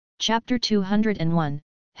Chapter 201,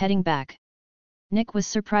 Heading Back. Nick was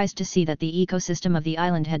surprised to see that the ecosystem of the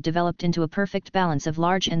island had developed into a perfect balance of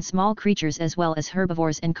large and small creatures as well as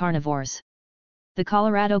herbivores and carnivores. The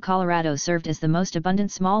Colorado served as the most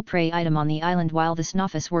abundant small prey item on the island, while the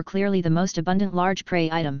Synopsis were clearly the most abundant large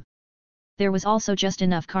prey item. There was also just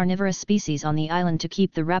enough carnivorous species on the island to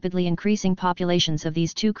keep the rapidly increasing populations of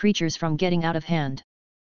these two creatures from getting out of hand.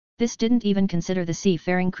 This didn't even consider the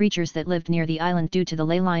seafaring creatures that lived near the island due to the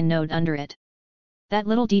ley line node under it. That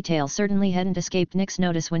little detail certainly hadn't escaped Nick's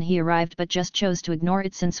notice when he arrived, but just chose to ignore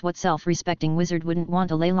it, since what self-respecting wizard wouldn't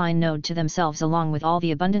want a ley line node to themselves along with all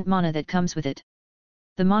the abundant mana that comes with it.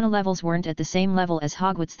 The mana levels weren't at the same level as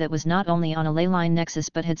Hogwarts, that was not only on a ley line nexus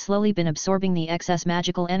but had slowly been absorbing the excess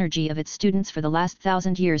magical energy of its students for the last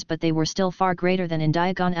 1,000 years, but they were still far greater than in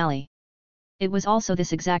Diagon Alley. It was also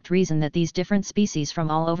this exact reason that these different species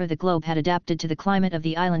from all over the globe had adapted to the climate of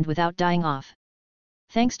the island without dying off.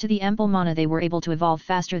 Thanks to the ample mana, they were able to evolve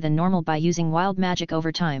faster than normal by using wild magic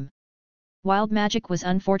over time. Wild magic was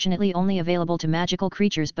unfortunately only available to magical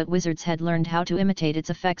creatures, but wizards had learned how to imitate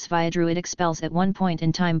its effects via druidic spells at one point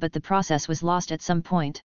in time, but the process was lost at some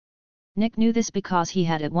point. Nick knew this because he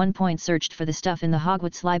had at one point searched for the stuff in the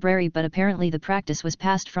Hogwarts library, but apparently the practice was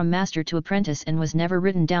passed from master to apprentice and was never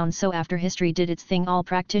written down, so after history did its thing, all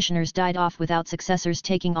practitioners died off without successors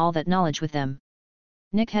taking all that knowledge with them.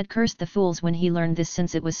 Nick had cursed the fools when he learned this,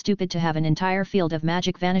 since it was stupid to have an entire field of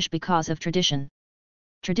magic vanish because of tradition.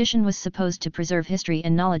 Tradition was supposed to preserve history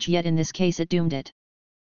and knowledge, yet in this case it doomed it.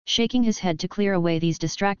 Shaking his head to clear away these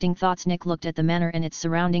distracting thoughts, Nick looked at the manor and its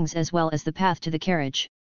surroundings as well as the path to the carriage.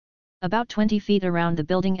 About 20 feet around the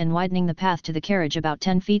building and widening the path to the carriage about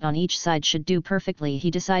 10 feet on each side should do perfectly, he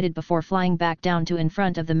decided before flying back down to in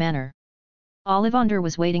front of the manor. Ollivander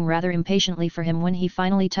was waiting rather impatiently for him when he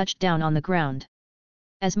finally touched down on the ground.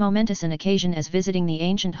 As momentous an occasion as visiting the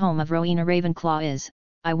ancient home of Rowena Ravenclaw is,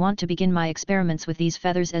 I want to begin my experiments with these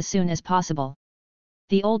feathers as soon as possible,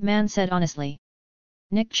 the old man said honestly.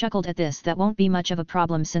 Nick chuckled at this. That won't be much of a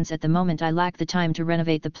problem, since at the moment I lack the time to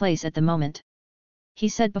renovate the place at the moment, he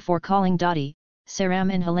said before calling Dottie,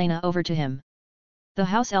 Saram and Helena over to him. The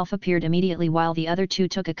house elf appeared immediately, while the other two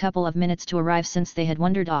took a couple of minutes to arrive since they had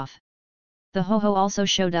wandered off. The ho-ho also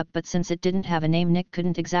showed up, but since it didn't have a name, Nick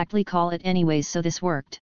couldn't exactly call it anyways, so this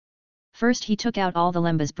worked. First he took out all the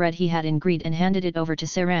lembas bread he had in greed and handed it over to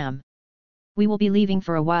Saram. We will be leaving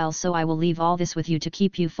for a while, so I will leave all this with you to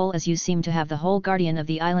keep you full, as you seem to have the whole guardian of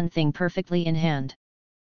the island thing perfectly in hand,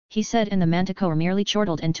 he said, and the manticore merely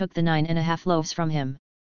chortled and took the 9.5 loaves from him.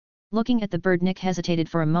 Looking at the bird, Nick hesitated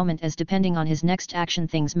for a moment, as depending on his next action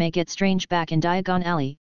things may get strange back in Diagon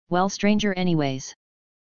Alley. Well, stranger anyways.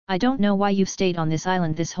 I don't know why you've stayed on this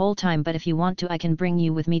island this whole time, but if you want to I can bring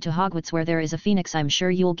you with me to Hogwarts, where there is a phoenix I'm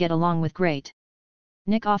sure you'll get along with great,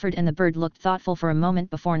 Nick offered, and the bird looked thoughtful for a moment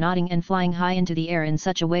before nodding and flying high into the air in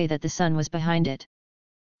such a way that the sun was behind it.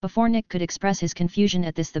 Before Nick could express his confusion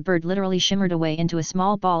at this, the bird literally shimmered away into a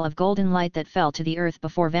small ball of golden light that fell to the earth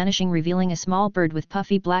before vanishing, revealing a small bird with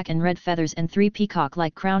puffy black and red feathers and 3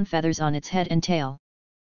 peacock-like crown feathers on its head and tail.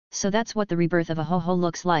 So that's what the rebirth of a ho-ho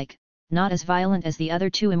looks like. Not as violent as the other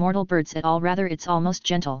two immortal birds at all, rather it's almost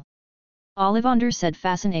gentle, Ollivander said,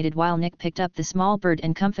 fascinated, while Nick picked up the small bird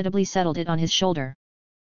and comfortably settled it on his shoulder.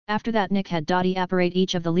 After that, Nick had Dottie apparate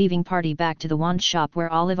each of the leaving party back to the wand shop, where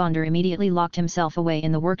Ollivander immediately locked himself away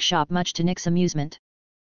in the workshop, much to Nick's amusement.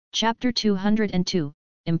 Chapter 202,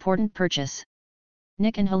 Important Purchase.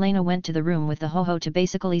 Nick and Helena went to the room with the ho-ho to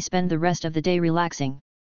basically spend the rest of the day relaxing.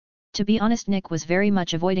 To be honest, Nick was very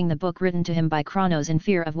much avoiding the book written to him by Kronos in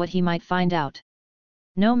fear of what he might find out.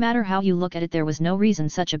 No matter how you look at it, there was no reason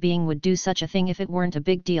such a being would do such a thing if it weren't a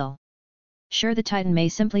big deal. Sure, the Titan may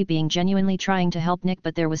simply being genuinely trying to help Nick,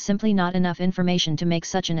 but there was simply not enough information to make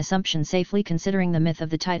such an assumption safely, considering the myth of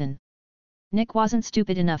the Titan. Nick wasn't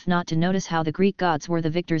stupid enough not to notice how the Greek gods were the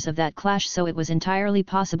victors of that clash, so it was entirely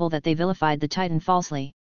possible that they vilified the Titan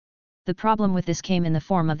falsely. The problem with this came in the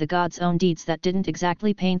form of the gods' own deeds that didn't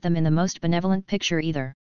exactly paint them in the most benevolent picture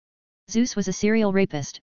either. Zeus was a serial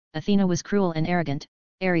rapist, Athena was cruel and arrogant,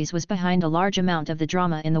 Ares was behind a large amount of the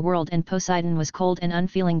drama in the world, and Poseidon was cold and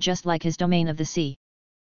unfeeling just like his domain of the sea.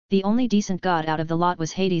 The only decent god out of the lot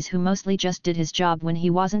was Hades, who mostly just did his job when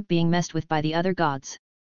he wasn't being messed with by the other gods.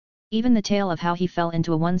 Even the tale of how he fell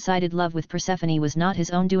into a one-sided love with Persephone was not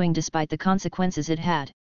his own doing, despite the consequences it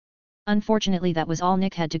had. Unfortunately, that was all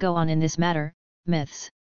Nick had to go on in this matter,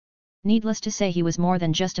 myths. Needless to say, he was more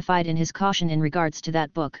than justified in his caution in regards to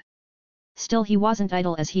that book. Still, he wasn't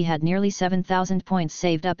idle, as he had nearly 7,000 points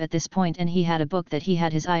saved up at this point, and he had a book that he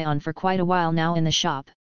had his eye on for quite a while now in the shop.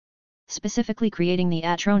 specifically creating the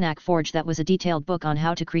Atronak Forge, that was a detailed book on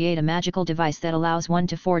how to create a magical device that allows one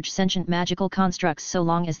to forge sentient magical constructs so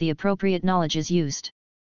long as the appropriate knowledge is used.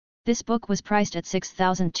 This book was priced at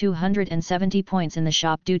 6,270 points in the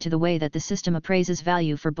shop due to the way that the system appraises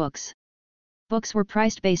value for books. Books were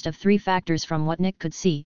priced based on 3 factors from what Nick could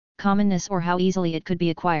see: commonness or how easily it could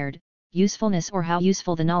be acquired, usefulness or how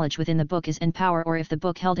useful the knowledge within the book is, and power or if the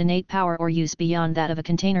book held innate power or use beyond that of a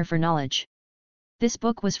container for knowledge. This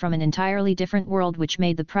book was from an entirely different world, which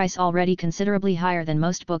made the price already considerably higher than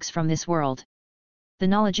most books from this world. The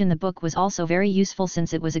knowledge in the book was also very useful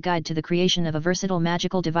since it was a guide to the creation of a versatile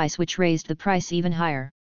magical device, which raised the price even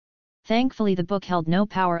higher. Thankfully the book held no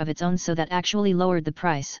power of its own, so that actually lowered the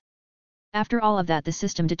price. After all of that, the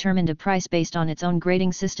system determined a price based on its own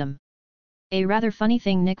grading system. A rather funny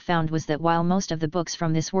thing Nick found was that while most of the books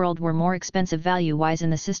from this world were more expensive value-wise in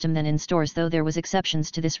the system than in stores, though there was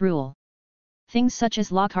exceptions to this rule. Things such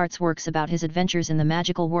as Lockhart's works about his adventures in the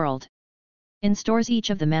magical world. In stores each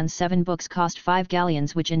of the man's 7 books cost 5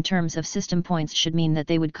 galleons, which in terms of system points should mean that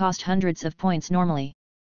they would cost hundreds of points normally.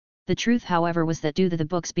 The truth, however, was that due to the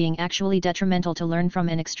books being actually detrimental to learn from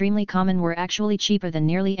and extremely common, were actually cheaper than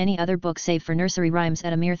nearly any other book save for nursery rhymes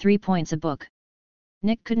at a mere 3 points a book.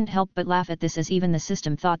 Nick couldn't help but laugh at this, as even the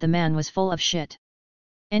system thought the man was full of shit.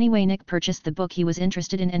 Anyway, Nick purchased the book he was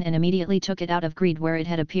interested in and immediately took it out of greed where it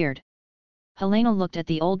had appeared. Helena looked at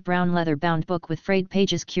the old brown leather-bound book with frayed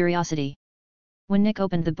pages curiosity. When Nick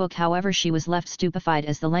opened the book, however, she was left stupefied,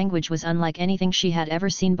 as the language was unlike anything she had ever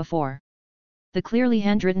seen before. The clearly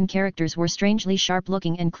handwritten characters were strangely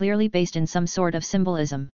sharp-looking and clearly based in some sort of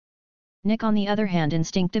symbolism. Nick, on the other hand,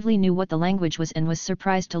 instinctively knew what the language was and was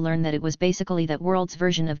surprised to learn that it was basically that world's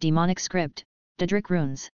version of demonic script, Daedric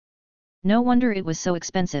runes. No wonder it was so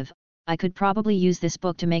expensive. I could probably use this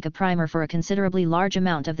book to make a primer for a considerably large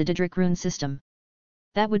amount of the Daedric rune system.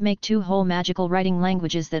 That would make 2 whole magical writing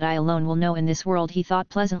languages that I alone will know in this world, he thought,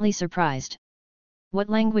 pleasantly surprised. What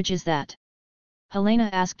language is that? Helena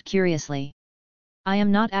asked curiously. I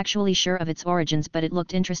am not actually sure of its origins, but it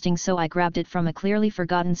looked interesting, so I grabbed it from a clearly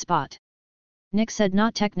forgotten spot. Nick said,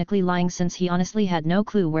 not technically lying, since he honestly had no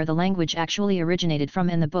clue where the language actually originated from,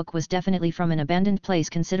 and the book was definitely from an abandoned place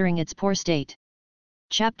considering its poor state.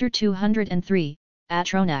 Chapter 203,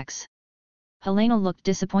 Atronachs. Helena looked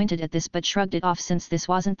disappointed at this but shrugged it off, since this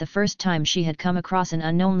wasn't the first time she had come across an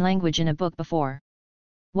unknown language in a book before.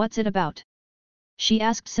 What's it about? She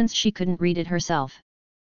asked, since she couldn't read it herself.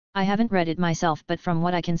 I haven't read it myself, but from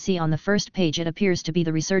what I can see on the first page it appears to be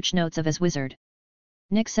the research notes of his wizard.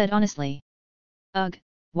 Nick said honestly. Ugh,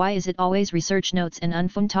 why is it always research notes and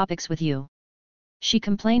unfun topics with you? She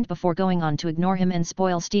complained before going on to ignore him and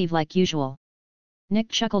spoil Steve like usual. Nick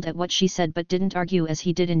chuckled at what she said but didn't argue, as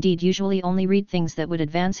he did indeed usually only read things that would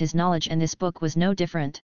advance his knowledge, and this book was no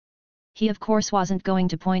different. He of course wasn't going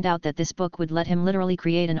to point out that this book would let him literally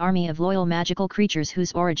create an army of loyal magical creatures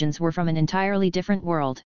whose origins were from an entirely different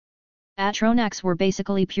world. Atronachs were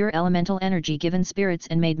basically pure elemental energy given spirits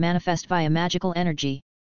and made manifest via magical energy.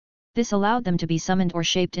 This allowed them to be summoned or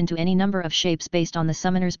shaped into any number of shapes based on the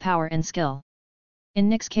summoner's power and skill. In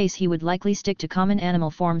Nick's case, he would likely stick to common animal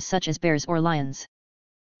forms such as bears or lions.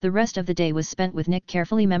 The rest of the day was spent with Nick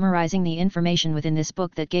carefully memorizing the information within this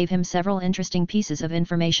book that gave him several interesting pieces of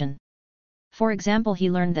information. For example, he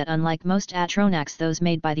learned that unlike most Atronachs, those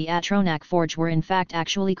made by the Atronak Forge were in fact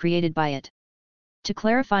actually created by it. To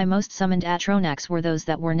clarify, most summoned Atronachs were those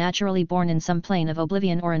that were naturally born in some plane of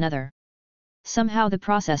oblivion or another. Somehow the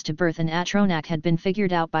process to birth an Atronach had been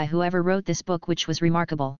figured out by whoever wrote this book, which was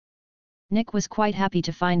remarkable. Nick was quite happy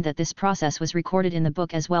to find that this process was recorded in the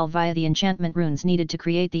book as well via the enchantment runes needed to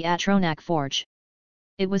create the Atronak Forge.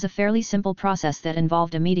 It was a fairly simple process that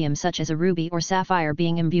involved a medium such as a ruby or sapphire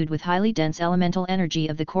being imbued with highly dense elemental energy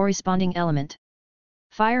of the corresponding element.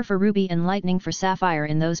 Fire for ruby and lightning for sapphire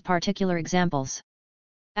in those particular examples.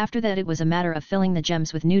 After that, it was a matter of filling the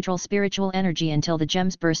gems with neutral spiritual energy until the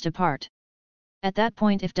gems burst apart. At that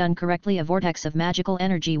point, if done correctly, a vortex of magical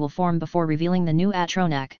energy will form before revealing the new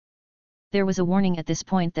Atronach. There was a warning at this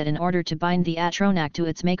point that in order to bind the Atronach to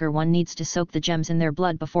its maker, one needs to soak the gems in their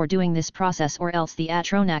blood before doing this process, or else the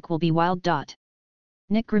Atronach will be wild.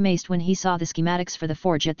 Nick grimaced when he saw the schematics for the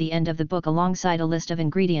forge at the end of the book alongside a list of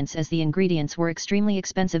ingredients, as the ingredients were extremely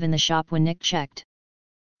expensive in the shop when Nick checked.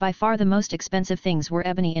 By far the most expensive things were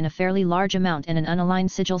ebony in a fairly large amount and an unaligned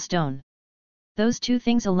sigil stone. Those 2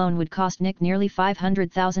 things alone would cost Nick nearly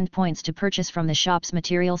 500,000 points to purchase from the shop's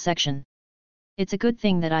material section. It's a good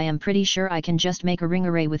thing that I am pretty sure I can just make a ring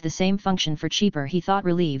array with the same function for cheaper, he thought,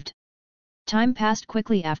 relieved. Time passed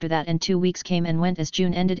quickly after that, and 2 weeks came and went as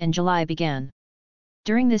June ended and July began.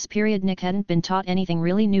 During this period Nick hadn't been taught anything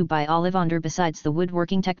really new by Ollivander besides the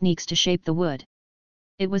woodworking techniques to shape the wood.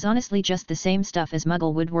 It was honestly just the same stuff as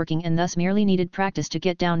Muggle woodworking and thus merely needed practice to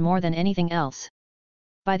get down more than anything else.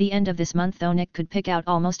 By the end of this month though Nick could pick out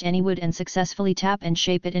almost any wood and successfully tap and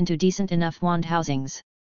shape it into decent enough wand housings.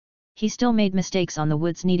 He still made mistakes on the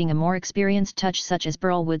woods needing a more experienced touch such as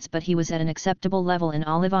burl woods, but he was at an acceptable level in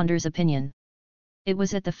Ollivander's opinion. It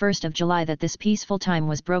was at the 1st of July that this peaceful time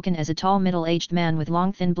was broken as a tall middle-aged man with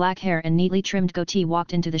long thin black hair and neatly trimmed goatee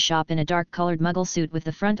walked into the shop in a dark-colored Muggle suit with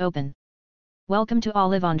the front open. "Welcome to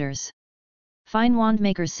Ollivander's fine wand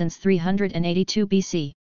makers since 382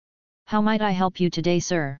 BC. How might I help you today,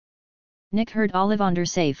 sir?" Nick heard Ollivander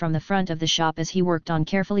say from the front of the shop as he worked on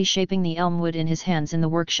carefully shaping the elm wood in his hands in the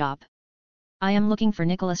workshop. "I am looking for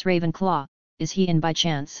Nicholas Ravenclaw, is he in by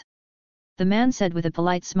chance?" the man said with a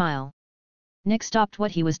polite smile. Nick stopped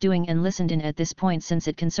what he was doing and listened in at this point since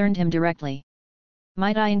it concerned him directly.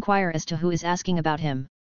 "Might I inquire as to who is asking about him?"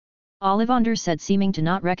 Ollivander said, seeming to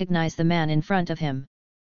not recognize the man in front of him.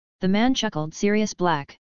 The man chuckled. "Sirius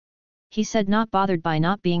Black," he said, not bothered by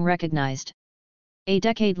not being recognized. A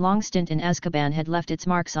decade-long stint in Azkaban had left its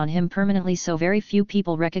marks on him permanently, so very few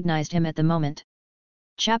people recognized him at the moment.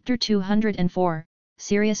 Chapter 204,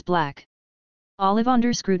 Sirius Black.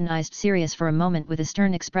 Ollivander scrutinized Sirius for a moment with a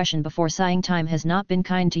stern expression before sighing. "Time has not been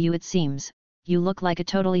kind to you, it seems. You look like a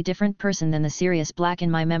totally different person than the Sirius Black in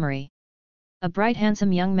my memory. A bright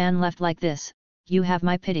handsome young man left like this, you have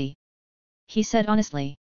my pity," he said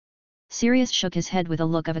honestly. Sirius shook his head with a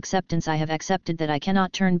look of acceptance. "I have accepted that I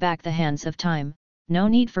cannot turn back the hands of time, no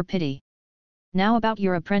need for pity. Now about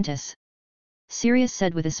your apprentice," Sirius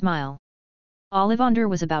said with a smile. Ollivander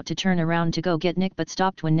was about to turn around to go get Nick but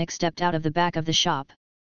stopped when Nick stepped out of the back of the shop.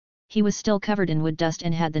 He was still covered in wood dust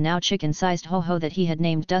and had the now chicken-sized ho-ho that he had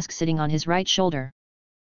named Dusk sitting on his right shoulder.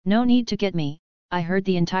 "No need to get me, I heard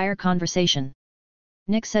the entire conversation,"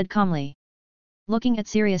 Nick said calmly. Looking at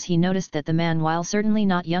Sirius he noticed that the man, while certainly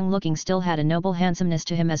not young-looking, still had a noble handsomeness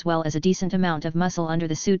to him as well as a decent amount of muscle under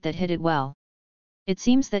the suit that hid it well. "It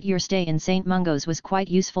seems that your stay in St. Mungo's was quite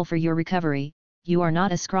useful for your recovery, you are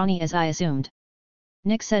not as scrawny as I assumed,"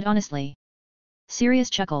 Nick said honestly. Sirius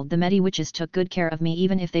chuckled. "The Medi witches took good care of me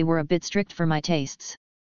even if they were a bit strict for my tastes,"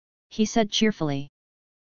 he said cheerfully.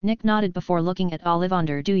 Nick nodded before looking at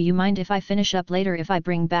Ollivander. "Do you mind if I finish up later if I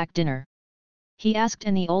bring back dinner?" he asked,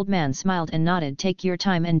 and the old man smiled and nodded. "Take your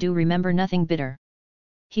time and do remember nothing bitter,"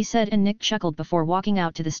 he said, and Nick chuckled before walking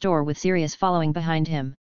out to the store with Sirius following behind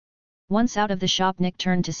him. Once out of the shop Nick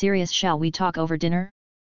turned to Sirius. "Shall we talk over dinner?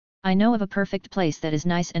 I know of a perfect place that is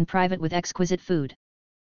nice and private with exquisite food,"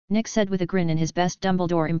 Nick said with a grin in his best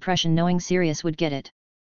Dumbledore impression, knowing Sirius would get it.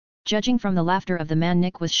 Judging from the laughter of the man,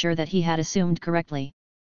 Nick was sure that he had assumed correctly.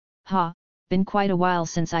 "Ha, been quite a while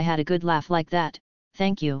since I had a good laugh like that,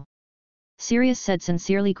 thank you," Sirius said,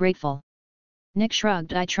 sincerely grateful. Nick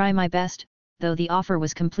shrugged. "I try my best, though the offer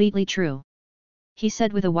was completely true," he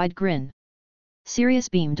said with a wide grin. Sirius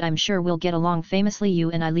beamed. "I'm sure we'll get along famously,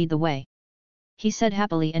 you and I lead the way," he said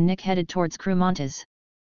happily, and Nick headed towards Crumontes.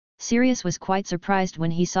 Sirius was quite surprised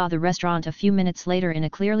when he saw the restaurant a few minutes later in a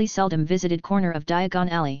clearly seldom visited corner of Diagon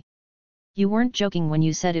Alley. "You weren't joking when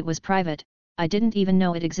you said it was private, I didn't even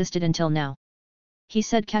know it existed until now," he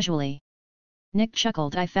said casually. Nick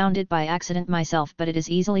chuckled. "I found it by accident myself, but it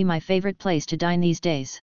is easily my favorite place to dine these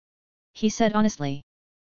days," he said honestly.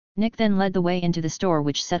 Nick then led the way into the store,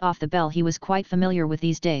 which set off the bell he was quite familiar with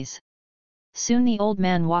these days. Soon the old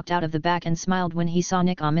man walked out of the back and smiled when he saw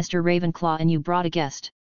Nick. "Ah, Mr. Ravenclaw, and you brought a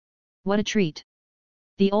guest. What a treat,"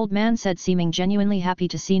 the old man said, seeming genuinely happy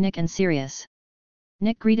to see Nick and Sirius.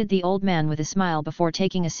 Nick greeted the old man with a smile before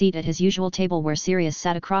taking a seat at his usual table where Sirius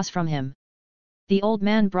sat across from him. The old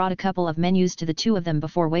man brought a couple of menus to the two of them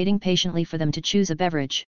before waiting patiently for them to choose a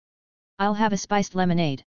beverage. "I'll have a spiced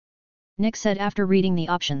lemonade," Nick said after reading the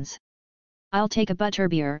options. "I'll take a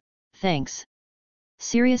butterbeer, thanks,"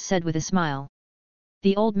 Sirius said with a smile.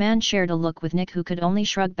 The old man shared a look with Nick, who could only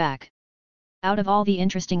shrug back. Out of all the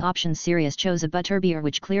interesting options, Sirius chose a butterbeer,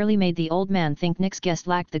 which clearly made the old man think Nick's guest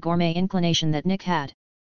lacked the gourmet inclination that Nick had.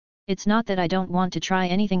 "It's not that I don't want to try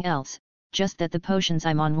anything else, just that the potions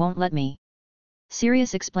I'm on won't let me,"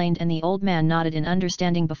 Sirius explained, and the old man nodded in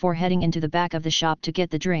understanding before heading into the back of the shop to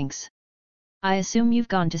get the drinks. "I assume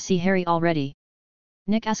you've gone to see Harry already?"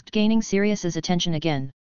 Nick asked, gaining Sirius's attention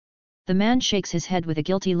again. The man shakes his head with a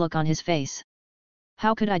guilty look on his face.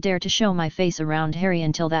 "How could I dare to show my face around Harry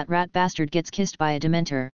until that rat bastard gets kissed by a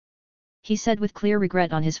Dementor?" he said with clear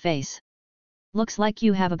regret on his face. "Looks like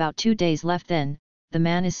you have about 2 days left then, the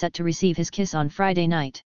man is set to receive his kiss on Friday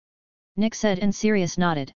night," Nick said, and Sirius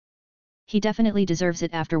nodded. "He definitely deserves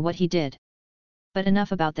it after what he did." But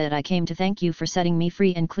enough about that, I came to thank you for setting me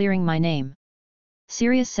free and clearing my name.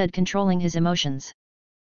 Sirius said, controlling his emotions.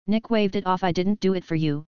 Nick waved it off. I didn't do it for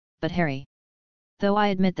you, but Harry. Though I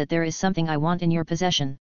admit that there is something I want in your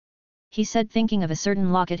possession. He said, thinking of a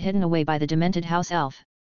certain locket hidden away by the demented house elf.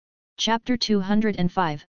 Chapter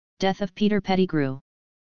 205, Death of Peter Pettigrew.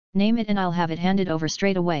 Name it and I'll have it handed over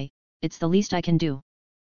straight away, it's the least I can do.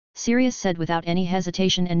 Sirius said without any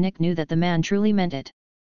hesitation, and Nick knew that the man truly meant it.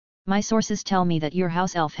 My sources tell me that your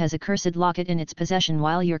house elf has a cursed locket in its possession,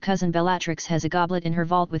 while your cousin Bellatrix has a goblet in her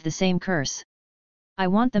vault with the same curse. I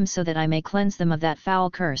want them so that I may cleanse them of that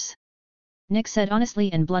foul curse. Nick said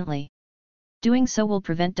honestly and bluntly. Doing so will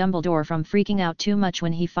prevent Dumbledore from freaking out too much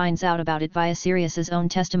when he finds out about it via Sirius's own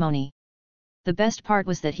testimony. The best part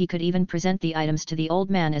was that he could even present the items to the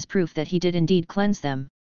old man as proof that he did indeed cleanse them.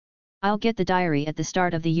 I'll get the diary at the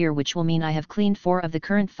start of the year, which will mean I have cleaned 4 of the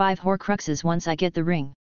current 5 Horcruxes once I get the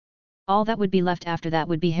ring. All that would be left after that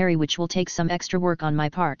would be Harry, which will take some extra work on my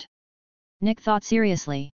part. Nick thought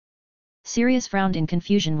seriously. Sirius frowned in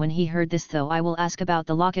confusion when he heard this. Though I will ask about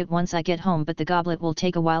the locket once I get home, but the goblet will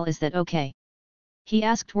take a while, is that okay? He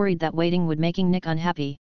asked, worried that waiting would making Nick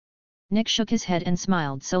unhappy. Nick shook his head and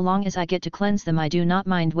smiled. So long as I get to cleanse them, I do not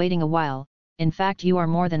mind waiting a while. In fact, you are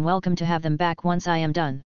more than welcome to have them back once I am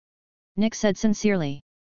done. Nick said sincerely.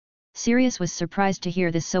 Sirius was surprised to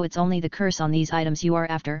hear this. So it's only the curse on these items you are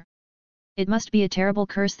after? It must be a terrible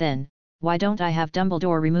curse then. Why don't I have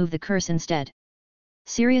Dumbledore remove the curse instead?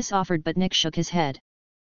 Sirius offered, but Nick shook his head.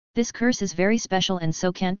 This curse is very special and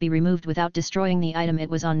so can't be removed without destroying the item it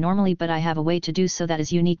was on normally, but I have a way to do so that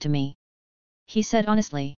is unique to me. He said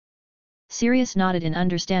honestly. Sirius nodded in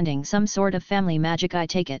understanding. Some sort of family magic, I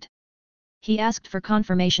take it. He asked for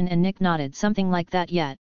confirmation, and Nick nodded. Something like that,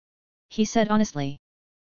 yet. He said honestly.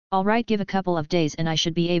 All right, give a couple of days and I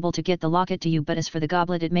should be able to get the locket to you, but as for the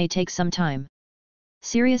goblet, it may take some time.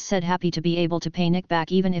 Sirius said, happy to be able to pay Nick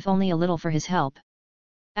back even if only a little for his help.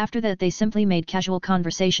 After that they simply made casual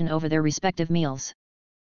conversation over their respective meals.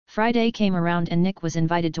 Friday came around and Nick was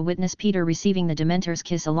invited to witness Peter receiving the Dementor's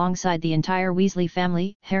kiss alongside the entire Weasley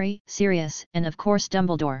family, Harry, Sirius, and of course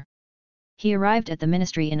Dumbledore. He arrived at the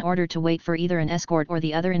Ministry in order to wait for either an escort or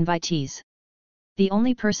the other invitees. The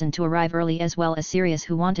only person to arrive early, as well as Sirius,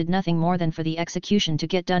 who wanted nothing more than for the execution to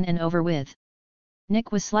get done and over with.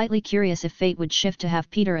 Nick was slightly curious if fate would shift to have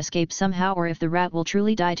Peter escape somehow, or if the rat will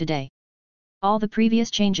truly die today. All the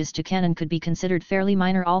previous changes to canon could be considered fairly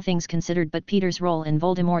minor, all things considered, but Peter's role in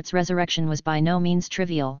Voldemort's resurrection was by no means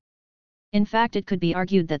trivial. In fact, it could be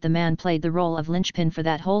argued that the man played the role of linchpin for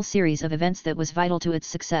that whole series of events that was vital to its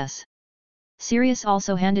success. Sirius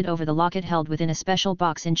also handed over the locket held within a special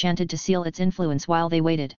box enchanted to seal its influence while they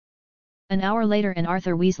waited. An hour later, and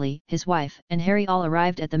Arthur Weasley, his wife, and Harry all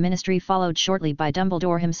arrived at the Ministry, followed shortly by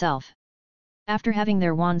Dumbledore himself. After having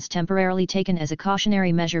their wands temporarily taken as a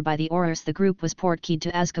cautionary measure by the Aurors, the group was portkeyed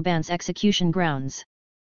to Azkaban's execution grounds.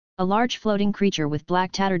 A large floating creature with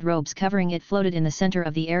black tattered robes covering it floated in the center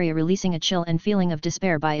of the area, releasing a chill and feeling of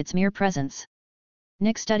despair by its mere presence.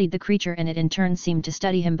 Nick studied the creature, and it in turn seemed to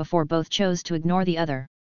study him before both chose to ignore the other.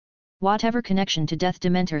 Whatever connection to Death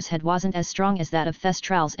Dementors had wasn't as strong as that of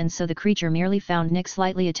Thestrals, and so the creature merely found Nick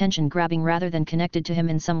slightly attention-grabbing rather than connected to him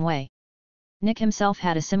in some way. Nick himself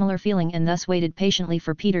had a similar feeling and thus waited patiently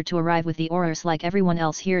for Peter to arrive with the Aurors like everyone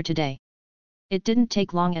else here today. It didn't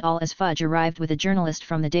take long at all as Fudge arrived with a journalist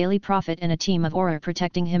from the Daily Prophet and a team of Auror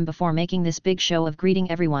protecting him before making this big show of greeting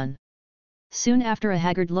everyone. Soon after, a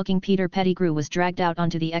haggard-looking Peter Pettigrew was dragged out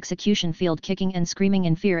onto the execution field, kicking and screaming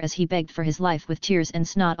in fear as he begged for his life with tears and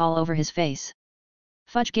snot all over his face.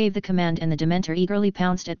 Fudge gave the command and the Dementor eagerly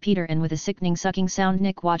pounced at Peter, and with a sickening sucking sound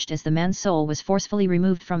Nick watched as the man's soul was forcefully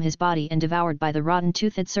removed from his body and devoured by the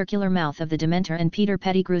rotten-toothed circular mouth of the Dementor, and Peter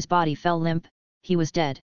Pettigrew's body fell limp. He was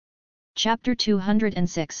dead. Chapter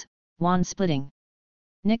 206, Wand Splitting.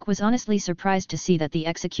 Nick was honestly surprised to see that the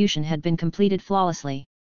execution had been completed flawlessly.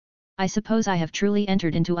 I suppose I have truly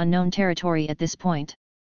entered into unknown territory at this point.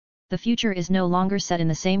 The future is no longer set in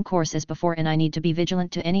the same course as before, and I need to be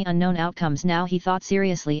vigilant to any unknown outcomes now, he thought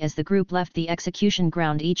seriously as the group left the execution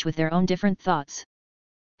ground, each with their own different thoughts.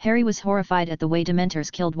 Harry was horrified at the way Dementors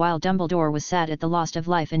killed, while Dumbledore was sad at the loss of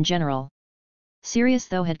life in general. Sirius,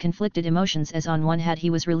 though, had conflicted emotions, as on one hand he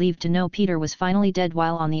was relieved to know Peter was finally dead,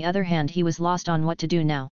 while on the other hand he was lost on what to do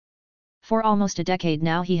now. For almost a decade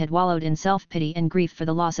now he had wallowed in self-pity and grief for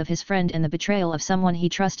the loss of his friend and the betrayal of someone he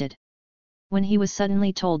trusted. When he was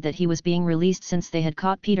suddenly told that he was being released since they had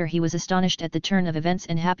caught Peter, he was astonished at the turn of events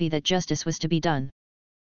and happy that justice was to be done.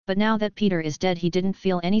 But now that Peter is dead, he didn't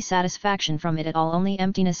feel any satisfaction from it at all, only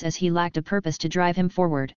emptiness, as he lacked a purpose to drive him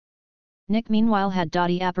forward. Nick meanwhile had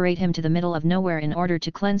Dottie apparate him to the middle of nowhere in order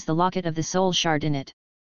to cleanse the locket of the soul shard in it.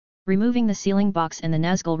 Removing the sealing box and the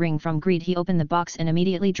Nazgul ring from greed, he opened the box and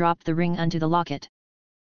immediately dropped the ring onto the locket.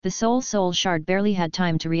 The soul shard barely had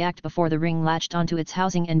time to react before the ring latched onto its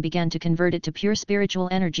housing and began to convert it to pure spiritual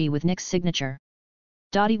energy with Nick's signature.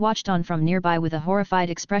 Dottie watched on from nearby with a horrified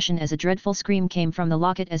expression as a dreadful scream came from the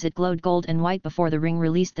locket as it glowed gold and white before the ring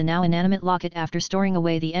released the now inanimate locket after storing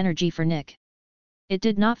away the energy for Nick. It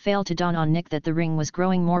did not fail to dawn on Nick that the ring was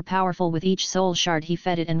growing more powerful with each soul shard he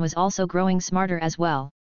fed it and was also growing smarter as well.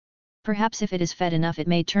 Perhaps if it is fed enough it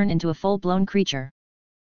may turn into a full-blown creature.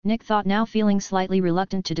 Nick thought, now feeling slightly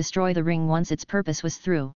reluctant to destroy the ring once its purpose was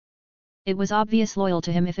through. It was obvious loyal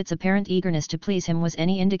to him if its apparent eagerness to please him was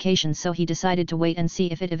any indication, so he decided to wait and see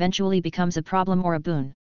if it eventually becomes a problem or a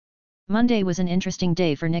boon. Monday was an interesting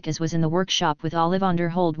day for Nick, as was in the workshop with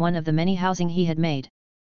Ollivander hold one of the many housing he had made.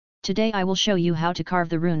 Today I will show you how to carve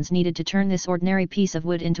the runes needed to turn this ordinary piece of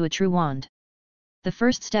wood into a true wand. The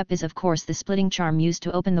first step is of course the splitting charm used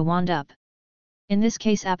to open the wand up. In this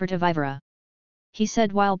case Aperta Vivera, he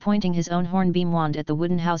said while pointing his own hornbeam wand at the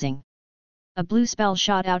wooden housing. A blue spell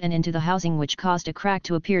shot out and into the housing, which caused a crack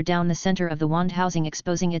to appear down the center of the wand housing,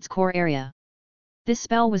 exposing its core area. This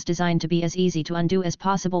spell was designed to be as easy to undo as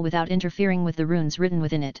possible without interfering with the runes written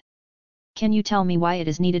within it. Can you tell me why it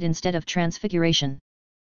is needed instead of transfiguration?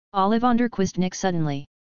 Ollivander quizzed Nick suddenly.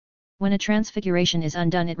 When a transfiguration is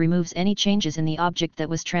undone, it removes any changes in the object that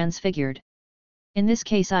was transfigured. In this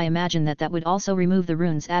case I imagine that would also remove the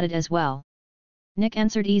runes added as well. Nick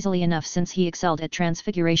answered easily enough since he excelled at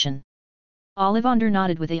transfiguration. Ollivander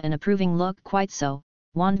nodded with an approving look. Quite so,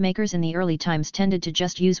 wand makers in the early times tended to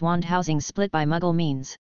just use wand housings split by Muggle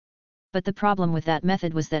means. But the problem with that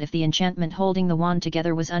method was that if the enchantment holding the wand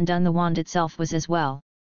together was undone, the wand itself was as well.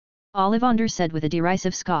 Ollivander said with a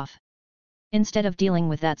derisive scoff. Instead of dealing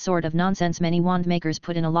with that sort of nonsense, many wand makers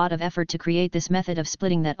put in a lot of effort to create this method of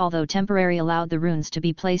splitting that, although temporary, allowed the runes to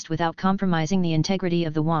be placed without compromising the integrity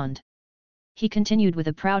of the wand. He continued with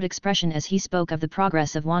a proud expression as he spoke of the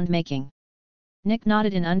progress of wand making. Nick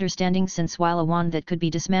nodded in understanding, since while a wand that could be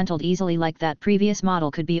dismantled easily like that previous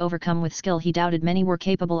model could be overcome with skill, he doubted many were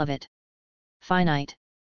capable of it. Finite,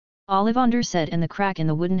 Ollivander said, and the crack in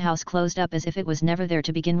the wooden house closed up as if it was never there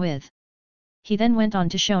to begin with. He then went on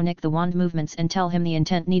to show Nick the wand movements and tell him the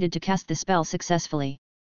intent needed to cast the spell successfully.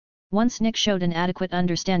 Once Nick showed an adequate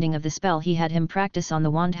understanding of the spell, he had him practice on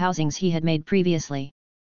the wand housings he had made previously.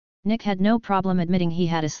 Nick had no problem admitting he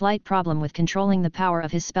had a slight problem with controlling the power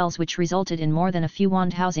of his spells, which resulted in more than a few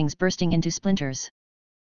wand housings bursting into splinters.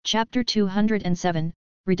 Chapter 207,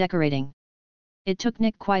 Redecorating. It took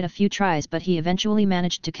Nick quite a few tries, but he eventually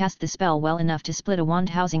managed to cast the spell well enough to split a wand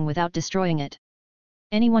housing without destroying it.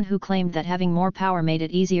 Anyone who claimed that having more power made it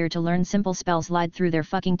easier to learn simple spells lied through their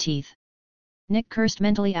fucking teeth. Nick cursed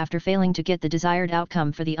mentally after failing to get the desired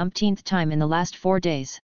outcome for the umpteenth time in the last 4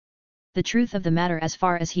 days. The truth of the matter, as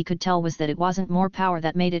far as he could tell, was that it wasn't more power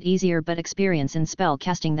that made it easier, but experience in spell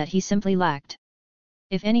casting that he simply lacked.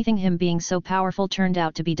 If anything, him being so powerful turned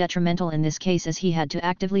out to be detrimental in this case, as he had to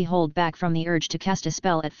actively hold back from the urge to cast a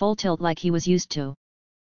spell at full tilt like he was used to.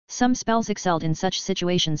 Some spells excelled in such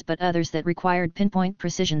situations, but others that required pinpoint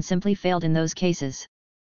precision simply failed in those cases.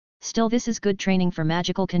 Still, this is good training for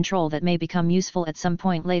magical control that may become useful at some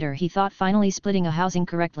point later, he thought, finally splitting a housing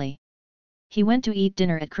correctly. He went to eat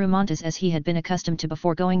dinner at Crumontas as he had been accustomed to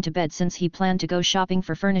before going to bed, since he planned to go shopping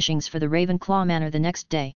for furnishings for the Ravenclaw Manor the next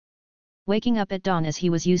day. Waking up at dawn as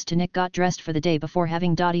he was used to, Nick got dressed for the day before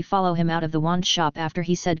having Dottie follow him out of the wand shop after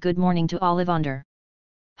he said good morning to Ollivander.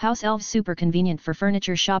 House elves super convenient for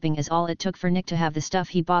furniture shopping, as all it took for Nick to have the stuff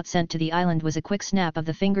he bought sent to the island was a quick snap of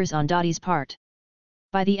the fingers on Dottie's part.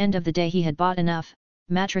 By the end of the day he had bought enough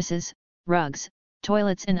mattresses, rugs,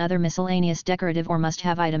 toilets and other miscellaneous decorative or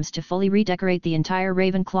must-have items to fully redecorate the entire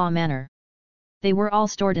Ravenclaw Manor. They were all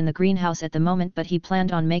stored in the greenhouse at the moment, but he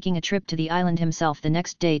planned on making a trip to the island himself the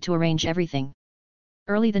next day to arrange everything.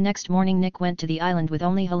 Early the next morning Nick went to the island with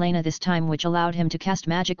only Helena this time, which allowed him to cast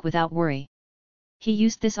magic without worry. He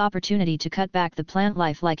used this opportunity to cut back the plant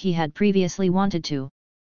life like he had previously wanted to.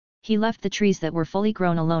 He left the trees that were fully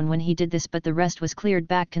grown alone when he did this, but the rest was cleared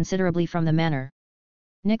back considerably from the manor.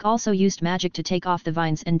 Nick also used magic to take off the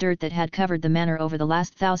vines and dirt that had covered the manor over the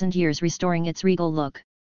last 1,000 years, restoring its regal look.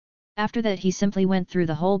 After that he simply went through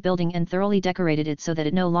the whole building and thoroughly decorated it so that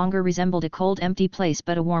it no longer resembled a cold, empty place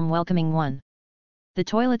but a warm, welcoming one. The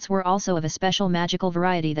toilets were also of a special magical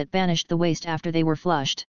variety that banished the waste after they were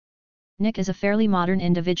flushed. Nick, as a fairly modern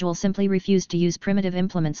individual, simply refused to use primitive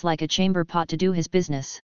implements like a chamber pot to do his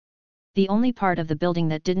business. The only part of the building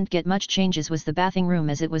that didn't get much changes was the bathing room,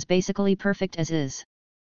 as it was basically perfect as is.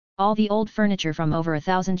 All the old furniture from over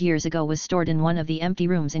 1,000 years ago was stored in one of the empty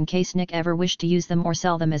rooms in case Nick ever wished to use them or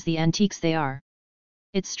sell them as the antiques they are.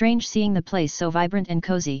 It's strange seeing the place so vibrant and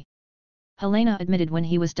cozy, Helena admitted when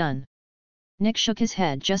he was done. Nick shook his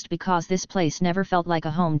head. Just because this place never felt like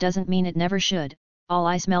a home doesn't mean it never should, all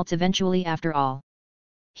ice melts eventually after all,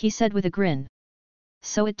 he said with a grin.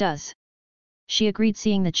 So it does, she agreed,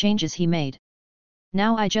 seeing the changes he made.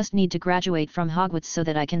 Now I just need to graduate from Hogwarts so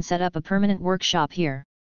that I can set up a permanent workshop here,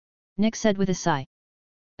 Nick said with a sigh.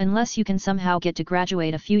 Unless you can somehow get to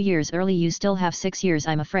graduate a few years early, you still have 6 years,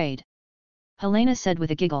 I'm afraid, Helena said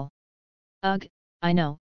with a giggle. Ugh, I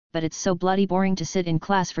know, but it's so bloody boring to sit in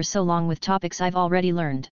class for so long with topics I've already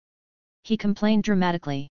learned, he complained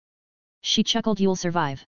dramatically. She chuckled. You'll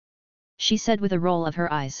survive, she said with a roll of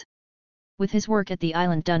her eyes. With his work at the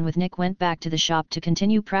island done with, Nick went back to the shop to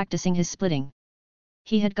continue practicing his splitting.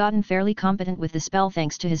 He had gotten fairly competent with the spell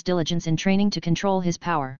thanks to his diligence in training to control his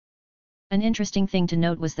power. An interesting thing to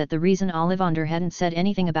note was that the reason Ollivander hadn't said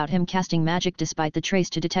anything about him casting magic despite the trace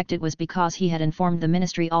to detect it was because he had informed the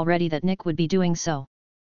ministry already that Nick would be doing so.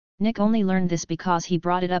 Nick only learned this because he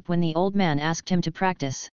brought it up when the old man asked him to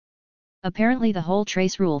practice. Apparently the whole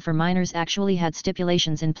trace rule for minors actually had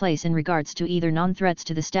stipulations in place in regards to either non-threats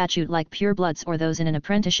to the statute like purebloods or those in an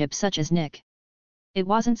apprenticeship such as Nick. It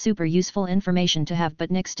wasn't super useful information to have,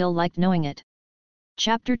 but Nick still liked knowing it.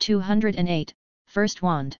 Chapter 208, First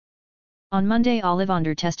Wand. On Monday,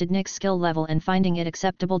 Ollivander tested Nick's skill level and finding it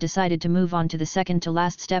acceptable decided to move on to the second to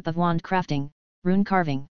last step of wand crafting, rune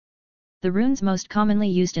carving. The runes most commonly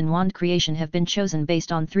used in wand creation have been chosen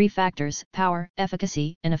based on 3 factors: power,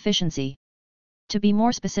 efficacy, and efficiency. To be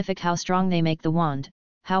more specific, how strong they make the wand,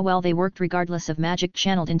 how well they worked regardless of magic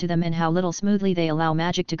channeled into them, and how little smoothly they allow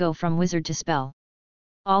magic to go from wizard to spell.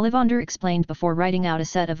 Ollivander explained before writing out a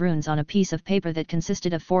set of runes on a piece of paper that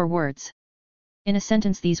consisted of 4 words. In a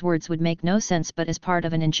sentence these words would make no sense, but as part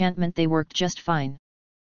of an enchantment they worked just fine.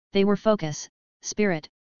 They were focus, spirit,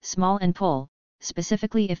 small and pull,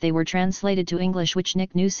 specifically if they were translated to English, which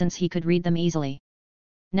Nick knew since he could read them easily.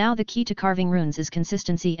 Now the key to carving runes is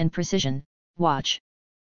consistency and precision. Watch,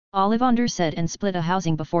 Ollivander said, and split a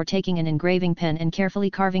housing before taking an engraving pen and carefully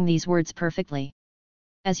carving these words perfectly.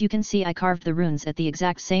 As you can see, I carved the runes at the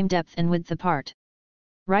exact same depth and width apart.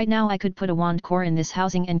 Right now I could put a wand core in this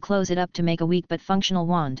housing and close it up to make a weak but functional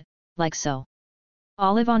wand, like so,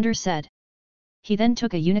 Ollivander said. He then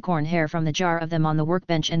took a unicorn hair from the jar of them on the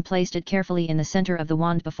workbench and placed it carefully in the center of the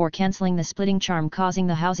wand before cancelling the splitting charm, causing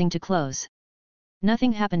the housing to close.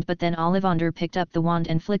 Nothing happened, but then Ollivander picked up the wand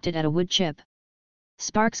and flicked it at a wood chip.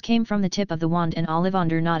 Sparks came from the tip of the wand and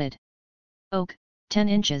Ollivander nodded. Oak, 10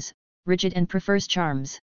 inches, rigid and prefers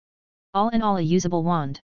charms. All in all a usable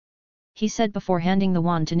wand, he said before handing the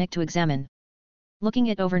wand to Nick to examine. Looking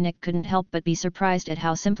it over, Nick couldn't help but be surprised at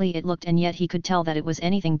how simply it looked, and yet he could tell that it was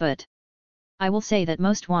anything but. I will say that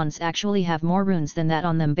most wands actually have more runes than that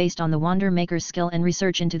on them based on the wander maker's skill and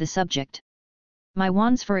research into the subject. My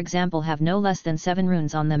wands, for example, have no less than 7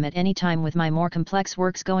 runes on them at any time, with my more complex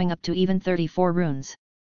works going up to even 34 runes,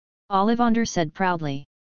 Ollivander said proudly.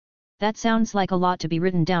 That sounds like a lot to be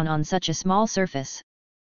written down on such a small surface,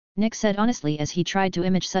 Nick said honestly as he tried to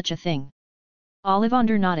image such a thing.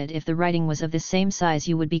 Ollivander nodded. If the writing was of this same size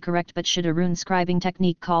you would be correct, but should a rune scribing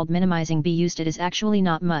technique called minimizing be used, it is actually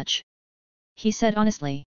not much, he said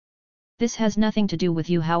honestly. This has nothing to do with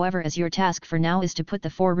you, however, as your task for now is to put the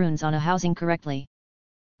 4 runes on a housing correctly.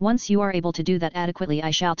 Once you are able to do that adequately,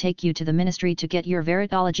 I shall take you to the ministry to get your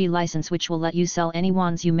veritology license, which will let you sell any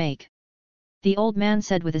wands you make, the old man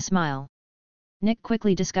said with a smile. Nick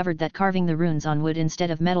quickly discovered that carving the runes on wood instead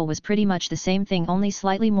of metal was pretty much the same thing, only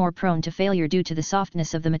slightly more prone to failure due to the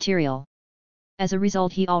softness of the material. As a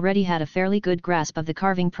result, he already had a fairly good grasp of the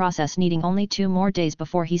carving process, needing only 2 more days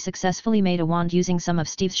before he successfully made a wand using some of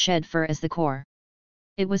Steve's shed fur as the core.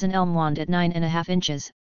 It was an elm wand at 9.5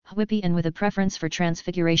 inches, whippy and with a preference for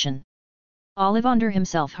transfiguration. Ollivander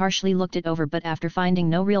himself harshly looked it over, but after finding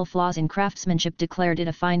no real flaws in craftsmanship declared it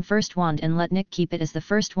a fine first wand and let Nick keep it, as the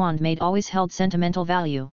first wand made always held sentimental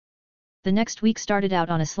value. The next week started out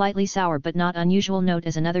on a slightly sour but not unusual note,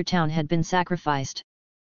 as another town had been sacrificed.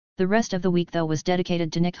 The rest of the week though was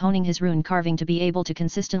dedicated to Nick honing his rune carving to be able to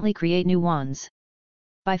consistently create new wands.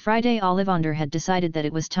 By Friday Ollivander had decided that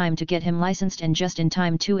it was time to get him licensed, and just in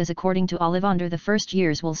time too, as according to Ollivander the first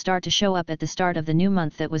years will start to show up at the start of the new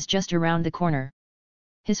month that was just around the corner.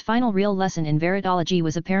 His final real lesson in veritology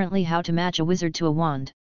was apparently how to match a wizard to a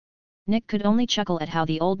wand. Nick could only chuckle at how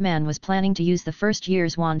the old man was planning to use the first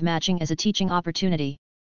year's wand matching as a teaching opportunity.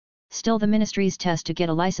 Still, the ministry's test to get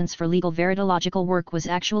a license for legal veritological work was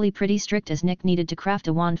actually pretty strict, as Nick needed to craft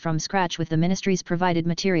a wand from scratch with the ministry's provided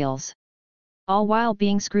materials, all while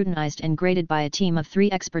being scrutinized and graded by a team of 3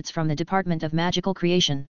 experts from the Department of Magical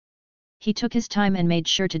Creation. He took his time and made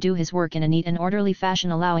sure to do his work in a neat and orderly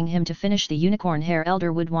fashion, allowing him to finish the unicorn hair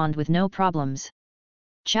elderwood wand with no problems.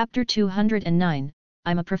 Chapter 209,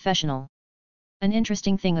 I'm a Professional. An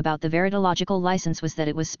interesting thing about the veritological license was that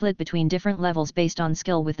it was split between different levels based on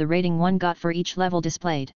skill, with the rating one got for each level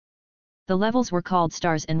displayed. The levels were called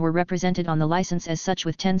stars and were represented on the license as such,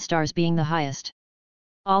 with 10 stars being the highest.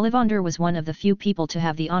 Ollivander was one of the few people to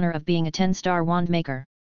have the honor of being a 10-star wand maker.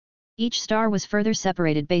 Each star was further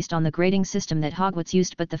separated based on the grading system that Hogwarts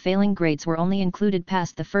used, but the failing grades were only included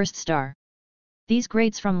past the first star. These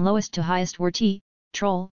grades from lowest to highest were T,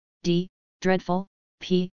 Troll, D, Dreadful,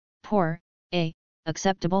 P, Poor, A,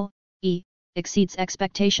 Acceptable, E, Exceeds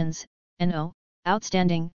expectations, and O,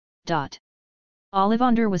 Outstanding.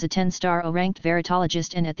 Ollivander was a 10-star O-ranked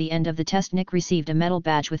veritologist, and at the end of the test Nick received a medal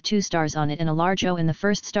badge with 2 stars on it and a large O in the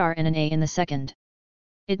first star and an A in the second.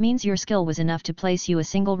 It means your skill was enough to place you a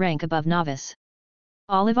single rank above novice.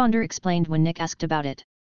 Ollivander explained when Nick asked about it.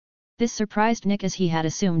 This surprised Nick, as he had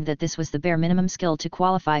assumed that this was the bare minimum skill to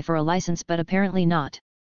qualify for a license, but apparently not.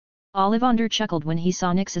 Ollivander chuckled when he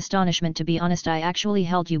saw Nick's astonishment. To be honest, I actually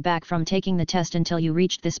held you back from taking the test until you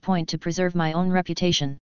reached this point to preserve my own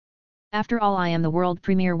reputation. After all, I am the world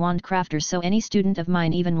premier wand crafter, so any student of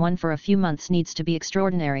mine, even one for a few months, needs to be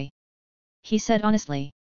extraordinary, he said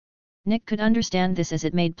honestly. Nick could understand this, as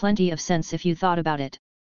it made plenty of sense if you thought about it.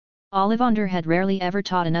 Ollivander had rarely ever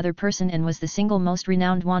taught another person and was the single most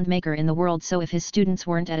renowned wand maker in the world, so if his students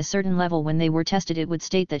weren't at a certain level when they were tested, it would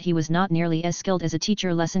state that he was not nearly as skilled as a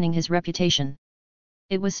teacher, lessening his reputation.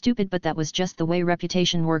 It was stupid, but that was just the way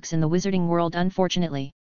reputation works in the wizarding world,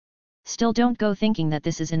 unfortunately. Still, don't go thinking that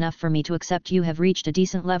this is enough for me to accept you have reached a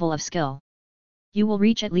decent level of skill. You will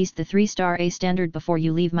reach at least the 3-star A standard before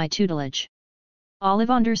you leave my tutelage,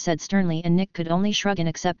 Ollivander said sternly, and Nick could only shrug in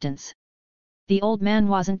acceptance. The old man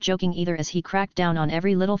wasn't joking either, as he cracked down on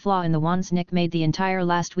every little flaw in the wands Nick made the entire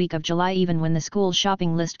last week of July, even when the school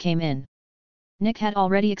shopping list came in. Nick had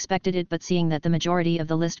already expected it, but seeing that the majority of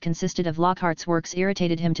the list consisted of Lockhart's works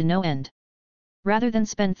irritated him to no end. Rather than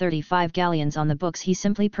spend 35 galleons on the books, he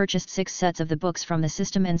simply purchased 6 sets of the books from the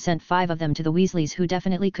system and sent 5 of them to the Weasleys, who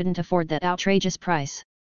definitely couldn't afford that outrageous price.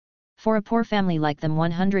 For a poor family like them,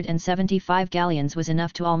 175 galleons was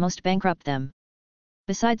enough to almost bankrupt them.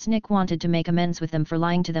 Besides, Nick wanted to make amends with them for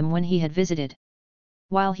lying to them when he had visited.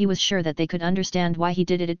 While he was sure that they could understand why he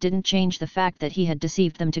did it, it didn't change the fact that he had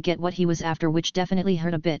deceived them to get what he was after, which definitely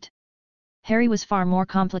hurt a bit. Harry was far more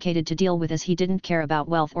complicated to deal with, as he didn't care about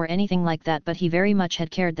wealth or anything like that, but he very much had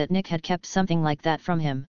cared that Nick had kept something like that from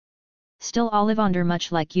him. Still, Ollivander,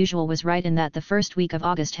 much like usual, was right in that the first week of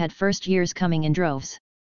August had first years coming in droves.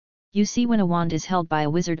 You see, when a wand is held by a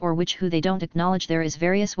wizard or witch who they don't acknowledge, there is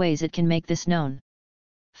various ways it can make this known.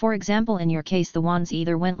 For example, in your case, the wands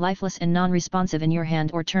either went lifeless and non-responsive in your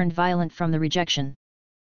hand or turned violent from the rejection.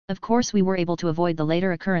 Of course, we were able to avoid the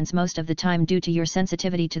later occurrence most of the time due to your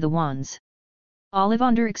sensitivity to the wands,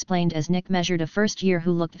 Ollivander explained as Nick measured a first year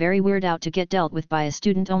who looked very weirded out to get dealt with by a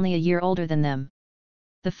student only a year older than them.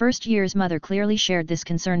 The first year's mother clearly shared this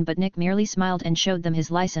concern, but Nick merely smiled and showed them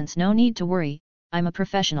his license. No need to worry, I'm a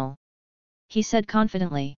professional, he said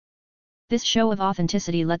confidently. This show of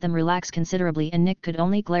authenticity let them relax considerably, and Nick could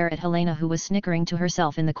only glare at Helena, who was snickering to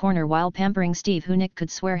herself in the corner while pampering Steve, who Nick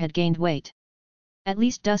could swear had gained weight. At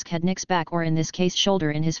least Dusk had Nick's back, or in this case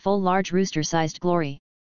shoulder, in his full large rooster-sized glory.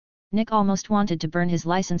 Nick almost wanted to burn his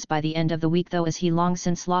license by the end of the week though, as he long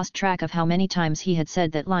since lost track of how many times he had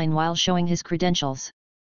said that line while showing his credentials.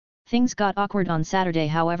 Things got awkward on Saturday,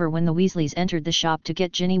 however, when the Weasleys entered the shop to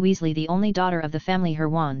get Ginny Weasley, the only daughter of the family, her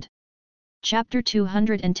wand. Chapter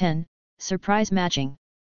 210, Surprise Matching.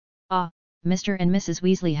 Ah, Mr. and Mrs.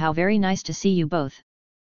 Weasley, how very nice to see you both.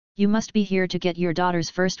 You must be here to get your daughter's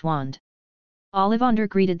first wand. Ollivander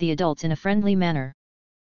greeted the adults in a friendly manner.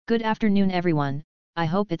 Good afternoon, everyone. I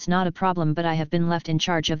hope it's not a problem, but I have been left in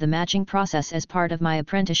charge of the matching process as part of my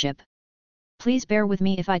apprenticeship. Please bear with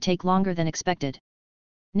me if I take longer than expected,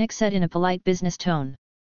 Nick said in a polite business tone.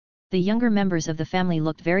 The younger members of the family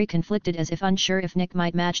looked very conflicted, as if unsure if Nick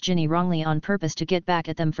might match Ginny wrongly on purpose to get back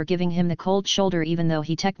at them for giving him the cold shoulder, even though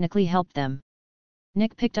he technically helped them.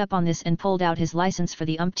 Nick picked up on this and pulled out his license for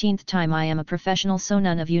the umpteenth time. I am a professional, so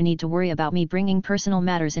none of you need to worry about me bringing personal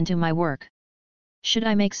matters into my work. Should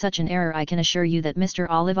I make such an error, I can assure you that Mr.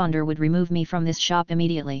 Ollivander would remove me from this shop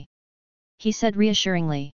immediately, he said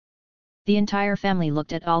reassuringly. The entire family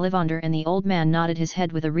looked at Ollivander, and the old man nodded his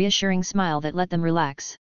head with a reassuring smile that let them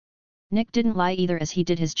relax. Nick didn't lie either, as he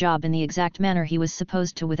did his job in the exact manner he was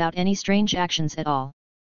supposed to without any strange actions at all.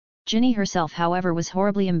 Ginny herself, however, was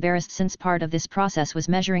horribly embarrassed, since part of this process was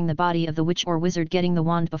measuring the body of the witch or wizard getting the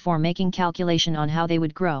wand before making calculation on how they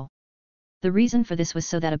would grow. The reason for this was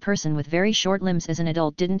so that a person with very short limbs as an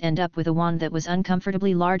adult didn't end up with a wand that was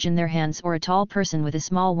uncomfortably large in their hands, or a tall person with a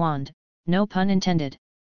small wand, no pun intended.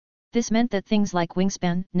 This meant that things like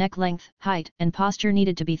wingspan, neck length, height, and posture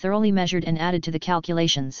needed to be thoroughly measured and added to the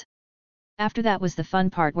calculations. After that was the fun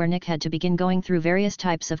part, where Nick had to begin going through various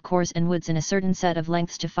types of cores and woods in a certain set of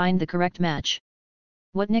lengths to find the correct match.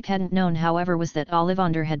 What Nick hadn't known, however, was that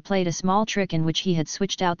Ollivander had played a small trick in which he had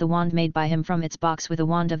switched out the wand made by him from its box with a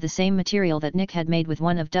wand of the same material that Nick had made with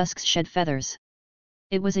one of Dusk's shed feathers.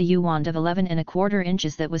 It was a U-wand of 11¼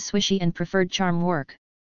 inches that was swishy and preferred charm work.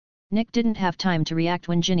 Nick didn't have time to react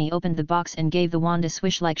when Ginny opened the box and gave the wand a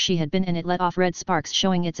swish like she had been, and it let off red sparks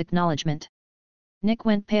showing its acknowledgement. Nick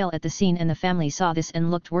went pale at the scene, and the family saw this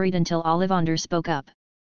and looked worried until Ollivander spoke up.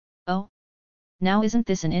 "Oh? Now isn't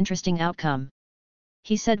this an interesting outcome?"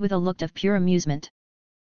 he said with a look of pure amusement.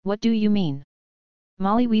 "What do you mean?"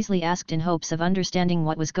 Molly Weasley asked in hopes of understanding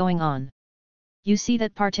what was going on. "You see,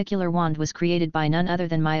 that particular wand was created by none other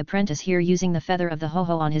than my apprentice here, using the feather of the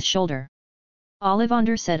ho-ho on his shoulder,"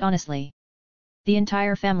 Ollivander said honestly. The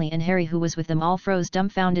entire family and Harry, who was with them, all froze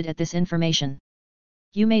dumbfounded at this information.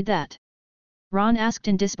 "You made that?" Ron asked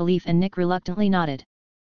in disbelief, and Nick reluctantly nodded.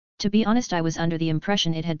 "To be honest, I was under the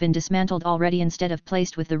impression it had been dismantled already instead of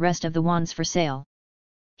placed with the rest of the wands for sale,"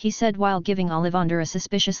 he said while giving Ollivander a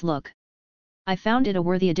suspicious look. "I found it a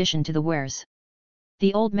worthy addition to the wares,"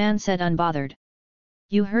 the old man said unbothered.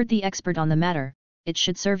 "You heard the expert on the matter, it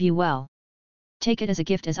should serve you well. Take it as a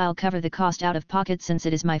gift, as I'll cover the cost out of pocket, since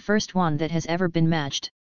it is my first wand that has ever been matched,"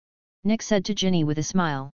 Nick said to Ginny with a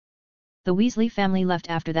smile. The Weasley family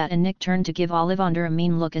left after that, and Nick turned to give Ollivander a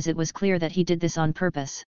mean look, as it was clear that he did this on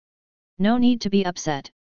purpose. "No need to be upset,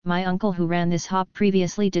 my uncle who ran this hop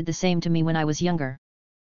previously did the same to me when I was younger,"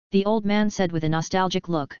 the old man said with a nostalgic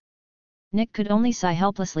look. Nick could only sigh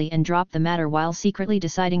helplessly and drop the matter, while secretly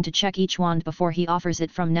deciding to check each wand before he offers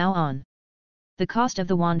it from now on. The cost of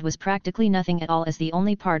the wand was practically nothing at all, as the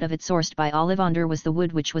only part of it sourced by Ollivander was the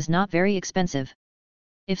wood, which was not very expensive.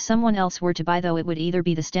 If someone else were to buy, though, it would either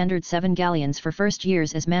be the standard 7 galleons for first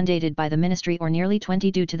years as mandated by the ministry, or nearly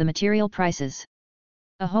 20 due to the material prices.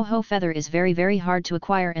 A ho-ho feather is very hard to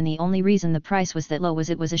acquire, and the only reason the price was that low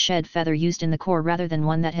was it was a shed feather used in the core rather than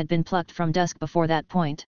one that had been plucked from Dusk before that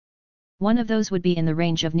point. One of those would be in the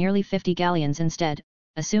range of nearly 50 galleons instead,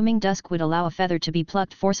 assuming Dusk would allow a feather to be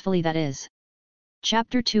plucked forcefully, that is.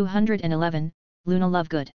 Chapter 211, Luna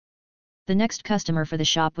Lovegood. The next customer for the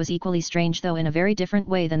shop was equally strange, though in a very different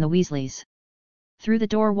way than the Weasleys. Through the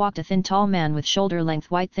door walked a thin, tall man with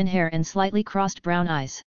shoulder-length white thin hair and slightly crossed brown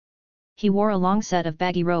eyes. He wore a long set of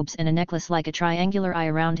baggy robes and a necklace like a triangular eye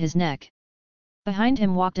around his neck. Behind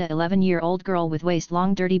him walked a 11-year-old girl with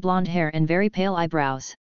waist-long dirty blonde hair and very pale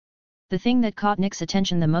eyebrows. The thing that caught Nick's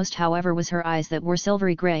attention the most, however, was her eyes that were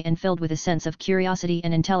silvery grey and filled with a sense of curiosity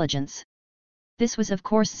and intelligence. This was of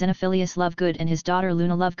course Xenophilius Lovegood and his daughter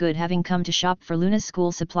Luna Lovegood, having come to shop for Luna's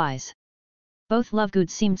school supplies. Both Lovegoods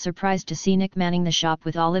seemed surprised to see Nick manning the shop,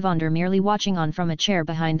 with Ollivander merely watching on from a chair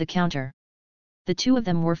behind the counter. The two of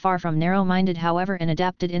them were far from narrow-minded, however, and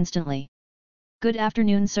adapted instantly. "Good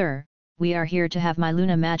afternoon, sir, we are here to have my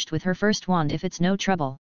Luna matched with her first wand, if it's no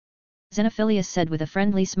trouble," Xenophilius said with a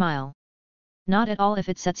friendly smile. "Not at all, if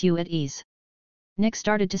it sets you at ease." Nick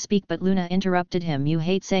started to speak, but Luna interrupted him. "You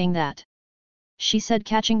hate saying that," she said,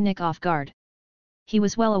 catching Nick off guard. He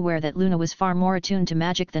was well aware that Luna was far more attuned to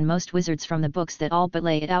magic than most wizards from the books that all but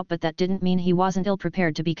lay it out, but that didn't mean he wasn't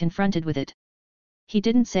ill-prepared to be confronted with it. He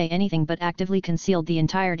didn't say anything, but actively concealed the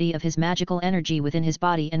entirety of his magical energy within his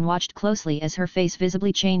body and watched closely as her face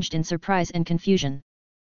visibly changed in surprise and confusion.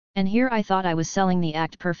 "And here I thought I was selling the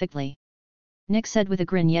act perfectly," Nick said with a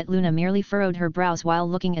grin, yet Luna merely furrowed her brows while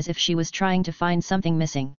looking as if she was trying to find something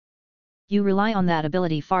missing. "You rely on that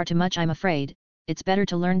ability far too much, I'm afraid. It's better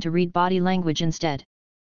to learn to read body language instead.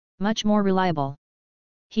 Much more reliable,"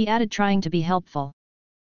 he added, trying to be helpful.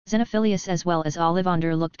 Xenophilius as well as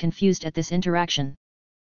Ollivander looked confused at this interaction.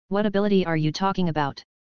 "What ability are you talking about?"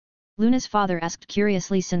 Luna's father asked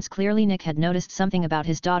curiously, since clearly Nick had noticed something about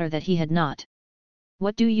his daughter that he had not.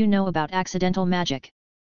 "What do you know about accidental magic?"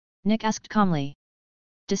 Nick asked calmly.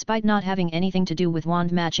 Despite not having anything to do with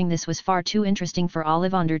wand matching, this was far too interesting for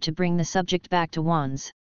Ollivander to bring the subject back to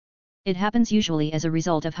wands. "It happens usually as a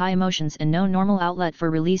result of high emotions and no normal outlet for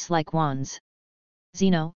release like wands."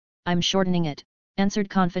 "Zeno, I'm shortening it," answered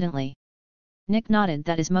confidently. Nick nodded.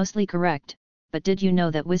 "That is mostly correct, but did you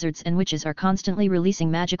know that wizards and witches are constantly releasing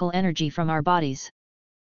magical energy from our bodies?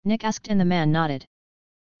 Nick asked, and the man nodded.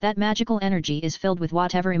 That magical energy is filled with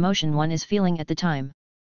whatever emotion one is feeling at the time.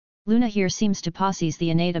 Luna here seems to possess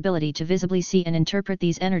the innate ability to visibly see and interpret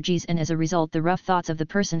these energies, and as a result the rough thoughts of the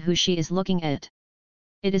person who she is looking at.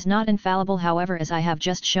 It is not infallible, however, as I have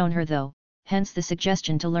just shown her though, hence the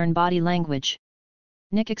suggestion to learn body language.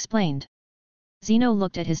 Nick explained. Zeno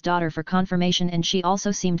looked at his daughter for confirmation, and she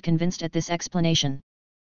also seemed convinced at this explanation.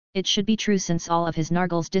 It should be true, since all of his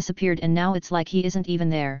nargles disappeared and now it's like he isn't even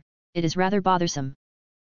there. It is rather bothersome.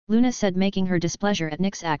 Luna said, making her displeasure at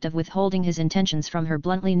Nick's act of withholding his intentions from her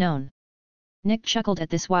bluntly known. Nick chuckled at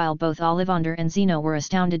this, while both Ollivander and Zeno were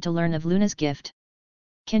astounded to learn of Luna's gift.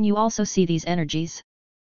 Can you also see these energies?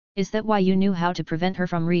 Is that why you knew how to prevent her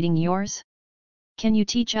from reading yours? Can you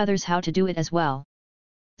teach others how to do it as well?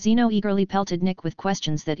 Zeno eagerly pelted Nick with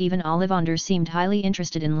questions that even Ollivander seemed highly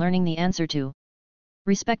interested in learning the answer to.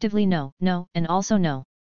 Respectively no, and also no.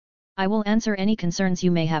 I will answer any concerns you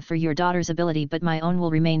may have for your daughter's ability, but my own will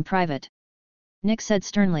remain private. Nick said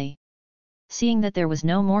sternly. Seeing that there was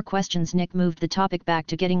no more questions, Nick moved the topic back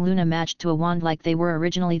to getting Luna matched to a wand like they were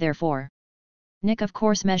originally there for. Nick of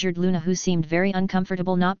course measured Luna, who seemed very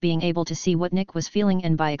uncomfortable not being able to see what Nick was feeling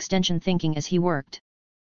and by extension thinking as he worked.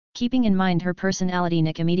 Keeping in mind her personality,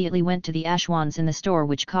 Nick immediately went to the ash wands in the store,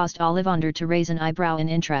 which caused Ollivander to raise an eyebrow in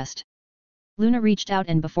interest. Luna reached out,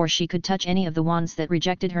 and before she could touch any of the wands that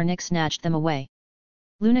rejected her, Nick snatched them away.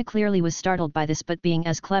 Luna clearly was startled by this, but being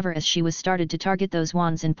as clever as she was, started to target those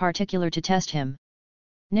wands in particular to test him.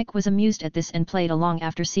 Nick was amused at this and played along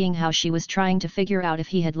after seeing how she was trying to figure out if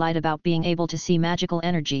he had lied about being able to see magical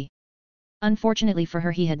energy. Unfortunately for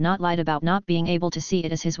her, he had not lied about not being able to see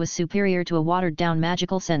it, as his was superior to a watered-down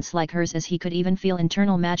magical sense like hers, as he could even feel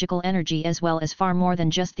internal magical energy as well as far more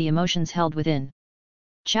than just the emotions held within.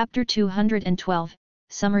 Chapter 212,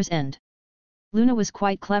 Summer's End. Luna was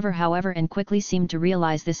quite clever, however, and quickly seemed to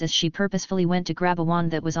realize this as she purposefully went to grab a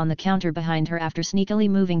wand that was on the counter behind her after sneakily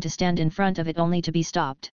moving to stand in front of it only to be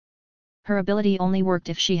stopped. Her ability only worked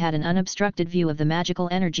if she had an unobstructed view of the magical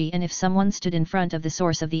energy, and if someone stood in front of the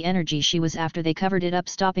source of the energy she was after, they covered it up,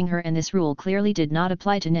 stopping her, and this rule clearly did not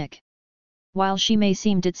apply to Nick. While she may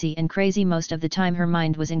seem ditzy and crazy, most of the time her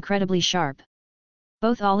mind was incredibly sharp.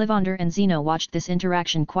 Both Ollivander and Zeno watched this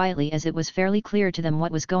interaction quietly, as it was fairly clear to them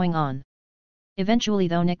what was going on. Eventually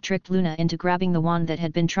though, Nick tricked Luna into grabbing the wand that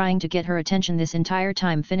had been trying to get her attention this entire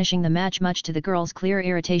time, finishing the match much to the girl's clear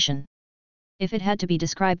irritation. If it had to be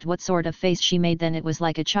described what sort of face she made, then it was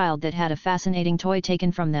like a child that had a fascinating toy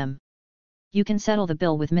taken from them. You can settle the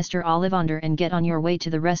bill with Mr. Ollivander and get on your way to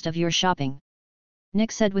the rest of your shopping.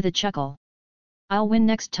 Nick said with a chuckle. I'll win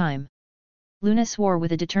next time. Luna swore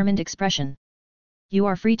with a determined expression. You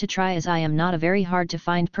are free to try, as I am not a very hard to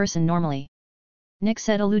find person normally. Nick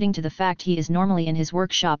said, alluding to the fact he is normally in his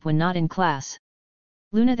workshop when not in class.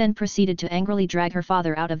 Luna then proceeded to angrily drag her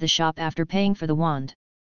father out of the shop after paying for the wand.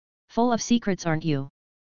 Full of secrets, aren't you?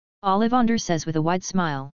 Ollivander says with a wide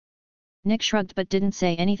smile. Nick shrugged but didn't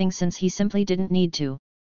say anything, since he simply didn't need to.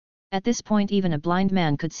 At this point even a blind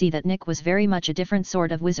man could see that Nick was very much a different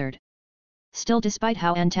sort of wizard. Still, despite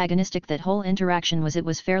how antagonistic that whole interaction was, it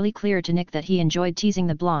was fairly clear to Nick that he enjoyed teasing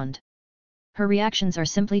the blonde. Her reactions are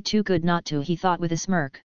simply too good not to, he thought with a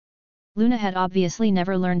smirk. Luna had obviously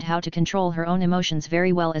never learned how to control her own emotions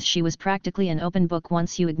very well, as she was practically an open book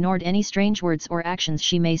once you ignored any strange words or actions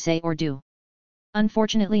she may say or do.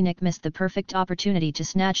 Unfortunately, Nick missed the perfect opportunity to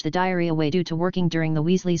snatch the diary away due to working during the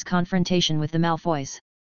Weasleys' confrontation with the Malfoys.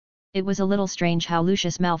 It was a little strange how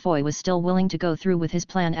Lucius Malfoy was still willing to go through with his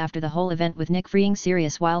plan after the whole event, with Nick freeing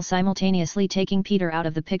Sirius while simultaneously taking Peter out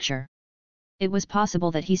of the picture. It was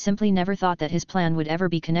possible that he simply never thought that his plan would ever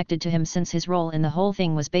be connected to him, since his role in the whole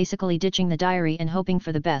thing was basically ditching the diary and hoping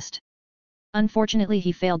for the best. Unfortunately,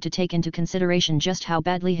 he failed to take into consideration just how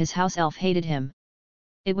badly his house elf hated him.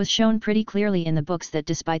 It was shown pretty clearly in the books that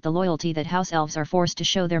despite the loyalty that house elves are forced to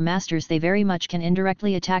show their masters, they very much can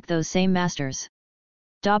indirectly attack those same masters.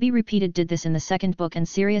 Dobby repeated did this in the second book, and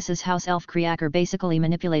Sirius's house elf Kriaker basically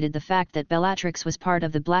manipulated the fact that Bellatrix was part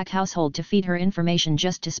of the Black household to feed her information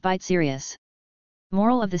just to spite Sirius.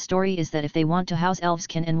 Moral of the story is that if they want to, house elves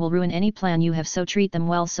can and will ruin any plan you have, so treat them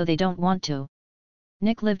well so they don't want to.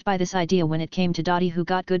 Nick lived by this idea when it came to Dottie, who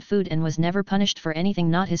got good food and was never punished for anything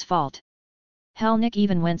not his fault. Hell, Nick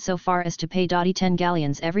even went so far as to pay Dottie 10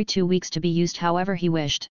 galleons every 2 weeks to be used however he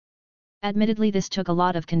wished. Admittedly, this took a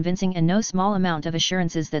lot of convincing and no small amount of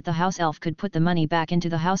assurances that the house elf could put the money back into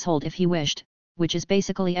the household if he wished, which is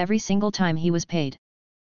basically every single time he was paid.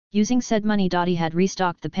 Using said money, Dottie had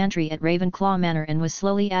restocked the pantry at Ravenclaw Manor and was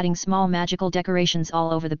slowly adding small magical decorations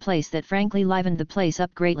all over the place that frankly livened the place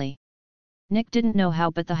up greatly. Nick didn't know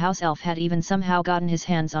how, but the house elf had even somehow gotten his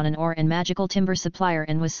hands on an ore and magical timber supplier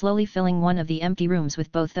and was slowly filling one of the empty rooms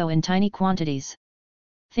with both, though in tiny quantities.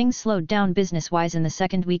 Things slowed down business-wise in the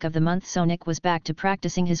second week of the month, so Nick was back to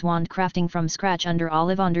practicing his wand crafting from scratch under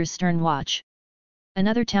Ollivander's stern watch.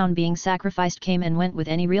 Another town being sacrificed came and went with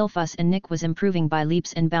any real fuss, and Nick was improving by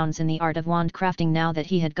leaps and bounds in the art of wand crafting now that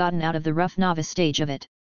he had gotten out of the rough novice stage of it.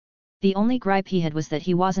 The only gripe he had was that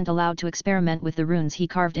he wasn't allowed to experiment with the runes he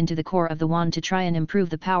carved into the core of the wand to try and improve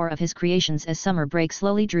the power of his creations as summer break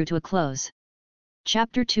slowly drew to a close.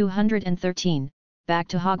 Chapter 213, Back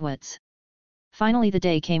to Hogwarts. Finally the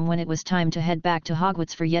day came when it was time to head back to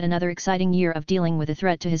Hogwarts for yet another exciting year of dealing with a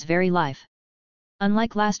threat to his very life.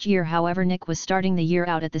 Unlike last year, however, Nick was starting the year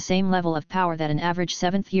out at the same level of power that an average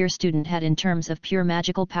 7th-year student had in terms of pure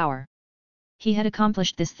magical power. He had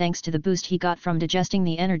accomplished this thanks to the boost he got from digesting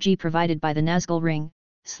the energy provided by the Nazgul ring,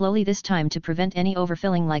 slowly this time to prevent any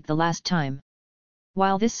overfilling like the last time.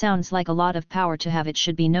 While this sounds like a lot of power to have, it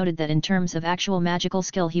should be noted that in terms of actual magical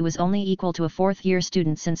skill he was only equal to a 4th-year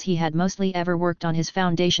student, since he had mostly ever worked on his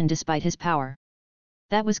foundation despite his power.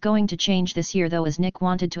 That was going to change this year though, as Nick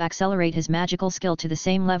wanted to accelerate his magical skill to the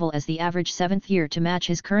same level as the average 7th year to match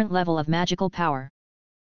his current level of magical power.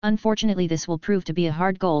 Unfortunately, this will prove to be a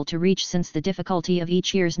hard goal to reach, since the difficulty of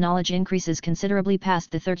each year's knowledge increases considerably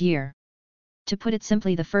past the 3rd year. To put it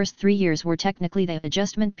simply, the first 3 years were technically the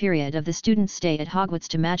adjustment period of the student's stay at Hogwarts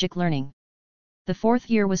to magic learning. The 4th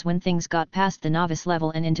year was when things got past the novice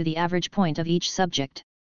level and into the average point of each subject.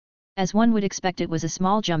 As one would expect, it was a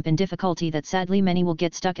small jump in difficulty that sadly many will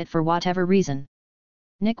get stuck at for whatever reason.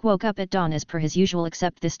 Nick woke up at dawn as per his usual,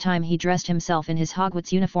 except this time he dressed himself in his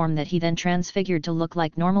Hogwarts uniform that he then transfigured to look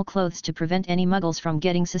like normal clothes to prevent any muggles from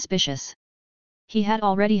getting suspicious. He had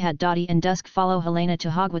already had Dottie and Dusk follow Helena to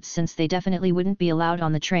Hogwarts, since they definitely wouldn't be allowed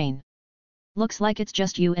on the train. "Looks like it's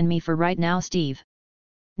just you and me for right now, Steve,"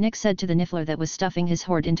 Nick said to the niffler that was stuffing his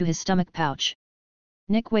hoard into his stomach pouch.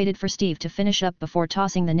 Nick waited for Steve to finish up before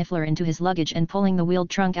tossing the niffler into his luggage and pulling the wheeled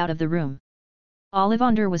trunk out of the room.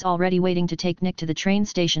 Ollivander was already waiting to take Nick to the train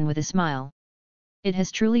station with a smile. "It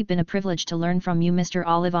has truly been a privilege to learn from you, Mr.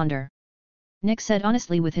 Ollivander," Nick said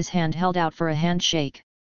honestly with his hand held out for a handshake.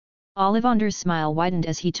 Ollivander's smile widened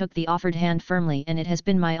as he took the offered hand firmly. "And it has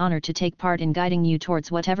been my honor to take part in guiding you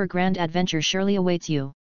towards whatever grand adventure surely awaits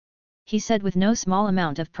you," he said with no small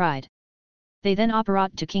amount of pride. They then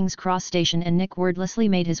apparat to King's Cross Station, and Nick wordlessly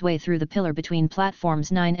made his way through the pillar between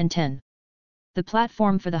platforms 9 and 10. The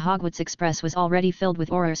platform for the Hogwarts Express was already filled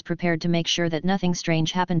with aurors prepared to make sure that nothing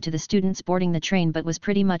strange happened to the students boarding the train, but was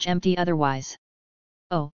pretty much empty otherwise.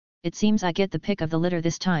 "Oh, it seems I get the pick of the litter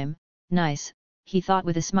this time, nice," he thought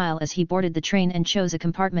with a smile as he boarded the train and chose a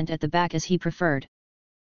compartment at the back as he preferred.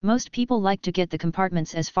 Most people like to get the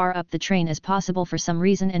compartments as far up the train as possible for some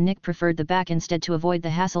reason, and Nick preferred the back instead to avoid the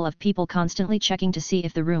hassle of people constantly checking to see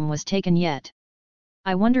if the room was taken yet.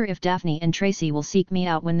 "I wonder if Daphne and Tracy will seek me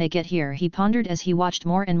out when they get here," he pondered as he watched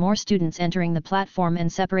more and more students entering the platform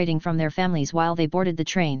and separating from their families while they boarded the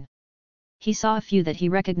train. He saw a few that he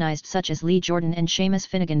recognized, such as Lee Jordan and Seamus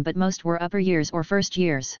Finnegan, but most were upper years or first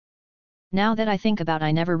years. "Now that I think about,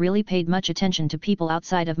 I never really paid much attention to people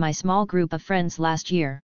outside of my small group of friends last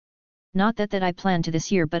year. Not that I planned to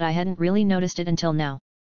this year, but I hadn't really noticed it until now,"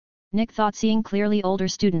 Nick thought, seeing clearly older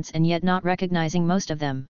students and yet not recognizing most of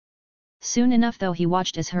them. Soon enough though, he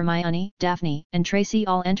watched as Hermione, Daphne, and Tracy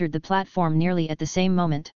all entered the platform nearly at the same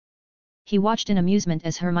moment. He watched in amusement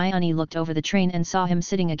as Hermione looked over the train and saw him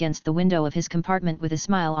sitting against the window of his compartment with a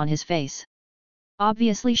smile on his face.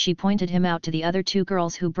 Obviously she pointed him out to the other 2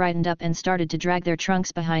 girls, who brightened up and started to drag their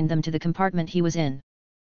trunks behind them to the compartment he was in.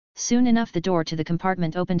 Soon enough the door to the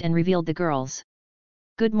compartment opened and revealed the girls.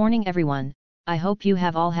 "Good morning everyone, I hope you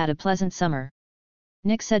have all had a pleasant summer,"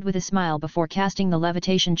 Nick said with a smile before casting the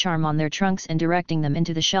levitation charm on their trunks and directing them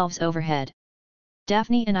into the shelves overhead.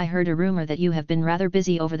 "Daphne and I heard a rumor that you have been rather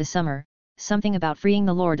busy over the summer, something about freeing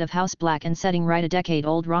the Lord of House Black and setting right a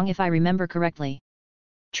decade-old wrong if I remember correctly,"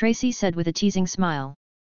 Tracy said with a teasing smile.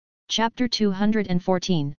 Chapter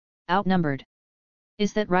 214, Outnumbered.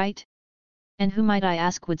 "Is that right? And who, might I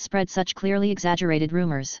ask, would spread such clearly exaggerated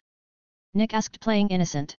rumors?" Nick asked, playing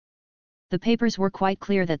innocent. "The papers were quite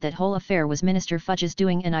clear that whole affair was Minister Fudge's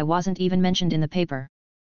doing, and I wasn't even mentioned in the paper,"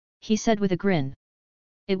 he said with a grin.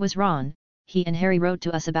 "It was Ron. He and Harry wrote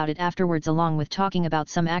to us about it afterwards, along with talking about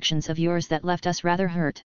some actions of yours that left us rather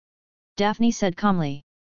hurt," Daphne said calmly.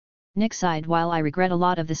 Nick sighed. "While I regret a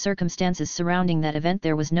lot of the circumstances surrounding that event,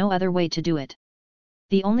 there was no other way to do it.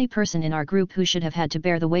 The only person in our group who should have had to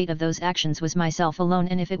bear the weight of those actions was myself alone,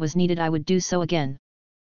 and if it was needed I would do so again,"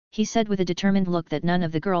 he said with a determined look that none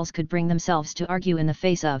of the girls could bring themselves to argue in the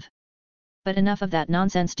face of. "But enough of that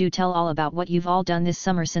nonsense, do tell all about what you've all done this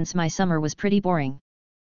summer, since my summer was pretty boring,"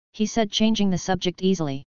 he said, changing the subject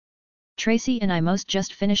easily. "Tracy and I most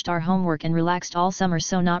just finished our homework and relaxed all summer,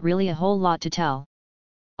 so not really a whole lot to tell.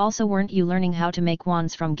 Also, weren't you learning how to make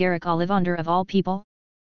wands from Garrick Ollivander of all people?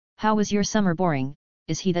 How was your summer? Boring.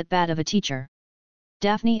 Is he that bad of a teacher?"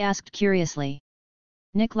 Daphne asked curiously.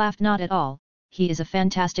 Nick laughed. "Not at all, he is a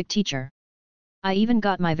fantastic teacher. I even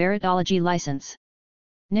got my veritology license,"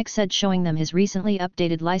 Nick said, showing them his recently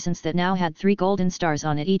updated license that now had 3 golden stars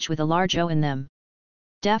on it, each with a large O in them.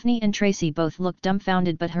 Daphne and Tracy both looked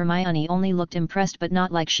dumbfounded, but Hermione only looked impressed, but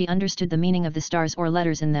not like she understood the meaning of the stars or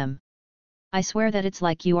letters in them. "I swear that it's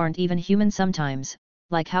like you aren't even human sometimes,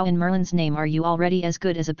 like how in Merlin's name are you already as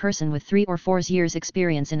good as a person with 3 or 4 years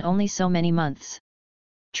experience in only so many months?"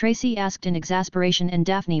 Tracy asked in exasperation, and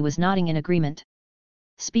Daphne was nodding in agreement.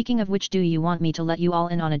 "Speaking of which, do you want me to let you all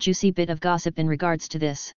in on a juicy bit of gossip in regards to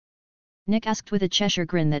this?" Nick asked with a Cheshire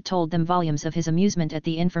grin that told them volumes of his amusement at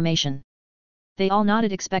the information. They all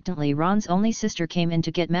nodded expectantly. "Ron's only sister came in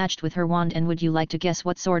to get matched with her wand, and would you like to guess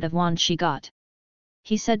what sort of wand she got?"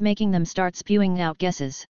 he said, making them start spewing out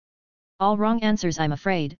guesses. "All wrong answers, I'm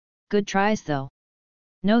afraid. Good tries though."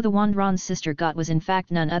 "No, the wand Ron's sister got was in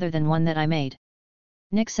fact none other than one that I made,"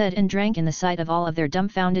 Nick said, and drank in the sight of all of their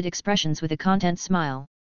dumbfounded expressions with a content smile.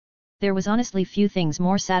 There was honestly few things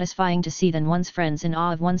more satisfying to see than one's friends in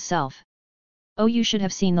awe of oneself. Oh, you should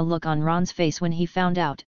have seen the look on Ron's face when he found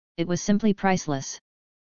out. It was simply priceless,"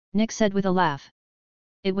 Nick said with a laugh.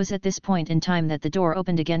 It was at this point in time that the door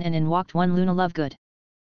opened again and in walked one Luna Lovegood.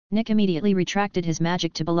 Nick immediately retracted his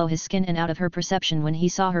magic to below his skin and out of her perception when he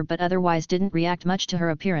saw her, but otherwise didn't react much to her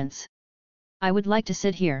appearance. "I would like to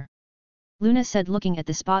sit here," Luna said, looking at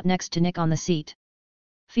the spot next to Nick on the seat.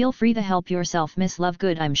 "Feel free to help yourself, Miss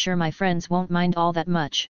Lovegood. I'm sure my friends won't mind all that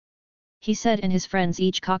much," he said, and his friends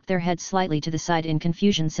each cocked their heads slightly to the side in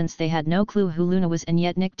confusion, since they had no clue who Luna was, and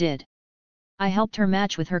yet Nick did. "I helped her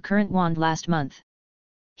match with her current wand last month,"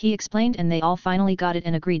 he explained, and they all finally got it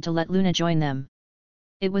and agreed to let Luna join them.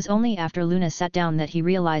 It was only after Luna sat down that he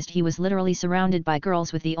realized he was literally surrounded by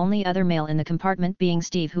girls, with the only other male in the compartment being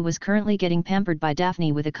Steve, who was currently getting pampered by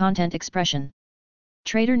Daphne with a content expression.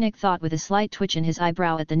 Traitor, Nick thought with a slight twitch in his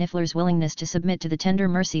eyebrow at the Niffler's willingness to submit to the tender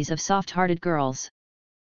mercies of soft-hearted girls.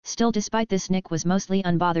 Still, despite this, Nick was mostly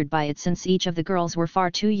unbothered by it, since each of the girls were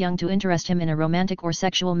far too young to interest him in a romantic or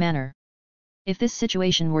sexual manner. If this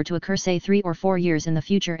situation were to occur, say 3 or 4 years in the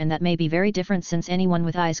future, and that may be very different, since anyone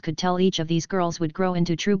with eyes could tell each of these girls would grow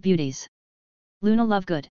into true beauties. "Luna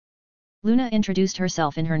Lovegood." Luna introduced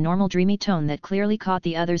herself in her normal dreamy tone that clearly caught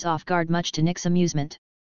the others off guard, much to Nick's amusement.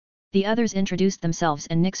 The others introduced themselves,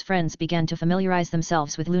 and Nick's friends began to familiarize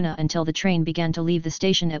themselves with Luna until the train began to leave the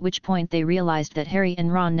station, at which point they realized that Harry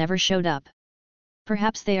and Ron never showed up.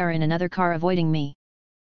 "Perhaps they are in another car avoiding me,"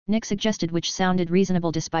 Nick suggested, which sounded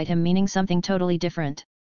reasonable despite him meaning something totally different.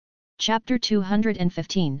 Chapter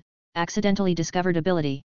 215, Accidentally Discovered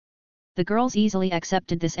Ability. The girls easily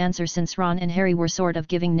accepted this answer, since Ron and Harry were sort of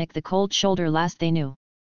giving Nick the cold shoulder last they knew.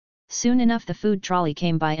 Soon enough the food trolley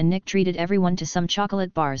came by, and Nick treated everyone to some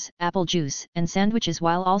chocolate bars, apple juice, and sandwiches,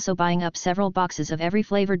 while also buying up several boxes of every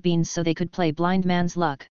flavored beans so they could play blind man's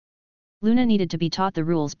luck. Luna needed to be taught the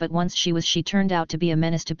rules, but once she turned out to be a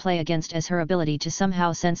menace to play against, as her ability to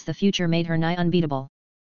somehow sense the future made her nigh unbeatable.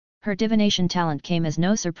 Her divination talent came as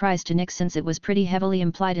no surprise to Nick, since it was pretty heavily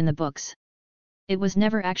implied in the books. It was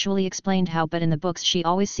never actually explained how, but in the books she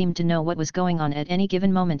always seemed to know what was going on at any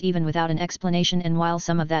given moment, even without an explanation, and while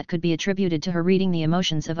some of that could be attributed to her reading the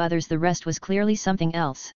emotions of others, the rest was clearly something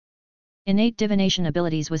else. Innate divination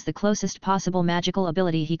abilities was the closest possible magical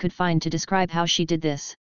ability he could find to describe how she did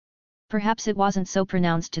this. Perhaps it wasn't so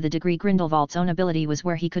pronounced to the degree Grindelwald's own ability was,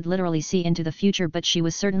 where he could literally see into the future, but she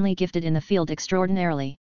was certainly gifted in the field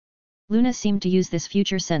extraordinarily. Luna seemed to use this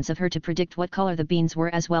future sense of her to predict what color the beans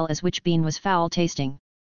were, as well as which bean was foul tasting.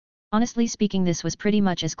 Honestly speaking, this was pretty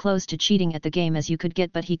much as close to cheating at the game as you could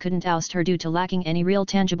get, but he couldn't oust her due to lacking any real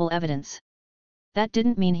tangible evidence. That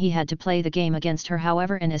didn't mean he had to play the game against her,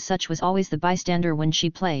 however, and as such was always the bystander when she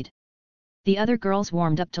played. The other girls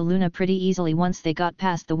warmed up to Luna pretty easily once they got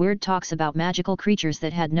past the weird talks about magical creatures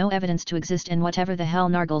that had no evidence to exist and whatever the hell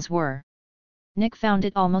Nargles were. Nick found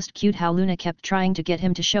it almost cute how Luna kept trying to get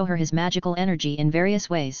him to show her his magical energy in various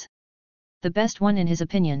ways. The best one in his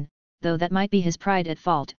opinion, though that might be his pride at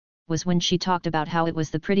fault, was when she talked about how it was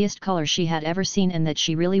the prettiest color she had ever seen and that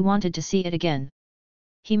she really wanted to see it again.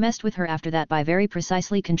 He messed with her after that by very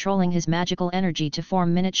precisely controlling his magical energy to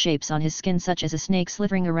form minute shapes on his skin, such as a snake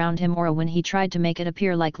slithering around him or when he tried to make it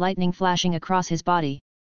appear like lightning flashing across his body.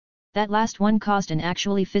 That last one caused an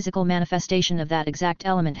actually physical manifestation of that exact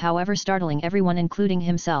element, however startling everyone including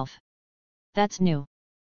himself. That's new.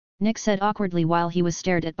 Nick said awkwardly while he was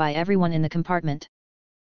stared at by everyone in the compartment.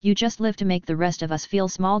 You just live to make the rest of us feel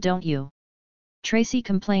small, don't you? Tracy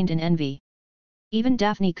complained in envy. Even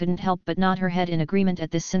Daphne couldn't help but nod her head in agreement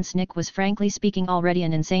at this, since Nick was frankly speaking already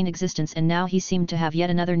an insane existence, and now he seemed to have yet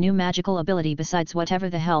another new magical ability besides whatever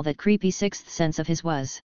the hell that creepy sixth sense of his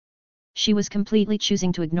was. She was completely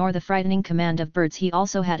choosing to ignore the frightening command of birds he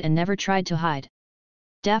also had and never tried to hide.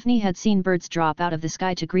 Daphne had seen birds drop out of the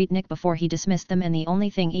sky to greet Nick before he dismissed them, and the only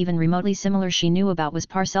thing even remotely similar she knew about was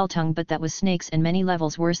Parseltongue, but that was snakes and many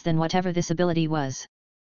levels worse than whatever this ability was.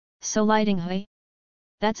 So lighting, hey?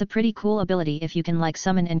 That's a pretty cool ability if you can like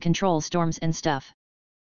summon and control storms and stuff.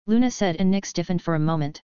 Luna said, and Nick stiffened for a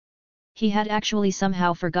moment. He had actually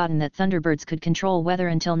somehow forgotten that thunderbirds could control weather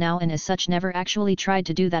until now, and as such never actually tried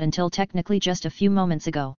to do that until technically just a few moments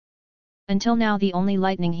ago. Until now the only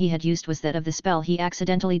lightning he had used was that of the spell he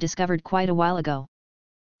accidentally discovered quite a while ago.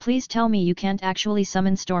 Please tell me you can't actually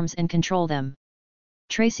summon storms and control them.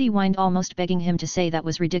 Tracy whined, almost begging him to say that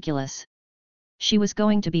was ridiculous. She was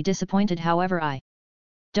going to be disappointed, however. I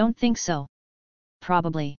don't think so.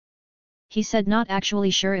 Probably. He said, not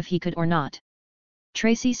actually sure if he could or not.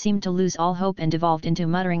 Tracy seemed to lose all hope and devolved into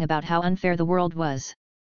muttering about how unfair the world was.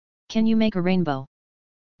 Can you make a rainbow?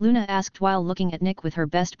 Luna asked while looking at Nick with her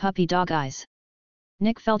best puppy dog eyes.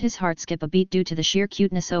 Nick felt his heart skip a beat due to the sheer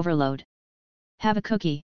cuteness overload. Have a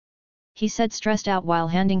cookie? He said, stressed out while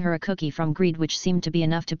handing her a cookie from greed, which seemed to be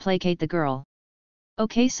enough to placate the girl.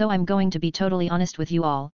 Okay, so I'm going to be totally honest with you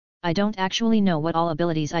all. I don't actually know what all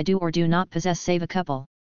abilities I do or do not possess, save a couple.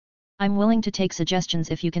 I'm willing to take suggestions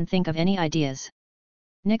if you can think of any ideas.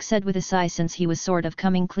 Nick said with a sigh, since he was sort of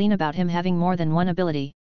coming clean about him having more than one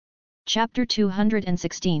ability. Chapter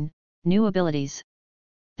 216, New Abilities.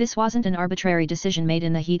 This wasn't an arbitrary decision made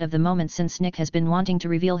in the heat of the moment, since Nick has been wanting to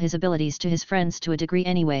reveal his abilities to his friends to a degree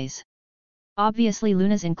anyways. Obviously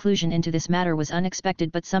Luna's inclusion into this matter was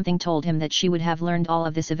unexpected, but something told him that she would have learned all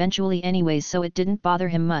of this eventually anyways, so it didn't bother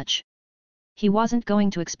him much. He wasn't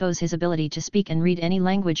going to expose his ability to speak and read any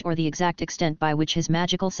language or the exact extent by which his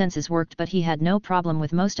magical senses worked, but he had no problem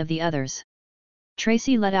with most of the others.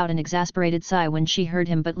 Tracy let out an exasperated sigh when she heard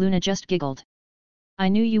him, but Luna just giggled. I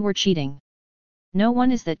knew you were cheating. No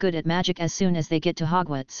one is that good at magic as soon as they get to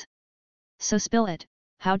Hogwarts. So spill it,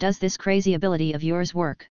 how does this crazy ability of yours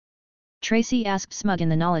work? Tracy asked, smug in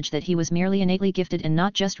the knowledge that he was merely innately gifted and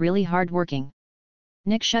not just really hard-working.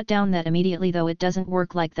 Nick shut down that immediately. Though it doesn't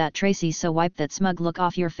work like that, Tracy, so wipe that smug look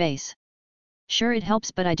off your face. Sure, it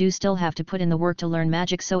helps, but I do still have to put in the work to learn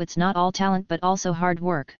magic, so it's not all talent but also hard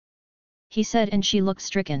work. He said, and she looked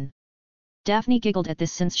stricken. Daphne giggled at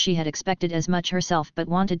this, since she had expected as much herself but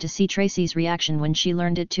wanted to see Tracy's reaction when she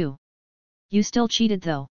learned it too. You still cheated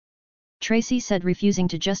though? Tracy said, refusing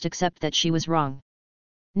to just accept that she was wrong.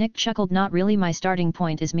 Nick chuckled. Not really, my starting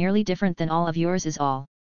point is merely different than all of yours is all.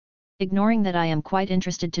 Ignoring that, I am quite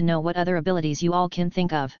interested to know what other abilities you all can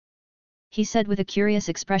think of. He said with a curious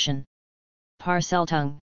expression.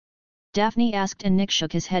 Parseltongue? Daphne asked, and Nick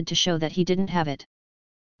shook his head to show that he didn't have it.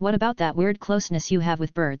 What about that weird closeness you have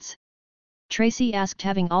with birds? Tracy asked,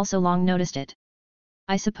 having also long noticed it.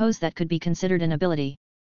 I suppose that could be considered an ability.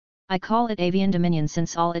 I call it avian dominion,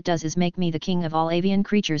 since all it does is make me the king of all avian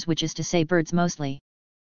creatures, which is to say birds mostly.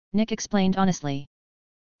 Nick explained honestly.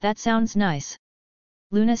 That sounds nice.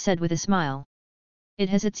 Luna said with a smile. It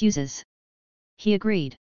has its uses. He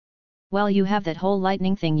agreed. Well, you have that whole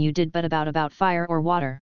lightning thing you did, but about fire or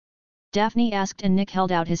water? Daphne asked, and Nick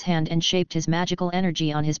held out his hand and shaped his magical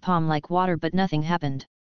energy on his palm like water, but nothing happened.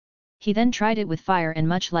 He then tried it with fire, and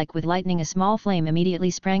much like with lightning, a small flame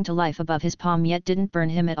immediately sprang to life above his palm, yet didn't burn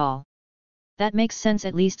him at all. That makes sense,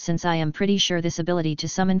 at least since I am pretty sure this ability to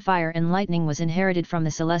summon fire and lightning was inherited from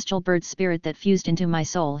the celestial bird's spirit that fused into my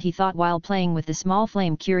soul, he thought while playing with the small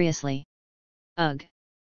flame curiously. Ugh.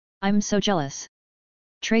 I'm so jealous.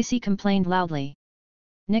 Tracy complained loudly.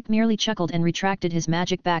 Nick merely chuckled and retracted his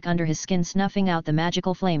magic back under his skin, snuffing out the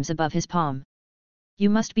magical flames above his palm.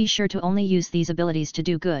 You must be sure to only use these abilities to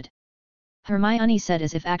do good. Hermione said,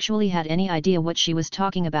 as if actually had any idea what she was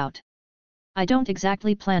talking about. I don't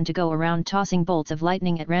exactly plan to go around tossing bolts of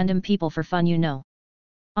lightning at random people for fun, you know.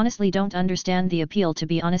 Honestly, don't understand the appeal, to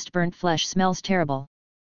be honest. Burnt flesh smells terrible.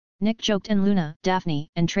 Nick joked, and Luna, Daphne,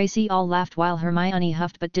 and Tracy all laughed while Hermione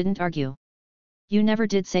huffed but didn't argue. You never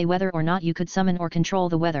did say whether or not you could summon or control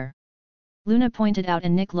the weather. Luna pointed out,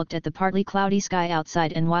 and Nick looked at the partly cloudy sky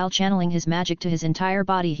outside, and while channeling his magic to his entire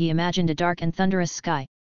body he imagined a dark and thunderous sky.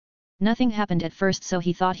 Nothing happened at first, so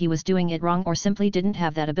he thought he was doing it wrong or simply didn't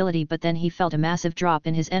have that ability, but then he felt a massive drop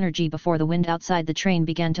in his energy before the wind outside the train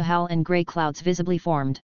began to howl and grey clouds visibly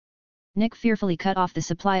formed. Nick fearfully cut off the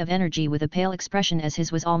supply of energy with a pale expression, as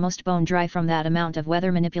his was almost bone dry from that amount of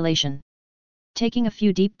weather manipulation. Taking a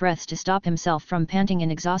few deep breaths to stop himself from panting in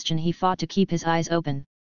exhaustion, he fought to keep his eyes open.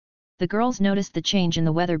 The girls noticed the change in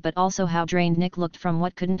the weather, but also how drained Nick looked from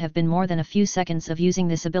what couldn't have been more than a few seconds of using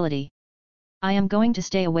this ability. "I am going to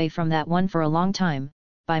stay away from that one for a long time,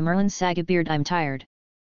 by Merlin's saga beard, I'm tired,"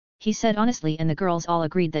 he said honestly, and the girls all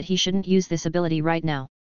agreed that he shouldn't use this ability right now.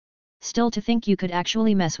 "Still, to think you could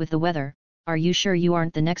actually mess with the weather, are you sure you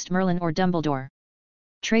aren't the next Merlin or Dumbledore?"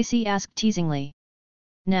 Tracy asked teasingly.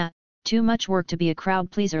 "Nah, too much work to be a crowd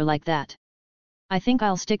pleaser like that. I think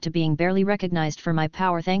I'll stick to being barely recognized for my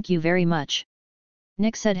power, thank you very much,"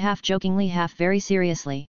 Nick said, half jokingly, half very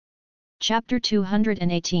seriously. Chapter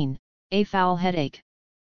 218, A Foul Headache.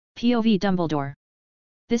 POV Dumbledore.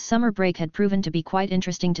 This summer break had proven to be quite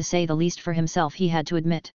interesting, to say the least, for himself, he had to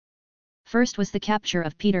admit. First was the capture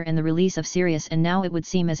of Peter and the release of Sirius, and now it would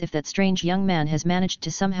seem as if that strange young man has managed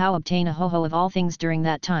to somehow obtain a ho-ho of all things during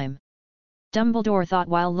that time. Dumbledore thought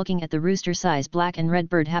while looking at the rooster-size black and red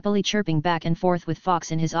bird happily chirping back and forth with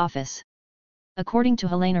Fawkes in his office. According to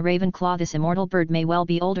Helena Ravenclaw, this immortal bird may well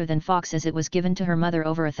be older than Fawkes, as it was given to her mother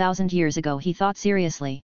over 1,000 years ago, he thought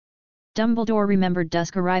seriously. Dumbledore remembered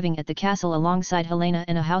Dusk arriving at the castle alongside Helena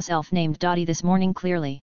and a house elf named Dottie this morning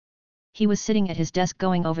clearly. He was sitting at his desk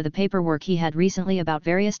going over the paperwork he had recently about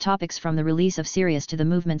various topics, from the release of Sirius to the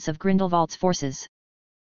movements of Grindelwald's forces.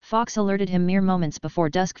 Fawkes alerted him mere moments before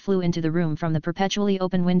Dusk flew into the room from the perpetually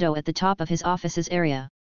open window at the top of his office's area.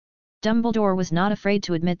 Dumbledore was not afraid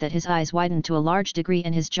to admit that his eyes widened to a large degree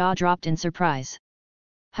and his jaw dropped in surprise.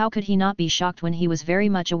 How could he not be shocked when he was very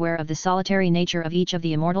much aware of the solitary nature of each of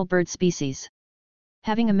the immortal bird species?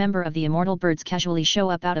 Having a member of the immortal birds casually show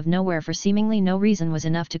up out of nowhere for seemingly no reason was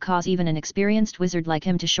enough to cause even an experienced wizard like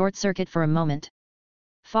him to short-circuit for a moment.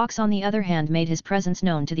 Fawkes, on the other hand, made his presence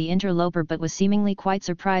known to the interloper, but was seemingly quite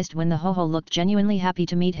surprised when the ho-ho looked genuinely happy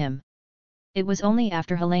to meet him. It was only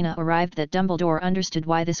after Helena arrived that Dumbledore understood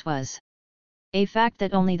why this was. A fact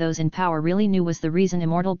that only those in power really knew was the reason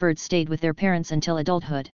immortal birds stayed with their parents until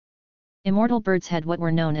adulthood. Immortal birds had what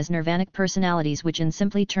were known as nirvanic personalities, which in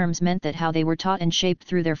simple terms meant that how they were taught and shaped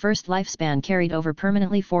through their first lifespan carried over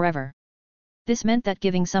permanently forever. This meant that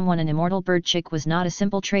giving someone an immortal bird chick was not a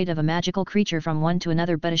simple trait of a magical creature from one to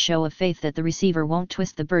another, but a show of faith that the receiver won't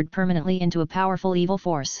twist the bird permanently into a powerful evil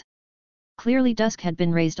force. Clearly Dusk had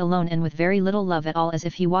been raised alone and with very little love at all, as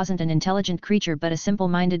if he wasn't an intelligent creature but a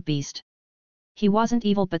simple-minded beast. He wasn't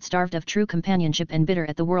evil but starved of true companionship and bitter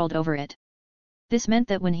at the world over it. This meant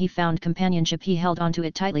that when he found companionship he held onto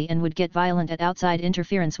it tightly and would get violent at outside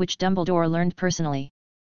interference, which Dumbledore learned personally.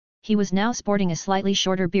 He was now sporting a slightly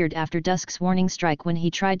shorter beard after Dusk's warning strike when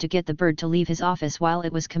he tried to get the bird to leave his office while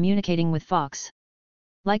it was communicating with Fawkes.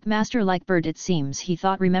 Like master like bird, it seems, he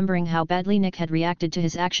thought, remembering how badly Nick had reacted to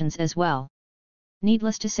his actions as well.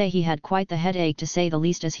 Needless to say, he had quite the headache, to say the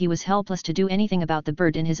least, as he was helpless to do anything about the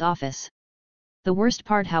bird in his office. The worst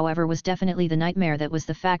part, however, was definitely the nightmare that was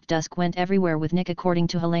the fact Dusk went everywhere with Nick, according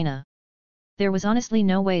to Helena. There was honestly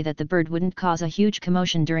no way that the bird wouldn't cause a huge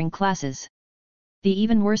commotion during classes. The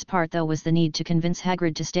even worse part, though, was the need to convince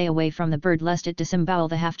Hagrid to stay away from the bird lest it disembowel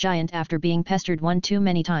the half-giant after being pestered one too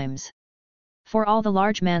many times. For all the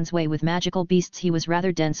large man's way with magical beasts, he was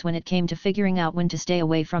rather dense when it came to figuring out when to stay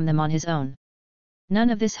away from them on his own.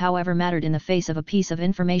 None of this, however, mattered in the face of a piece of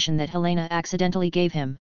information that Helena accidentally gave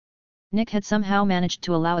him. Nick had somehow managed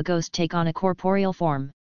to allow a ghost take on a corporeal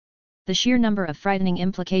form. The sheer number of frightening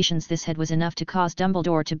implications this had was enough to cause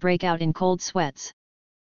Dumbledore to break out in cold sweats.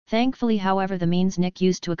 Thankfully, however, the means Nick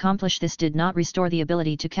used to accomplish this did not restore the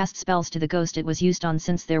ability to cast spells to the ghost it was used on,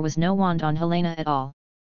 since there was no wand on Helena at all.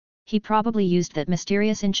 He probably used that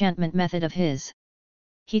mysterious enchantment method of his.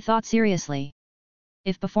 He thought seriously.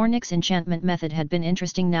 If before Nick's enchantment method had been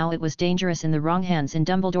interesting, now it was dangerous in the wrong hands, in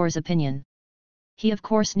Dumbledore's opinion. He of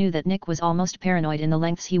course knew that Nick was almost paranoid in the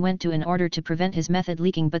lengths he went to in order to prevent his method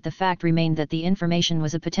leaking, but the fact remained that the information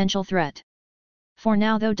was a potential threat. For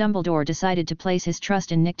now, though, Dumbledore decided to place his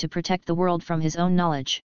trust in Nick to protect the world from his own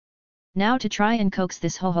knowledge. Now to try and coax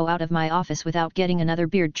this ho-ho out of my office without getting another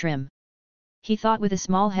beard trim, he thought with a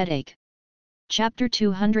small headache. Chapter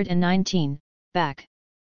 219, Back.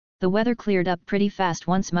 The weather cleared up pretty fast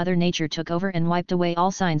once Mother Nature took over and wiped away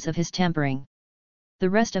all signs of his tampering. The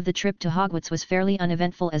rest of the trip to Hogwarts was fairly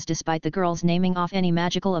uneventful, as despite the girls naming off any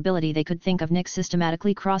magical ability they could think of, Nick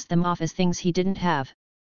systematically crossed them off as things he didn't have.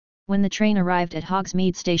 When the train arrived at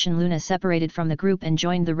Hogsmeade Station, Luna separated from the group and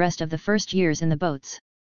joined the rest of the first years in the boats.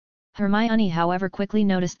 Hermione, however, quickly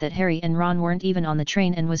noticed that Harry and Ron weren't even on the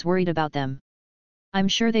train and was worried about them. "I'm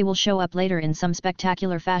sure they will show up later in some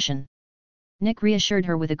spectacular fashion," Nick reassured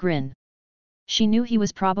her with a grin. She knew he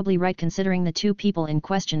was probably right considering the two people in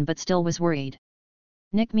question, but still was worried.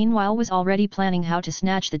 Nick meanwhile was already planning how to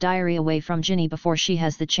snatch the diary away from Ginny before she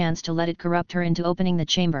has the chance to let it corrupt her into opening the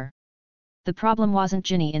chamber. The problem wasn't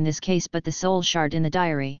Ginny in this case, but the soul shard in the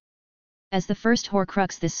diary. As the first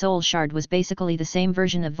Horcrux, this soul shard was basically the same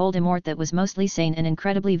version of Voldemort that was mostly sane and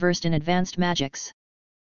incredibly versed in advanced magics.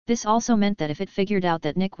 This also meant that if it figured out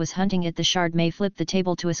that Nick was hunting it, the shard may flip the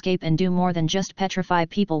table to escape and do more than just petrify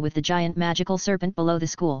people with the giant magical serpent below the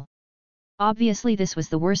school. Obviously this was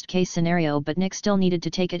the worst case scenario, but Nick still needed to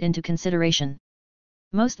take it into consideration.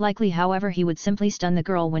 Most likely, however, he would simply stun the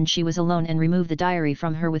girl when she was alone and remove the diary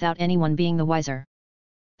from her without anyone being the wiser.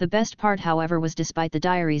 The best part, however, was despite the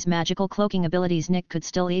diary's magical cloaking abilities, Nick could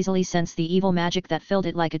still easily sense the evil magic that filled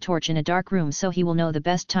it like a torch in a dark room, so he will know the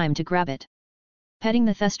best time to grab it. Petting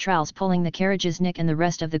the Thestrals pulling the carriages, Nick and the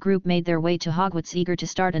rest of the group made their way to Hogwarts, eager to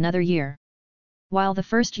start another year. While the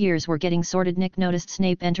first years were getting sorted, Nick noticed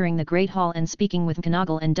Snape entering the Great Hall and speaking with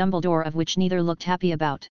McGonagall and Dumbledore, of which neither looked happy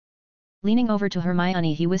about. Leaning over to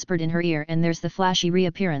Hermione, he whispered in her ear, "And there's the flashy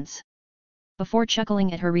reappearance," before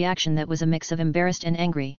chuckling at her reaction that was a mix of embarrassed and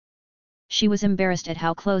angry. She was embarrassed at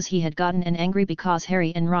how close he had gotten, and angry because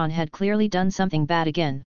Harry and Ron had clearly done something bad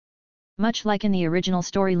again. Much like in the original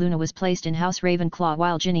story, Luna was placed in House Ravenclaw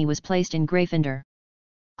while Ginny was placed in Gryffindor.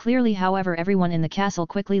 Clearly, however, everyone in the castle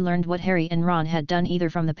quickly learned what Harry and Ron had done, either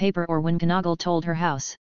from the paper or when McGonagall told her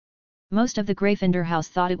house. Most of the Gryffindor house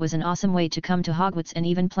thought it was an awesome way to come to Hogwarts and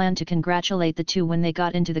even planned to congratulate the two when they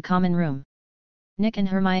got into the common room. Nick and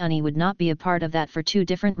Hermione would not be a part of that for two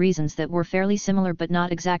different reasons that were fairly similar but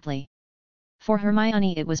not exactly. For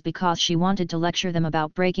Hermione, it was because she wanted to lecture them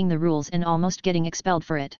about breaking the rules and almost getting expelled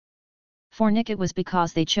for it. For Nick, it was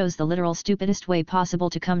because they chose the literal stupidest way possible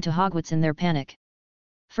to come to Hogwarts in their panic.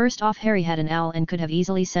 First off, Harry had an owl and could have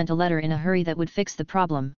easily sent a letter in a hurry that would fix the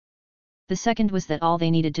problem. The second was that all they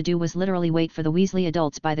needed to do was literally wait for the Weasley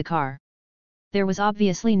adults by the car. There was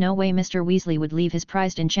obviously no way Mr. Weasley would leave his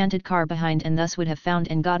prized enchanted car behind, and thus would have found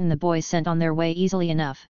and gotten the boys sent on their way easily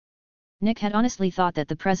enough. Nick had honestly thought that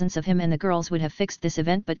the presence of him and the girls would have fixed this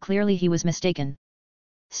event, but clearly he was mistaken.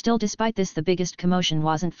 Still, despite this, the biggest commotion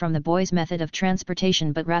wasn't from the boys' method of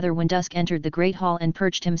transportation, but rather when Dusk entered the Great Hall and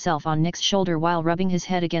perched himself on Nick's shoulder while rubbing his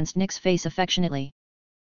head against Nick's face affectionately.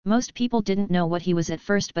 Most people didn't know what he was at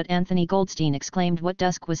first, but Anthony Goldstein exclaimed what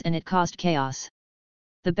Dusk was, and it caused chaos.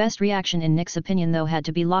 The best reaction in Nick's opinion, though, had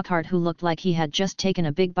to be Lockhart, who looked like he had just taken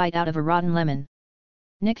a big bite out of a rotten lemon.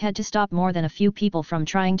 Nick had to stop more than a few people from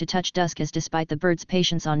trying to touch Dusk, as despite the bird's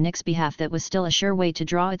patience on Nick's behalf, that was still a sure way to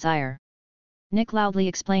draw its ire. Nick loudly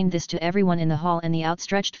explained this to everyone in the hall, and the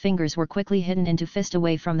outstretched fingers were quickly hidden into fist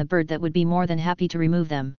away from the bird that would be more than happy to remove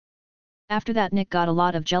them. After that, Nick got a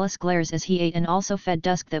lot of jealous glares as he ate and also fed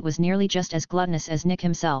Dusk that was nearly just as gluttonous as Nick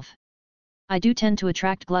himself. "I do tend to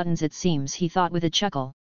attract gluttons, it seems," he thought with a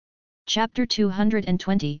chuckle. Chapter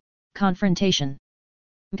 220, Confrontation.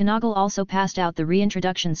 McGonagall also passed out the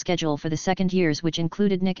reintroduction schedule for the second years, which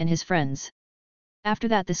included Nick and his friends. After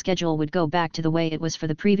that, the schedule would go back to the way it was for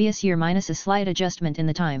the previous year, minus a slight adjustment in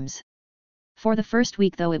the times. For the first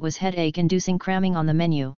week, though, it was headache-inducing cramming on the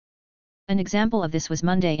menu. An example of this was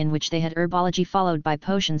Monday, in which they had herbology followed by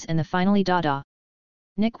potions and the finally Dada.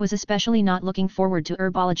 Nick was especially not looking forward to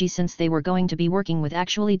herbology since they were going to be working with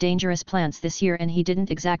actually dangerous plants this year, and he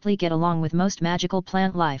didn't exactly get along with most magical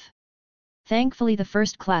plant life. Thankfully, the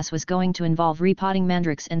first class was going to involve repotting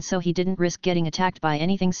mandrakes, and so he didn't risk getting attacked by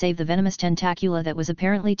anything save the venomous tentacula that was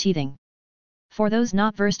apparently teething. For those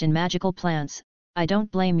not versed in magical plants, I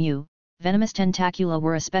don't blame you. Venomous tentacula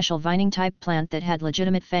were a special vining-type plant that had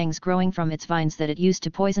legitimate fangs growing from its vines that it used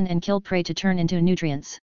to poison and kill prey to turn into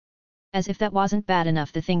nutrients. As if that wasn't bad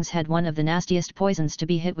enough, the things had one of the nastiest poisons to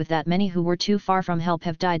be hit with that many who were too far from help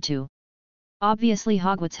have died too. Obviously,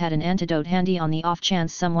 Hogwarts had an antidote handy on the off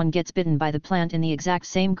chance someone gets bitten by the plant in the exact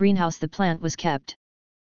same greenhouse the plant was kept.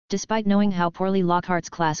 Despite knowing how poorly Lockhart's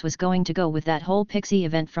class was going to go with that whole pixie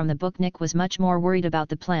event from the book, Nick was much more worried about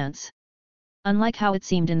the plants. Unlike how it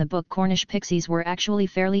seemed in the book, Cornish pixies were actually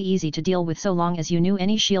fairly easy to deal with so long as you knew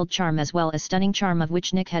any shield charm as well as stunning charm, of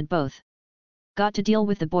which Nick had both. Got to deal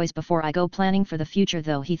with the boys before I go planning for the future,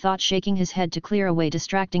 though, he thought, shaking his head to clear away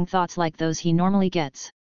distracting thoughts like those he normally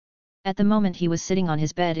gets. At the moment he was sitting on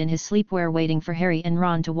his bed in his sleepwear waiting for Harry and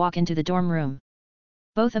Ron to walk into the dorm room.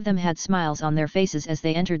 Both of them had smiles on their faces as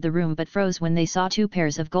they entered the room but froze when they saw two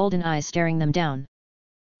pairs of golden eyes staring them down.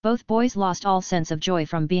 Both boys lost all sense of joy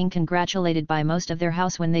from being congratulated by most of their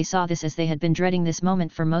house when they saw this, as they had been dreading this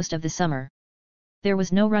moment for most of the summer. There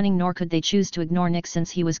was no running, nor could they choose to ignore Nick since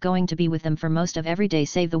he was going to be with them for most of every day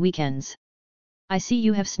save the weekends. "I see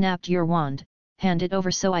you have snapped your wand, hand it over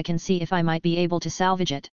so I can see if I might be able to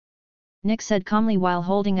salvage it," Nick said calmly while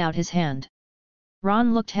holding out his hand.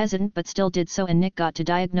 Ron looked hesitant but still did so, and Nick got to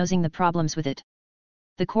diagnosing the problems with it.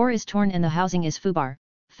 "The core is torn and the housing is foobar,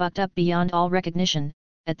 fucked up beyond all recognition,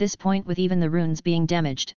 at this point with even the runes being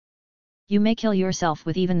damaged. You may kill yourself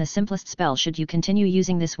with even the simplest spell should you continue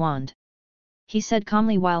using this wand," he said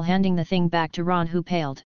calmly while handing the thing back to Ron, who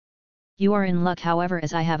paled. "You are in luck however,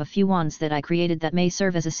 as I have a few wands that I created that may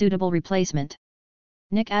serve as a suitable replacement,"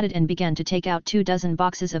 Nick added, and began to take out 24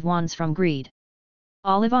 boxes of wands from greed.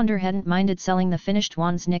 Ollivander hadn't minded selling the finished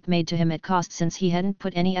wands Nick made to him at cost since he hadn't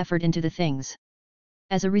put any effort into the things.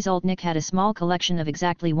 As a result, Nick had a small collection of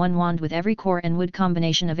exactly one wand with every core and wood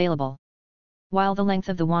combination available. While the length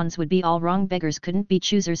of the wands would be all wrong, beggars couldn't be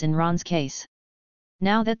choosers in Ron's case.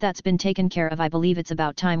 "Now that that's been taken care of, I believe it's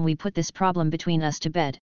about time we put this problem between us to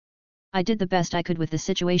bed. I did the best I could with the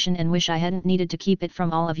situation and wish I hadn't needed to keep it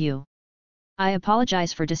from all of you. I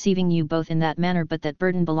apologize for deceiving you both in that manner, but that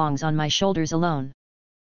burden belongs on my shoulders alone,"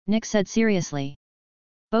 Nick said seriously.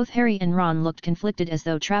 Both Harry and Ron looked conflicted, as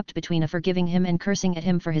though trapped between a forgiving him and cursing at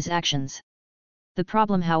him for his actions. The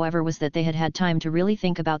problem, however, was that they had had time to really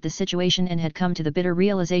think about the situation and had come to the bitter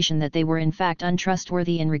realization that they were in fact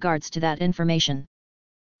untrustworthy in regards to that information.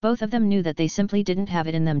 Both of them knew that they simply didn't have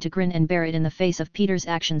it in them to grin and bear it in the face of Peter's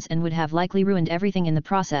actions and would have likely ruined everything in the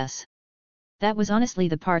process. That was honestly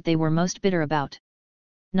the part they were most bitter about.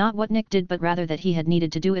 Not what Nick did, but rather that he had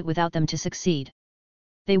needed to do it without them to succeed.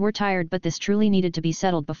 They were tired, but this truly needed to be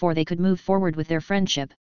settled before they could move forward with their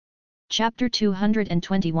friendship. Chapter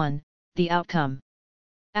 221, The Outcome.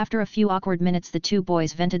 After a few awkward minutes, the two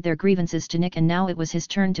boys vented their grievances to Nick, and now it was his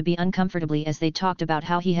turn to be uncomfortably as they talked about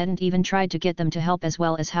how he hadn't even tried to get them to help, as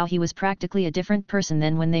well as how he was practically a different person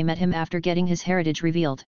than when they met him after getting his heritage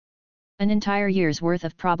revealed. An entire year's worth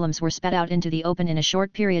of problems were spat out into the open in a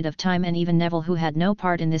short period of time, and even Neville, who had no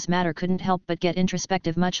part in this matter, couldn't help but get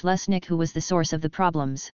introspective, much less Nick, who was the source of the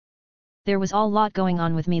problems. "There was a lot going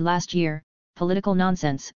on with me last year, political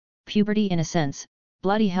nonsense, puberty in a sense.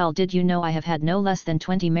 Bloody hell, did you know I have had no less than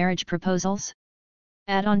 20 marriage proposals?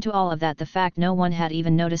 Add on to all of that the fact no one had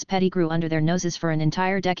even noticed Petty grew under their noses for an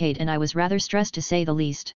entire decade, and I was rather stressed to say the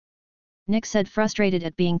least," Nick said, frustrated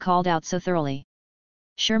at being called out so thoroughly.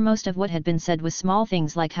 Sure, most of what had been said was small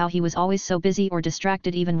things like how he was always so busy or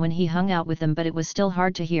distracted even when he hung out with them, but it was still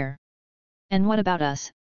hard to hear. "And what about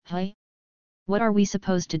us, hey? What are we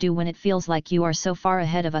supposed to do when it feels like you are so far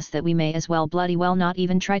ahead of us that we may as well bloody well not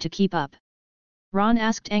even try to keep up?" Ron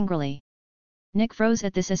asked angrily. Nick froze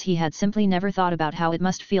at this, as he had simply never thought about how it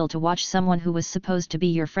must feel to watch someone who was supposed to be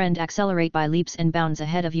your friend accelerate by leaps and bounds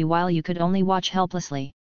ahead of you while you could only watch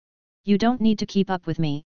helplessly. "You don't need to keep up with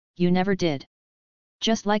me, you never did.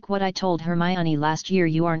 Just like what I told Hermione last year,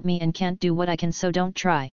 you aren't me and can't do what I can, so don't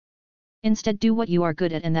try. Instead, do what you are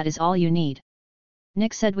good at, and that is all you need,"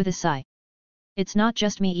 Nick said with a sigh. "It's not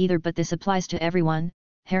just me either, but this applies to everyone,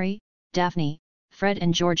 Harry, Daphne, Fred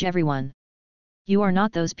and George, everyone. You are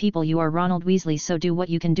not those people, you are Ronald Weasley, so do what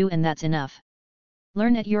you can do and that's enough.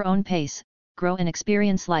 Learn at your own pace, grow and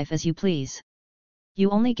experience life as you please. You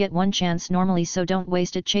only get one chance normally, so don't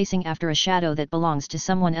waste it chasing after a shadow that belongs to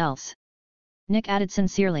someone else," Nick added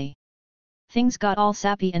sincerely. Things got all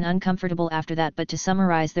sappy and uncomfortable after that, but to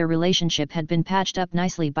summarize, their relationship had been patched up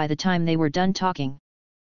nicely by the time they were done talking.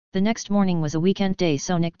 The next morning was a weekend day,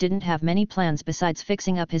 so Nick didn't have many plans besides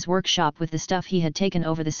fixing up his workshop with the stuff he had taken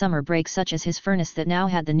over the summer break, such as his furnace that now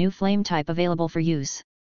had the new flame type available for use.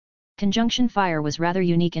 Conjunction fire was rather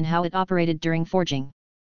unique in how it operated during forging.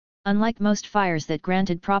 Unlike most fires that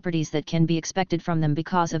granted properties that can be expected from them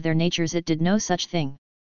because of their natures, it did no such thing.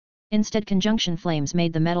 Instead, conjunction flames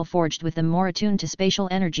made the metal forged with them more attuned to spatial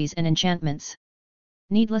energies and enchantments.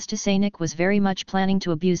 Needless to say, Nick was very much planning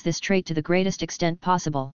to abuse this trait to the greatest extent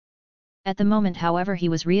possible. At the moment, however, he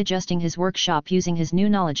was readjusting his workshop using his new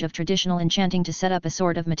knowledge of traditional enchanting to set up a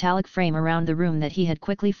sort of metallic frame around the room that he had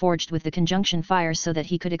quickly forged with the conjunction fire so that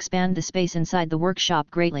he could expand the space inside the workshop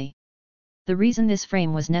greatly. The reason this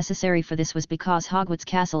frame was necessary for this was because Hogwarts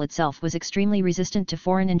Castle itself was extremely resistant to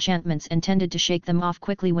foreign enchantments and tended to shake them off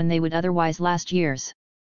quickly when they would otherwise last years.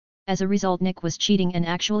 As a result, Nick was cheating and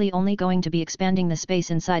actually only going to be expanding the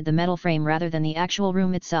space inside the metal frame rather than the actual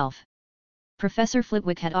room itself. Professor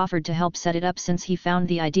Flitwick had offered to help set it up since he found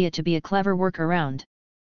the idea to be a clever workaround.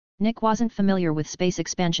 Nick wasn't familiar with space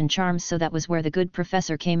expansion charms, so that was where the good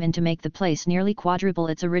professor came in to make the place nearly quadruple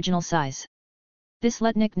its original size. This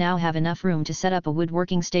let Nick now have enough room to set up a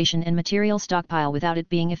woodworking station and material stockpile without it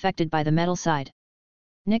being affected by the metal side.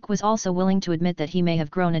 Nick was also willing to admit that he may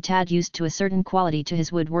have grown a tad used to a certain quality to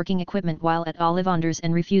his woodworking equipment while at Ollivanders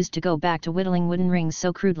and refused to go back to whittling wooden rings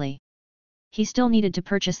so crudely. He still needed to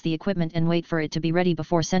purchase the equipment and wait for it to be ready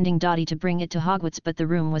before sending Dottie to bring it to Hogwarts, but the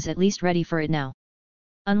room was at least ready for it now.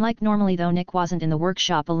 Unlike normally though, Nick wasn't in the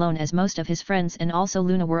workshop alone, as most of his friends and also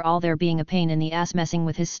Luna were all there being a pain in the ass messing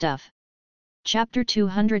with his stuff. Chapter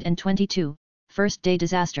 222, First Day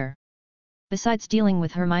Disaster. Besides dealing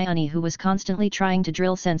with Hermione, who was constantly trying to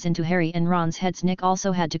drill sense into Harry and Ron's heads, Nick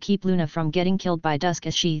also had to keep Luna from getting killed by Dusk,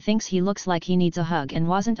 as she thinks he looks like he needs a hug and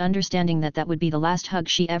wasn't understanding that that would be the last hug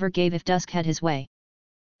she ever gave if Dusk had his way.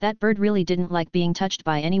 That bird really didn't like being touched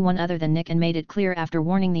by anyone other than Nick and made it clear after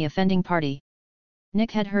warning the offending party.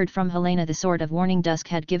 Nick had heard from Helena the sort of warning Dusk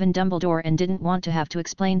had given Dumbledore and didn't want to have to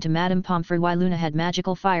explain to Madame Pomfrey why Luna had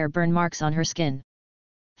magical fire burn marks on her skin.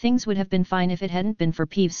 Things would have been fine if it hadn't been for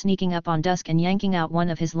Peeves sneaking up on Dusk and yanking out one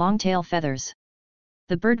of his long tail feathers.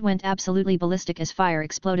 The bird went absolutely ballistic as fire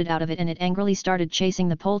exploded out of it, and it angrily started chasing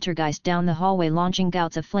the poltergeist down the hallway, launching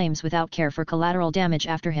gouts of flames without care for collateral damage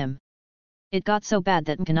after him. It got so bad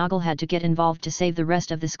that McGonagall had to get involved to save the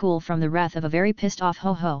rest of the school from the wrath of a very pissed off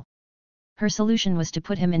Ho-Ho. Her solution was to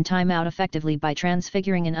put him in timeout effectively by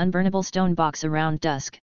transfiguring an unburnable stone box around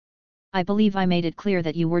Dusk. "I believe I made it clear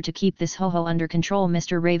that you were to keep this Ho-Ho under control,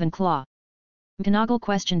 Mr. Ravenclaw?" McGonagall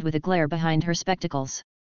questioned with a glare behind her spectacles.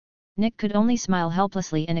 Nick could only smile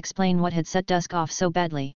helplessly and explain what had set Dusk off so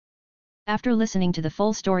badly. After listening to the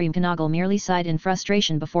full story, McGonagall merely sighed in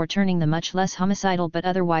frustration before turning the much less homicidal but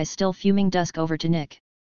otherwise still fuming Dusk over to Nick.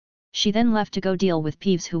 She then left to go deal with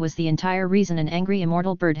Peeves, who was the entire reason an angry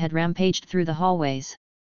immortal bird had rampaged through the hallways.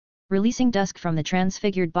 Releasing Dusk from the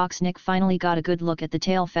transfigured box, Nick finally got a good look at the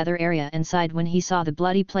tail feather area and sighed when he saw the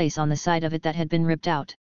bloody place on the side of it that had been ripped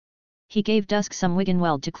out. He gave Dusk some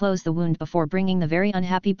Wiggenweld to close the wound before bringing the very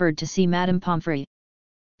unhappy bird to see Madame Pomfrey.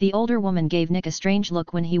 The older woman gave Nick a strange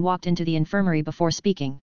look when he walked into the infirmary before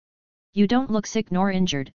speaking. "You don't look sick nor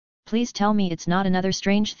injured, please tell me it's not another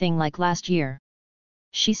strange thing like last year,"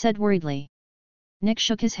 she said worriedly. Nick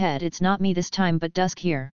shook his head. "It's not me this time, but Dusk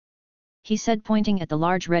here," he said, pointing at the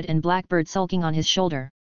large red and black bird sulking on his shoulder.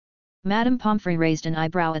 Madame Pomfrey raised an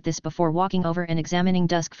eyebrow at this before walking over and examining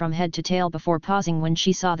Dusk from head to tail before pausing when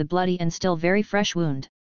she saw the bloody and still very fresh wound.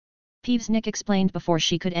 "Peeves," Nick explained before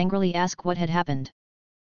she could angrily ask what had happened.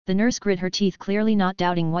 The nurse grit her teeth, clearly not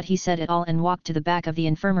doubting what he said at all, and walked to the back of the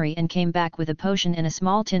infirmary and came back with a potion and a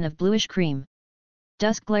small tin of bluish cream.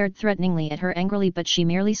 Dusk glared threateningly at her angrily, but she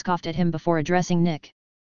merely scoffed at him before addressing Nick.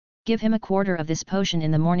 "Give him a quarter of this potion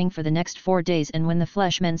in the morning for the next 4 days, and when the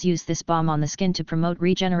fleshmen's use this balm on the skin to promote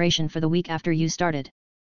regeneration for the week after you started.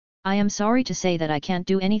 I am sorry to say that I can't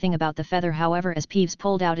do anything about the feather, however," as Peeves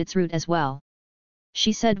pulled out its root as well,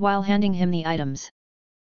 she said while handing him the items.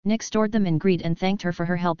 Nick stored them in greed and thanked her for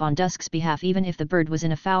her help on Dusk's behalf, even if the bird was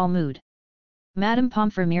in a foul mood. Madame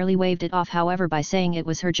Pomfrey merely waved it off, however, by saying it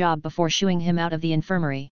was her job before shooing him out of the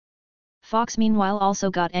infirmary. Fawkes meanwhile also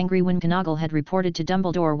got angry when McGonagall had reported to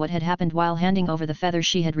Dumbledore what had happened while handing over the feather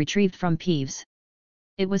she had retrieved from Peeves.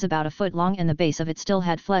 It was about a foot long and the base of it still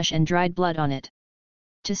had flesh and dried blood on it.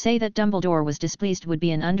 To say that Dumbledore was displeased would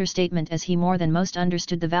be an understatement, as he more than most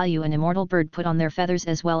understood the value an immortal bird put on their feathers,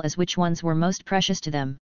 as well as which ones were most precious to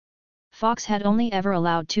them. Fawkes had only ever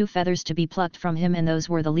allowed 2 feathers to be plucked from him, and those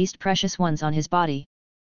were the least precious ones on his body.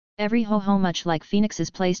 Every Ho-Ho, much like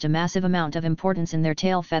phoenixes, placed a massive amount of importance in their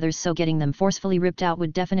tail feathers, so getting them forcefully ripped out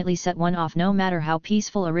would definitely set one off, no matter how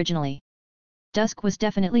peaceful originally. Dusk was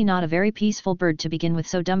definitely not a very peaceful bird to begin with,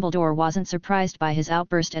 so Dumbledore wasn't surprised by his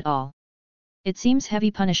outburst at all. It seems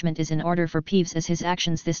heavy punishment is in order for Peeves, as his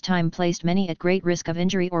actions this time placed many at great risk of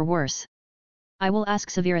injury or worse. I will ask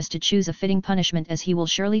Severus to choose a fitting punishment, as he will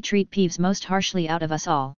surely treat Peeves most harshly out of us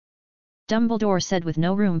all," Dumbledore said with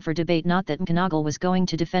no room for debate, not that McGonagall was going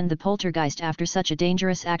to defend the poltergeist after such a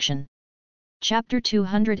dangerous action. Chapter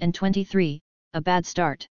 223, A Bad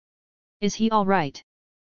Start. "Is he all right?"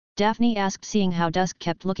 Daphne asked, seeing how Dusk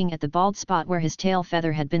kept looking at the bald spot where his tail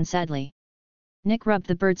feather had been sadly. Nick rubbed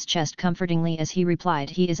the bird's chest comfortingly as he replied,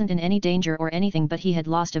 "He isn't in any danger or anything, but he had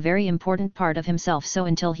lost a very important part of himself, so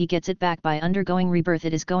until he gets it back by undergoing rebirth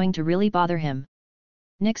it is going to really bother him,"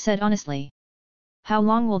 Nick said honestly. "How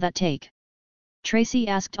long will that take?" Tracy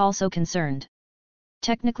asked, also concerned.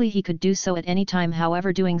 "Technically he could do so at any time,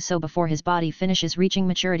 however doing so before his body finishes reaching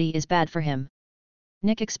maturity is bad for him,"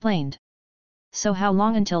 Nick explained. So how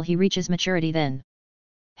long until he reaches maturity then?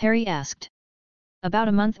 Harry asked. About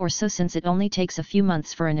a month or so, since it only takes a few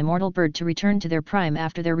months for an immortal bird to return to their prime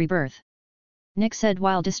after their rebirth. Nick said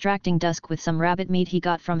while distracting Dusk with some rabbit meat he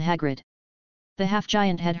got from Hagrid. The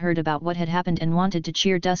half-giant had heard about what had happened and wanted to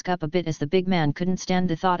cheer Dusk up a bit, as the big man couldn't stand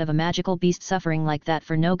the thought of a magical beast suffering like that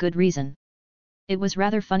for no good reason. It was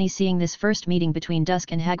rather funny seeing this first meeting between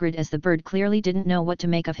Dusk and Hagrid, as the bird clearly didn't know what to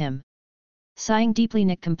make of him. Sighing deeply,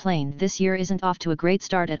 Nick complained this year isn't off to a great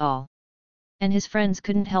start at all. And his friends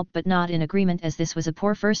couldn't help but nod in agreement, as this was a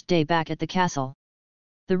poor first day back at the castle.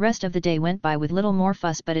 The rest of the day went by with little more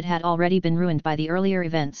fuss, but it had already been ruined by the earlier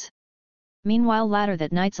events. Meanwhile, later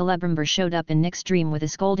that night, Celebrimbor showed up in Nick's dream with a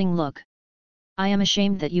scolding look. "I am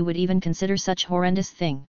ashamed that you would even consider such horrendous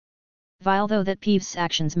thing. Vile though that Peeves'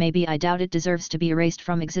 actions may be, I doubt it deserves to be erased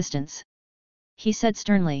from existence," he said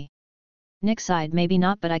sternly. Nick sighed. "Maybe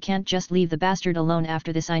not, but I can't just leave the bastard alone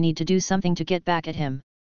after this. I need to do something to get back at him,"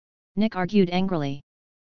 Nick argued angrily.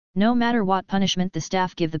 "No matter what punishment the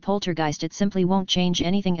staff give the poltergeist, it simply won't change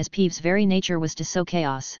anything, as Peeves' very nature was to sow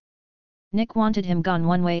chaos." Nick wanted him gone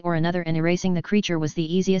one way or another, and erasing the creature was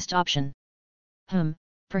the easiest option.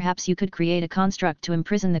 Perhaps you could create a construct to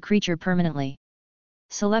imprison the creature permanently,"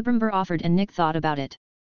 Celebrimbor offered, and Nick thought about it.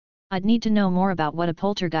 "I'd need to know more about what a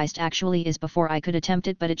poltergeist actually is before I could attempt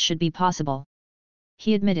it, but it should be possible,"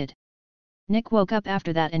 he admitted. Nick woke up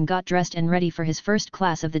after that and got dressed and ready for his first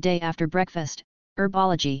class of the day after breakfast,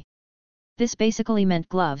 herbology. This basically meant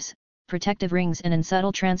gloves, protective rings and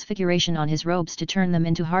subtle transfiguration on his robes to turn them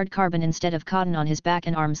into hard carbon instead of cotton on his back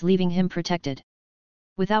and arms, leaving him protected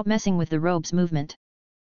without messing with the robe's movement.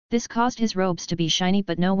 This caused his robes to be shiny,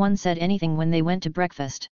 but no one said anything when they went to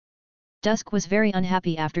breakfast. Dusk was very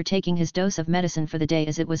unhappy after taking his dose of medicine for the day,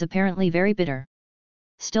 as it was apparently very bitter.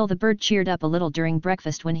 Still, the bird cheered up a little during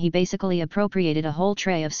breakfast when he basically appropriated a whole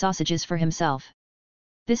tray of sausages for himself.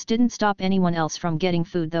 This didn't stop anyone else from getting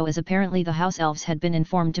food though, as apparently the house elves had been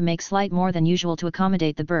informed to make slight more than usual to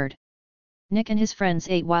accommodate the bird. Nick and his friends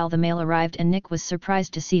ate while the mail arrived, and Nick was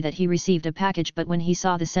surprised to see that he received a package, but when he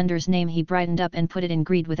saw the sender's name he brightened up and put it in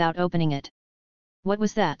greed without opening it. "What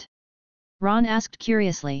was that?" Ron asked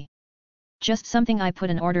curiously. "Just something I put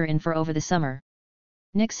an order in for over the summer,"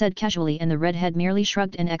 Nick said casually, and the redhead merely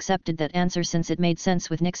shrugged and accepted that answer since it made sense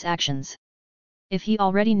with Nick's actions. If he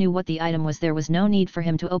already knew what the item was, there was no need for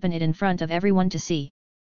him to open it in front of everyone to see.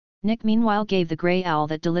 Nick meanwhile gave the grey owl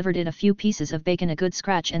that delivered it a few pieces of bacon a good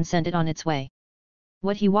scratch and sent it on its way.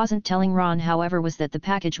 What he wasn't telling Ron, however, was that the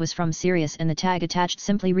package was from Sirius, and the tag attached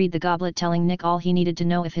simply read "The Goblet," telling Nick all he needed to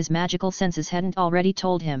know if his magical senses hadn't already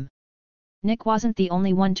told him. Nick wasn't the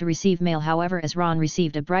only one to receive mail, however, as Ron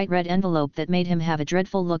received a bright red envelope that made him have a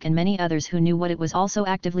dreadful look, and many others who knew what it was also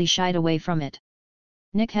actively shied away from it.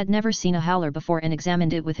 Nick had never seen a howler before and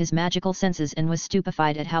examined it with his magical senses and was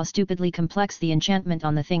stupefied at how stupidly complex the enchantment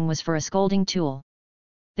on the thing was for a scolding tool.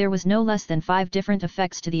 There was no less than 5 different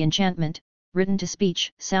effects to the enchantment: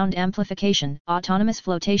 written-to-speech, sound amplification, autonomous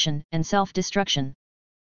flotation, and self-destruction.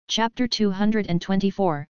 Chapter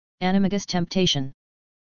 224, Animagus Temptation.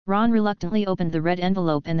 Ron reluctantly opened the red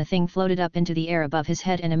envelope and the thing floated up into the air above his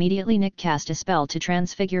head, and immediately Nick cast a spell to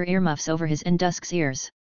transfigure earmuffs over his and Dusk's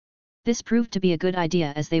ears. This proved to be a good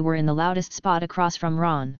idea, as they were in the loudest spot across from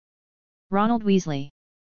Ron. "Ronald Weasley!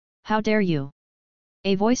 How dare you!"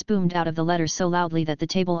 A voice boomed out of the letters so loudly that the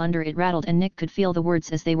table under it rattled, and Nick could feel the words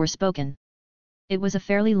as they were spoken. It was a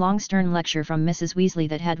fairly long stern lecture from Mrs. Weasley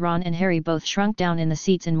that had Ron and Harry both shrunk down in the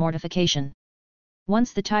seats in mortification.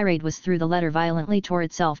 Once the tirade was through, the letter violently tore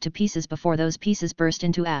itself to pieces before those pieces burst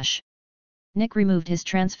into ash. Nick removed his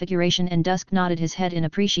transfiguration, and Dusk nodded his head in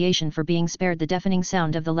appreciation for being spared the deafening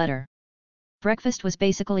sound of the letter. Breakfast was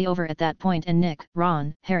basically over at that point, and Nick,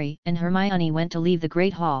 Ron, Harry, and Hermione went to leave the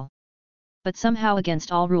Great Hall. But somehow,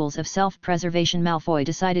 against all rules of self-preservation, Malfoy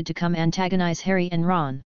decided to come antagonize Harry and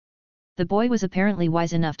Ron. The boy was apparently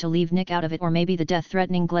wise enough to leave Nick out of it, or maybe the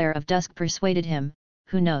death-threatening glare of Dusk persuaded him,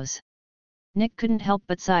 who knows. Nick couldn't help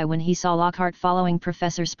but sigh when he saw Lockhart following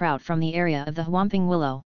Professor Sprout from the area of the Whomping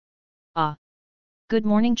Willow. "Ah! Good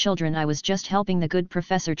morning, children. I was just helping the good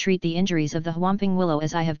professor treat the injuries of the Whomping Willow,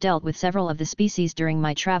 as I have dealt with several of the species during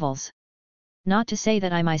my travels. Not to say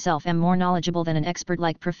that I myself am more knowledgeable than an expert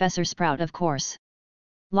like Professor Sprout, of course,"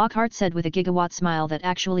 Lockhart said with a gigawatt smile that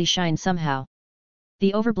actually shined somehow.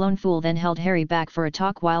 The overblown fool then held Harry back for a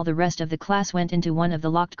talk while the rest of the class went into one of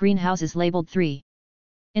the locked greenhouses labeled 3.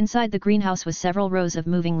 Inside the greenhouse was several rows of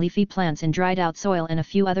moving leafy plants in dried-out soil and a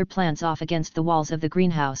few other plants off against the walls of the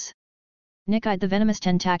greenhouse. Nick eyed the venomous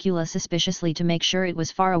tentacula suspiciously to make sure it was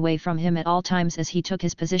far away from him at all times as he took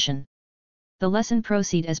his position. The lesson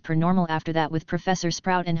proceeded as per normal after that, with Professor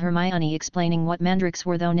Sprout and Hermione explaining what mandrakes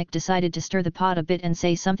were, though Nick decided to stir the pot a bit and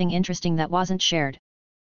say something interesting that wasn't shared.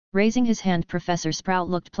 Raising his hand, Professor Sprout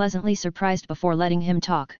looked pleasantly surprised before letting him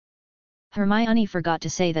talk. Hermione forgot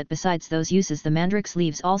to say that besides those uses, the mandrake's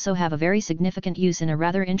leaves also have a very significant use in a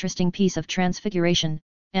rather interesting piece of transfiguration,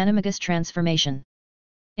 animagus transformation.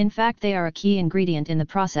 In fact, they are a key ingredient in the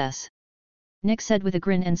process. Nick said with a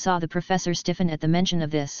grin and saw the professor stiffen at the mention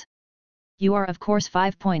of this. You are of course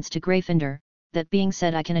 5 points to Gryffindor. That being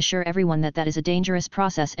said, I can assure everyone that is a dangerous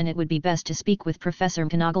process and it would be best to speak with Professor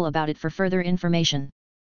McGonagall about it for further information.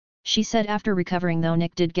 She said after recovering, though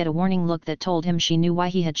Nick did get a warning look that told him she knew why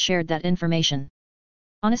he had shared that information.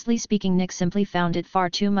 Honestly speaking, Nick simply found it far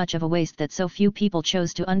too much of a waste that so few people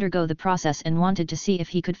chose to undergo the process and wanted to see if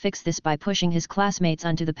he could fix this by pushing his classmates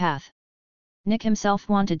onto the path. Nick himself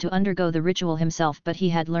wanted to undergo the ritual himself, but he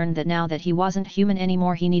had learned that now that he wasn't human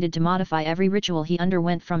anymore, he needed to modify every ritual he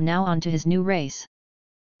underwent from now on to his new race.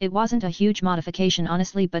 It wasn't a huge modification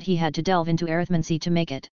honestly, but he had to delve into arithmancy to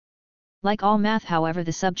make it. Like all math, however,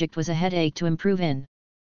 the subject was a headache to improve in.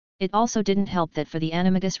 It also didn't help that for the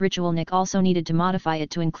animagus ritual Nick also needed to modify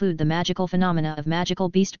it to include the magical phenomena of magical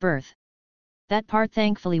beast birth. That part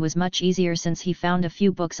thankfully was much easier since he found a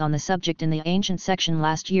few books on the subject in the ancient section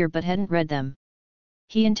last year but hadn't read them.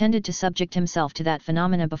 He intended to subject himself to that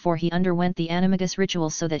phenomena before he underwent the animagus ritual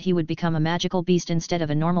so that he would become a magical beast instead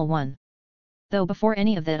of a normal one. Though before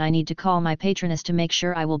any of that I need to call my patroness to make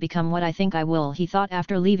sure I will become what I think I will, he thought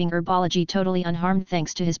after leaving herbology totally unharmed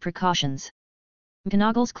thanks to his precautions.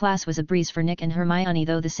 McGonagall's class was a breeze for Nick and Hermione,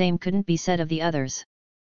 though the same couldn't be said of the others.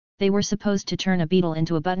 They were supposed to turn a beetle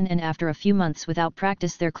into a button, and after a few months without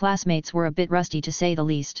practice their classmates were a bit rusty to say the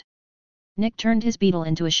least. Nick turned his beetle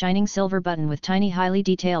into a shining silver button with tiny highly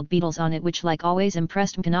detailed beetles on it, which like always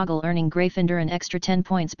impressed McGonagall, earning Gryffindor an extra 10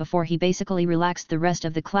 points before he basically relaxed the rest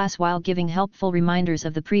of the class while giving helpful reminders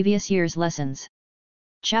of the previous year's lessons.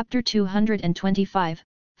 Chapter 225,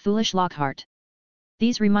 Foolish Lockhart.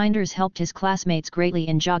 These reminders helped his classmates greatly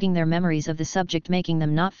in jogging their memories of the subject, making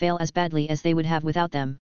them not fail as badly as they would have without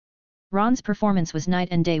them. Ron's performance was night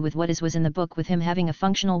and day with what was in the book, with him having a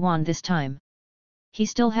functional wand this time. He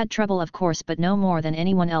still had trouble of course, but no more than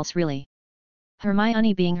anyone else really.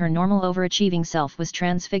 Hermione, being her normal overachieving self, was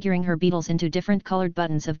transfiguring her beetles into different colored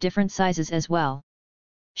buttons of different sizes as well.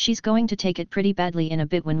 She's going to take it pretty badly in a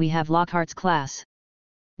bit when we have Lockhart's class.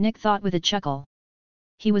 Nick thought with a chuckle.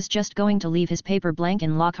 He was just going to leave his paper blank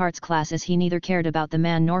in Lockhart's class as he neither cared about the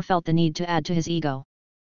man nor felt the need to add to his ego.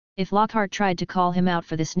 If Lockhart tried to call him out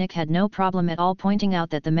for this, Nick had no problem at all pointing out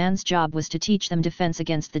that the man's job was to teach them defense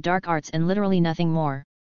against the dark arts and literally nothing more.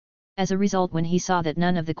 As a result, when he saw that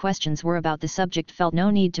none of the questions were about the subject, felt no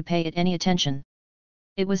need to pay it any attention.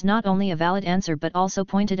 It was not only a valid answer but also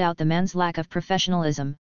pointed out the man's lack of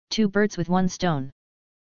professionalism, 2 birds with 1 stone.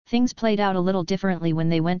 Things played out a little differently when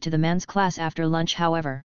they went to the man's class after lunch,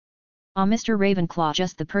 however. "Ah, Mr. Ravenclaw,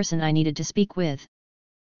 just the person I needed to speak with,"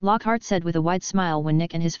 Lockhart said with a wide smile when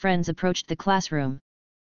Nick and his friends approached the classroom.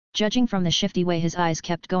 Judging from the shifty way his eyes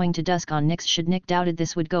kept going to dusk on Nick's should, Nick doubted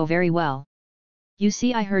this would go very well. "You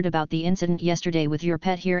see, I heard about the incident yesterday with your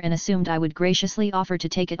pet here and assumed I would graciously offer to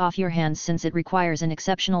take it off your hands since it requires an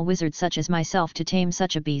exceptional wizard such as myself to tame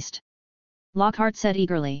such a beast," Lockhart said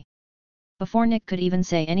eagerly. Before Nick could even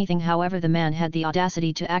say anything, however, the man had the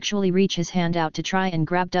audacity to actually reach his hand out to try and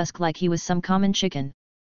grab Dusk like he was some common chicken.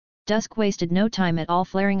 Dusk wasted no time at all,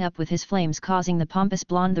 flaring up with his flames, causing the pompous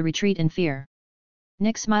blonde to retreat in fear.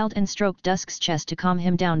 Nick smiled and stroked Dusk's chest to calm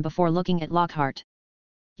him down before looking at Lockhart.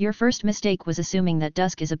 "Your first mistake was assuming that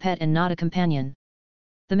Dusk is a pet and not a companion.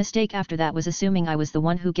 The mistake after that was assuming I was the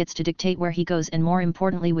one who gets to dictate where he goes and more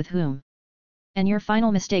importantly with whom. And your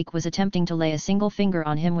final mistake was attempting to lay a single finger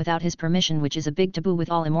on him without his permission, which is a big taboo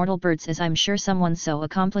with all immortal birds, as I'm sure someone so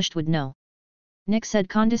accomplished would know," Nick said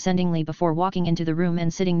condescendingly before walking into the room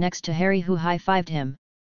and sitting next to Harry, who high-fived him.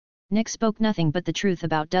 Nick spoke nothing but the truth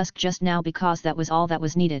about Dusk just now because that was all that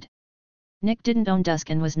was needed. Nick didn't own Dusk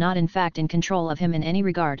and was not in fact in control of him in any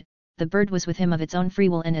regard. The bird was with him of its own free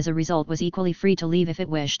will and as a result was equally free to leave if it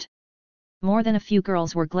wished. More than a few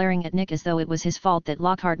girls were glaring at Nick as though it was his fault that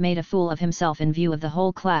Lockhart made a fool of himself in view of the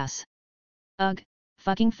whole class. "Ugh,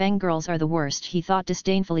 fucking fangirls are the worst," he thought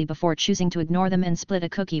disdainfully before choosing to ignore them and split a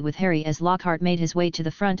cookie with Harry as Lockhart made his way to the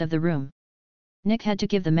front of the room. Nick had to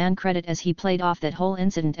give the man credit as he played off that whole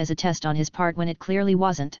incident as a test on his part when it clearly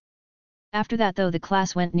wasn't. After that though, the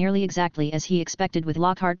class went nearly exactly as he expected, with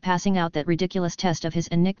Lockhart passing out that ridiculous test of his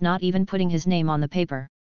and Nick not even putting his name on the paper.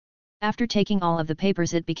 After taking all of the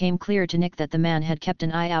papers, it became clear to Nick that the man had kept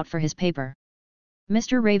an eye out for his paper.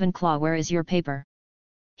 "Mr. Ravenclaw, where is your paper?"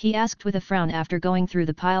 he asked with a frown after going through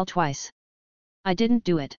the pile twice. I didn't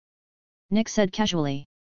do it. Nick said casually.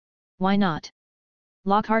 Why not?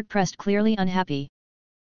 Lockhart pressed, clearly unhappy.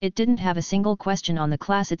 It didn't have a single question on the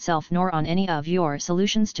class itself nor on any of your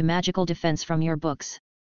solutions to magical defense from your books.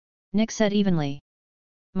 Nick said evenly.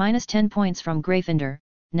 -10 points from Gryffindor.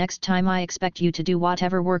 Next time I expect you to do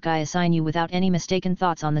whatever work I assign you without any mistaken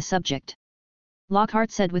thoughts on the subject. Lockhart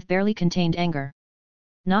said with barely contained anger.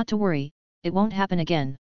 Not to worry, it won't happen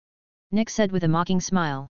again. Nick said with a mocking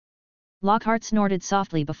smile. Lockhart snorted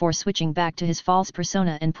softly before switching back to his false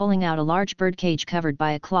persona and pulling out a large bird cage covered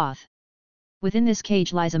by a cloth. Within this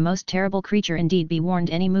cage lies a most terrible creature indeed, be warned,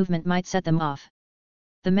 any movement might set them off.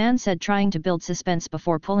 The man said, trying to build suspense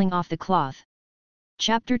before pulling off the cloth.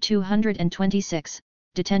 Chapter 226,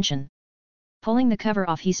 Detention. Pulling the cover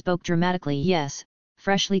off, he spoke dramatically. Yes,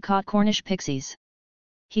 freshly caught Cornish pixies.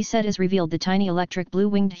 He said as revealed the tiny electric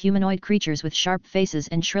blue-winged humanoid creatures with sharp faces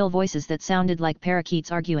and shrill voices that sounded like parakeets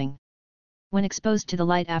arguing. When exposed to the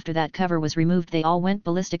light after that cover was removed, they all went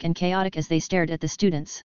ballistic and chaotic as they stared at the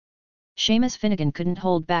students. Seamus Finnegan couldn't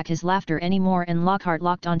hold back his laughter anymore and Lockhart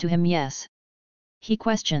locked onto him. Yes? He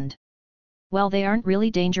questioned. Well, they aren't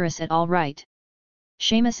really dangerous at all, right?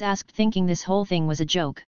 Seamus asked, thinking this whole thing was a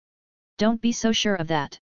joke. Don't be so sure of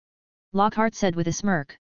that. Lockhart said with a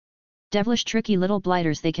smirk. Devilish tricky little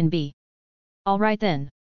blighters they can be. All right then.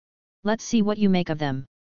 Let's see what you make of them.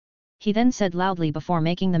 He then said loudly before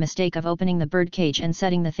making the mistake of opening the bird cage and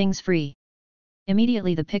setting the things free.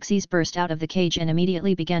 Immediately the pixies burst out of the cage and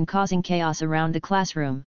immediately began causing chaos around the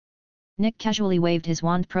classroom. Nick casually waved his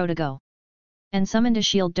wand pro to go. And summoned a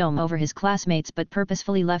shield dome over his classmates but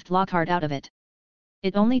purposefully left Lockhart out of it.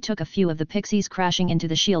 It only took a few of the pixies crashing into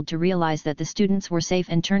the shield to realize that the students were safe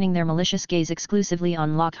and turning their malicious gaze exclusively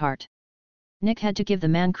on Lockhart. Nick had to give the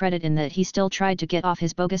man credit in that he still tried to get off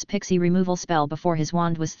his bogus pixie removal spell before his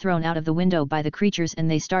wand was thrown out of the window by the creatures and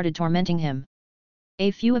they started tormenting him.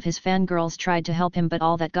 A few of his fangirls tried to help him, but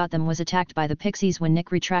all that got them was attacked by the pixies when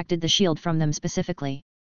Nick retracted the shield from them specifically.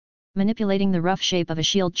 Manipulating the rough shape of a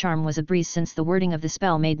shield charm was a breeze since the wording of the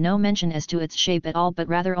spell made no mention as to its shape at all but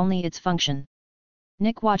rather only its function.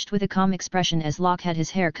 Nick watched with a calm expression as Locke had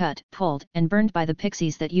his hair cut, pulled, and burned by the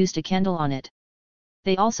pixies that used a candle on it.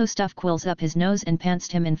 They also stuffed quills up his nose and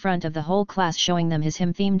pantsed him in front of the whole class, showing them his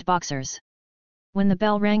him-themed boxers. When the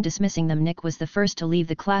bell rang dismissing them, Nick was the first to leave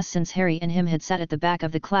the class since Harry and him had sat at the back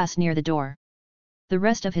of the class near the door. The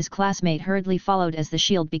rest of his classmate hurriedly followed as the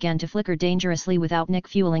shield began to flicker dangerously without Nick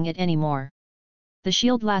fueling it anymore. The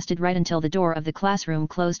shield lasted right until the door of the classroom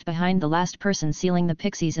closed behind the last person, sealing the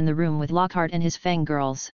pixies in the room with Lockhart and his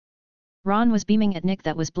fangirls. Ron was beaming at Nick.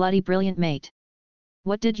 That was bloody brilliant, mate.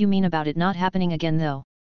 What did you mean about it not happening again though?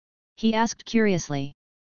 He asked curiously.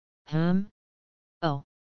 Oh.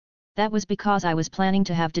 That was because I was planning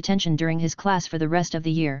to have detention during his class for the rest of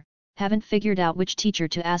the year. Haven't figured out which teacher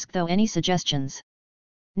to ask though. Any suggestions?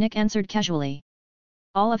 Nick answered casually.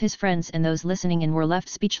 All of his friends and those listening in were left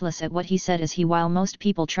speechless at what he said, as while most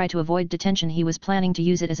people try to avoid detention, he was planning to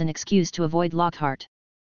use it as an excuse to avoid Lockhart.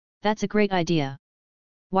 That's a great idea.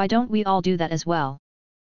 Why don't we all do that as well?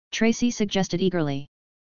 Tracy suggested eagerly.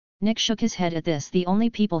 Nick shook his head at this. The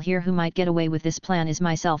only people here who might get away with this plan is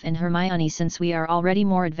myself and Hermione, since we are already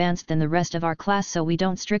more advanced than the rest of our class, so we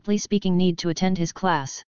don't strictly speaking need to attend his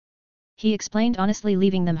class. He explained honestly,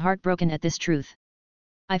 leaving them heartbroken at this truth.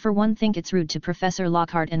 I for one think it's rude to Professor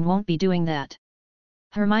Lockhart and won't be doing that.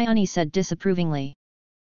 Hermione said disapprovingly.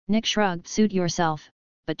 Nick shrugged. Suit yourself,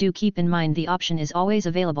 but do keep in mind the option is always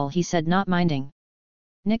available, he said, not minding.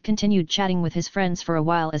 Nick continued chatting with his friends for a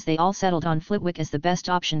while as they all settled on Flitwick as the best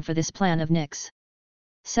option for this plan of Nick's.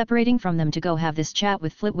 Separating from them to go have this chat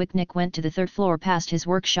with Flitwick, Nick went to the third floor past his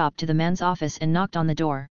workshop to the man's office and knocked on the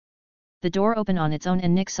door. The door opened on its own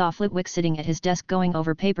and Nick saw Flitwick sitting at his desk going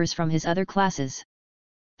over papers from his other classes.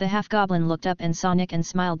 The half-goblin looked up and saw Nick and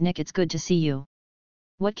smiled. Nick, it's good to see you.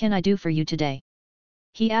 What can I do for you today?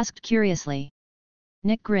 He asked curiously.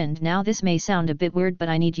 Nick grinned. Now this may sound a bit weird, but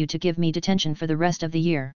I need you to give me detention for the rest of the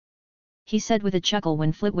year. He said with a chuckle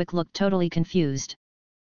when Flitwick looked totally confused.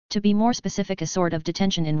 To be more specific, a sort of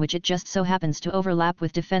detention in which it just so happens to overlap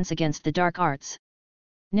with defense against the dark arts.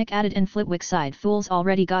 Nick added, and Flitwick sighed. Fool's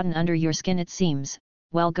already gotten under your skin it seems.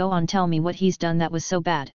 Well, go on, tell me what he's done that was so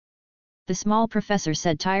bad. The small professor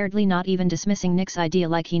said tiredly, not even dismissing Nick's idea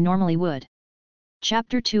like he normally would.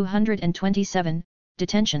 Chapter 227,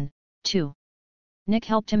 Detention, 2. Nick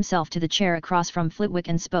helped himself to the chair across from Flitwick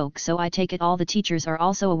and spoke. So I take it all the teachers are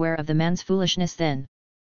also aware of the man's foolishness then?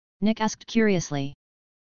 Nick asked curiously.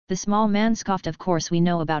 The small man scoffed. Of course we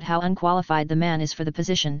know about how unqualified the man is for the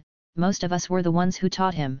position, most of us were the ones who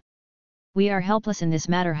taught him. We are helpless in this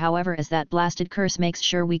matter, however, as that blasted curse makes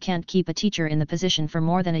sure we can't keep a teacher in the position for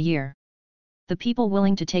more than a year. The people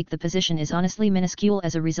willing to take the position is honestly minuscule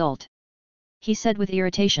as a result," he said with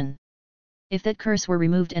irritation. If that curse were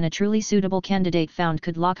removed and a truly suitable candidate found,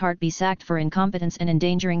 could Lockhart be sacked for incompetence and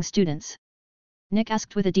endangering students? Nick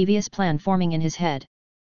asked with a devious plan forming in his head.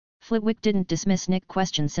 Flitwick didn't dismiss Nick's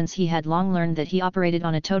question, since he had long learned that he operated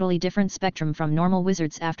on a totally different spectrum from normal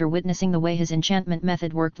wizards after witnessing the way his enchantment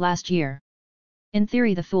method worked last year. In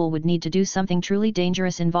theory, the fool would need to do something truly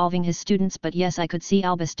dangerous involving his students, but yes, I could see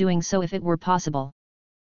Albus doing so if it were possible,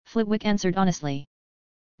 Flitwick answered honestly.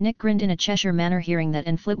 Nick grinned in a Cheshire manner hearing that,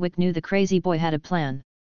 and Flitwick knew the crazy boy had a plan.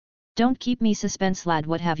 "Don't keep me suspense, lad.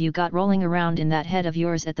 What have you got rolling around in that head of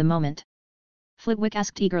yours at the moment?" Flitwick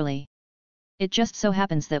asked eagerly. "It just so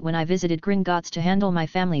happens that when I visited Gringotts to handle my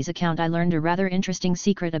family's account, I learned a rather interesting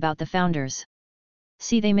secret about the founders.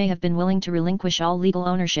 See, they may have been willing to relinquish all legal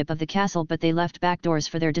ownership of the castle, but they left back doors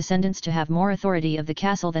for their descendants to have more authority of the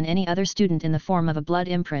castle than any other student in the form of a blood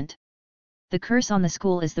imprint. The curse on the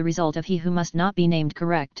school is the result of he who must not be named,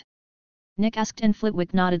 correct?" Nick asked, and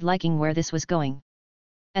Flitwick nodded, liking where this was going.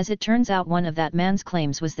 As it turns out, one of that man's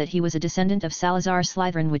claims was that he was a descendant of Salazar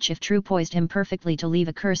Slytherin, which if true poised him perfectly to leave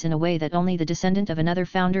a curse in a way that only the descendant of another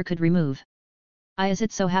founder could remove. I, as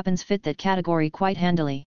it so happens, fit that category quite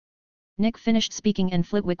handily. Nick finished speaking and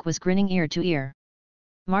Flitwick was grinning ear to ear.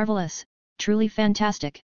 "Marvelous, truly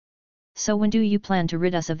fantastic. So when do you plan to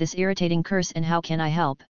rid us of this irritating curse, and how can I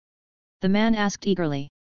help?" the man asked eagerly.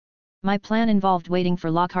 "My plan involved waiting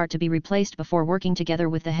for Lockhart to be replaced before working together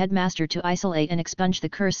with the headmaster to isolate and expunge the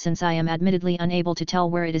curse, since I am admittedly unable to tell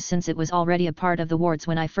where it is, since it was already a part of the wards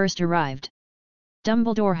when I first arrived.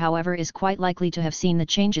 Dumbledore, however, is quite likely to have seen the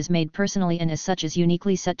changes made personally, and as such is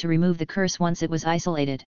uniquely set to remove the curse once it was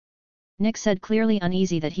isolated." Nick said, clearly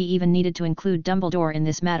uneasy that he even needed to include Dumbledore in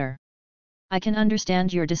this matter. "I can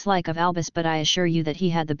understand your dislike of Albus, but I assure you that he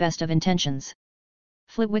had the best of intentions,"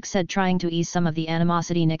 Flitwick said, trying to ease some of the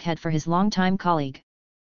animosity Nick had for his longtime colleague.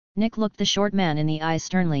 Nick looked the short man in the eyes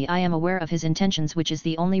sternly. "I am aware of his intentions, which is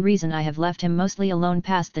the only reason I have left him mostly alone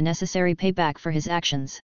past the necessary payback for his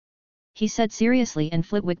actions," he said seriously, and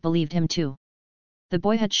Flitwick believed him too. The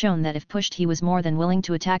boy had shown that if pushed he was more than willing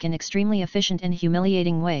to attack in extremely efficient and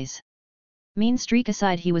humiliating ways. Mean streak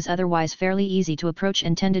aside, he was otherwise fairly easy to approach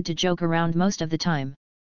and tended to joke around most of the time.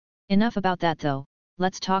 Enough about that though,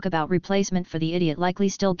 let's talk about replacement for the idiot likely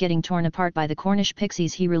still getting torn apart by the Cornish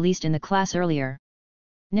pixies he released in the class earlier,"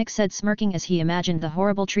 Nick said, smirking as he imagined the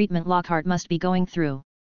horrible treatment Lockhart must be going through.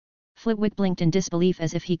 Flitwick blinked in disbelief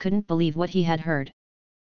as if he couldn't believe what he had heard.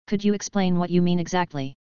 "Could you explain what you mean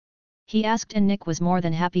exactly?" he asked, and Nick was more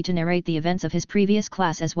than happy to narrate the events of his previous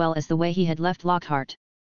class as well as the way he had left Lockhart.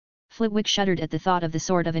 Flitwick shuddered at the thought of the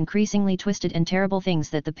sort of increasingly twisted and terrible things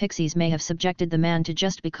that the pixies may have subjected the man to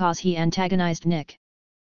just because he antagonized Nick.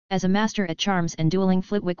 As a master at charms and dueling,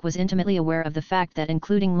 Flitwick was intimately aware of the fact that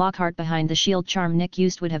including Lockhart behind the shield charm Nick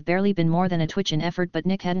used would have barely been more than a twitch in effort, but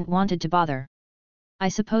Nick hadn't wanted to bother. "I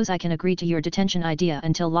suppose I can agree to your detention idea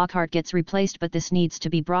until Lockhart gets replaced, but this needs to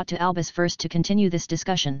be brought to Albus first to continue this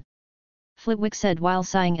discussion," Flitwick said while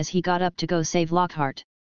sighing as he got up to go save Lockhart.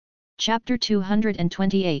 Chapter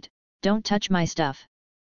 228, Don't Touch My Stuff.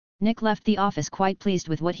 Nick left the office quite pleased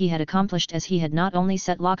with what he had accomplished, as he had not only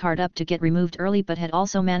set Lockhart up to get removed early but had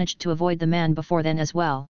also managed to avoid the man before then as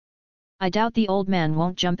well. "I doubt the old man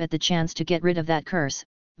won't jump at the chance to get rid of that curse.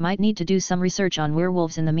 Might need to do some research on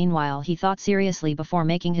werewolves in the meanwhile," he thought seriously before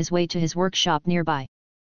making his way to his workshop nearby.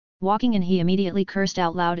 Walking in, he immediately cursed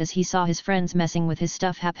out loud as he saw his friends messing with his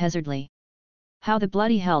stuff haphazardly. "How the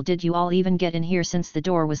bloody hell did you all even get in here since the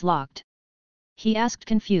door was locked?" he asked,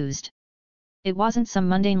 confused. It wasn't some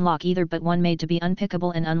mundane lock either, but one made to be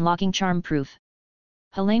unpickable and unlocking charm-proof.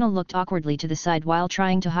 Helena looked awkwardly to the side while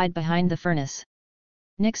trying to hide behind the furnace.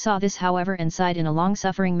 Nick saw this, however, and sighed in a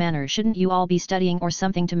long-suffering manner. "Shouldn't you all be studying or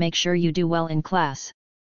something to make sure you do well in class?"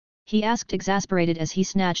 he asked, exasperated as he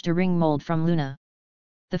snatched a ring mold from Luna.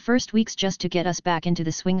 "The first week's just to get us back into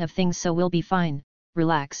the swing of things, so we'll be fine,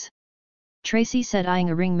 relax," Tracy said, eyeing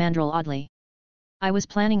a ring mandrel oddly. "I was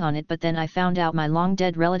planning on it, but then I found out my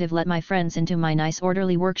long-dead relative let my friends into my nice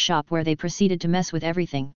orderly workshop where they proceeded to mess with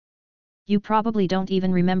everything." "You probably don't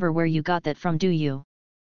even remember where you got that from, do you?"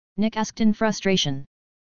 Nick asked in frustration.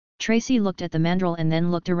 Tracy looked at the mandrel and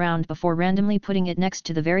then looked around before randomly putting it next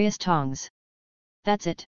to the various tongs. "That's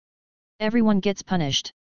it. Everyone gets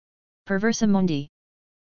punished. Perversa mundi,"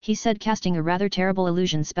 he said, casting a rather terrible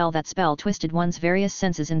illusion spell. That spell twisted one's various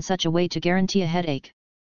senses in such a way to guarantee a headache.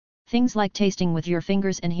 Things like tasting with your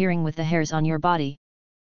fingers and hearing with the hairs on your body.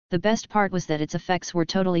 The best part was that its effects were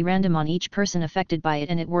totally random on each person affected by it,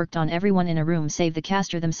 and it worked on everyone in a room save the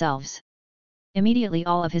caster themselves. Immediately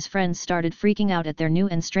all of his friends started freaking out at their new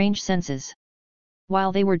and strange senses.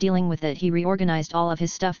 While they were dealing with it, he reorganized all of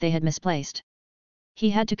his stuff they had misplaced. He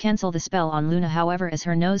had to cancel the spell on Luna, however, as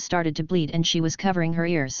her nose started to bleed and she was covering her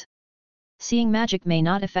ears. Seeing magic may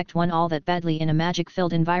not affect one all that badly in a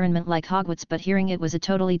magic-filled environment like Hogwarts, but hearing it was a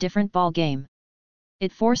totally different ball game.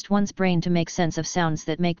 It forced one's brain to make sense of sounds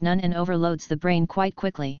that make none and overloads the brain quite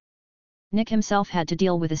quickly. Nick himself had to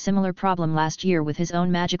deal with a similar problem last year with his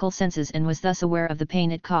own magical senses and was thus aware of the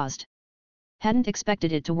pain it caused. Hadn't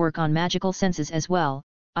expected it to work on magical senses as well.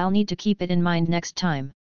 I'll need to keep it in mind next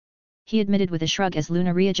time, he admitted with a shrug as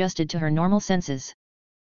Luna readjusted to her normal senses.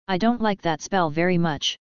 I don't like that spell very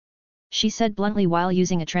much, she said bluntly while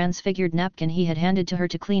using a transfigured napkin he had handed to her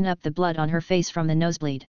to clean up the blood on her face from the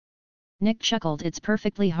nosebleed. Nick chuckled. It's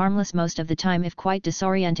perfectly harmless most of the time, if quite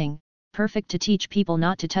disorienting. Perfect to teach people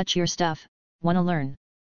not to touch your stuff. Wanna learn?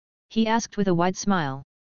 He asked with a wide smile.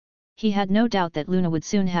 He had no doubt that Luna would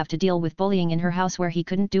soon have to deal with bullying in her house where he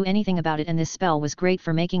couldn't do anything about it, and this spell was great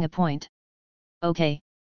for making a point. Okay.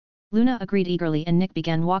 Luna agreed eagerly, and Nick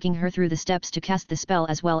began walking her through the steps to cast the spell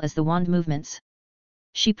as well as the wand movements.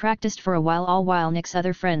 She practiced for a while, all while Nick's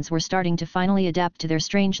other friends were starting to finally adapt to their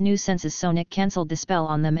strange new senses, so Nick cancelled the spell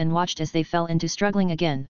on them and watched as they fell into struggling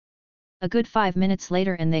again. A good 5 minutes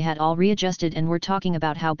later and they had all readjusted and were talking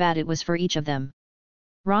about how bad it was for each of them.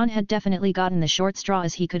 Ron had definitely gotten the short straw,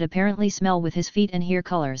 as he could apparently smell with his feet and hear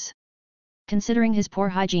colors. Considering his poor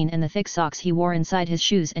hygiene and the thick socks he wore inside his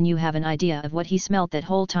shoes, and you have an idea of what he smelt that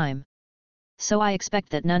whole time. So I expect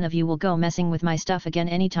that none of you will go messing with my stuff again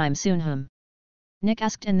anytime soon, Nick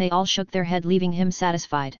asked, and they all shook their head, leaving him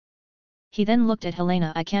satisfied. He then looked at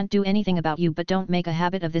Helena. I can't do anything about you, but don't make a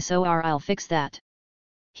habit of this or I'll fix that,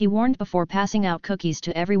 he warned before passing out cookies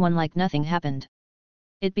to everyone like nothing happened.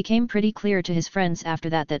 It became pretty clear to his friends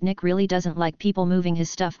after that that Nick really doesn't like people moving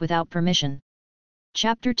his stuff without permission.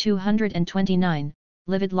 Chapter 229,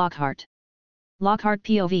 Livid Lockhart. Lockhart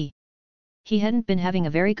POV. He hadn't been having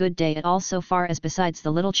a very good day at all so far, as besides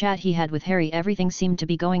the little chat he had with Harry, everything seemed to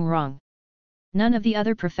be going wrong. None of the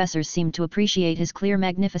other professors seemed to appreciate his clear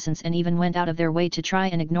magnificence and even went out of their way to try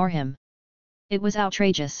and ignore him. It was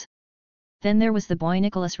outrageous. Then there was the boy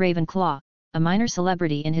Nicholas Ravenclaw, a minor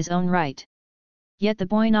celebrity in his own right. Yet the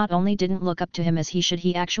boy not only didn't look up to him as he should,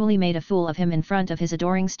 he actually made a fool of him in front of his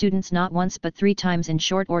adoring students not once but 3 times in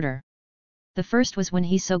short order. The first was when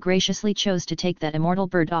he so graciously chose to take that immortal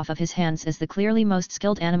bird off of his hands as the clearly most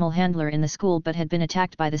skilled animal handler in the school, but had been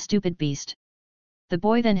attacked by the stupid beast. The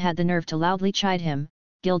boy then had the nerve to loudly chide him,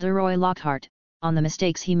 Gilderoy Lockhart, on the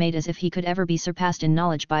mistakes he made, as if he could ever be surpassed in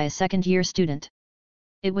knowledge by a second-year student.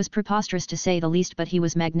 It was preposterous to say the least, but he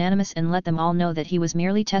was magnanimous and let them all know that he was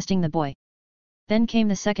merely testing the boy. Then came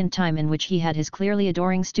the second time, in which he had his clearly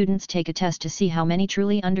adoring students take a test to see how many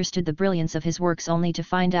truly understood the brilliance of his works, only to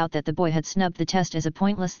find out that the boy had snubbed the test as a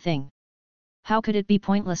pointless thing. How could it be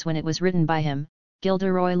pointless when it was written by him,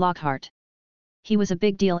 Gilderoy Lockhart? He was a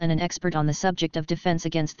big deal and an expert on the subject of defense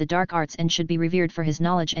against the dark arts and should be revered for his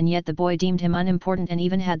knowledge, and yet the boy deemed him unimportant and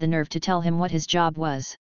even had the nerve to tell him what his job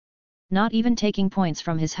was. Not even taking points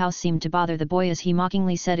from his house seemed to bother the boy, as he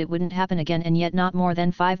mockingly said it wouldn't happen again, and yet not more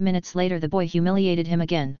than 5 minutes later the boy humiliated him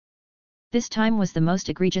again. This time was the most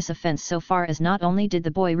egregious offense so far, as not only did the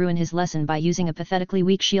boy ruin his lesson by using a pathetically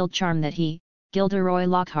weak shield charm that he, Gilderoy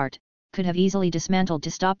Lockhart, could have easily dismantled to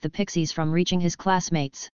stop the pixies from reaching his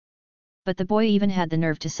classmates, but the boy even had the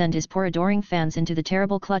nerve to send his poor adoring fans into the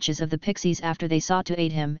terrible clutches of the pixies after they sought to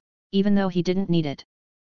aid him, even though he didn't need it.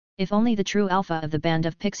 If only the true alpha of the band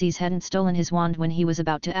of pixies hadn't stolen his wand when he was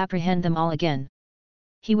about to apprehend them all again.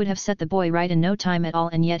 He would have set the boy right in no time at all,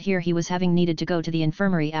 and yet here he was, having needed to go to the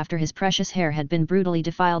infirmary after his precious hair had been brutally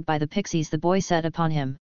defiled by the pixies the boy set upon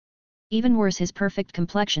him. Even worse, his perfect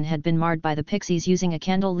complexion had been marred by the pixies using a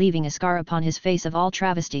candle, leaving a scar upon his face of all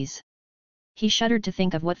travesties. He shuddered to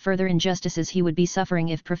think of what further injustices he would be suffering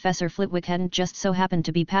if Professor Flitwick hadn't just so happened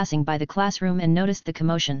to be passing by the classroom and noticed the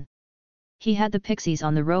commotion. He had the pixies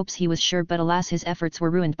on the ropes, he was sure, but alas, his efforts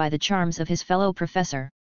were ruined by the charms of his fellow professor.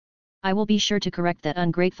 I will be sure to correct that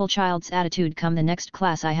ungrateful child's attitude come the next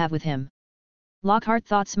class I have with him, Lockhart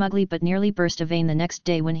thought smugly, but nearly burst a vein the next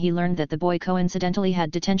day when he learned that the boy coincidentally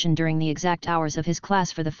had detention during the exact hours of his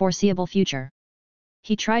class for the foreseeable future.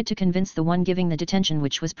 He tried to convince the one giving the detention,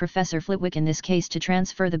 which was Professor Flitwick in this case, to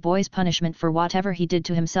transfer the boy's punishment for whatever he did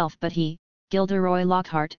to himself, but he, Gilderoy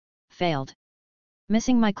Lockhart, failed.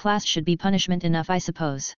 Missing my class should be punishment enough, I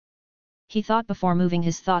suppose, he thought before moving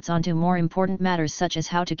his thoughts onto more important matters such as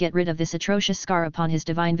how to get rid of this atrocious scar upon his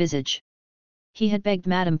divine visage. He had begged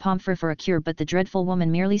Madame Pomfrey for a cure, but the dreadful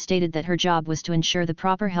woman merely stated that her job was to ensure the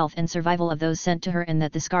proper health and survival of those sent to her, and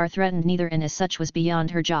that the scar threatened neither, and as such was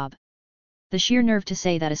beyond her job. The sheer nerve to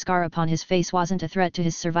say that a scar upon his face wasn't a threat to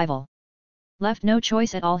his survival. Left no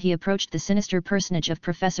choice at all, he approached the sinister personage of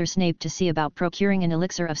Professor Snape to see about procuring an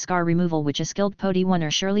elixir of scar removal which a skilled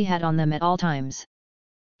Podiwunner surely had on them at all times.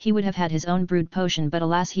 He would have had his own brewed potion, but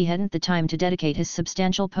alas, he hadn't the time to dedicate his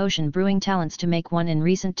substantial potion brewing talents to make one in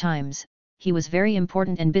recent times. He was very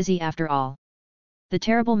important and busy after all. The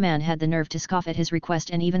terrible man had the nerve to scoff at his request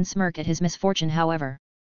and even smirk at his misfortune, however.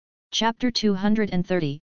 Chapter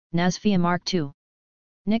 230, Nasfia Mark II.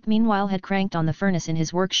 Nick meanwhile had cranked on the furnace in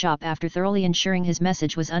his workshop after thoroughly ensuring his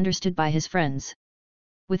message was understood by his friends.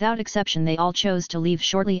 Without exception they all chose to leave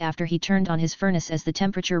shortly after he turned on his furnace as the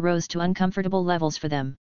temperature rose to uncomfortable levels for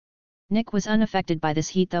them. Nick was unaffected by this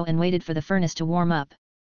heat though and waited for the furnace to warm up.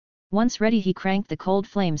 Once ready he cranked the cold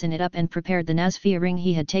flames in it up and prepared the Nasfia ring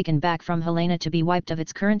he had taken back from Helena to be wiped of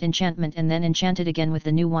its current enchantment and then enchanted again with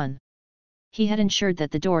the new one. He had ensured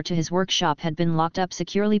that the door to his workshop had been locked up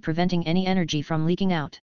securely, preventing any energy from leaking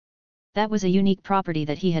out. That was a unique property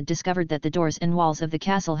that he had discovered that the doors and walls of the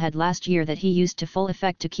castle had last year that he used to full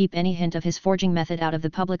effect to keep any hint of his forging method out of the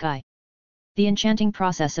public eye. The enchanting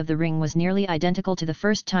process of the ring was nearly identical to the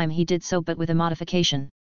first time he did so, but with a modification.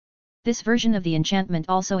 This version of the enchantment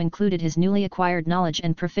also included his newly acquired knowledge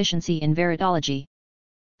and proficiency in veritology.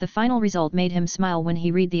 The final result made him smile when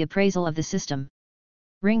he read the appraisal of the system.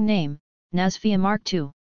 Ring name, Nasfia Mark II.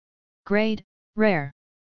 Grade, Rare.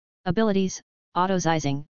 Abilities,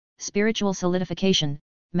 Autozizing, Spiritual Solidification,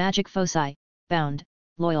 Magic Foci, Bound,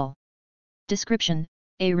 Loyal. Description,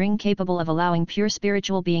 a ring capable of allowing pure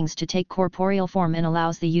spiritual beings to take corporeal form and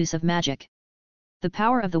allows the use of magic. The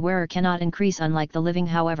power of the wearer cannot increase unlike the living,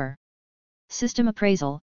 however. System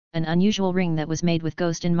appraisal, an unusual ring that was made with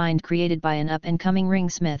ghost in mind, created by an up-and-coming ring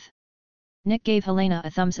smith. Nick gave Helena a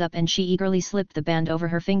thumbs up and she eagerly slipped the band over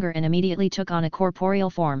her finger and immediately took on a corporeal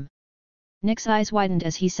form. Nick's eyes widened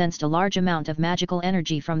as he sensed a large amount of magical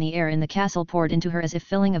energy from the air in the castle poured into her as if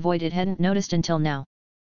filling a void it hadn't noticed until now.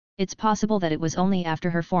 It's possible that it was only after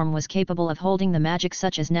her form was capable of holding the magic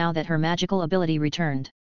such as now that her magical ability returned.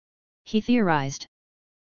 He theorized.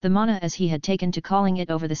 The mana, as he had taken to calling it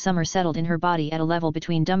over the summer, settled in her body at a level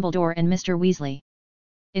between Dumbledore and Mr. Weasley.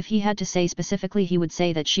 If he had to say specifically, he would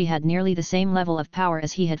say that she had nearly the same level of power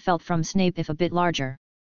as he had felt from Snape, if a bit larger.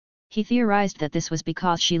 He theorized that this was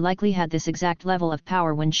because she likely had this exact level of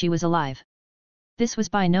power when she was alive. This was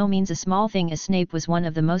by no means a small thing, as Snape was one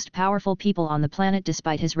of the most powerful people on the planet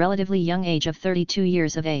despite his relatively young age of 32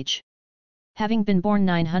 years of age. Having been born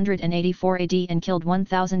 984 AD and killed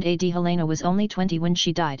 1000 AD, Helena was only 20 when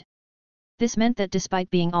she died. This meant that despite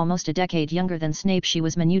being almost a decade younger than Snape, she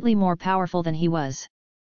was minutely more powerful than he was.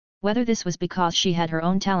 Whether this was because she had her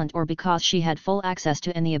own talent or because she had full access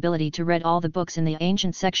to and the ability to read all the books in the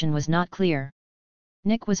ancient section was not clear.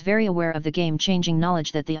 Nick was very aware of the game-changing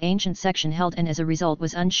knowledge that the ancient section held and as a result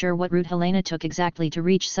was unsure what route Helena took exactly to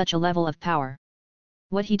reach such a level of power.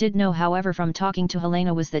 What he did know, however, from talking to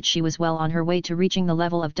Helena was that she was well on her way to reaching the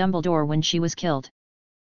level of Dumbledore when she was killed.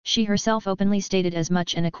 She herself openly stated as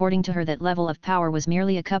much, and according to her that level of power was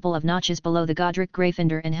merely a couple of notches below the Godric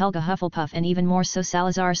Gryffindor and Helga Hufflepuff, and even more so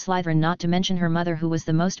Salazar Slytherin, not to mention her mother, who was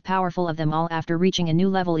the most powerful of them all after reaching a new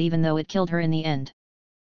level, even though it killed her in the end.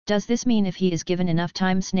 Does this mean if he is given enough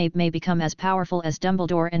time Snape may become as powerful as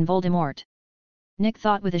Dumbledore and Voldemort? Nick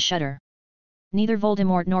thought with a shudder. Neither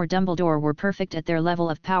Voldemort nor Dumbledore were perfect at their level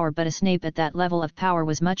of power, but a Snape at that level of power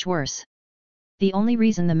was much worse. The only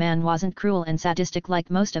reason the man wasn't cruel and sadistic like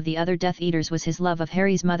most of the other Death Eaters was his love of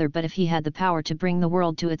Harry's mother, but if he had the power to bring the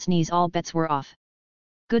world to its knees, all bets were off.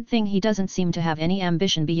 Good thing he doesn't seem to have any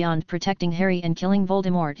ambition beyond protecting Harry and killing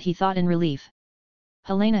Voldemort, he thought in relief.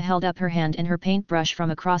 Helena held up her hand and her paintbrush from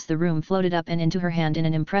across the room floated up and into her hand in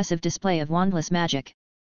an impressive display of wandless magic.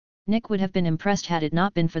 Nick would have been impressed had it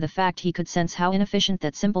not been for the fact he could sense how inefficient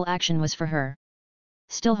that simple action was for her.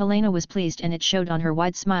 Still, Helena was pleased, and it showed on her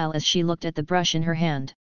wide smile as she looked at the brush in her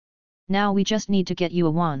hand. Now we just need to get you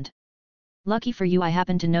a wand. Lucky for you I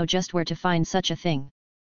happen to know just where to find such a thing.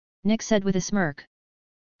 Nick said with a smirk.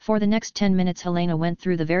 For the next 10 minutes Helena went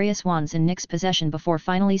through the various wands in Nick's possession before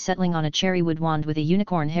finally settling on a cherrywood wand with a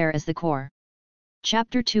unicorn hair as the core.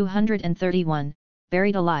 Chapter 231,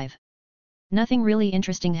 Buried Alive. Nothing really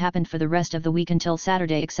interesting happened for the rest of the week until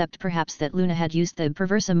Saturday, except perhaps that Luna had used the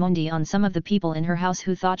Perversa Mundi on some of the people in her house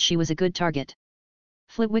who thought she was a good target.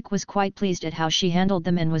 Flitwick was quite pleased at how she handled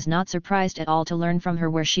them and was not surprised at all to learn from her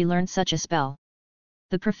where she learned such a spell.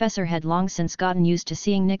 The professor had long since gotten used to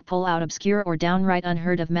seeing Nick pull out obscure or downright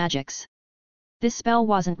unheard of magics. This spell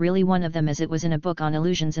wasn't really one of them, as it was in a book on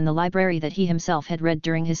illusions in the library that he himself had read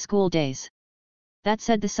during his school days. That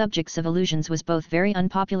said, the subjects of illusions was both very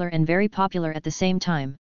unpopular and very popular at the same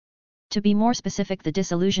time. To be more specific, the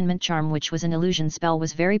disillusionment charm, which was an illusion spell,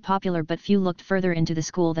 was very popular, but few looked further into the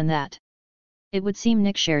school than that. It would seem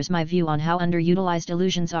Nick shares my view on how underutilized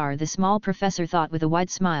illusions are, the small professor thought with a wide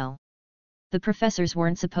smile. The professors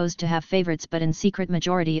weren't supposed to have favorites, but in secret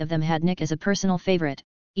majority of them had Nick as a personal favorite,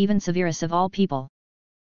 even Severus of all people.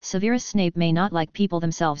 Severus Snape may not like people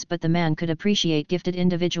themselves, but the man could appreciate gifted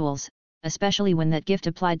individuals, especially when that gift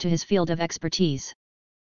applied to his field of expertise.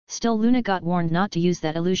 Still, Luna got warned not to use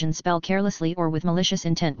that illusion spell carelessly or with malicious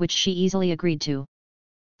intent, which she easily agreed to.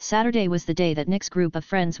 Saturday was the day that Nick's group of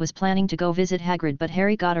friends was planning to go visit Hagrid, but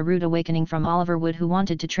Harry got a rude awakening from Oliver Wood, who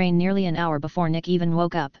wanted to train nearly an hour before Nick even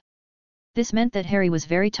woke up. This meant that Harry was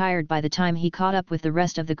very tired by the time he caught up with the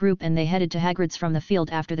rest of the group, and they headed to Hagrid's from the field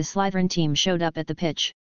after the Slytherin team showed up at the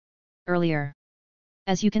pitch. Earlier.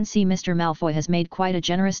 As you can see, Mr. Malfoy has made quite a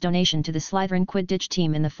generous donation to the Slytherin Quidditch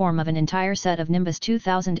team in the form of an entire set of Nimbus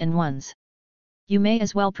 2001s. You may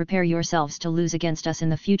as well prepare yourselves to lose against us in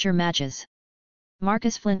the future matches.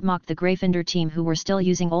 Marcus Flint mocked the Gryffindor team, who were still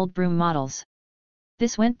using old broom models.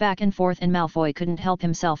 This went back and forth, and Malfoy couldn't help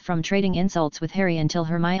himself from trading insults with Harry until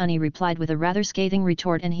Hermione replied with a rather scathing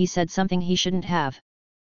retort, and he said something he shouldn't have.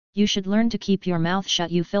 "You should learn to keep your mouth shut,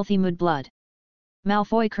 you filthy mudblood."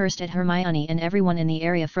 Malfoy cursed at Hermione, and everyone in the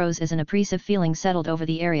area froze as an oppressive feeling settled over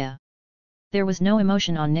the area. There was no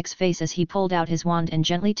emotion on Nick's face as he pulled out his wand and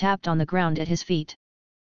gently tapped on the ground at his feet.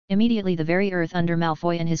 Immediately the very earth under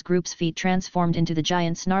Malfoy and his group's feet transformed into the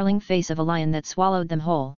giant snarling face of a lion that swallowed them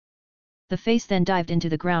whole. The face then dived into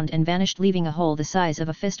the ground and vanished, leaving a hole the size of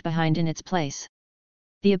a fist behind in its place.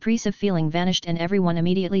 The oppressive feeling vanished, and everyone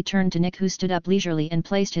immediately turned to Nick, who stood up leisurely and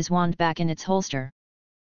placed his wand back in its holster.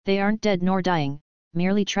 "They aren't dead nor dying,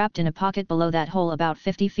 merely trapped in a pocket below that hole about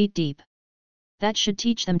 50 feet deep. That should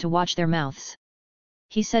teach them to watch their mouths,"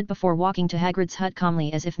 he said before walking to Hagrid's hut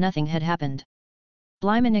calmly as if nothing had happened.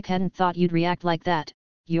 "Blimey, Nick, hadn't thought you'd react like that,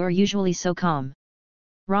 you're usually so calm,"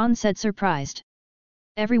 Ron said, surprised.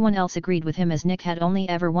 Everyone else agreed with him, as Nick had only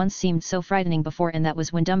ever once seemed so frightening before, and that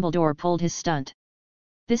was when Dumbledore pulled his stunt.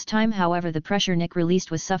 This time, however, the pressure Nick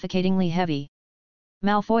released was suffocatingly heavy.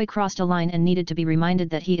 Malfoy crossed a line and needed to be reminded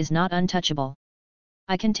that he is not untouchable.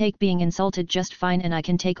 "I can take being insulted just fine, and I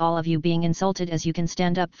can take all of you being insulted as you can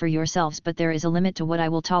stand up for yourselves, but there is a limit to what I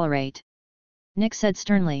will tolerate," Nick said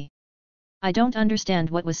sternly. "I don't understand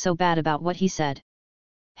what was so bad about what he said,"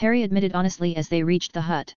 Harry admitted honestly as they reached the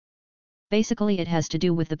hut. "Basically it has to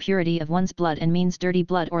do with the purity of one's blood, and means dirty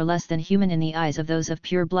blood or less than human in the eyes of those of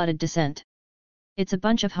pure-blooded descent. It's a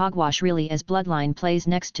bunch of hogwash really, as bloodline plays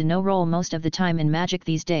next to no role most of the time in magic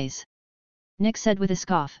these days," Nick said with a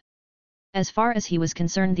scoff. As far as he was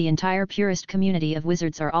concerned, the entire purist community of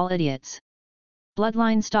wizards are all idiots.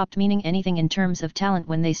 Bloodline stopped meaning anything in terms of talent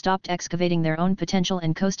when they stopped excavating their own potential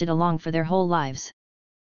and coasted along for their whole lives.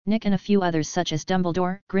 Nick and a few others such as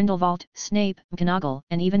Dumbledore, Grindelwald, Snape, McGonagall,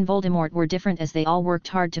 and even Voldemort were different, as they all worked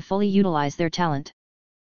hard to fully utilize their talent.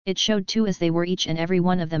 It showed too, as they were each and every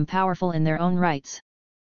one of them powerful in their own rights.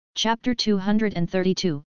 Chapter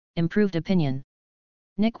 232, Improved Opinion.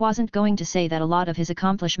 Nick wasn't going to say that a lot of his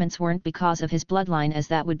accomplishments weren't because of his bloodline, as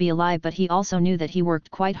that would be a lie, but he also knew that he worked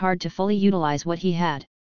quite hard to fully utilize what he had.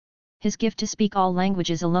 His gift to speak all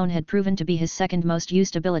languages alone had proven to be his second most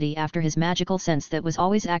used ability after his magical sense that was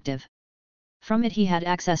always active. From it he had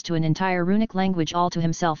access to an entire runic language all to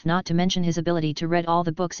himself, not to mention his ability to read all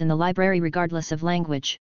the books in the library regardless of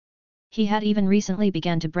language. He had even recently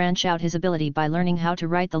begun to branch out his ability by learning how to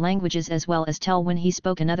write the languages as well as tell when he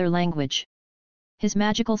spoke another language. His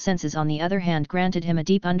magical senses, on the other hand, granted him a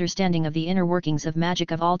deep understanding of the inner workings of magic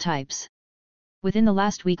of all types. Within the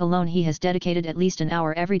last week alone he has dedicated at least an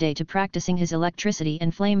hour every day to practicing his electricity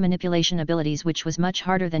and flame manipulation abilities, which was much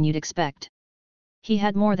harder than you'd expect. He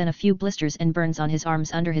had more than a few blisters and burns on his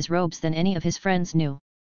arms under his robes than any of his friends knew.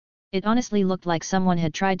 It honestly looked like someone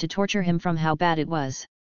had tried to torture him from how bad it was.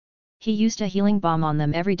 He used a healing balm on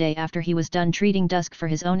them every day after he was done treating Dusk for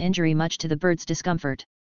his own injury, much to the bird's discomfort.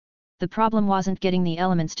 The problem wasn't getting the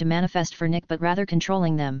elements to manifest for Nick, but rather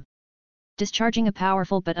controlling them. Discharging a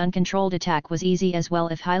powerful but uncontrolled attack was easy as well,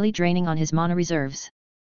 if highly draining on his mana reserves.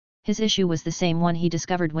 His issue was the same one he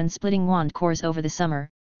discovered when splitting wand cores over the summer: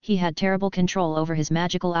 he had terrible control over his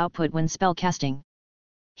magical output when spell casting.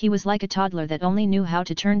 He was like a toddler that only knew how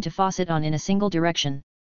to turn the faucet on in a single direction.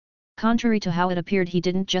 Contrary to how it appeared, he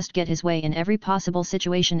didn't just get his way in every possible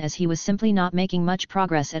situation, as he was simply not making much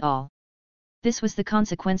progress at all. This was the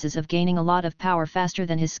consequences of gaining a lot of power faster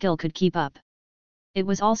than his skill could keep up. It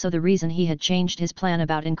was also the reason he had changed his plan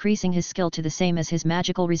about increasing his skill to the same as his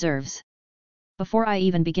magical reserves. Before I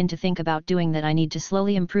even begin to think about doing that, I need to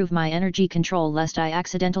slowly improve my energy control lest I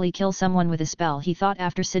accidentally kill someone with a spell, he thought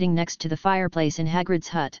after sitting next to the fireplace in Hagrid's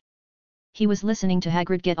hut. He was listening to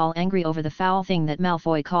Hagrid get all angry over the foul thing that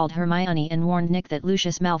Malfoy called Hermione and warned Nick that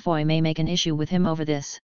Lucius Malfoy may make an issue with him over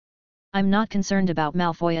this. I'm not concerned about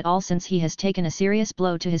Malfoy at all since he has taken a serious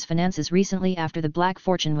blow to his finances recently after the Black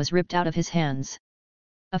Fortune was ripped out of his hands.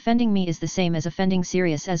 Offending me is the same as offending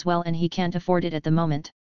Sirius as well, and he can't afford it at the moment.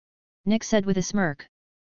 Nick said with a smirk.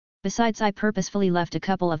 Besides, I purposefully left a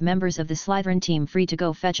couple of members of the Slytherin team free to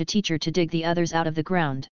go fetch a teacher to dig the others out of the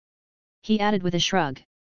ground. He added with a shrug.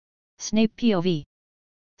 Snape POV.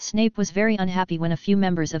 Snape was very unhappy when a few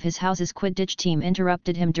members of his house's Quidditch team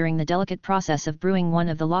interrupted him during the delicate process of brewing one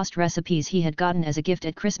of the lost recipes he had gotten as a gift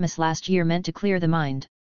at Christmas last year meant to clear the mind.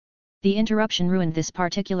 The interruption ruined this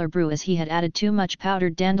particular brew as he had added too much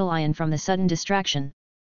powdered dandelion from the sudden distraction.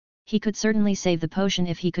 He could certainly save the potion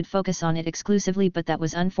if he could focus on it exclusively, but that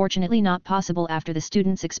was unfortunately not possible after the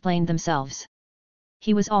students explained themselves.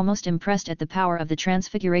 He was almost impressed at the power of the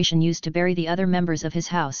transfiguration used to bury the other members of his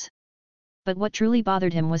house. But what truly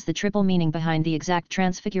bothered him was the triple meaning behind the exact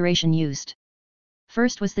transfiguration used.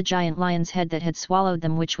 First was the giant lion's head that had swallowed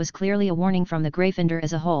them, which was clearly a warning from the Gryffindor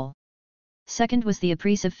as a whole. Second was the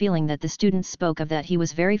oppressive feeling that the students spoke of that he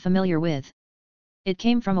was very familiar with. It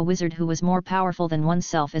came from a wizard who was more powerful than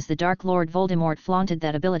oneself, as the Dark Lord Voldemort flaunted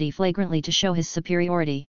that ability flagrantly to show his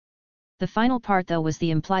superiority. The final part though was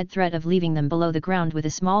the implied threat of leaving them below the ground with a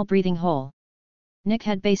small breathing hole. Nick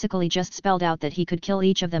had basically just spelled out that he could kill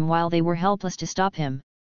each of them while they were helpless to stop him.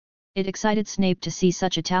 It excited Snape to see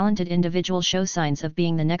such a talented individual show signs of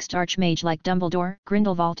being the next Archmage like Dumbledore,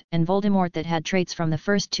 Grindelwald, and Voldemort that had traits from the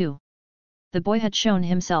first two. The boy had shown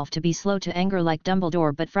himself to be slow to anger like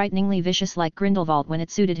Dumbledore but frighteningly vicious like Grindelwald when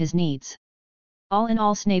it suited his needs. All in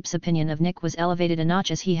all, Snape's opinion of Nick was elevated a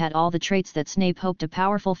notch as he had all the traits that Snape hoped a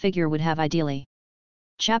powerful figure would have ideally.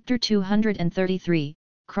 Chapter 233,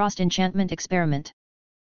 Crossed Enchantment Experiment.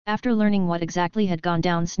 After learning what exactly had gone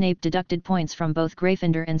down, Snape deducted points from both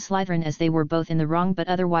Gryffindor and Slytherin as they were both in the wrong, but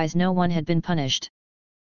otherwise no one had been punished.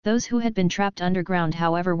 Those who had been trapped underground,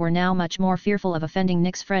 however, were now much more fearful of offending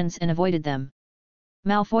Nick's friends and avoided them.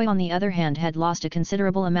 Malfoy on the other hand had lost a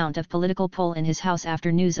considerable amount of political pull in his house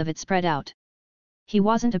after news of it spread out. He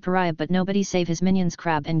wasn't a pariah, but nobody save his minions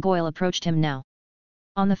Crabbe and Goyle approached him now.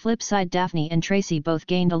 On the flip side, Daphne and Tracy both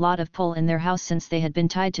gained a lot of pull in their house since they had been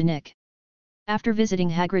tied to Nick. After visiting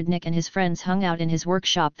Hagrid, Nick and his friends hung out in his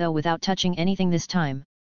workshop, though without touching anything this time.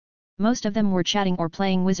 Most of them were chatting or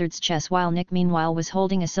playing wizard's chess, while Nick meanwhile was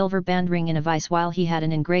holding a silver band ring in a vise while he had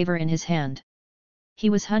an engraver in his hand. He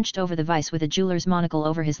was hunched over the vise with a jeweler's monocle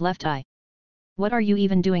over his left eye. "What are you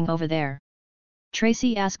even doing over there?"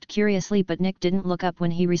 Tracy asked curiously, but Nick didn't look up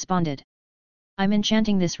when he responded. "I'm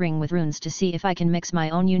enchanting this ring with runes to see if I can mix my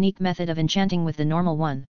own unique method of enchanting with the normal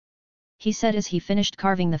one," he said as he finished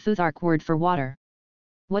carving the Futhark word for water.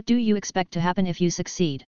 "What do you expect to happen if you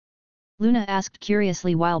succeed?" Luna asked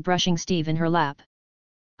curiously while brushing Steve in her lap.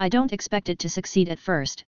 "I don't expect it to succeed at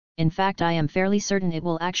first, in fact I am fairly certain it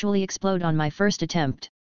will actually explode on my first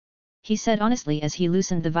attempt," he said honestly as he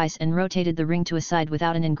loosened the vise and rotated the ring to a side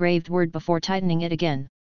without an engraved word before tightening it again.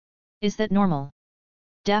 "Is that normal?"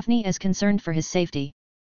 Daphne is concerned for his safety.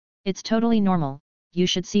 "It's totally normal, you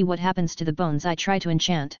should see what happens to the bones I try to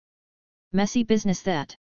enchant." "Messy business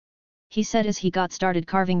that," he said as he got started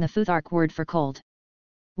carving the Futhark word for cold.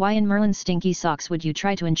 "Why in Merlin's stinky socks would you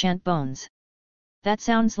try to enchant bones? That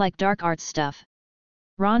sounds like dark arts stuff,"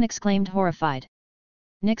 Ron exclaimed horrified.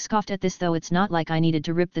 Nick scoffed at this, though it's not like I needed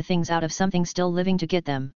to rip the things out of something still living to get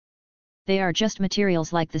them. They are just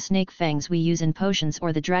materials like the snake fangs we use in potions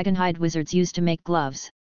or the dragonhide wizards use to make gloves.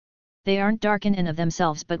 They aren't dark in and of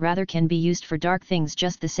themselves, but rather can be used for dark things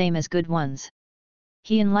just the same as good ones.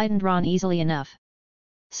 He enlightened Ron easily enough.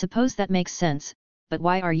 "Suppose that makes sense, but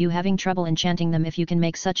why are you having trouble enchanting them if you can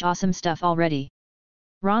make such awesome stuff already?"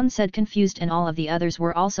 Ron said, confused, and all of the others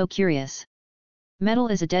were also curious. Metal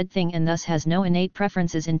is a dead thing and thus has no innate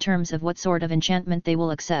preferences in terms of what sort of enchantment they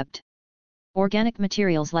will accept. Organic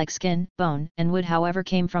materials like skin, bone, and wood however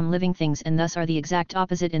came from living things and thus are the exact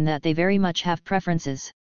opposite in that they very much have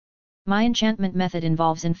preferences. My enchantment method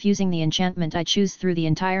involves infusing the enchantment I choose through the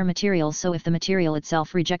entire material, so if the material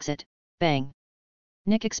itself rejects it, bang.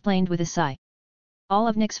 Nick explained with a sigh. All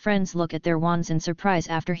of Nick's friends look at their wands in surprise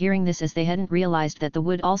after hearing this, as they hadn't realized that the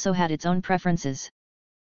wood also had its own preferences.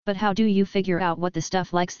 "But how do you figure out what the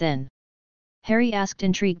stuff likes then?" Harry asked,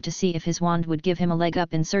 intrigued to see if his wand would give him a leg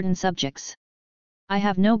up in certain subjects. "I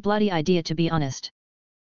have no bloody idea, to be honest.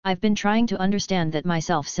 I've been trying to understand that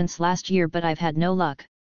myself since last year but I've had no luck.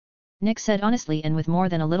 Nick said honestly and with more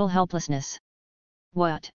than a little helplessness.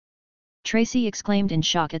 What? Tracy exclaimed in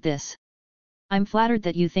shock at this. I'm flattered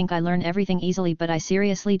that you think I learn everything easily but I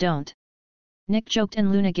seriously don't. Nick joked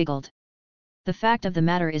and Luna giggled. The fact of the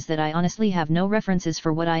matter is that I honestly have no references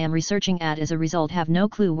for what I am researching at, as a result have no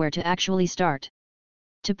clue where to actually start.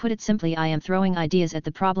 To put it simply, I am throwing ideas at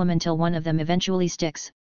the problem until one of them eventually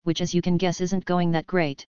sticks, which as you can guess isn't going that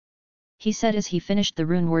great. He said as he finished the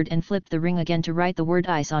rune word and flipped the ring again to write the word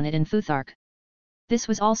ice on it in Futhark. This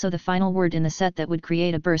was also the final word in the set that would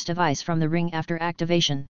create a burst of ice from the ring after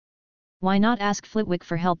activation. Why not ask Flitwick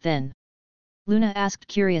for help then? Luna asked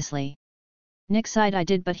curiously. Nick sighed. I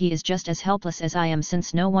did, but he is just as helpless as I am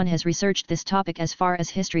since no one has researched this topic as far as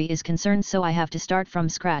history is concerned, so I have to start from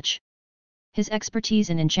scratch. His expertise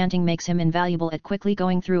in enchanting makes him invaluable at quickly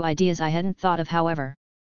going through ideas I hadn't thought of, however.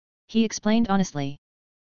 He explained honestly.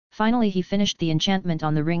 Finally he finished the enchantment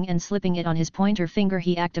on the ring and slipping it on his pointer finger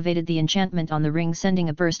he activated the enchantment on the ring, sending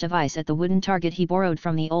a burst of ice at the wooden target he borrowed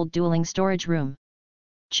from the old dueling storage room.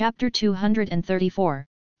 Chapter 234,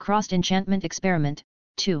 Crossed Enchantment Experiment,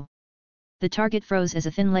 2. The target froze as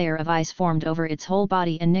a thin layer of ice formed over its whole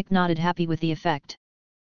body and Nick nodded, happy with the effect.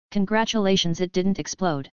 Congratulations, it didn't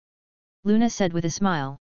explode. Luna said with a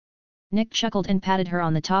smile. Nick chuckled and patted her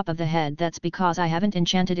on the top of the head. That's because I haven't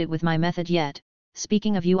enchanted it with my method yet.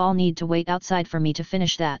 Speaking of, you all need to wait outside for me to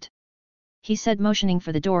finish that. He said, motioning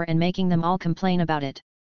for the door and making them all complain about it.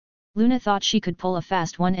 Luna thought she could pull a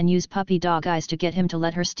fast one and use puppy dog eyes to get him to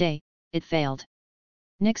let her stay. It failed.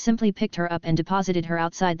 Nick simply picked her up and deposited her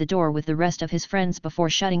outside the door with the rest of his friends before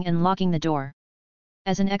shutting and locking the door.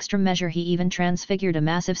 As an extra measure he even transfigured a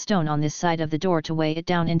massive stone on this side of the door to weigh it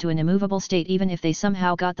down into an immovable state even if they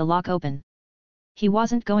somehow got the lock open. He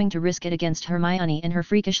wasn't going to risk it against Hermione and her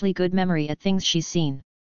freakishly good memory at things she's seen.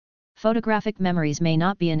 Photographic memories may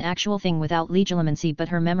not be an actual thing without legilimency, but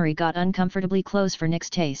her memory got uncomfortably close for Nick's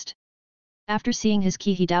taste. After seeing his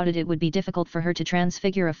key he doubted it would be difficult for her to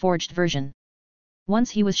transfigure a forged version. Once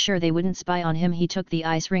he was sure they wouldn't spy on him, he took the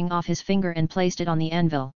ice ring off his finger and placed it on the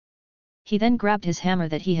anvil. He then grabbed his hammer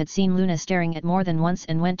that he had seen Luna staring at more than once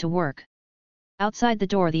and went to work. Outside the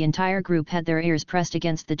door the entire group had their ears pressed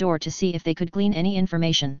against the door to see if they could glean any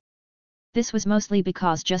information. This was mostly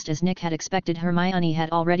because, just as Nick had expected, Hermione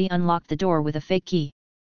had already unlocked the door with a fake key.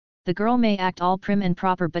 The girl may act all prim and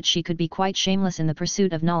proper, but she could be quite shameless in the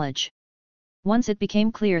pursuit of knowledge. Once it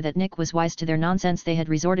became clear that Nick was wise to their nonsense, they had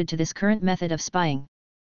resorted to this current method of spying.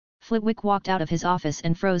 Flitwick walked out of his office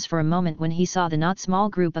and froze for a moment when he saw the not small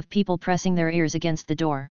group of people pressing their ears against the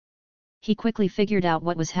door. He quickly figured out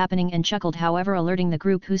what was happening and chuckled, however, alerting the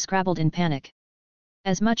group, who scrabbled in panic.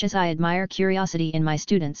 As much as I admire curiosity in my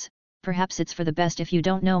students, perhaps it's for the best if you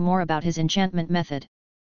don't know more about his enchantment method.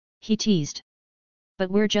 He teased.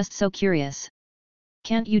 But we're just so curious.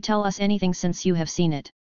 Can't you tell us anything since you have seen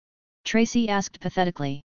it? Tracy asked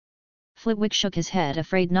pathetically. Flitwick shook his head.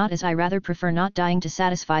 Afraid not, as I rather prefer not dying to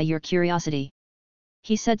satisfy your curiosity.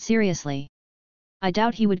 He said seriously. I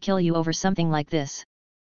doubt he would kill you over something like this.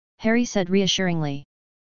 Harry said reassuringly.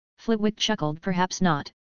 Flitwick chuckled. Perhaps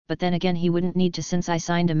not, but then again he wouldn't need to, since I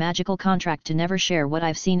signed a magical contract to never share what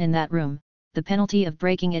I've seen in that room. The penalty of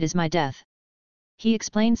breaking it is my death. He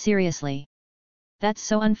explained seriously. That's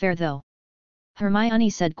so unfair though.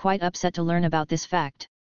 Hermione said, quite upset to learn about this fact.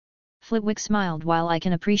 Flitwick smiled. While I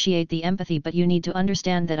can appreciate the empathy, but you need to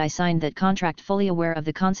understand that I signed that contract fully aware of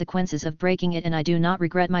the consequences of breaking it, and I do not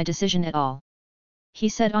regret my decision at all. He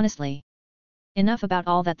said honestly. Enough about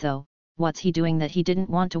all that though. What's he doing that he didn't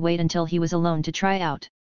want to wait until he was alone to try out?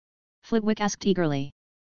 Flitwick asked eagerly.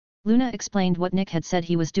 Luna explained what Nick had said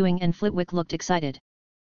he was doing and Flitwick looked excited.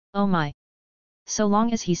 Oh my! So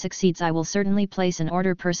long as he succeeds I will certainly place an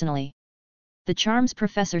order personally. The charms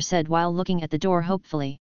professor said while looking at the door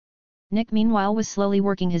hopefully. Nick meanwhile was slowly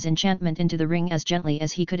working his enchantment into the ring as gently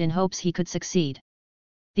as he could in hopes he could succeed.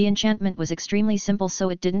 The enchantment was extremely simple, so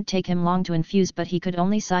it didn't take him long to infuse, but he could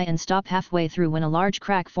only sigh and stop halfway through when a large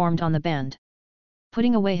crack formed on the band.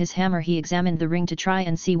 Putting away his hammer he examined the ring to try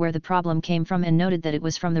and see where the problem came from and noted that it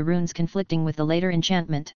was from the runes conflicting with the later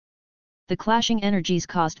enchantment. The clashing energies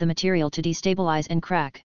caused the material to destabilize and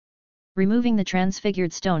crack. Removing the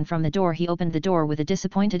transfigured stone from the door he opened the door with a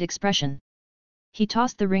disappointed expression. He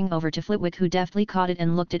tossed the ring over to Flitwick, who deftly caught it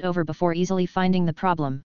and looked it over before easily finding the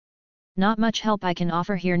problem. Not much help I can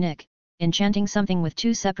offer here, Nick. Enchanting something with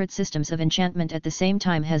two separate systems of enchantment at the same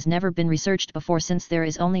time has never been researched before, since there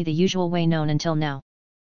is only the usual way known until now.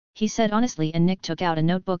 He said honestly, and Nick took out a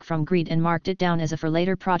notebook from Greed and marked it down as a for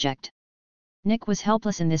later project. Nick was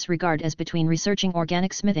helpless in this regard, as between researching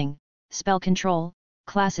organic smithing, spell control,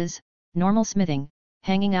 classes, normal smithing,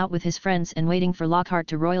 hanging out with his friends and waiting for Lockhart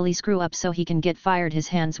to royally screw up so he can get fired. His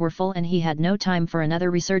hands were full and he had no time for another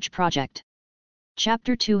research project.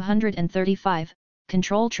 Chapter 235,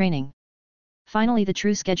 Control Training. Finally, the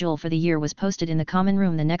true schedule for the year was posted in the common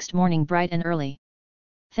room the next morning bright and early.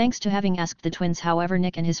 Thanks to having asked the twins, however,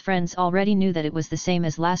 Nick and his friends already knew that it was the same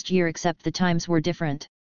as last year except the times were different.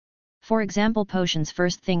 For example, potions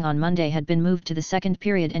first thing on Monday had been moved to the second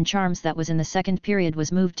period and charms that was in the second period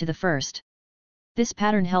was moved to the first. This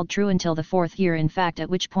pattern held true until the fourth year, in fact, at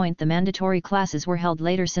which point the mandatory classes were held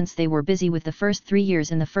later since they were busy with the first 3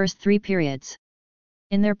 years in the first 3 periods.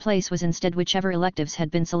 In their place was instead whichever electives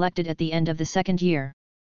had been selected at the end of the second year.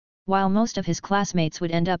 While most of his classmates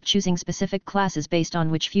would end up choosing specific classes based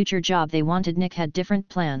on which future job they wanted, Nick had different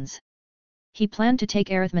plans. He planned to take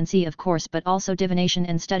arithmancy, of course, but also divination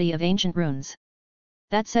and study of ancient runes.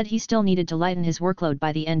 That said, he still needed to lighten his workload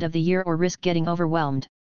by the end of the year or risk getting overwhelmed.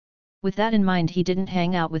 With that in mind, he didn't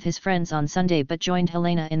hang out with his friends on Sunday but joined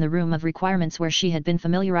Helena in the room of requirements where she had been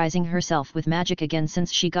familiarizing herself with magic again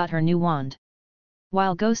since she got her new wand.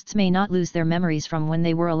 While ghosts may not lose their memories from when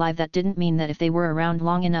they were alive, that didn't mean that if they were around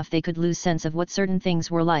long enough they could lose sense of what certain things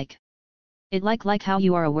were like. It like how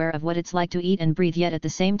you are aware of what it's like to eat and breathe yet at the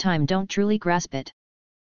same time don't truly grasp it.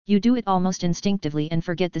 You do it almost instinctively and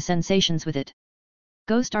forget the sensations with it.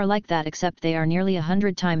 Ghosts are like that, except they are nearly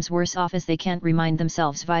 100 times worse off as they can't remind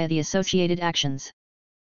themselves via the associated actions.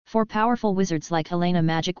 For powerful wizards like Helena,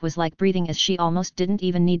 magic was like breathing, as she almost didn't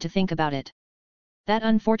even need to think about it. That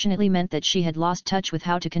unfortunately meant that she had lost touch with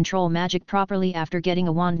how to control magic properly after getting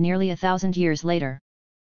a wand nearly 1,000 years later.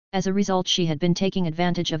 As a result, she had been taking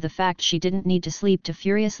advantage of the fact she didn't need to sleep to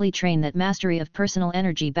furiously train that mastery of personal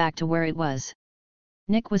energy back to where it was.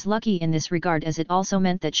 Nick was lucky in this regard, as it also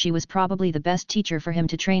meant that she was probably the best teacher for him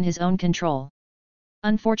to train his own control.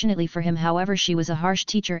 Unfortunately for him, however, she was a harsh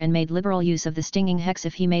teacher and made liberal use of the stinging hex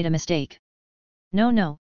if he made a mistake.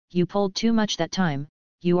 No, you pulled too much that time.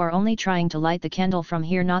 You are only trying to light the candle from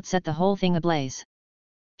here, not set the whole thing ablaze.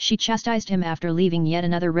 She chastised him after leaving yet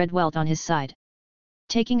another red welt on his side.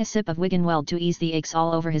 Taking a sip of Wiggenweld to ease the aches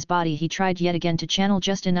all over his body, he tried yet again to channel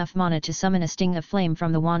just enough mana to summon a sting of flame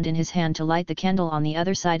from the wand in his hand to light the candle on the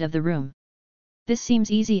other side of the room. This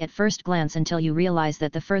seems easy at first glance until you realize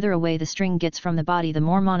that the further away the string gets from the body, the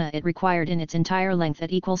more mana it required in its entire length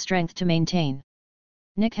at equal strength to maintain.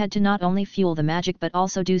 Nick had to not only fuel the magic but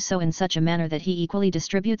also do so in such a manner that he equally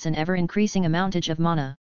distributes an ever-increasing amountage of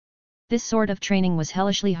mana. This sort of training was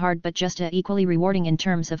hellishly hard but just as equally rewarding in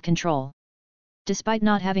terms of control. Despite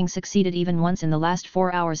not having succeeded even once in the last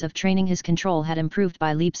 4 hours of training, his control had improved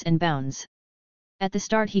by leaps and bounds. At the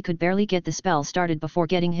start he could barely get the spell started before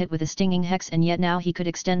getting hit with a stinging hex, and yet now he could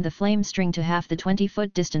extend the flame string to half the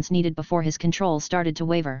 20-foot distance needed before his control started to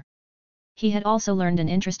waver. He had also learned an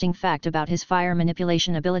interesting fact about his fire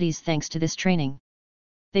manipulation abilities thanks to this training.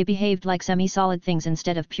 They behaved like semi-solid things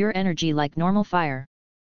instead of pure energy like normal fire.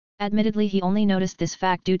 Admittedly, he only noticed this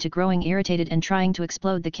fact due to growing irritated and trying to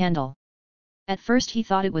explode the candle. At first he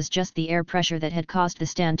thought it was just the air pressure that had caused the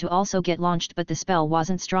stand to also get launched, but the spell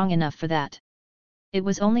wasn't strong enough for that. It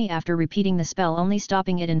was only after repeating the spell, only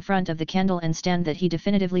stopping it in front of the candle and stand, that he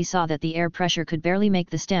definitively saw that the air pressure could barely make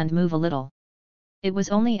the stand move a little. It was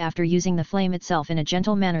only after using the flame itself in a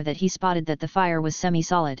gentle manner that he spotted that the fire was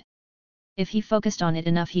semi-solid. If he focused on it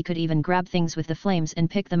enough, he could even grab things with the flames and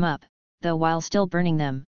pick them up, though while still burning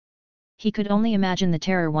them. He could only imagine the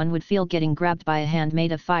terror one would feel getting grabbed by a hand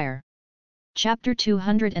made of fire. Chapter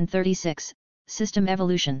 236, System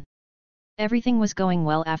Evolution. Everything was going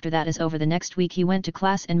well after that, as over the next week he went to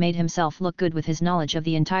class and made himself look good with his knowledge of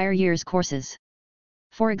the entire year's courses.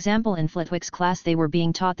 For example, in Flitwick's class they were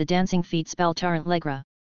being taught the dancing feat spell Tarrant Legra.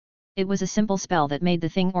 It was a simple spell that made the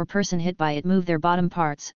thing or person hit by it move their bottom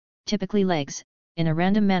parts, typically legs, in a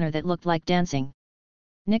random manner that looked like dancing.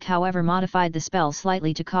 Nick, however, modified the spell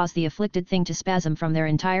slightly to cause the afflicted thing to spasm from their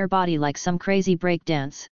entire body like some crazy break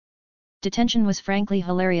dance. Detention was frankly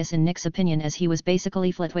hilarious in Nick's opinion, as he was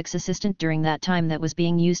basically Flitwick's assistant during that time that was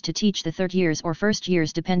being used to teach the third years or first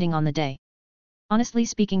years depending on the day. Honestly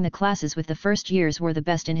speaking, the classes with the first years were the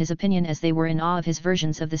best in his opinion, as they were in awe of his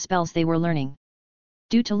versions of the spells they were learning.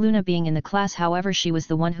 Due to Luna being in the class, however, she was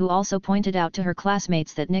the one who also pointed out to her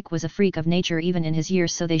classmates that Nick was a freak of nature even in his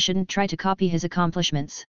years, so they shouldn't try to copy his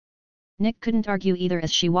accomplishments. Nick couldn't argue either,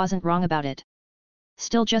 as she wasn't wrong about it.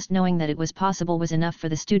 Still, just knowing that it was possible was enough for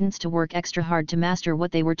the students to work extra hard to master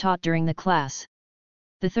what they were taught during the class.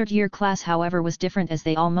 The third-year class, however, was different, as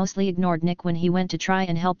they all mostly ignored Nick when he went to try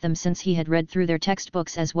and help them, since he had read through their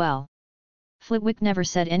textbooks as well. Flitwick never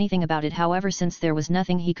said anything about it, however, since there was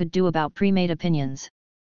nothing he could do about pre-made opinions.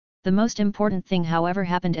 The most important thing however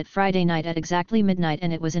happened at Friday night at exactly midnight,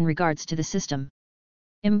 and it was in regards to the system.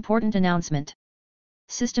 Important announcement.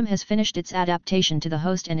 System has finished its adaptation to the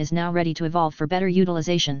host and is now ready to evolve for better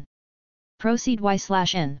utilization. Proceed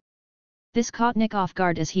Y/N. This caught Nick off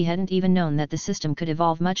guard, as he hadn't even known that the system could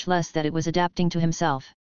evolve, much less that it was adapting to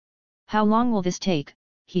himself. How long will this take,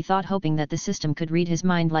 he thought, hoping that the system could read his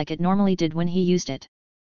mind like it normally did when he used it.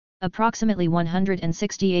 Approximately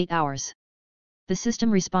 168 hours. The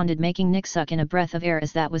system responded, making Nick suck in a breath of air,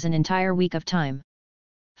 as that was an entire week of time.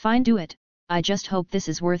 Fine, do it, I just hope this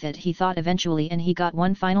is worth it, he thought eventually, and he got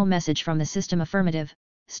one final message from the system: affirmative,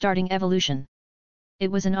 starting evolution.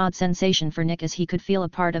 It was an odd sensation for Nick, as he could feel a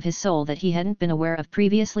part of his soul that he hadn't been aware of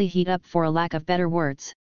previously heat up, for a lack of better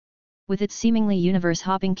words. With its seemingly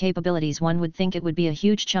universe-hopping capabilities, one would think it would be a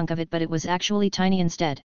huge chunk of it, but it was actually tiny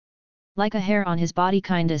instead. Like a hair on his body,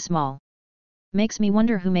 kinda small. Makes me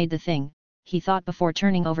wonder who made the thing, he thought before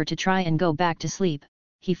turning over to try and go back to sleep.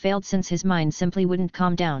 He failed, since his mind simply wouldn't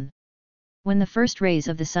calm down. When the first rays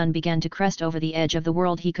of the sun began to crest over the edge of the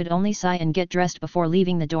world, he could only sigh and get dressed before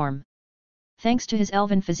leaving the dorm. Thanks to his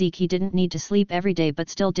elven physique, he didn't need to sleep every day, but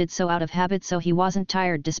still did so out of habit, so he wasn't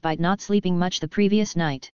tired despite not sleeping much the previous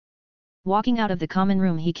night. Walking out of the common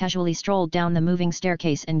room, he casually strolled down the moving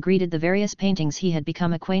staircase and greeted the various paintings he had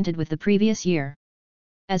become acquainted with the previous year.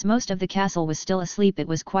 As most of the castle was still asleep, it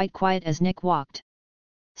was quite quiet as Nick walked.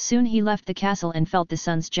 Soon he left the castle and felt the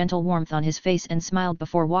sun's gentle warmth on his face, and smiled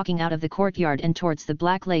before walking out of the courtyard and towards the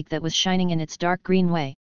black lake that was shining in its dark green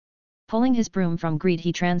way. Pulling his broom from Greed,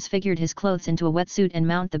 he transfigured his clothes into a wetsuit and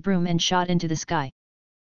mounted the broom and shot into the sky.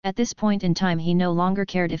 At this point in time, he no longer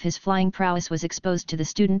cared if his flying prowess was exposed to the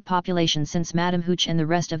student population, since Madame Hooch and the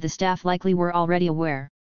rest of the staff likely were already aware.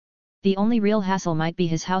 The only real hassle might be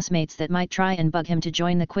his housemates that might try and bug him to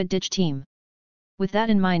join the Quidditch team. With that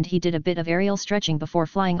in mind, he did a bit of aerial stretching before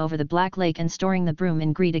flying over the black lake and storing the broom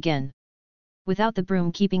in Greed again. Without the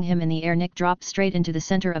broom keeping him in the air, Nick dropped straight into the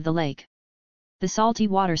center of the lake. The salty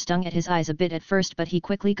water stung at his eyes a bit at first, but he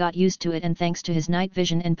quickly got used to it, and thanks to his night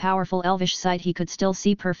vision and powerful elvish sight, he could still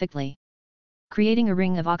see perfectly. Creating a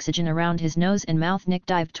ring of oxygen around his nose and mouth, Nick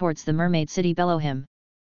dived towards the mermaid city below him.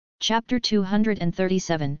 Chapter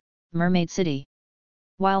 237, Mermaid City.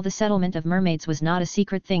 While the settlement of mermaids was not a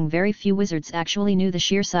secret thing, very few wizards actually knew the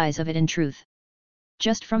sheer size of it in truth.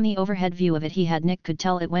 Just from the overhead view of it, Nick could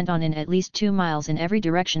tell it went on in at least 2 miles in every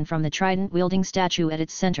direction from the trident-wielding statue at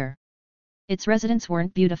its center. Its residents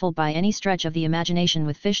weren't beautiful by any stretch of the imagination,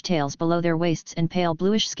 with fish tails below their waists and pale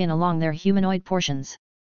bluish skin along their humanoid portions.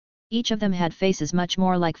 Each of them had faces much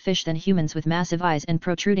more like fish than humans, with massive eyes and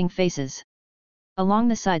protruding faces. Along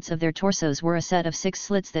the sides of their torsos were a set of 6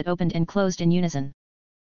 slits that opened and closed in unison.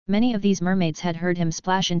 Many of these mermaids had heard him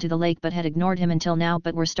splash into the lake but had ignored him until now,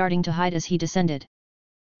 but were starting to hide as he descended.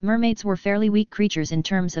 Mermaids were fairly weak creatures in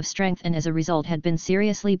terms of strength, and as a result had been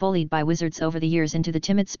seriously bullied by wizards over the years into the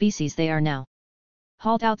timid species they are now.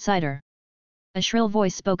 Halt, outsider! A shrill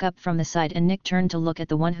voice spoke up from the side, and Nick turned to look at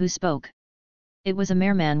the one who spoke. It was a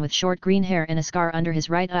merman with short green hair and a scar under his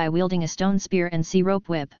right eye, wielding a stone spear and sea rope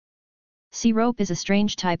whip. Sea rope is a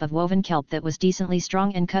strange type of woven kelp that was decently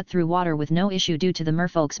strong and cut through water with no issue due to the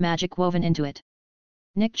merfolk's magic woven into it.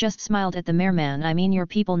 Nick just smiled at the merman. I mean your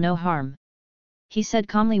people no harm, he said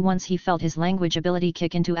calmly once he felt his language ability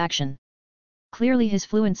kick into action. Clearly his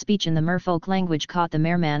fluent speech in the merfolk language caught the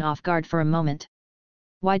merman off guard for a moment.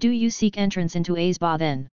 Why do you seek entrance into Azba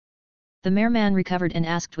then? The merman recovered and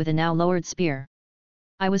asked with a now lowered spear.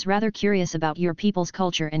 I was rather curious about your people's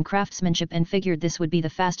culture and craftsmanship and figured this would be the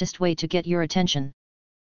fastest way to get your attention,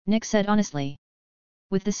 Nick said honestly.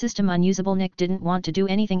 With the system unusable, Nick didn't want to do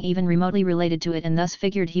anything even remotely related to it, and thus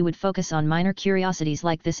figured he would focus on minor curiosities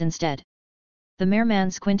like this instead. The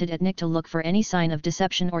merman squinted at Nick to look for any sign of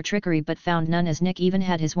deception or trickery, but found none, as Nick even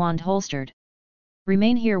had his wand holstered.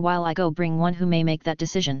 Remain here while I go bring one who may make that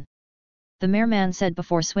decision, the merman said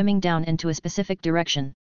before swimming down into a specific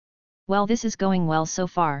direction. Well, this is going well so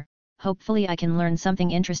far, hopefully I can learn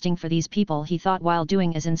something interesting for these people, he thought while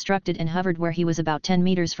doing as instructed, and hovered where he was about 10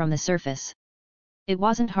 meters from the surface. It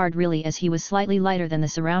wasn't hard really, as he was slightly lighter than the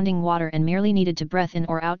surrounding water and merely needed to breathe in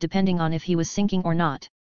or out depending on if he was sinking or not.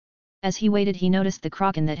 As he waited, he noticed the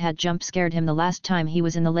kraken that had jump-scared him the last time he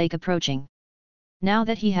was in the lake approaching. Now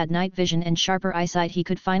that he had night vision and sharper eyesight, he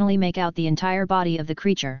could finally make out the entire body of the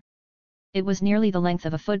creature. It was nearly the length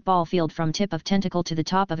of a football field from tip of tentacle to the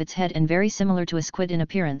top of its head, and very similar to a squid in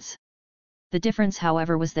appearance. The difference,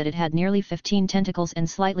 however, was that it had nearly 15 tentacles and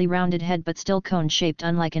slightly rounded head, but still cone-shaped,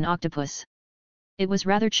 unlike an octopus. It was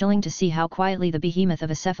rather chilling to see how quietly the behemoth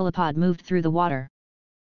of a cephalopod moved through the water.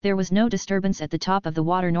 There was no disturbance at the top of the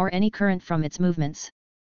water nor any current from its movements.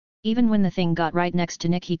 Even when the thing got right next to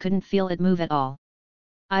Nick he couldn't feel it move at all.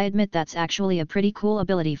 I admit that's actually a pretty cool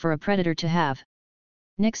ability for a predator to have.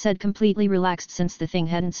 Nick said, completely relaxed since the thing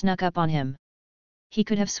hadn't snuck up on him. He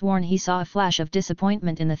could have sworn he saw a flash of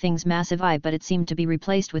disappointment in the thing's massive eye, but it seemed to be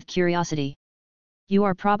replaced with curiosity. You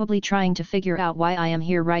are probably trying to figure out why I am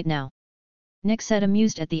here right now. Nick said,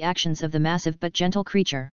 amused at the actions of the massive but gentle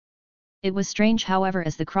creature. It was strange, however,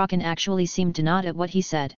 as the Kraken actually seemed to nod at what he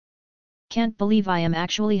said. Can't believe I am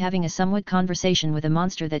actually having a somewhat conversation with a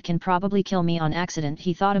monster that can probably kill me on accident,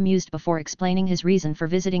 he thought, amused, before explaining his reason for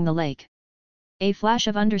visiting the lake. A flash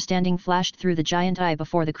of understanding flashed through the giant eye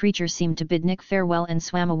before the creature seemed to bid Nick farewell and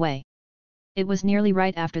swam away. It was nearly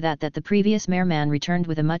right after that the previous merman returned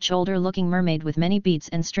with a much older-looking mermaid with many beads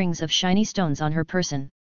and strings of shiny stones on her person.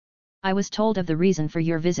 I was told of the reason for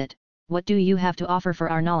your visit. What do you have to offer for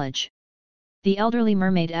our knowledge? The elderly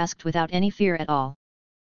mermaid asked without any fear at all.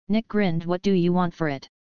 Nick grinned. What do you want for it?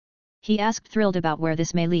 He asked, thrilled about where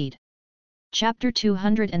this may lead. Chapter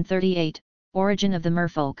 238, Origin of the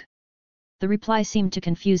Merfolk. The reply seemed to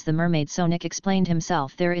confuse the mermaid, so Nick explained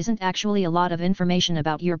himself. There isn't actually a lot of information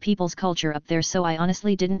about your people's culture up there, so I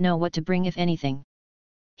honestly didn't know what to bring, if anything.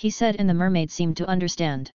 He said, and the mermaid seemed to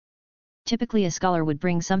understand. Typically a scholar would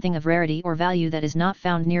bring something of rarity or value that is not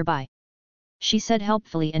found nearby. She said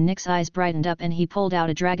helpfully, and Nick's eyes brightened up and he pulled out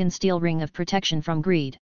a dragon steel ring of protection from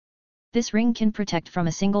greed. This ring can protect from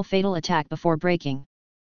a single fatal attack before breaking.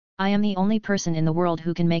 I am the only person in the world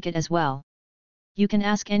who can make it as well. You can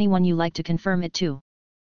ask anyone you like to confirm it too.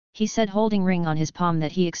 He said, holding ring on his palm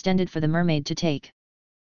that he extended for the mermaid to take.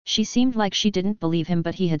 She seemed like she didn't believe him,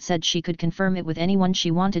 but he had said she could confirm it with anyone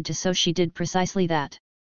she wanted to, so she did precisely that.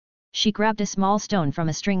 She grabbed a small stone from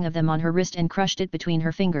a string of them on her wrist and crushed it between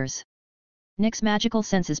her fingers. Nick's magical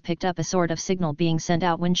senses picked up a sort of signal being sent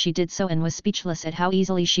out when she did so, and was speechless at how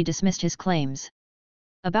easily she dismissed his claims.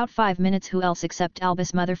 About 5 minutes, who else except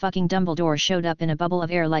Albus motherfucking Dumbledore showed up in a bubble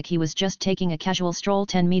of air like he was just taking a casual stroll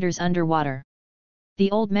 10 meters underwater.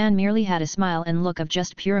 The old man merely had a smile and look of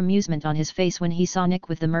just pure amusement on his face when he saw Nick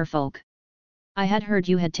with the merfolk. I had heard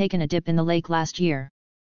you had taken a dip in the lake last year.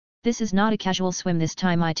 This is not a casual swim this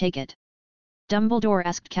time, I take it? Dumbledore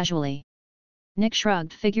asked casually. Nick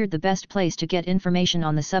shrugged, figured the best place to get information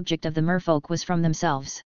on the subject of the merfolk was from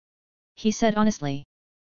themselves. He said honestly.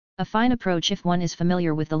 A fine approach if one is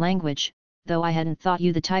familiar with the language, though I hadn't thought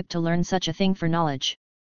you the type to learn such a thing for knowledge.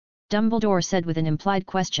 Dumbledore said with an implied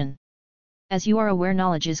question. As you are aware,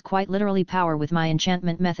 knowledge is quite literally power with my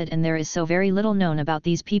enchantment method, and there is so very little known about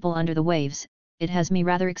these people under the waves, it has me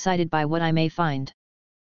rather excited by what I may find.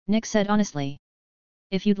 Nick said honestly.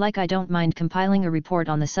 If you'd like, I don't mind compiling a report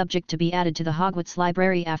on the subject to be added to the Hogwarts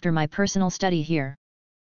library after my personal study here.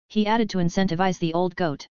 He added to incentivize the old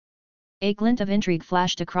goat. A glint of intrigue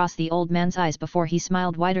flashed across the old man's eyes before he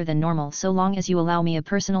smiled wider than normal. So long as you allow me a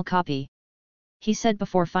personal copy, he said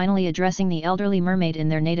before finally addressing the elderly mermaid in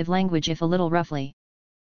their native language, if a little roughly.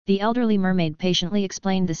 The elderly mermaid patiently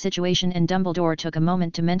explained the situation, and Dumbledore took a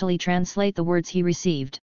moment to mentally translate the words he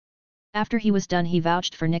received. After he was done, he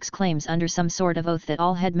vouched for Nick's claims under some sort of oath that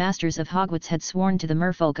all headmasters of Hogwarts had sworn to the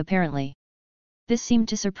merfolk apparently. This seemed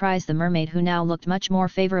to surprise the mermaid, who now looked much more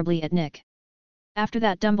favorably at Nick. After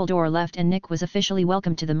that, Dumbledore left and Nick was officially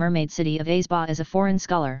welcomed to the mermaid city of Azba as a foreign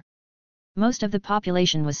scholar. Most of the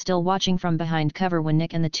population was still watching from behind cover when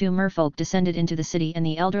Nick and the two merfolk descended into the city, and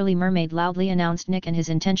the elderly mermaid loudly announced Nick and his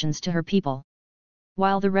intentions to her people.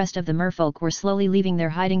 While the rest of the merfolk were slowly leaving their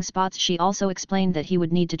hiding spots, she also explained that he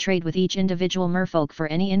would need to trade with each individual merfolk for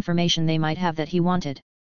any information they might have that he wanted.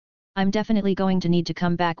 I'm definitely going to need to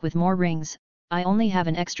come back with more rings. I only have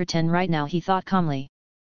an extra 10 right now, he thought calmly.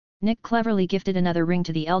 Nick cleverly gifted another ring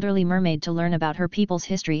to the elderly mermaid to learn about her people's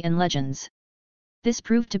history and legends. This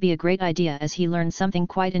proved to be a great idea, as he learned something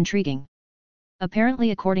quite intriguing.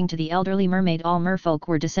 Apparently, according to the elderly mermaid, all merfolk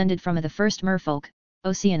were descended from the first merfolk,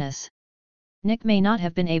 Oceanus. Nick may not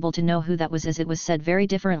have been able to know who that was, as it was said very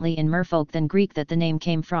differently in merfolk than Greek that the name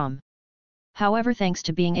came from. However, thanks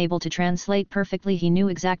to being able to translate perfectly, he knew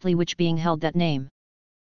exactly which being held that name.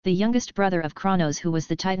 The youngest brother of Kronos, who was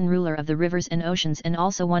the Titan ruler of the rivers and oceans, and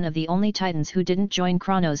also one of the only Titans who didn't join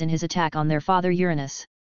Kronos in his attack on their father Uranus.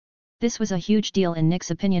 This was a huge deal in Nick's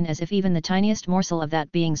opinion, as if even the tiniest morsel of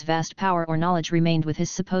that being's vast power or knowledge remained with his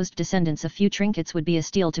supposed descendants, a few trinkets would be a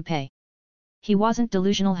steal to pay. He wasn't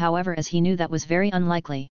delusional, however, as he knew that was very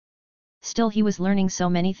unlikely. Still, he was learning so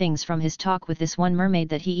many things from his talk with this one mermaid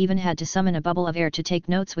that he even had to summon a bubble of air to take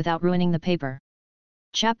notes without ruining the paper.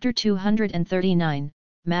 Chapter 239,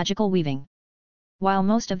 Magical Weaving. While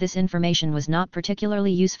most of this information was not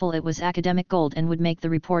particularly useful, it was academic gold and would make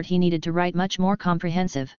the report he needed to write much more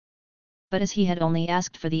comprehensive. But as he had only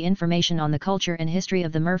asked for the information on the culture and history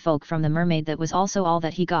of the merfolk from the mermaid, that was also all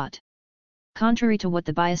that he got. Contrary to what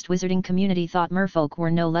the biased wizarding community thought, merfolk were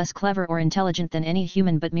no less clever or intelligent than any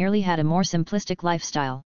human, but merely had a more simplistic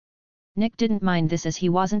lifestyle. Nick didn't mind this, as he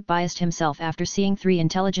wasn't biased himself after seeing 3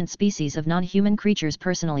 intelligent species of non-human creatures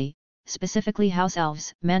personally, specifically house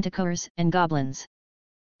elves, manticores, and goblins.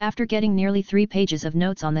 After getting nearly 3 pages of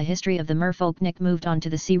notes on the history of the merfolk, Nick moved on to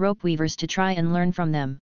the sea rope weavers to try and learn from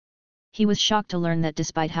them. He was shocked to learn that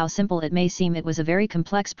despite how simple it may seem, it was a very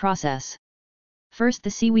complex process. First,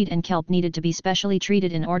 the seaweed and kelp needed to be specially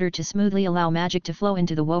treated in order to smoothly allow magic to flow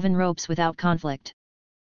into the woven ropes without conflict.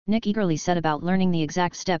 Nick eagerly set about learning the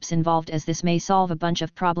exact steps involved, as this may solve a bunch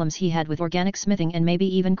of problems he had with organic smithing and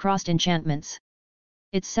maybe even crossed enchantments.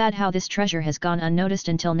 It's sad how this treasure has gone unnoticed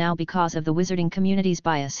until now because of the wizarding community's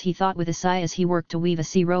bias, he thought with a sigh as he worked to weave a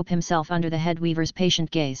sea rope himself under the head weaver's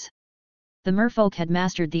patient gaze. The merfolk had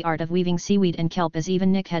mastered the art of weaving seaweed and kelp, as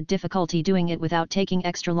even Nick had difficulty doing it without taking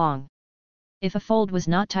extra long. If a fold was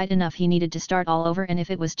not tight enough, he needed to start all over, and if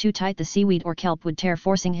it was too tight, the seaweed or kelp would tear,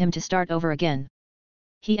 forcing him to start over again.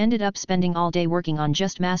 He ended up spending all day working on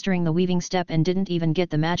just mastering the weaving step and didn't even get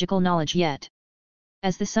the magical knowledge yet.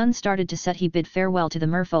 As the sun started to set, he bid farewell to the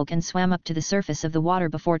merfolk and swam up to the surface of the water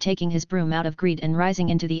before taking his broom out of greed and rising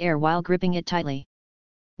into the air while gripping it tightly.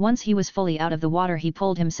 Once he was fully out of the water, he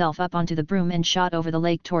pulled himself up onto the broom and shot over the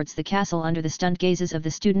lake towards the castle under the stunned gazes of the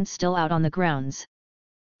students still out on the grounds.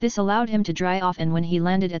 This allowed him to dry off, and when he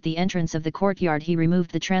landed at the entrance of the courtyard, he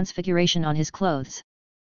removed the transfiguration on his clothes.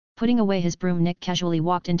 Putting away his broom, Nick casually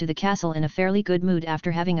walked into the castle in a fairly good mood after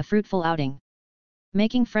having a fruitful outing.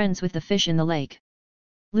 Making friends with the fish in the lake?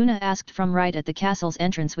 Luna asked from right at the castle's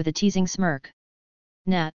entrance with a teasing smirk.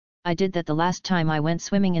 Nah, I did that the last time I went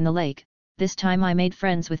swimming in the lake. This time I made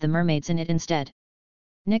friends with the mermaids in it instead.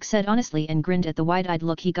 Nick said honestly and grinned at the wide-eyed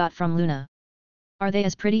look he got from Luna. Are they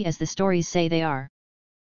as pretty as the stories say they are?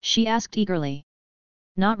 She asked eagerly.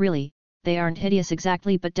 Not really, they aren't hideous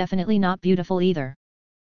exactly, but definitely not beautiful either.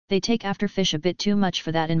 They take after fish a bit too much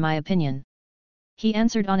for that in my opinion. He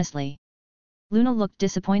answered honestly. Luna looked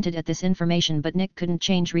disappointed at this information, but Nick couldn't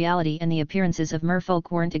change reality, and the appearances of merfolk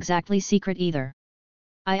weren't exactly secret either.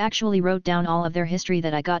 I actually wrote down all of their history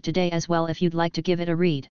that I got today as well, if you'd like to give it a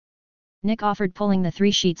read. Nick offered, pulling the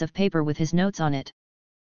 3 sheets of paper with his notes on it.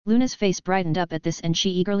 Luna's face brightened up at this, and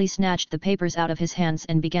she eagerly snatched the papers out of his hands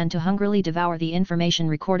and began to hungrily devour the information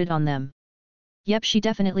recorded on them. Yep, she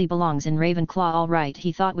definitely belongs in Ravenclaw all right,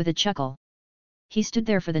 he thought with a chuckle. He stood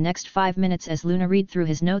there for the next 5 minutes as Luna read through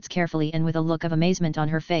his notes carefully and with a look of amazement on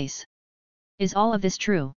her face. Is all of this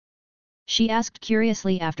true? She asked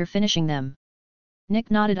curiously after finishing them. Nick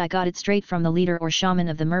nodded. I got it straight from the leader or shaman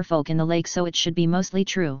of the merfolk in the lake, so it should be mostly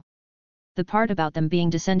true. The part about them being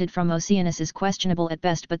descended from Oceanus is questionable at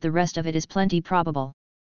best, but the rest of it is plenty probable.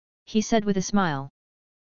 He said with a smile.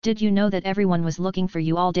 Did you know that everyone was looking for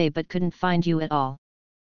you all day but couldn't find you at all?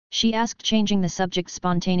 She asked, changing the subject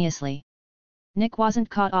spontaneously. Nick wasn't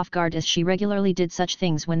caught off guard, as she regularly did such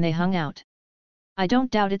things when they hung out. I don't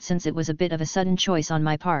doubt it, since it was a bit of a sudden choice on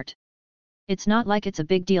my part. It's not like it's a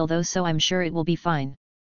big deal though, so I'm sure it will be fine.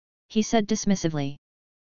 He said dismissively.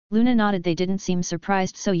 Luna nodded. They didn't seem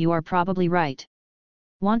surprised, so you are probably right.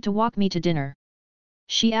 Want to walk me to dinner?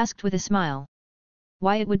 She asked with a smile.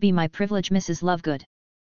 Why, it would be my privilege, Mrs. Lovegood.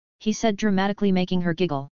 He said dramatically, making her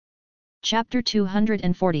giggle. Chapter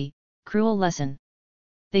 240, Cruel Lesson.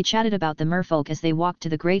 They chatted about the merfolk as they walked to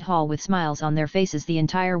the Great Hall with smiles on their faces the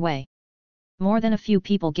entire way. More than a few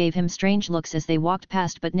people gave him strange looks as they walked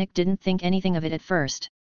past, but Nick didn't think anything of it at first.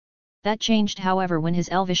 That changed, however, when his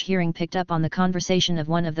elvish hearing picked up on the conversation of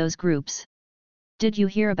one of those groups. Did you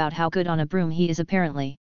hear about how good on a broom he is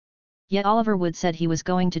apparently? Yet Oliver Wood said he was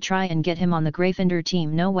going to try and get him on the Gryffindor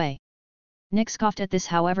team. No way. Nick scoffed at this,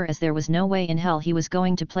 however, as there was no way in hell he was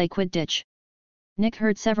going to play Quidditch. Nick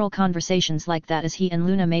heard several conversations like that as he and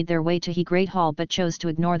Luna made their way to the Great Hall, but chose to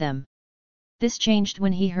ignore them. This changed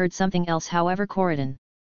when he heard something else, however. Corridon.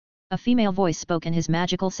 A female voice spoke, and his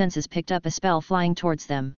magical senses picked up a spell flying towards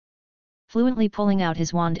them. Fluently pulling out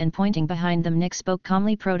his wand and pointing behind them, Nick spoke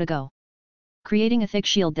calmly, Protego. Creating a thick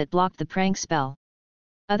shield that blocked the prank spell.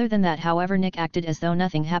 Other than that, however, Nick acted as though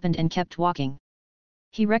nothing happened and kept walking.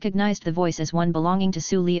 He recognized the voice as one belonging to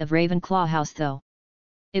Sue Lee of Ravenclaw House, though.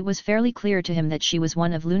 It was fairly clear to him that she was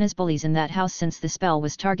one of Luna's bullies in that house, since the spell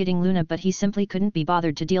was targeting Luna, but he simply couldn't be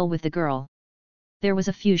bothered to deal with the girl. There was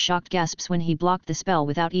a few shocked gasps when he blocked the spell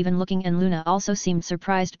without even looking, and Luna also seemed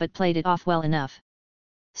surprised but played it off well enough.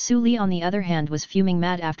 Sue Lee, on the other hand, was fuming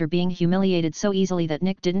mad after being humiliated so easily that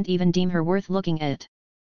Nick didn't even deem her worth looking at.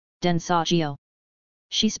 Den Sagio.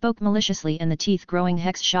 She spoke maliciously and the teeth-growing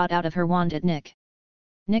hex shot out of her wand at Nick.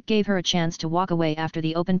 Nick gave her a chance to walk away after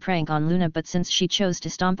the open prank on Luna, but since she chose to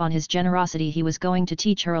stomp on his generosity, he was going to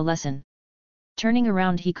teach her a lesson. Turning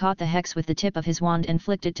around, he caught the hex with the tip of his wand and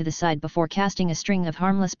flicked it to the side before casting a string of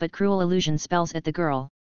harmless but cruel illusion spells at the girl.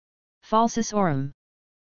 Falsus aurum.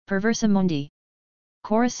 Perversa mundi.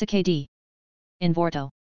 Chorus cicadae. Invorto.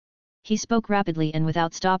 He spoke rapidly and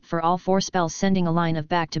without stop for all 4 spells, sending a line of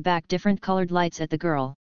back-to-back different colored lights at the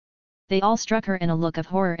girl. They all struck her and a look of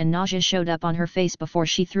horror and nausea showed up on her face before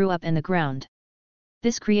she threw up in the ground.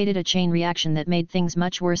 This created a chain reaction that made things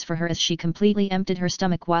much worse for her as she completely emptied her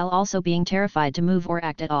stomach while also being terrified to move or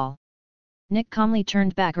act at all. Nick calmly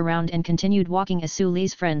turned back around and continued walking as Su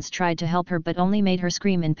Li's friends tried to help her but only made her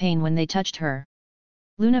scream in pain when they touched her.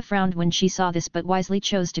 Luna frowned when she saw this but wisely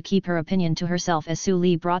chose to keep her opinion to herself as Su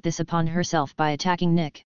Li brought this upon herself by attacking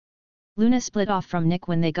Nick. Luna split off from Nick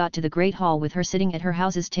when they got to the Great Hall, with her sitting at her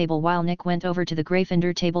house's table while Nick went over to the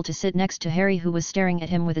Gryffindor table to sit next to Harry, who was staring at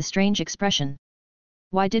him with a strange expression.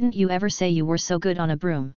 "Why didn't you ever say you were so good on a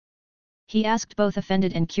broom?" he asked, both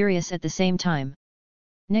offended and curious at the same time.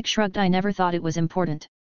 Nick shrugged. "I never thought it was important.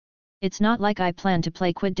 It's not like I plan to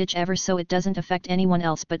play Quidditch ever, so it doesn't affect anyone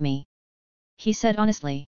else but me," he said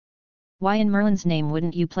honestly. "Why in Merlin's name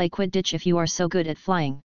wouldn't you play Quidditch if you are so good at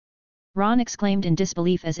flying?" Ron exclaimed in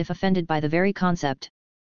disbelief as if offended by the very concept.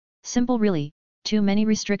 "Simple really, too many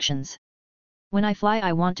restrictions. When I fly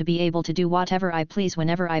I want to be able to do whatever I please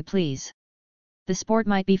whenever I please. The sport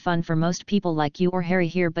might be fun for most people like you or Harry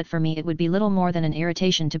here, but for me it would be little more than an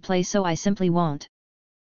irritation to play, so I simply won't,"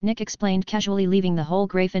 Nick explained casually, leaving the whole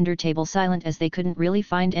Gryffindor table silent as they couldn't really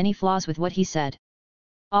find any flaws with what he said.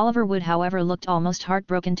 Oliver Wood, however, looked almost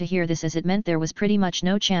heartbroken to hear this, as it meant there was pretty much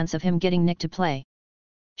no chance of him getting Nick to play.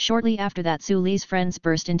 Shortly after that, Su Li's friends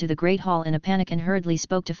burst into the Great Hall in a panic and hurriedly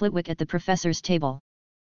spoke to Flitwick at the professor's table.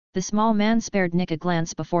 The small man spared Nick a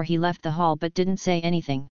glance before he left the hall but didn't say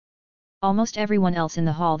anything. Almost everyone else in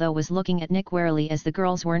the hall though was looking at Nick warily, as the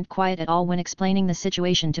girls weren't quiet at all when explaining the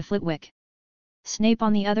situation to Flitwick. Snape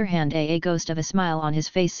on the other hand, a ghost of a smile on his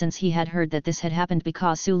face, since he had heard that this had happened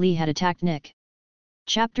because Su Li had attacked Nick.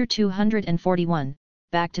 Chapter 241,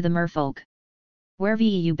 Back to the Merfolk. "Where've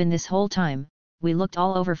you been this whole time? We looked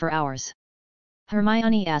all over for hours,"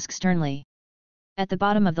 Hermione asked sternly. "At the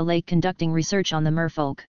bottom of the lake conducting research on the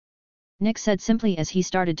merfolk," Nick said simply as he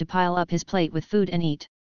started to pile up his plate with food and eat.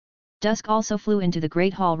 Dusk also flew into the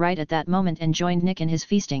Great Hall right at that moment and joined Nick in his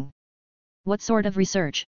feasting. "What sort of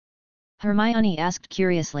research?" Hermione asked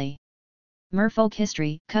curiously. "Merfolk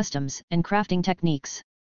history, customs, and crafting techniques.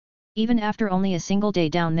 Even after only a single day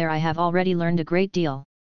down there I have already learned a great deal.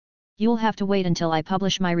 You'll have to wait until I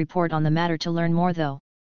publish my report on the matter to learn more though,"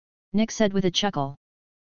 Nick said with a chuckle.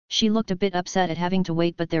 She looked a bit upset at having to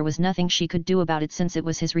wait, but there was nothing she could do about it since it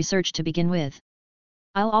was his research to begin with.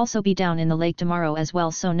 "I'll also be down in the lake tomorrow as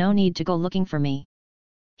well, so no need to go looking for me,"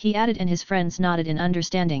 he added, and his friends nodded in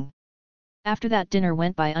understanding. After that, dinner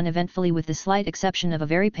went by uneventfully, with the slight exception of a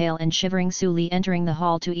very pale and shivering Su Li entering the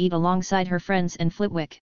hall to eat alongside her friends and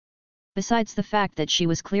Flitwick. Besides the fact that she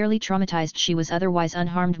was clearly traumatized, she was otherwise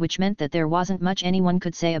unharmed, which meant that there wasn't much anyone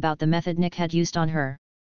could say about the method Nick had used on her.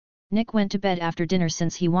 Nick went to bed after dinner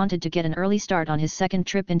since he wanted to get an early start on his second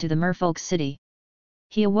trip into the Merfolk's city.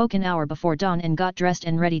 He awoke an hour before dawn and got dressed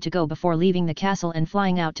and ready to go before leaving the castle and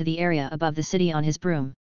flying out to the area above the city on his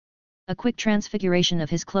broom. A quick transfiguration of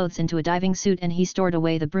his clothes into a diving suit, and he stored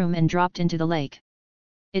away the broom and dropped into the lake.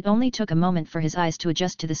 It only took a moment for his eyes to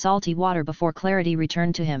adjust to the salty water before clarity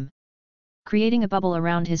returned to him, creating a bubble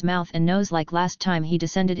around his mouth and nose like last time he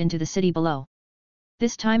descended into the city below.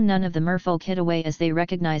 This time none of the merfolk hid away, as they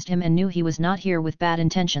recognized him and knew he was not here with bad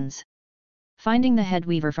intentions. Finding the head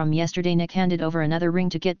weaver from yesterday, Nick handed over another ring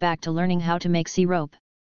to get back to learning how to make sea rope.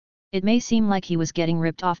 It may seem like he was getting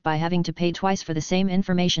ripped off by having to pay twice for the same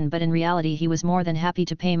information, but in reality he was more than happy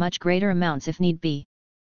to pay much greater amounts if need be.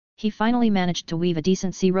 He finally managed to weave a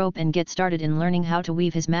decent sea rope and get started in learning how to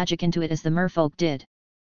weave his magic into it as the merfolk did.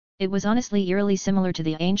 It was honestly eerily similar to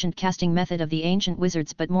the ancient casting method of the ancient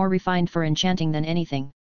wizards, but more refined for enchanting than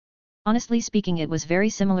anything. Honestly speaking, it was very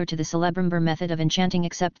similar to the Celebrimbor method of enchanting,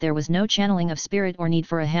 except there was no channeling of spirit or need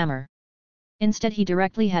for a hammer. Instead, he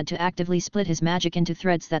directly had to actively split his magic into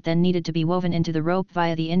threads that then needed to be woven into the rope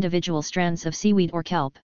via the individual strands of seaweed or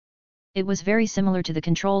kelp. It was very similar to the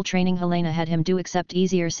control training Helena had him do, except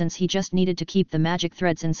easier, since he just needed to keep the magic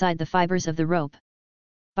threads inside the fibers of the rope.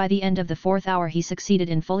 By the end of the 4th hour he succeeded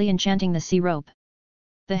in fully enchanting the sea rope.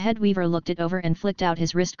 The head weaver looked it over and flicked out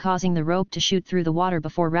his wrist, causing the rope to shoot through the water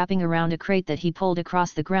before wrapping around a crate that he pulled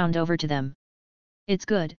across the ground over to them. "It's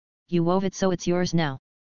good, you wove it, so it's yours now,"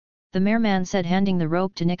 the mareman said, handing the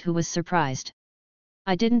rope to Nick, who was surprised.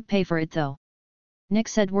 I didn't pay for it though. Nick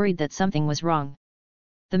said, worried that something was wrong.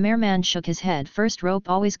 The mareman shook his head. First rope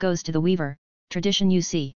always goes to the weaver, tradition you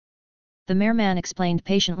see. The mareman explained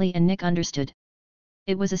patiently, and Nick understood.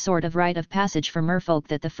 It was a sort of rite of passage for merfolk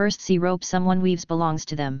that the first sea rope someone weaves belongs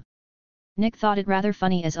to them. Nick thought it rather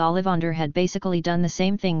funny, as Ollivander had basically done the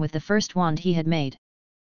same thing with the first wand he had made.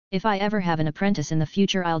 If I ever have an apprentice in the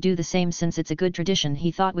future, I'll do the same, since it's a good tradition,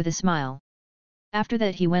 he thought with a smile. After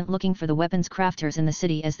that he went looking for the weapons crafters in the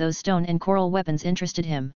city, as those stone and coral weapons interested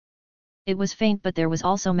him. It was faint, but there was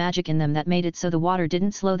also magic in them that made it so the water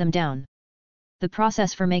didn't slow them down. The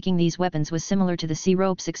process for making these weapons was similar to the sea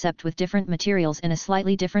ropes, except with different materials and a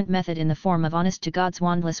slightly different method in the form of honest-to-God's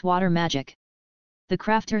wandless water magic. The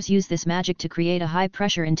crafters use this magic to create a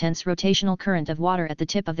high-pressure, intense rotational current of water at the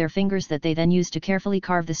tip of their fingers that they then use to carefully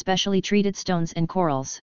carve the specially treated stones and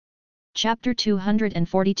corals. Chapter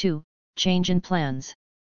 242, Change in Plans.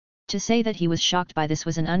 To say that he was shocked by this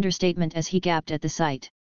was an understatement, as he gaped at the sight.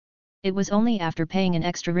 It was only after paying an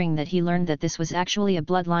extra ring that he learned that this was actually a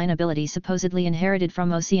bloodline ability supposedly inherited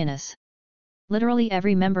from Oceanus. Literally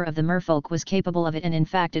every member of the merfolk was capable of it, and in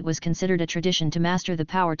fact it was considered a tradition to master the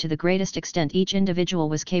power to the greatest extent each individual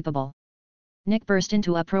was capable. Nick burst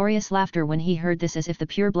into uproarious laughter when he heard this, as if the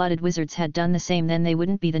pure-blooded wizards had done the same, then they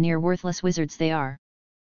wouldn't be the near-worthless wizards they are.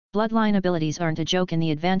 Bloodline abilities aren't a joke in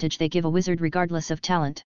the advantage they give a wizard regardless of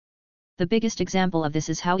talent. The biggest example of this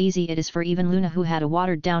is how easy it is for even Luna, who had a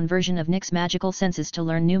watered-down version of Nick's magical senses, to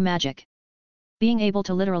learn new magic. Being able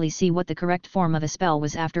to literally see what the correct form of a spell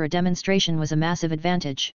was after a demonstration was a massive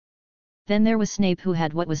advantage. Then there was Snape, who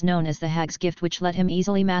had what was known as the Hag's Gift, which let him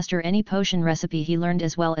easily master any potion recipe he learned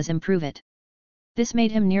as well as improve it. This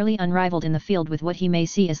made him nearly unrivaled in the field with what he may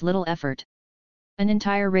see as little effort. An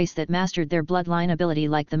entire race that mastered their bloodline ability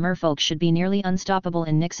like the merfolk should be nearly unstoppable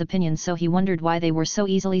in Nick's opinion, so he wondered why they were so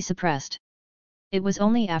easily suppressed. It was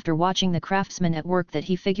only after watching the craftsmen at work that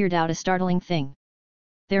he figured out a startling thing.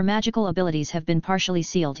 Their magical abilities have been partially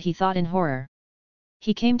sealed, he thought in horror.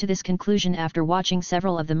 He came to this conclusion after watching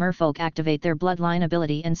several of the merfolk activate their bloodline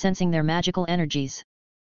ability and sensing their magical energies.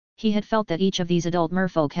 He had felt that each of these adult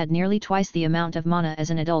merfolk had nearly twice the amount of mana as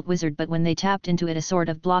an adult wizard, but when they tapped into it, a sort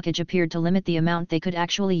of blockage appeared to limit the amount they could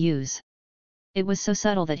actually use. It was so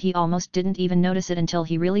subtle that he almost didn't even notice it until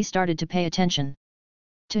he really started to pay attention.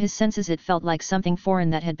 To his senses it felt like something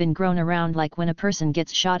foreign that had been grown around, like when a person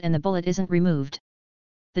gets shot and the bullet isn't removed.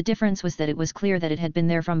 The difference was that it was clear that it had been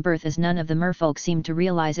there from birth, as none of the merfolk seemed to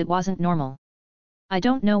realize it wasn't normal. I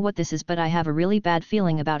don't know what this is, but I have a really bad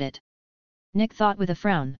feeling about it. Nick thought with a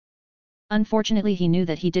frown. Unfortunately he knew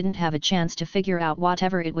that he didn't have a chance to figure out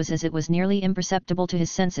whatever it was, as it was nearly imperceptible to his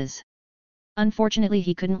senses. Unfortunately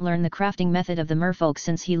he couldn't learn the crafting method of the merfolk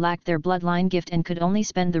since he lacked their bloodline gift and could only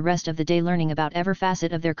spend the rest of the day learning about every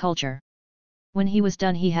facet of their culture. When he was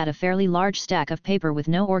done he had a fairly large stack of paper with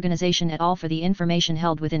no organization at all for the information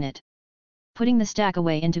held within it. Putting the stack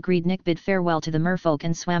away into greed, Nick bid farewell to the merfolk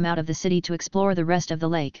and swam out of the city to explore the rest of the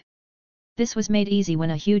lake. This was made easy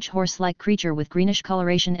when a huge horse-like creature with greenish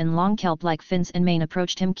coloration and long kelp-like fins and mane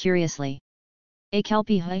approached him curiously. "A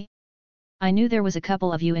kelpie, hey? I knew there was a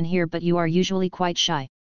couple of you in here, but you are usually quite shy,"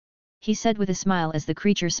 he said with a smile as the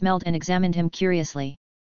creature smelled and examined him curiously.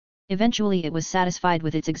 Eventually it was satisfied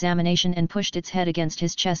with its examination and pushed its head against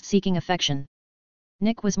his chest, seeking affection.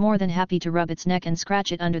 Nick was more than happy to rub its neck and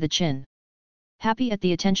scratch it under the chin. Happy at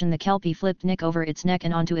the attention, the kelpie flipped Nick over its neck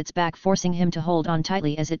and onto its back, forcing him to hold on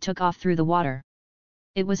tightly as it took off through the water.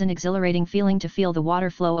 It was an exhilarating feeling to feel the water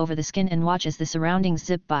flow over the skin and watch as the surroundings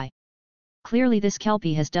zip by. Clearly this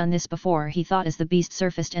kelpie has done this before, he thought as the beast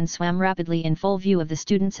surfaced and swam rapidly in full view of the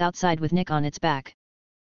students outside with Nick on its back.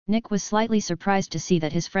 Nick was slightly surprised to see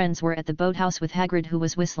that his friends were at the boathouse with Hagrid, who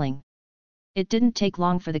was whistling. It didn't take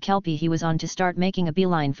long for the kelpie he was on to start making a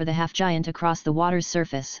beeline for the half-giant across the water's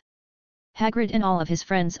surface. Hagrid and all of his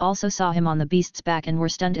friends also saw him on the beast's back and were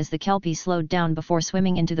stunned as the kelpie slowed down before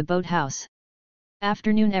swimming into the boathouse.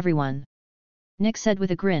 "Afternoon, everyone," Nick said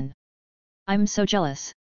with a grin. "I'm so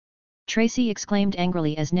jealous," Tracy exclaimed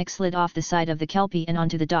angrily as Nick slid off the side of the kelpie and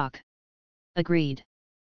onto the dock. "Agreed,"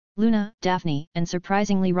 Luna, Daphne, and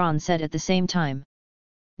surprisingly Ron said at the same time.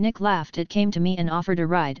 Nick laughed. "It came to me and offered a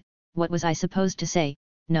ride, what was I supposed to say?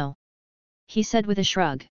 No," he said with a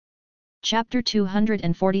shrug. Chapter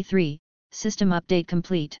 243, System Update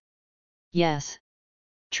Complete. "Yes,"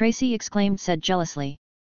 Tracy said jealously.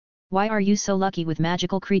 "Why are you so lucky with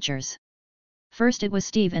magical creatures? First it was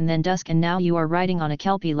Steve and then Dusk, and now you are riding on a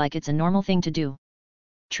kelpie like it's a normal thing to do,"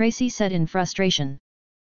 Tracy said in frustration.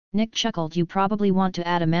 Nick chuckled. "You probably want to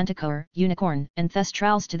add a manticore, unicorn, and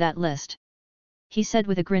thestrals to that list." he said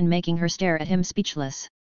with a grin, making her stare at him speechless.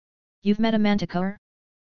 You've met a manticore?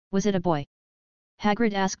 Was it a boy?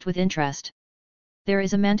 Hagrid asked with interest. There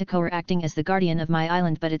is a manticore acting as the guardian of my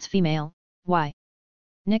island, but it's female. Why?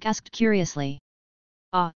 Nick asked curiously.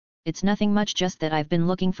 Ah, it's nothing much, just that I've been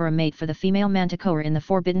looking for a mate for the female manticore in the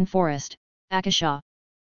Forbidden Forest, Akasha.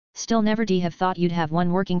 Still never have thought you'd have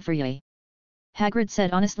one working for you. Hagrid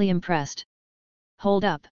said, honestly impressed. Hold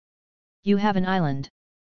up. You have an island?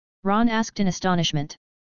 Ron asked in astonishment.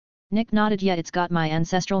 Nick nodded. Yeah, it's got my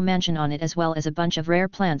ancestral mansion on it as well as a bunch of rare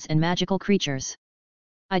plants and magical creatures.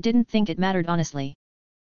 I didn't think it mattered, honestly.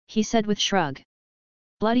 He said with shrug.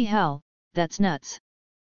 Bloody hell, that's nuts.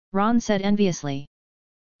 Ron said enviously.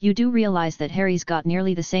 You do realize that Harry's got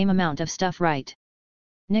nearly the same amount of stuff, right?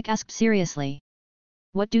 Nick asked seriously.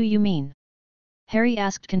 What do you mean? Harry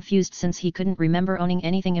asked, confused, since he couldn't remember owning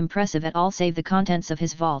anything impressive at all save the contents of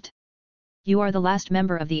his vault. You are the last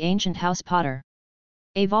member of the ancient House Potter.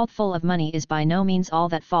 A vault full of money is by no means all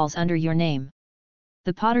that falls under your name.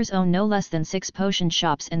 The Potters own no less than 6 potion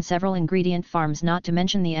shops and several ingredient farms, not to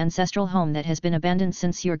mention the ancestral home that has been abandoned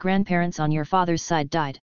since your grandparents on your father's side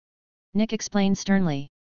died. Nick explained sternly.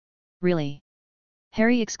 Really?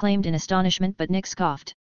 Harry exclaimed in astonishment, but Nick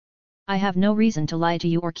scoffed. I have no reason to lie to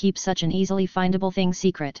you or keep such an easily findable thing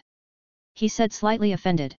secret. He said, slightly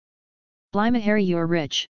offended. Blimey, Harry, you're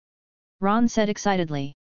rich. Ron said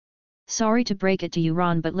excitedly. Sorry to break it to you,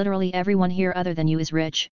 Ron, but literally everyone here other than you is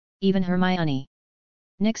rich, even Hermione.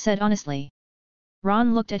 Nick said honestly.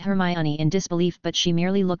 Ron looked at Hermione in disbelief, but she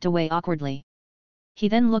merely looked away awkwardly. He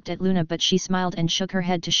then looked at Luna, but she smiled and shook her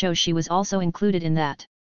head to show she was also included in that.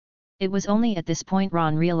 It was only at this point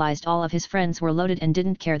Ron realized all of his friends were loaded and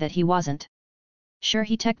didn't care that he wasn't. Sure,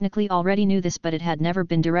 he technically already knew this, but it had never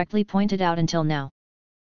been directly pointed out until now.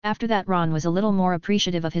 After that, Ron was a little more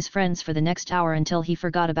appreciative of his friends for the next hour, until he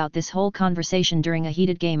forgot about this whole conversation during a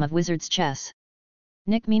heated game of wizard's chess.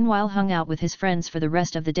 Nick meanwhile hung out with his friends for the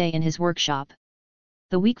rest of the day in his workshop.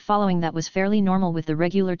 The week following that was fairly normal, with the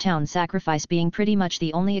regular town sacrifice being pretty much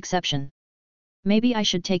the only exception. Maybe I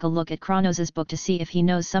should take a look at Kronos's book to see if he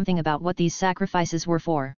knows something about what these sacrifices were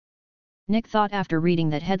for. Nick thought after reading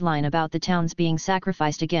that headline about the towns being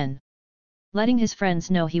sacrificed again. Letting his friends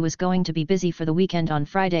know he was going to be busy for the weekend on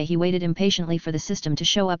Friday, he waited impatiently for the system to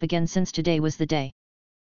show up again, since today was the day.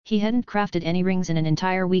 He hadn't crafted any rings in an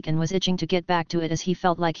entire week and was itching to get back to it, as he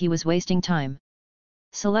felt like he was wasting time.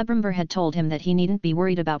 Celebrimbor had told him that he needn't be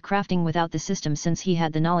worried about crafting without the system, since he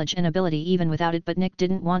had the knowledge and ability even without it, but Nick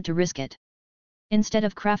didn't want to risk it. Instead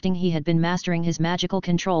of crafting, he had been mastering his magical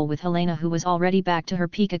control with Helena, who was already back to her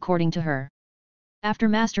peak according to her. After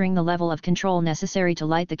mastering the level of control necessary to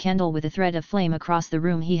light the candle with a thread of flame across the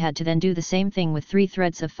room, he had to then do the same thing with 3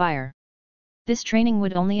 threads of fire. This training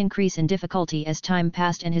would only increase in difficulty as time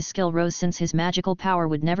passed and his skill rose, since his magical power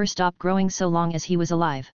would never stop growing so long as he was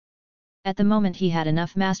alive. At the moment he had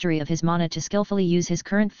enough mastery of his mana to skillfully use his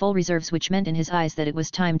current full reserves, which meant in his eyes that it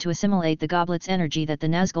was time to assimilate the goblet's energy that the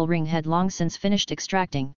Nazgul ring had long since finished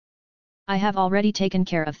extracting. I have already taken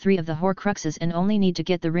care of 3 of the Horcruxes and only need to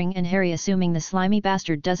get the ring and Harry, assuming the slimy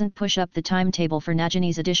bastard doesn't push up the timetable for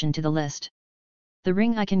Nagini's addition to the list. The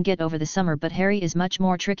ring I can get over the summer, but Harry is much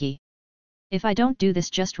more tricky. If I don't do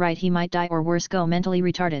this just right, he might die or worse, go mentally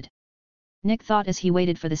retarded. Nick thought as he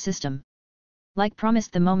waited for the system. Like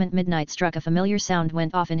promised, the moment midnight struck, a familiar sound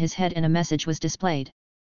went off in his head and a message was displayed.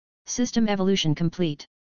 System evolution complete.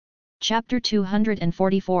 Chapter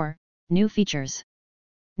 244, New Features.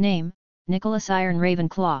 Name, Nicholas Iron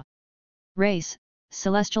Ravenclaw. Race,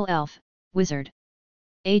 Celestial Elf, Wizard.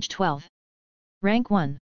 Age 12. Rank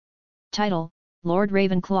 1. Title, Lord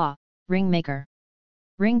Ravenclaw, Ringmaker.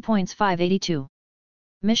 Ring points 582.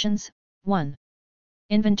 Missions, 1.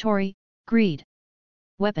 Inventory, Greed.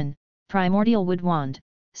 Weapon, Primordial Wood Wand,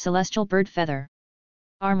 Celestial Bird Feather.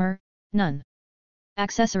 Armor, none.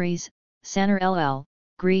 Accessories, Sanner LL,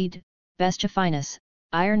 Greed, Bestia Finus,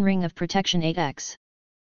 Iron Ring of Protection 8x.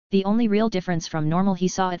 The only real difference from normal he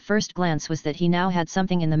saw at first glance was that he now had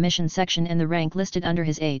something in the mission section and the rank listed under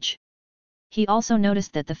his age. He also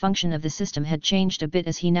noticed that the function of the system had changed a bit,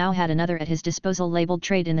 as he now had another at his disposal labeled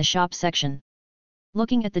Trade in the shop section.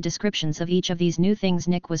 Looking at the descriptions of each of these new things,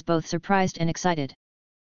 Nick was both surprised and excited.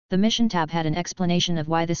 The mission tab had an explanation of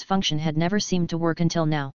why this function had never seemed to work until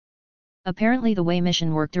now. Apparently the way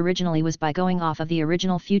mission worked originally was by going off of the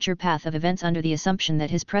original future path of events under the assumption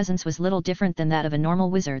that his presence was little different than that of a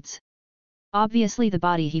normal wizard's. Obviously the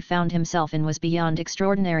body he found himself in was beyond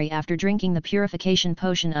extraordinary after drinking the purification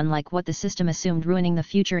potion, unlike what the system assumed, ruining the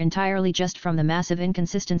future entirely just from the massive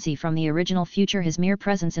inconsistency from the original future his mere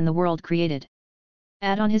presence in the world created.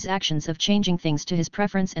 Add on his actions of changing things to his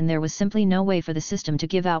preference and there was simply no way for the system to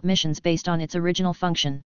give out missions based on its original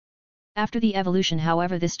function. After the evolution,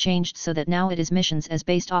 however, this changed so that now it is missions as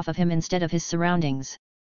based off of him instead of his surroundings.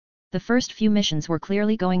 The first few missions were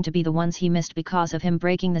clearly going to be the ones he missed because of him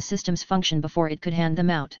breaking the system's function before it could hand them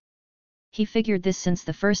out. He figured this since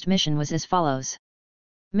the first mission was as follows.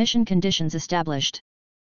 Mission conditions established.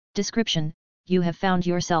 Description: you have found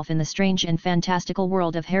yourself in the strange and fantastical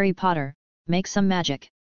world of Harry Potter, make some magic.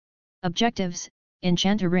 Objectives: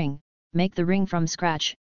 enchant a ring, make the ring from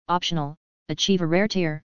scratch, optional, achieve a rare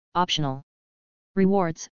tier, optional.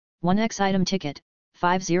 Rewards: 1x item ticket,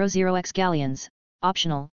 500x galleons,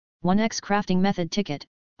 optional, 1x crafting method ticket,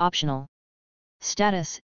 optional.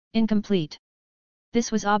 Status: incomplete.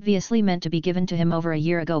 This was obviously meant to be given to him over a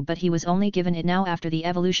year ago, but he was only given it now after the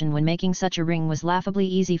evolution when making such a ring was laughably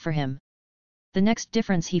easy for him. The next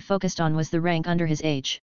difference he focused on was the rank under his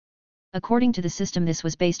age. According to the system, this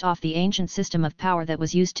was based off the ancient system of power that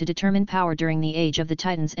was used to determine power during the age of the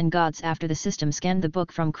Titans and gods after the system scanned the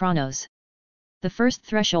book from Kronos. The first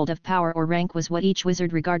threshold of power or rank was what each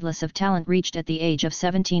wizard regardless of talent reached at the age of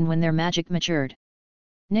 17 when their magic matured.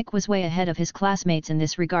 Nick was way ahead of his classmates in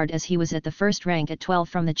this regard as he was at the first rank at 12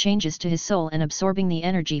 from the changes to his soul and absorbing the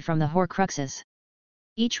energy from the Horcruxes.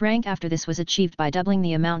 Each rank after this was achieved by doubling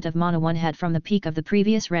the amount of mana one had from the peak of the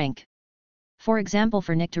previous rank. For example,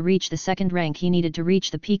 for Nick to reach the second rank he needed to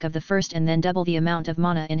reach the peak of the first and then double the amount of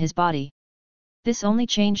mana in his body. This only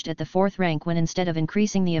changed at the fourth rank when instead of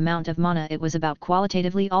increasing the amount of mana it was about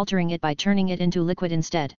qualitatively altering it by turning it into liquid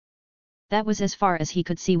instead. That was as far as he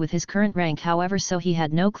could see with his current rank, however, so he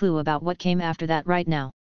had no clue about what came after that right now.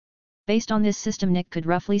 Based on this system, Nick could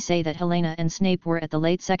roughly say that Helena and Snape were at the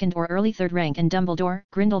late second or early third rank and Dumbledore,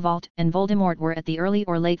 Grindelwald, and Voldemort were at the early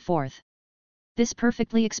or late fourth. This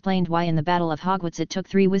perfectly explained why in the Battle of Hogwarts it took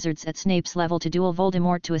 3 wizards at Snape's level to duel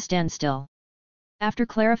Voldemort to a standstill. After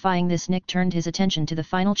clarifying this, Nick turned his attention to the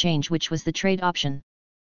final change, which was the trade option.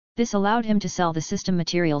 This allowed him to sell the system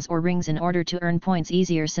materials or rings in order to earn points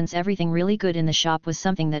easier, since everything really good in the shop was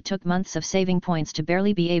something that took months of saving points to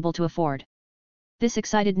barely be able to afford. This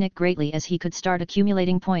excited Nick greatly as he could start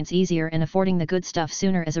accumulating points easier and affording the good stuff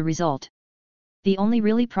sooner as a result. The only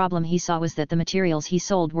really problem he saw was that the materials he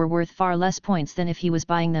sold were worth far less points than if he was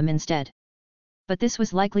buying them instead. But this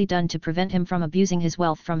was likely done to prevent him from abusing his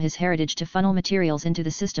wealth from his heritage to funnel materials into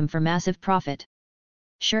the system for massive profit.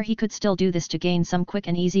 Sure, he could still do this to gain some quick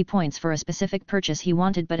and easy points for a specific purchase he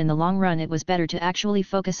wanted, but in the long run it was better to actually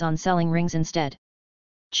focus on selling rings instead.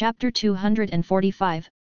 Chapter 245,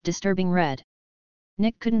 Disturbing Red.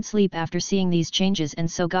 Nick couldn't sleep after seeing these changes and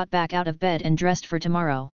so got back out of bed and dressed for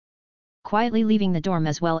tomorrow. Quietly leaving the dorm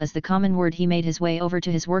as well as the common word, he made his way over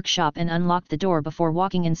to his workshop and unlocked the door before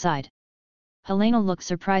walking inside. Helena looked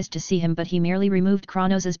surprised to see him, but he merely removed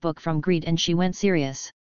Kronos's book from Greed and she went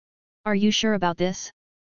serious. Are you sure about this?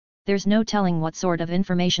 There's no telling what sort of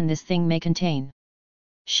information this thing may contain,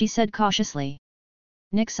 she said cautiously.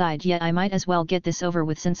 Nick sighed. Yet I might as well get this over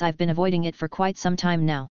with since I've been avoiding it for quite some time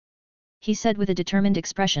now, he said with a determined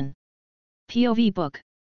expression. POV book.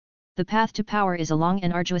 The path to power is a long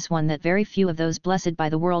and arduous one that very few of those blessed by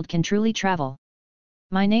the world can truly travel.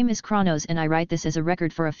 My name is Kronos and I write this as a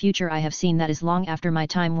record for a future I have seen that is long after my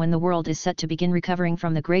time, when the world is set to begin recovering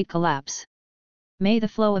from the great collapse. May the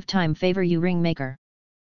flow of time favor you, ringmaker.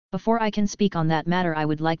 Before I can speak on that matter, I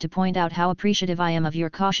would like to point out how appreciative I am of your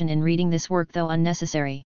caution in reading this work, though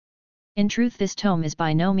unnecessary. In truth, this tome is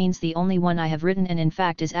by no means the only one I have written, and in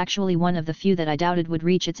fact is actually one of the few that I doubted would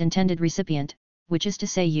reach its intended recipient, which is to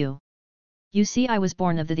say you. You see, I was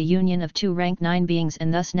born of the union of 2 rank 9 beings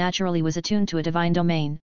and thus naturally was attuned to a divine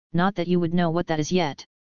domain, not that you would know what that is yet.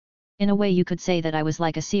 In a way you could say that I was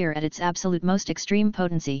like a seer at its absolute most extreme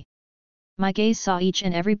potency. My gaze saw each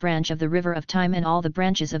and every branch of the river of time and all the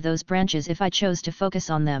branches of those branches if I chose to focus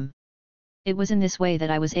on them. It was in this way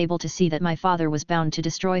that I was able to see that my father was bound to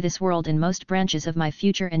destroy this world in most branches of my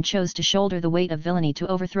future and chose to shoulder the weight of villainy to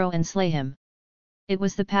overthrow and slay him. It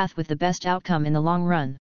was the path with the best outcome in the long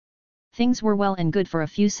run. Things were well and good for a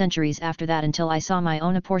few centuries after that until I saw my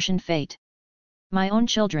own apportioned fate. My own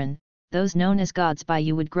children, those known as gods by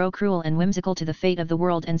you, would grow cruel and whimsical to the fate of the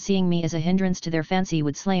world, and seeing me as a hindrance to their fancy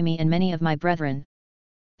would slay me and many of my brethren.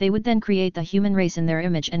 They would then create the human race in their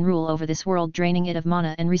image and rule over this world, draining it of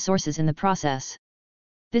mana and resources in the process.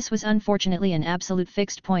 This was unfortunately an absolute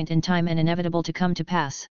fixed point in time and inevitable to come to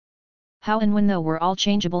pass. How and when though were all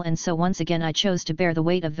changeable, and so once again I chose to bear the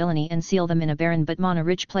weight of villainy and seal them in a barren but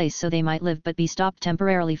mana-rich place so they might live but be stopped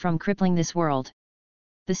temporarily from crippling this world.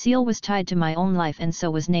 The seal was tied to my own life and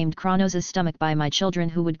so was named Kronos' stomach by my children,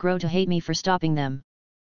 who would grow to hate me for stopping them.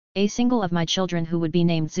 A single of my children who would be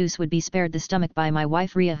named Zeus would be spared the stomach by my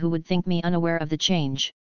wife Rhea, who would think me unaware of the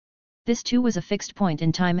change. This too was a fixed point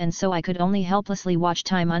in time, and so I could only helplessly watch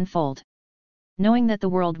time unfold. Knowing that the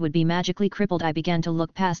world would be magically crippled, I began to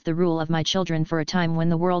look past the rule of my children for a time when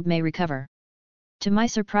the world may recover. To my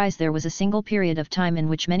surprise, there was a single period of time in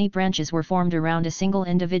which many branches were formed around a single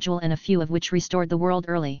individual, and a few of which restored the world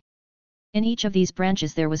early. In each of these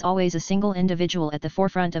branches there was always a single individual at the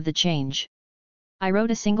forefront of the change. I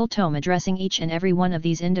wrote a single tome addressing each and every one of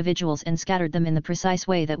these individuals and scattered them in the precise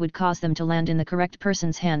way that would cause them to land in the correct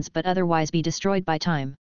person's hands but otherwise be destroyed by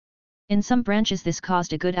time. In some branches this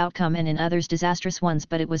caused a good outcome and in others disastrous ones,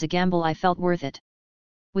 but it was a gamble I felt worth it.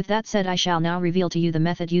 With that said, I shall now reveal to you the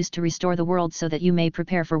method used to restore the world so that you may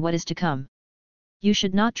prepare for what is to come. You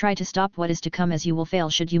should not try to stop what is to come, as you will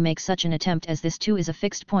fail should you make such an attempt, as this too is a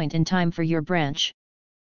fixed point in time for your branch.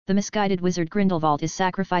 The misguided wizard Grindelwald is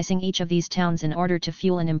sacrificing each of these towns in order to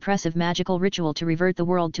fuel an impressive magical ritual to revert the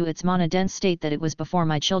world to its mana-dense state that it was before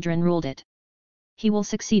my children ruled it. He will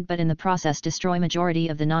succeed, but in the process destroy majority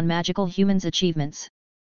of the non-magical humans' achievements.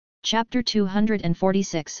 Chapter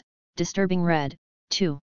 246, Disturbing Red,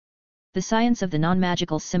 2. The science of the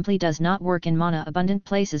non-magicals simply does not work in mana-abundant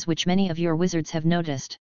places, which many of your wizards have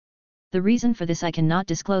noticed. The reason for this I cannot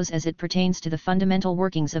disclose, as it pertains to the fundamental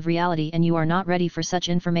workings of reality and you are not ready for such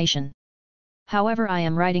information. However, I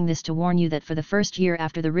am writing this to warn you that for the first year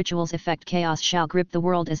after the ritual's effect, chaos shall grip the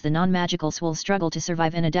world as the non-magicals will struggle to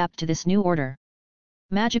survive and adapt to this new order.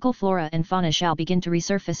 Magical flora and fauna shall begin to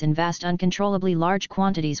resurface in vast, uncontrollably large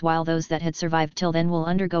quantities, while those that had survived till then will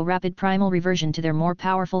undergo rapid primal reversion to their more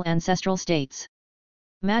powerful ancestral states.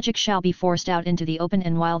 Magic shall be forced out into the open,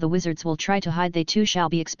 and while the wizards will try to hide, they too shall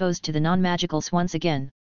be exposed to the non-magicals once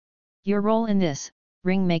again. Your role in this,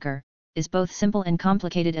 ringmaker, is both simple and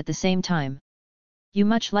complicated at the same time. You,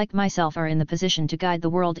 much like myself, are in the position to guide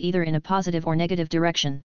the world either in a positive or negative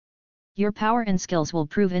direction. Your power and skills will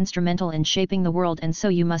prove instrumental in shaping the world, and so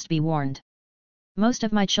you must be warned. Most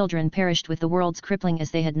of my children perished with the world's crippling,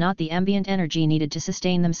 as they had not the ambient energy needed to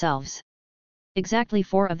sustain themselves. Exactly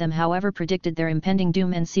 4 of them, however, predicted their impending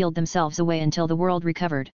doom and sealed themselves away until the world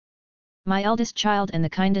recovered. My eldest child and the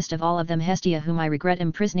kindest of all of them, Hestia, whom I regret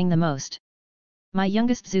imprisoning the most. My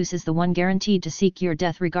youngest, Zeus, is the one guaranteed to seek your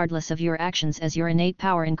death regardless of your actions, as your innate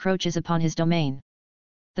power encroaches upon his domain.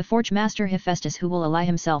 The Forge Master Hephaestus, who will ally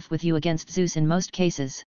himself with you against Zeus in most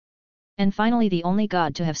cases. And finally, the only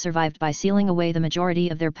god to have survived by sealing away the majority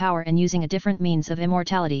of their power and using a different means of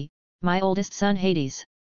immortality, my oldest son Hades.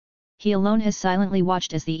 He alone has silently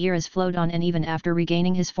watched as the eras flowed on, and even after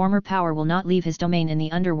regaining his former power will not leave his domain in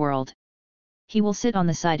the underworld. He will sit on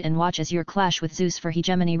the side and watch as your clash with Zeus for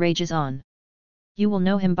hegemony rages on. You will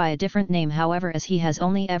know him by a different name, however, as he has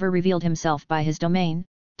only ever revealed himself by his domain,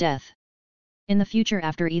 death. In the future,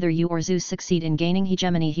 after either you or Zeus succeed in gaining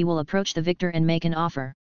hegemony, he will approach the victor and make an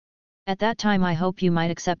offer. At that time I hope you might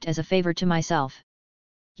accept as a favor to myself.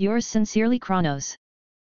 Yours sincerely, Kronos.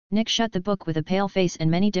 Nick shut the book with a pale face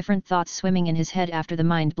and many different thoughts swimming in his head after the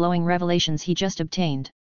mind-blowing revelations he just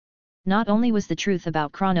obtained. Not only was the truth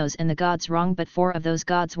about Kronos and the gods wrong, but 4 of those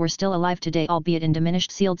gods were still alive today, albeit in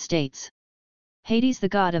diminished, sealed states. Hades, the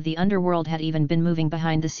god of the underworld, had even been moving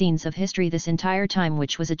behind the scenes of history this entire time,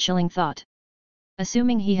 which was a chilling thought.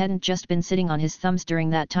 Assuming he hadn't just been sitting on his thumbs during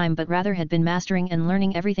that time, but rather had been mastering and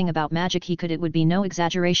learning everything about magic he could, it would be no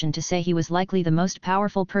exaggeration to say he was likely the most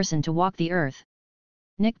powerful person to walk the earth.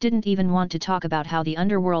 Nick didn't even want to talk about how the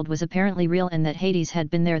underworld was apparently real and that Hades had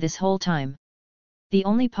been there this whole time. The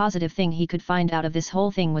only positive thing he could find out of this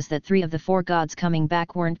whole thing was that 3 of the 4 gods coming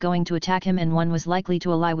back weren't going to attack him, and 1 was likely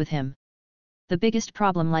to ally with him. The biggest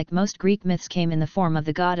problem, like most Greek myths, came in the form of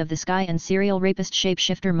the god of the sky and serial rapist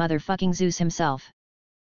shapeshifter motherfucking Zeus himself.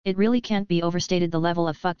 It really can't be overstated the level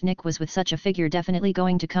of fucked Nick was with such a figure definitely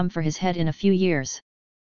going to come for his head in a few years.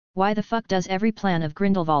 Why the fuck does every plan of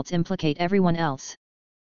Grindelwald's implicate everyone else?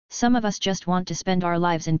 Some of us just want to spend our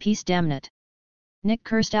lives in peace, damn it. Nick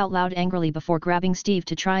cursed out loud angrily before grabbing Steve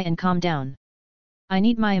to try and calm down. I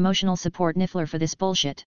need my emotional support Niffler for this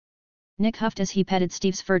bullshit. Nick huffed as he petted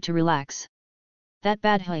Steve's fur to relax. That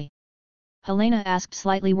bad, hey? Helena asked,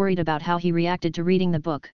 slightly worried about how he reacted to reading the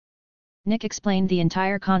book. Nick explained the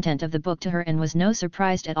entire content of the book to her and was no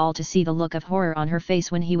surprised at all to see the look of horror on her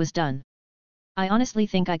face when he was done. I honestly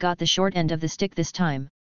think I got the short end of the stick this time.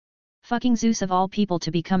 Fucking Zeus of all people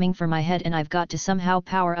to be coming for my head, and I've got to somehow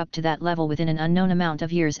power up to that level within an unknown amount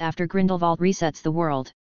of years after Grindelwald resets the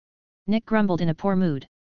world. Nick grumbled in a poor mood.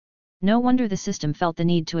 No wonder the system felt the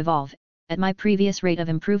need to evolve. At my previous rate of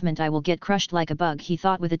improvement I will get crushed like a bug, he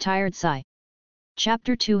thought with a tired sigh.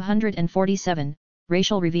 Chapter 247,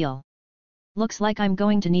 Racial Reveal. Looks like I'm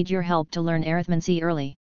going to need your help to learn arithmancy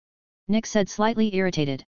early. Nick said, slightly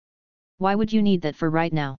irritated. Why would you need that for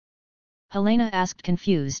right now? Helena asked,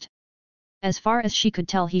 confused. As far as she could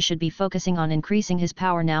tell, he should be focusing on increasing his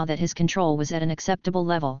power now that his control was at an acceptable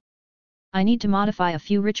level. I need to modify a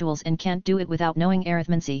few rituals and can't do it without knowing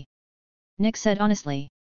arithmancy. Nick said honestly.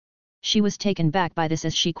 She was taken back by this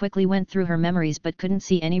as she quickly went through her memories but couldn't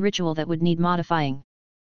see any ritual that would need modifying.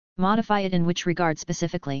 Modify it in which regard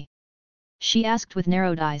specifically? She asked with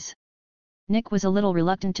narrowed eyes. Nick was a little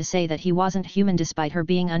reluctant to say that he wasn't human despite her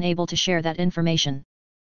being unable to share that information.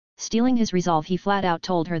 Stealing his resolve, he flat out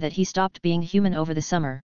told her that he stopped being human over the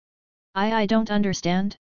summer. I don't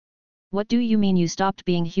understand. What do you mean you stopped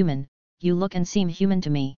being human? You look and seem human to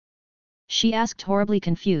me. She asked, horribly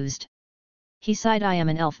confused. He sighed. I am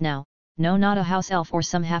an elf now, no, not a house elf or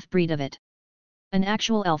some half-breed of it. An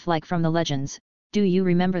actual elf like from the legends. Do you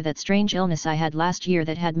remember that strange illness I had last year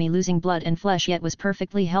that had me losing blood and flesh yet was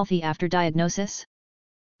perfectly healthy after diagnosis?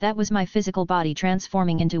 That was my physical body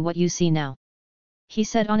transforming into what you see now. He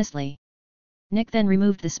said honestly. Nick then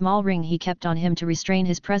removed the small ring he kept on him to restrain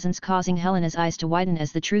his presence, causing Helena's eyes to widen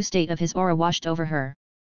as the true state of his aura washed over her.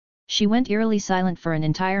 She went eerily silent for an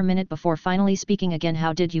entire minute before finally speaking again.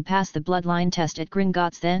 How did you pass the bloodline test at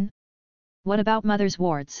Gringotts then? What about mother's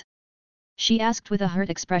wards? She asked with a hurt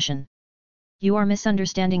expression. You are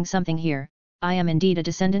misunderstanding something here. I am indeed a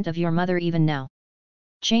descendant of your mother even now.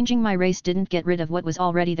 Changing my race didn't get rid of what was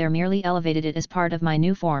already there, merely elevated it as part of my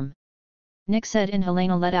new form. Nick said, and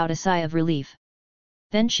Helena let out a sigh of relief.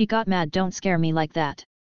 Then she got mad. Don't scare me like that.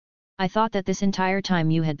 I thought that this entire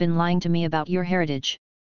time you had been lying to me about your heritage.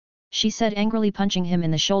 She said, angrily punching him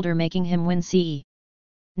in the shoulder, making him wince.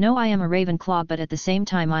 No, I am a Ravenclaw, but at the same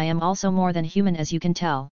time I am also more than human, as you can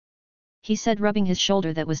tell. He said, rubbing his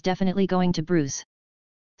shoulder that was definitely going to bruise.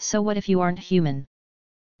 So what if you aren't human?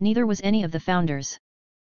 Neither was any of the founders.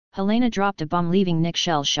 Helena dropped a bomb, leaving Nick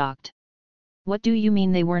shell-shocked. What do you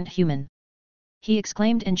mean they weren't human? He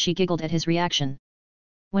exclaimed, and she giggled at his reaction.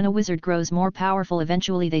 When a wizard grows more powerful,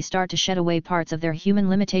 eventually they start to shed away parts of their human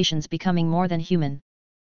limitations, becoming more than human.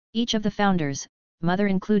 Each of the founders, Mother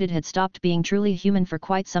included, had stopped being truly human for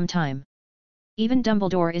quite some time. Even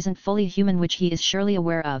Dumbledore isn't fully human, which he is surely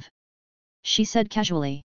aware of. She said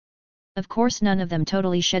casually. Of course none of them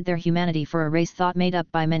totally shed their humanity for a race thought made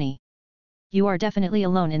up by many. You are definitely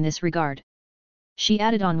alone in this regard. She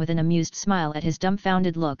added on with an amused smile at his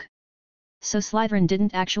dumbfounded look. So Slytherin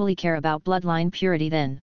didn't actually care about bloodline purity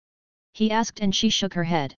then? He asked, and she shook her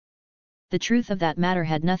head. The truth of that matter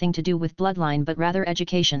had nothing to do with bloodline but rather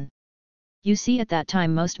education. You see, at that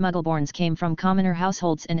time most Muggleborns came from commoner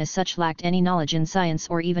households and as such lacked any knowledge in science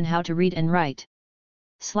or even how to read and write.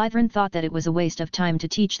 Slytherin thought that it was a waste of time to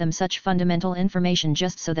teach them such fundamental information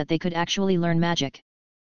just so that they could actually learn magic.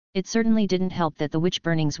 It certainly didn't help that the witch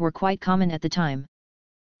burnings were quite common at the time.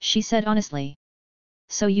 She said honestly.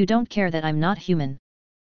 So you don't care that I'm not human?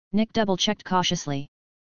 Nick double-checked cautiously.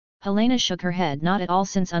 Helena shook her head. Not at all,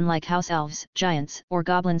 since unlike house elves, giants, or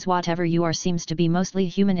goblins, whatever you are seems to be mostly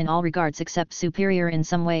human in all regards except superior in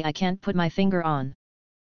some way I can't put my finger on.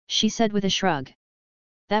 She said with a shrug.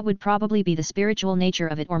 That would probably be the spiritual nature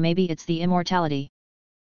of it, or maybe it's the immortality.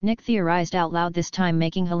 Nick theorized out loud, this time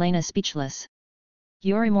making Helena speechless.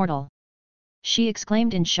 You're immortal? She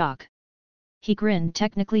exclaimed in shock. He grinned,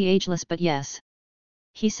 technically ageless, but yes.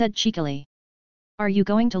 He said cheekily. Are you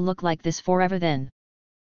going to look like this forever then?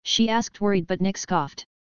 She asked, worried, but Nick scoffed.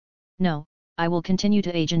 No, I will continue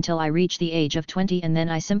to age until I reach the age of 20 and then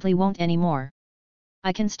I simply won't anymore.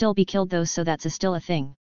 I can still be killed though, so that's still a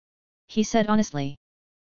thing. He said honestly.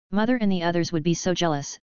 Mother and the others would be so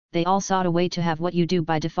jealous, they all sought a way to have what you do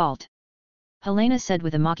by default. Helena said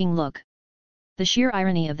with a mocking look. The sheer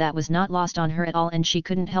irony of that was not lost on her at all, and she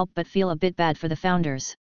couldn't help but feel a bit bad for the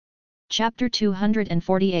founders. Chapter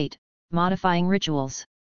 248, Modifying Rituals.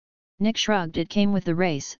 Nick shrugged. It came with the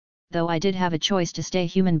race, though I did have a choice to stay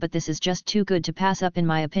human, but this is just too good to pass up in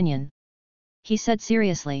my opinion. He said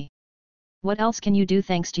seriously. What else can you do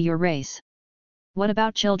thanks to your race? What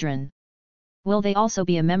about children? Will they also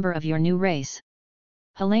be a member of your new race?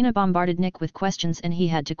 Helena bombarded Nick with questions and he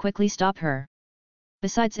had to quickly stop her.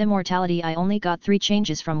 Besides immortality, I only got 3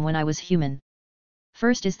 changes from when I was human.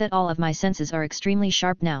 First is that all of my senses are extremely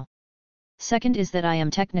sharp now. Second is that I am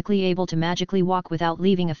technically able to magically walk without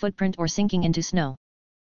leaving a footprint or sinking into snow.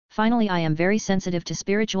 Finally, I am very sensitive to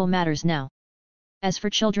spiritual matters now. As for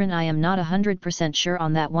children, I am not 100% sure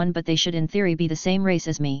on that one, but they should in theory be the same race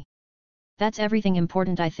as me. That's everything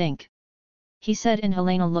important, I think. He said, and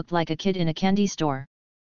Helena looked like a kid in a candy store.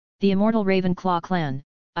 The immortal Ravenclaw clan,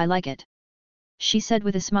 I like it. She said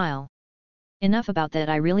with a smile. Enough about that,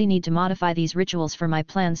 I really need to modify these rituals for my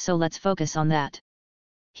plans, so let's focus on that.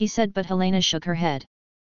 He said, but Helena shook her head.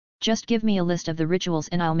 Just give me a list of the rituals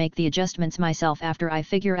and I'll make the adjustments myself after I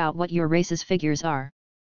figure out what your race's figures are.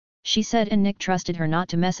 She said, and Nick trusted her not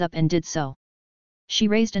to mess up and did so. She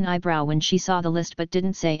raised an eyebrow when she saw the list but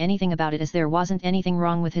didn't say anything about it, as there wasn't anything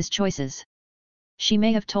wrong with his choices. She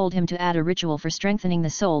may have told him to add a ritual for strengthening the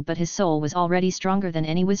soul, but his soul was already stronger than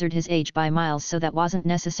any wizard his age by miles, so that wasn't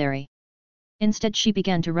necessary. Instead, she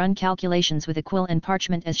began to run calculations with a quill and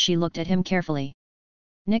parchment as she looked at him carefully.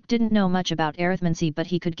 Nick didn't know much about arithmancy, but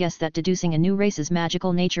he could guess that deducing a new race's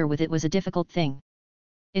magical nature with it was a difficult thing.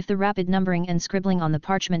 If the rapid numbering and scribbling on the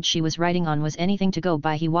parchment she was writing on was anything to go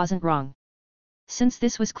by, he wasn't wrong. Since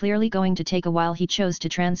this was clearly going to take a while, he chose to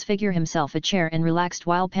transfigure himself a chair and relaxed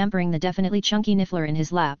while pampering the definitely chunky niffler in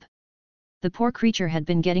his lap. The poor creature had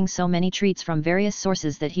been getting so many treats from various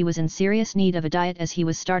sources that he was in serious need of a diet, as he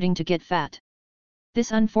was starting to get fat.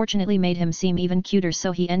 This unfortunately made him seem even cuter,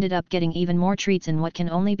 so he ended up getting even more treats in what can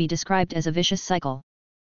only be described as a vicious cycle.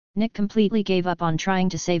 Nick completely gave up on trying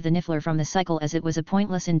to save the niffler from the cycle, as it was a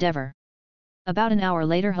pointless endeavor. About an hour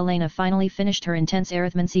later, Helena finally finished her intense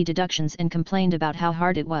arithmancy deductions and complained about how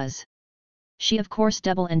hard it was. She of course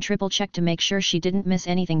double and triple checked to make sure she didn't miss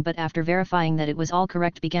anything, but after verifying that it was all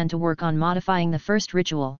correct, began to work on modifying the first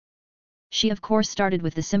ritual. She of course started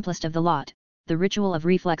with the simplest of the lot, the ritual of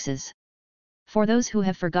reflexes. For those who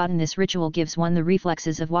have forgotten, this ritual gives one the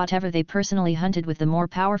reflexes of whatever they personally hunted with the more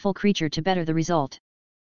powerful creature to better the result.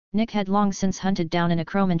 Nick had long since hunted down an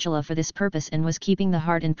acromantula for this purpose and was keeping the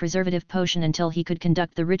heart and preservative potion until he could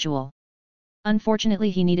conduct the ritual. Unfortunately,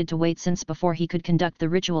 he needed to wait, since before he could conduct the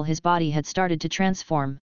ritual his body had started to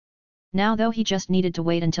transform. Now though, he just needed to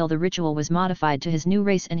wait until the ritual was modified to his new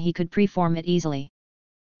race and he could preform it easily.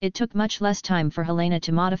 It took much less time for Helena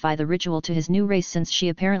to modify the ritual to his new race, since she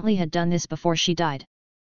apparently had done this before she died.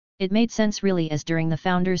 It made sense really, as during the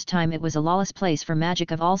Founder's time it was a lawless place for magic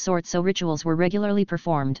of all sorts, so rituals were regularly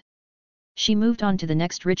performed. She moved on to the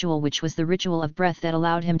next ritual, which was the ritual of breath that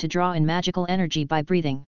allowed him to draw in magical energy by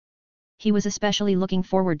breathing. He was especially looking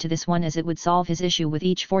forward to this one, as it would solve his issue with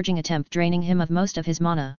each forging attempt draining him of most of his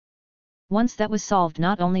mana. Once that was solved,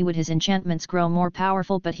 not only would his enchantments grow more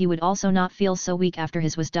powerful, but he would also not feel so weak after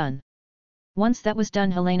his was done. Once that was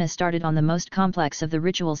done, Helena started on the most complex of the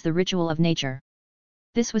rituals, the ritual of nature.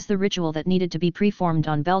 This was the ritual that needed to be preformed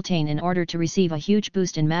on Beltane in order to receive a huge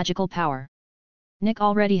boost in magical power. Nick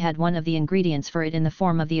already had one of the ingredients for it in the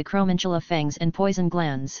form of the acromantula fangs and poison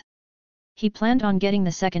glands. He planned on getting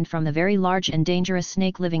the second from the very large and dangerous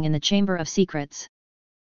snake living in the Chamber of Secrets.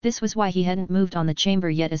 This was why he hadn't moved on the chamber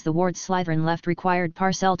yet, as the ward Slytherin left required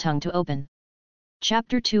Parcel Tongue to open.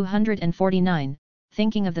 Chapter 249,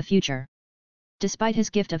 Thinking of the Future. Despite his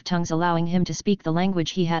gift of tongues allowing him to speak the language,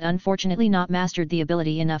 he had unfortunately not mastered the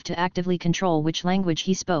ability enough to actively control which language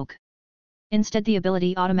he spoke. Instead, the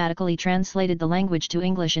ability automatically translated the language to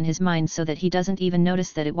English in his mind, so that he doesn't even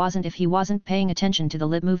notice that it wasn't if he wasn't paying attention to the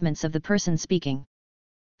lip movements of the person speaking.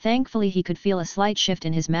 Thankfully, he could feel a slight shift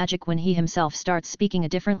in his magic when he himself starts speaking a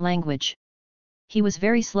different language. He was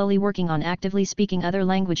very slowly working on actively speaking other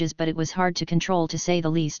languages, but it was hard to control, to say the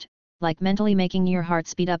least, like mentally making your heart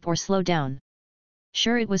speed up or slow down.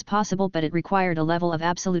 Sure, it was possible, but it required a level of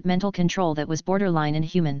absolute mental control that was borderline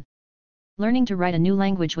inhuman. Learning to write a new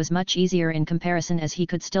language was much easier in comparison, as he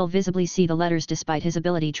could still visibly see the letters despite his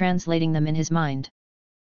ability translating them in his mind.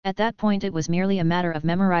 At that point, it was merely a matter of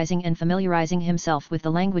memorizing and familiarizing himself with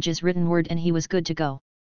the language's written word, and he was good to go.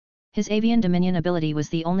 His avian dominion ability was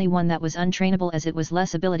the only one that was untrainable, as it was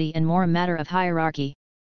less ability and more a matter of hierarchy.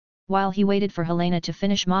 While he waited for Helena to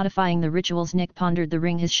finish modifying the rituals, Nick pondered the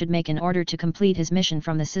ring he should make in order to complete his mission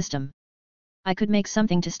from the system. I could make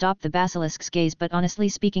something to stop the basilisk's gaze, but honestly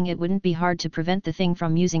speaking, it wouldn't be hard to prevent the thing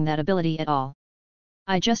from using that ability at all.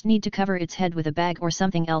 I just need to cover its head with a bag or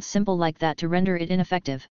something else simple like that to render it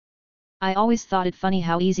ineffective. I always thought it funny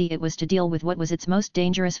how easy it was to deal with what was its most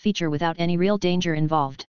dangerous feature without any real danger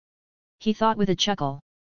involved. He thought with a chuckle.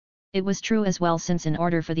 It was true as well, since in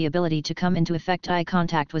order for the ability to come into effect, eye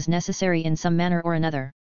contact was necessary in some manner or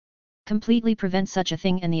another. Completely prevent such a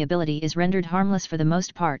thing and the ability is rendered harmless for the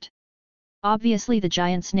most part. Obviously, the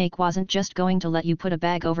giant snake wasn't just going to let you put a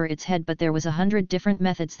bag over its head, but there was 100 different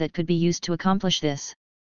methods that could be used to accomplish this.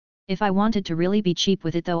 If I wanted to really be cheap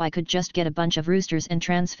with it though, I could just get a bunch of roosters and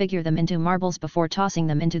transfigure them into marbles before tossing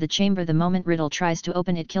them into the chamber the moment Riddle tries to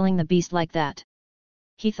open it, killing the beast like that.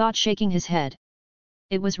 He thought, shaking his head.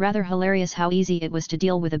 It was rather hilarious how easy it was to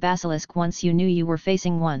deal with a basilisk once you knew you were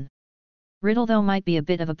facing one. Riddle though might be a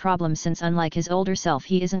bit of a problem, since unlike his older self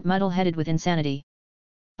he isn't muddle-headed with insanity.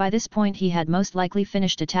 By this point he had most likely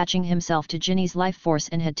finished attaching himself to Ginny's life force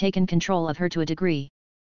and had taken control of her to a degree.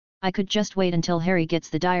 I could just wait until Harry gets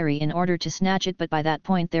the diary in order to snatch it, but by that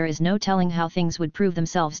point there is no telling how things would prove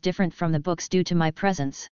themselves different from the books due to my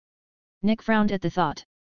presence. Nick frowned at the thought.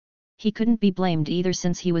 He couldn't be blamed either,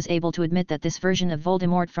 since he was able to admit that this version of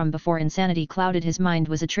Voldemort from before insanity clouded his mind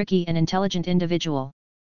was a tricky and intelligent individual.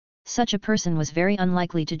 Such a person was very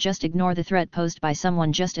unlikely to just ignore the threat posed by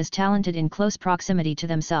someone just as talented in close proximity to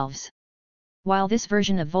themselves. While this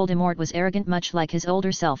version of Voldemort was arrogant much like his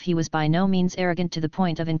older self, he was by no means arrogant to the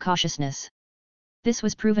point of incautiousness. This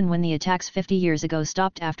was proven when the attacks 50 years ago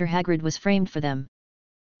stopped after Hagrid was framed for them.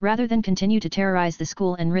 Rather than continue to terrorize the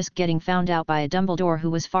school and risk getting found out by a Dumbledore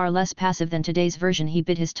who was far less passive than today's version, he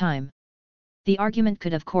bid his time. The argument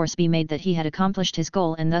could of course be made that he had accomplished his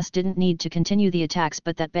goal and thus didn't need to continue the attacks,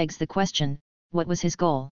 but that begs the question, what was his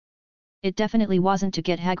goal? It definitely wasn't to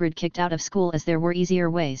get Hagrid kicked out of school, as there were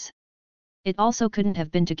easier ways. It also couldn't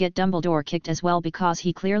have been to get Dumbledore kicked as well, because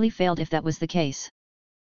he clearly failed if that was the case.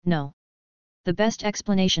 No. The best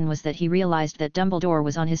explanation was that he realized that Dumbledore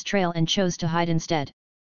was on his trail and chose to hide instead.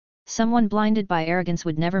 Someone blinded by arrogance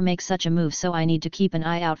would never make such a move, so I need to keep an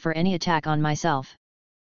eye out for any attack on myself.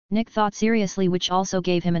 Nick thought seriously, which also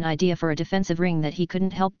gave him an idea for a defensive ring that he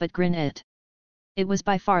couldn't help but grin at. It was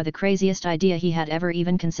by far the craziest idea he had ever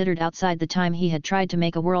even considered outside the time he had tried to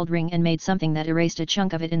make a world ring and made something that erased a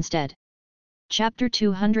chunk of it instead. Chapter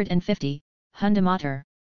 250, Hundemater.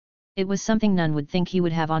 It was something none would think he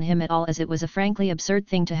would have on him at all, as it was a frankly absurd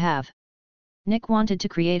thing to have. Nick wanted to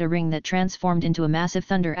create a ring that transformed into a massive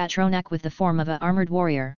thunder Atronach with the form of a armored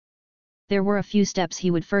warrior. There were a few steps he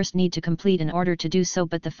would first need to complete in order to do so,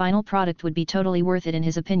 but the final product would be totally worth it in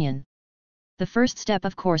his opinion. The first step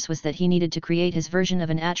of course was that he needed to create his version of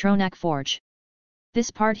an Atronach forge.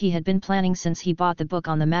 This part he had been planning since he bought the book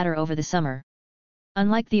on the matter over the summer.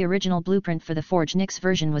 Unlike the original blueprint for the forge, Nick's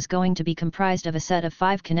version was going to be comprised of a set of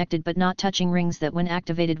 5 connected but not touching rings that when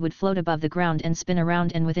activated would float above the ground and spin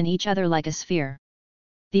around and within each other like a sphere.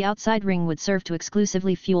 The outside ring would serve to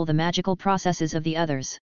exclusively fuel the magical processes of the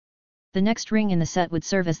others. The next ring in the set would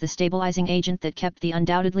serve as the stabilizing agent that kept the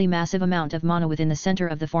undoubtedly massive amount of mana within the center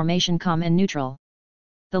of the formation calm and neutral.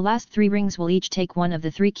 The last 3 rings will each take one of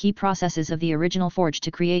the 3 key processes of the original forge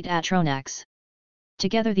to create Atronachs.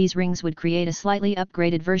 Together these rings would create a slightly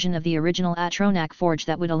upgraded version of the original Atronach forge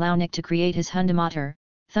that would allow Nick to create his Hundemater,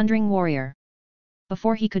 Thundering Warrior.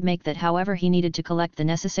 Before he could make that, however, he needed to collect the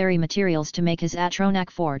necessary materials to make his Atronach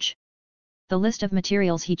forge. The list of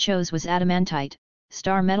materials he chose was adamantite,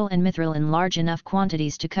 star metal and mithril in large enough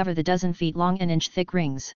quantities to cover the 12 feet long and inch-thick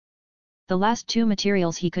rings. The last 2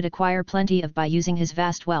 materials he could acquire plenty of by using his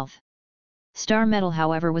vast wealth. Star metal,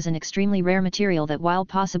 however, was an extremely rare material that, while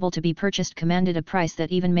possible to be purchased, commanded a price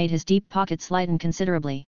that even made his deep pockets lighten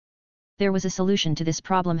considerably. There was a solution to this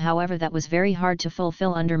problem, however, that was very hard to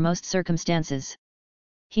fulfill under most circumstances.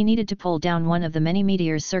 He needed to pull down one of the many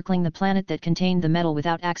meteors circling the planet that contained the metal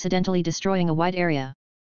without accidentally destroying a wide area.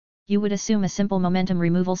 You would assume a simple momentum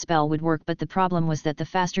removal spell would work, but the problem was that the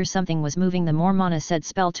faster something was moving, the more mana said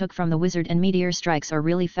spell took from the wizard, and meteor strikes are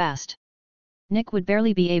really fast. Nick would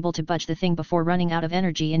barely be able to budge the thing before running out of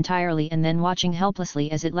energy entirely and then watching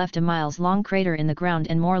helplessly as it left a miles-long crater in the ground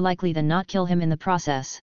and more likely than not kill him in the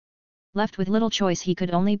process. Left with little choice, he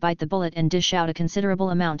could only bite the bullet and dish out a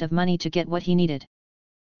considerable amount of money to get what he needed.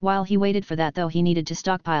 While he waited for that, though, he needed to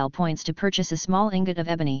stockpile points to purchase a small ingot of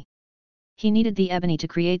ebony. He needed the ebony to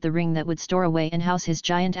create the ring that would store away and house his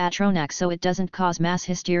giant Atronach so it doesn't cause mass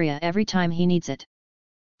hysteria every time he needs it.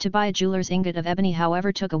 To buy a jeweler's ingot of ebony,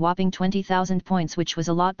 however, took a whopping 20,000 points, which was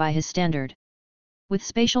a lot by his standard. With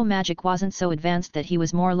spatial magic wasn't so advanced that he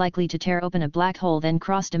was more likely to tear open a black hole than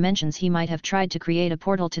cross dimensions, he might have tried to create a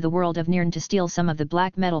portal to the world of Nirn to steal some of the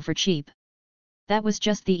black metal for cheap. That was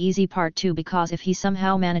just the easy part too, because if he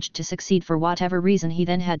somehow managed to succeed for whatever reason, he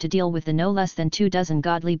then had to deal with the no less than 24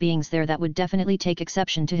 godly beings there that would definitely take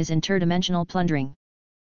exception to his interdimensional plundering.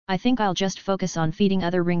 I think I'll just focus on feeding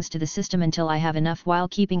other rings to the system until I have enough, while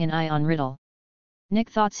keeping an eye on Riddle. Nick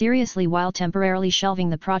thought seriously while temporarily shelving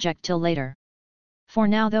the project till later. For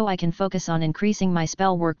now though, I can focus on increasing my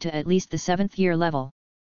spell work to at least the 7th year level.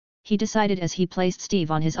 He decided as he placed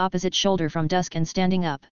Steve on his opposite shoulder from dusk and standing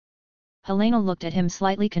up. Helena looked at him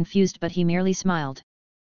slightly confused, but he merely smiled.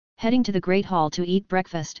 Heading to the Great Hall to eat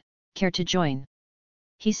breakfast, care to join?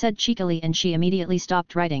 He said cheekily, and she immediately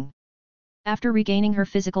stopped writing. After regaining her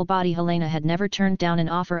physical body, Helena had never turned down an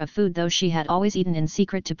offer of food, though she had always eaten in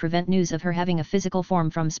secret to prevent news of her having a physical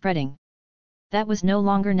form from spreading. That was no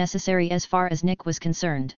longer necessary as far as Nick was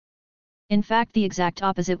concerned. In fact, the exact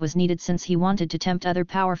opposite was needed since he wanted to tempt other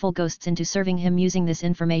powerful ghosts into serving him using this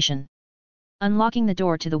information. Unlocking the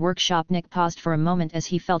door to the workshop, Nick paused for a moment as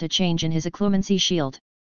he felt a change in his occlumency shield.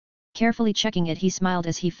 Carefully checking it, he smiled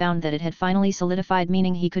as he found that it had finally solidified,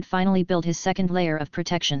 meaning he could finally build his second layer of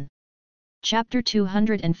protection. Chapter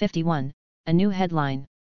 251, A New Headline.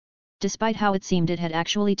 Despite how it seemed, it had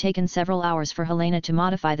actually taken several hours for Helena to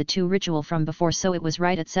modify the 2 ritual from before, so it was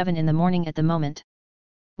right at 7 in the morning at the moment.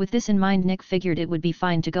 With this in mind, Nick figured it would be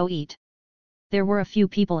fine to go eat. There were a few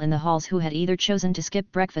people in the halls who had either chosen to skip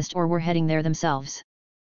breakfast or were heading there themselves.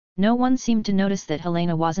 No one seemed to notice that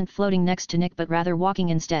Helena wasn't floating next to Nick but rather walking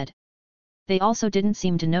instead. They also didn't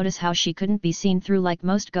seem to notice how she couldn't be seen through like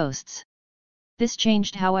most ghosts. This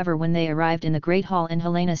changed, however, when they arrived in the Great Hall and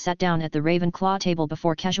Helena sat down at the Ravenclaw table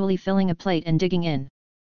before casually filling a plate and digging in.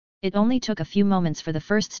 It only took a few moments for the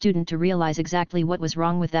first student to realize exactly what was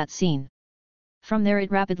wrong with that scene. From there it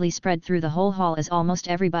rapidly spread through the whole hall as almost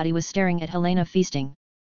everybody was staring at Helena feasting.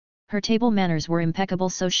 Her table manners were impeccable,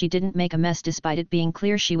 so she didn't make a mess despite it being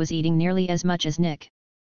clear she was eating nearly as much as Nick.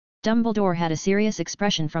 Dumbledore had a serious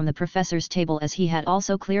expression from the professor's table as he had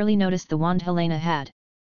also clearly noticed the wand Helena had.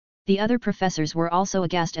 The other professors were also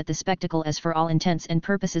aghast at the spectacle, as for all intents and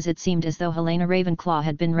purposes it seemed as though Helena Ravenclaw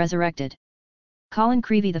had been resurrected. Colin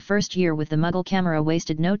Creevey, the first year with the Muggle camera,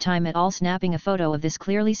 wasted no time at all snapping a photo of this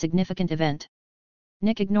clearly significant event.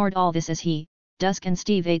 Nick ignored all this as he, Dusk and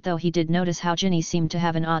Steve ate, though he did notice how Ginny seemed to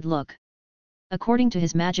have an odd look. According to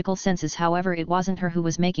his magical senses, however, it wasn't her who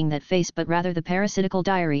was making that face but rather the parasitical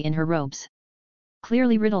diary in her robes.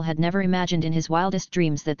 Clearly Riddle had never imagined in his wildest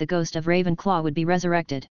dreams that the ghost of Ravenclaw would be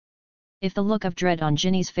resurrected. If the look of dread on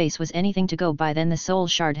Ginny's face was anything to go by, then the Soul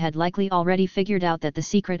Shard had likely already figured out that the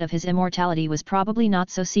secret of his immortality was probably not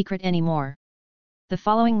so secret anymore. The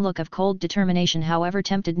following look of cold determination, however,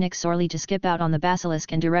 tempted Nick sorely to skip out on the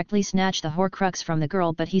basilisk and directly snatch the Horcrux from the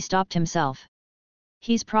girl, but he stopped himself.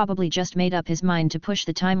 He's probably just made up his mind to push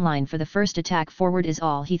the timeline for the first attack forward is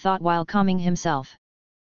all he thought while calming himself.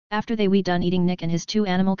 After they were done eating, Nick and his 2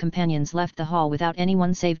 animal companions left the hall without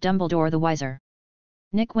anyone save Dumbledore the wiser.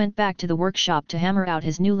 Nick went back to the workshop to hammer out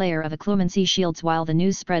his new layer of occlumency shields while the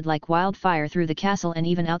news spread like wildfire through the castle and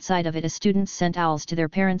even outside of it as students sent owls to their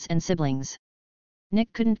parents and siblings.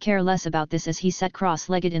 Nick couldn't care less about this as he sat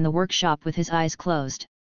cross-legged in the workshop with his eyes closed.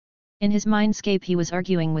 In his mindscape he was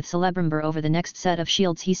arguing with Celebrimbor over the next set of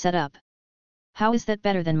shields he set up. How is that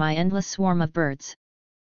better than my endless swarm of birds?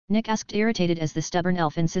 Nick asked, irritated as the stubborn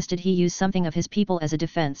elf insisted he use something of his people as a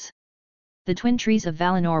defense. The twin trees of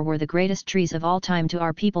Valinor were the greatest trees of all time to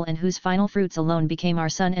our people, and whose final fruits alone became our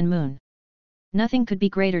sun and moon. Nothing could be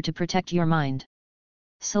greater to protect your mind.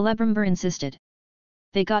 Celebrimbor insisted.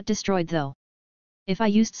 They got destroyed though. If I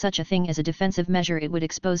used such a thing as a defensive measure, it would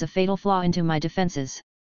expose a fatal flaw into my defenses.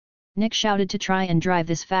 Nick shouted to try and drive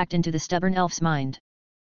this fact into the stubborn elf's mind.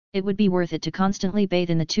 It would be worth it to constantly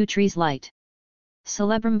bathe in the 2 trees' light.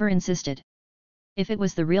 Celebrimbor insisted. If it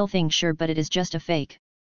was the real thing, sure, but it is just a fake.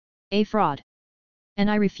 A fraud. And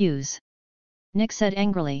I refuse. Nick said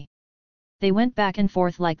angrily. They went back and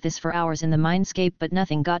forth like this for hours in the mindscape, but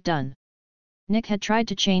nothing got done. Nick had tried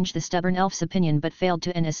to change the stubborn elf's opinion but failed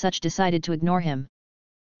to, and as such decided to ignore him.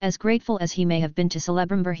 As grateful as he may have been to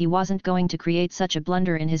Celebrimbor, he wasn't going to create such a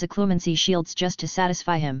blunder in his occlumency shields just to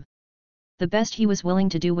satisfy him. The best he was willing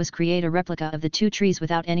to do was create a replica of the 2 trees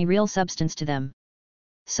without any real substance to them.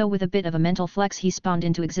 So with a bit of a mental flex he spawned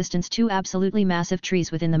into existence 2 absolutely massive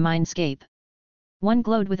trees within the mindscape. One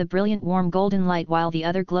glowed with a brilliant warm golden light while the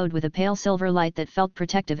other glowed with a pale silver light that felt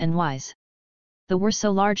protective and wise. They were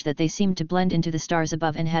so large that they seemed to blend into the stars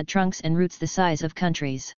above and had trunks and roots the size of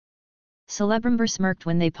countries. Celebrimbor smirked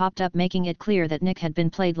when they popped up, making it clear that Nick had been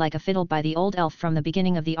played like a fiddle by the old elf from the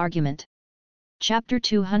beginning of the argument. Chapter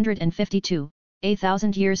 252, A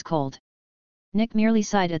Thousand Years Cold. Nick merely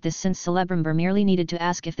sighed at this, since Celebrimbor merely needed to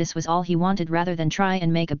ask if this was all he wanted rather than try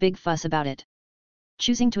and make a big fuss about it.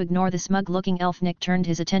 Choosing to ignore the smug-looking elf, Nick turned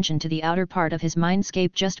his attention to the outer part of his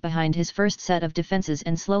mindscape just behind his first set of defenses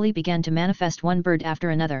and slowly began to manifest one bird after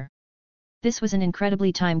another. This was an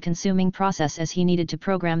incredibly time-consuming process as he needed to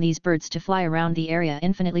program these birds to fly around the area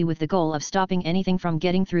infinitely with the goal of stopping anything from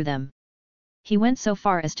getting through them. He went so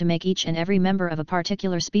far as to make each and every member of a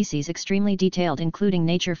particular species extremely detailed, including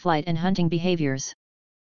nature, flight and hunting behaviors.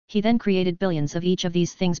 He then created billions of each of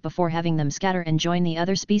these things before having them scatter and join the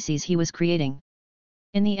other species he was creating.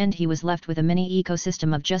 In the end he was left with a mini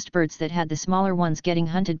ecosystem of just birds that had the smaller ones getting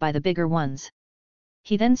hunted by the bigger ones.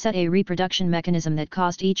 He then set a reproduction mechanism that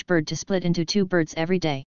caused each bird to split into 2 birds every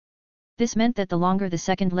day. This meant that the longer the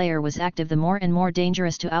second layer was active, the more and more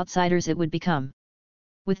dangerous to outsiders it would become.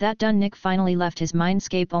 With that done, Nick finally left his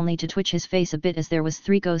mindscape only to twitch his face a bit as there was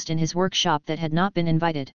 3 ghosts in his workshop that had not been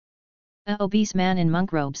invited. A obese man in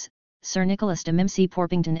monk robes, Sir Nicholas de Mimsy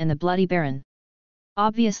Porpington and the Bloody Baron.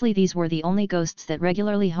 Obviously these were the only ghosts that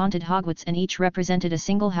regularly haunted Hogwarts and each represented a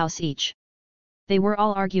single house each. They were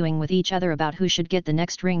all arguing with each other about who should get the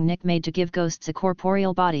next ring Nick made to give ghosts a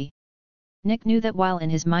corporeal body. Nick knew that while in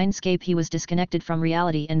his mindscape he was disconnected from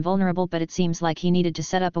reality and vulnerable, but it seems like he needed to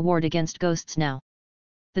set up a ward against ghosts now.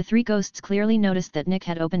 The 3 ghosts clearly noticed that Nick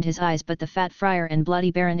had opened his eyes, but the Fat Friar and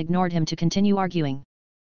Bloody Baron ignored him to continue arguing.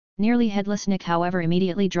 Nearly headless Nick, however,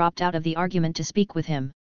 immediately dropped out of the argument to speak with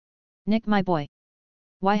him. "Nick, my boy.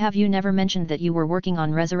 Why have you never mentioned that you were working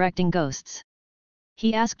on resurrecting ghosts?"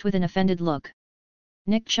 he asked with an offended look.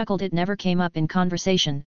 Nick chuckled. "It never came up in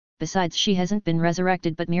conversation, besides she hasn't been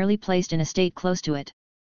resurrected but merely placed in a state close to it.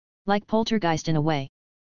 Like poltergeist in a way,"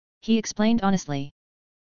 he explained honestly.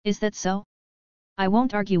 "Is that so? I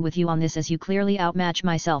won't argue with you on this as you clearly outmatch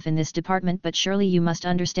myself in this department, but surely you must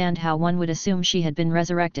understand how one would assume she had been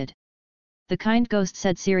resurrected," the kind ghost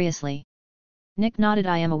said seriously. Nick nodded.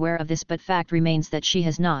 "I am aware of this, but fact remains that she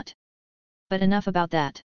has not. But enough about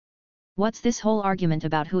that. What's this whole argument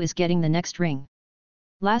about who is getting the next ring?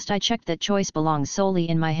 Last I checked that choice belongs solely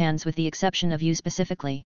in my hands with the exception of you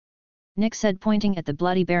specifically," Nick said, pointing at the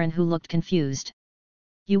Bloody Baron who looked confused.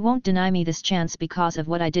 "You won't deny me this chance because of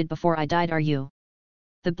what I did before I died, are you?"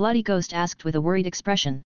 the Bloody Ghost asked with a worried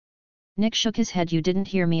expression. Nick shook his head. "You didn't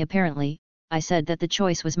hear me apparently. I said that the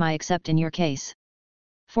choice was my except in your case.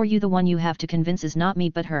 For you the one you have to convince is not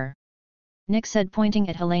me but her," Nick said, pointing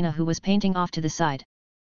at Helena who was painting off to the side.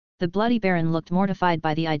 The Bloody Baron looked mortified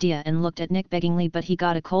by the idea and looked at Nick beggingly, but he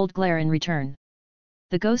got a cold glare in return.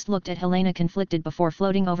 The ghost looked at Helena conflicted before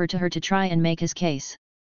floating over to her to try and make his case.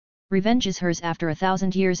 "Revenge is hers after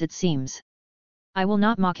 1,000 years it seems. I will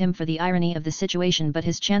not mock him for the irony of the situation, but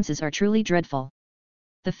his chances are truly dreadful,"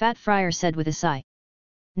 the Fat Friar said with a sigh.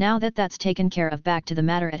 "Now that that's taken care of, back to the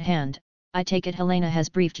matter at hand. I take it Helena has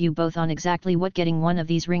briefed you both on exactly what getting one of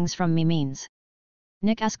these rings from me means?"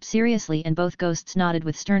 Nick asked seriously, and both ghosts nodded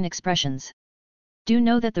with stern expressions. "Do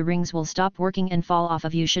know that the rings will stop working and fall off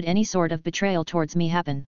of you should any sort of betrayal towards me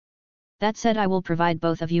happen. That said, I will provide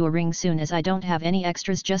both of you a ring soon, as I don't have any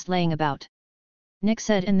extras just laying about," Nick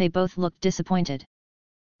said, and they both looked disappointed.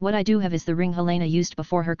 "What I do have is the ring Helena used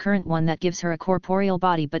before, her current one that gives her a corporeal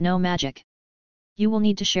body but no magic. You will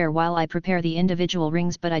need to share while I prepare the individual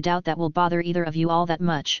rings, but I doubt that will bother either of you all that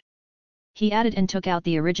much," he added, and took out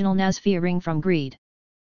the original Nazphia ring from Greed.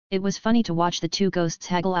 It was funny to watch the 2 ghosts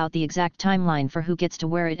haggle out the exact timeline for who gets to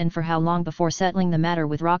wear it and for how long before settling the matter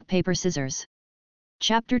with rock paper scissors.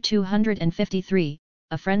 Chapter 253,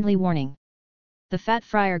 A Friendly Warning. The Fat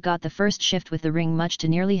Friar got the first shift with the ring, much to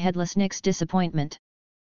nearly headless Nick's disappointment.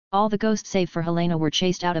 All the ghosts save for Helena were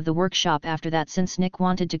chased out of the workshop after that, since Nick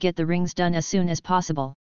wanted to get the rings done as soon as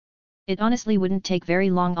possible. It honestly wouldn't take very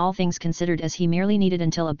long, all things considered, as he merely needed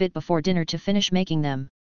until a bit before dinner to finish making them.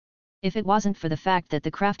 If it wasn't for the fact that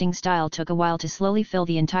the crafting style took a while to slowly fill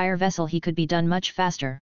the entire vessel, he could be done much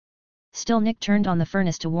faster. Still, Nick turned on the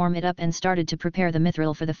furnace to warm it up and started to prepare the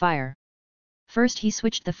mithril for the fire. First he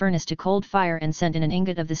switched the furnace to cold fire and sent in an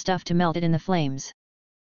ingot of the stuff to melt it in the flames.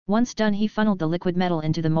 Once done, he funneled the liquid metal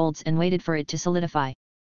into the molds and waited for it to solidify.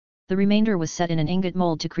 The remainder was set in an ingot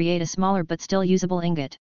mold to create a smaller but still usable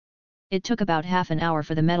ingot. It took about half an hour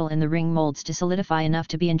for the metal in the ring molds to solidify enough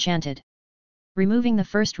to be enchanted. Removing the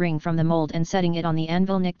first ring from the mold and setting it on the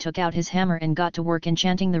anvil, Nick took out his hammer and got to work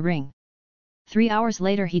enchanting the ring. 3 hours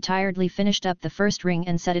later he tiredly finished up the first ring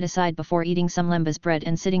and set it aside before eating some lembas bread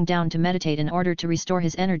and sitting down to meditate in order to restore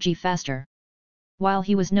his energy faster. While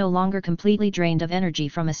he was no longer completely drained of energy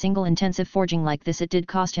from a single intensive forging like this, it did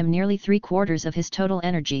cost him nearly 3/4 of his total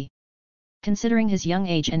energy. Considering his young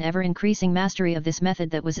age and ever-increasing mastery of this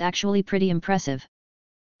method, that was actually pretty impressive.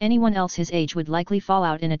 Anyone else his age would likely fall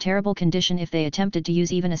out in a terrible condition if they attempted to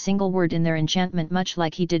use even a single word in their enchantment, much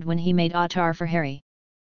like he did when he made Attar for Harry.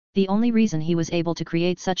 The only reason he was able to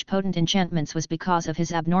create such potent enchantments was because of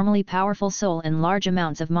his abnormally powerful soul and large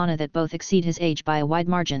amounts of mana that both exceed his age by a wide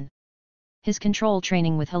margin. His control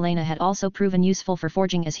training with Helena had also proven useful for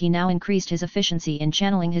forging, as he now increased his efficiency in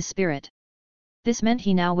channeling his spirit. This meant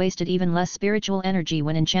he now wasted even less spiritual energy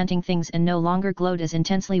when enchanting things and no longer glowed as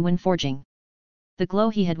intensely when forging. The glow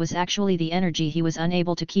he had was actually the energy he was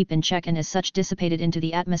unable to keep in check and as such dissipated into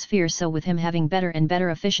the atmosphere, so with him having better and better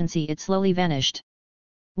efficiency it slowly vanished.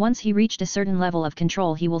 Once he reached a certain level of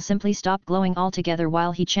control, he will simply stop glowing altogether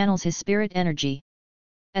while he channels his spirit energy.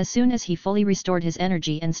 As soon as he fully restored his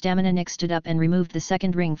energy and stamina, Nick stood up and removed the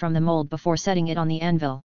second ring from the mold before setting it on the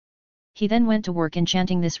anvil. He then went to work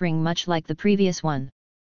enchanting this ring much like the previous one.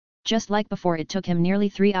 Just like before, it took him nearly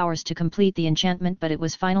 3 hours to complete the enchantment, but it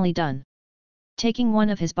was finally done. Taking one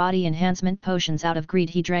of his body enhancement potions out of greed,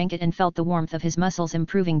 he drank it and felt the warmth of his muscles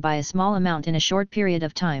improving by a small amount in a short period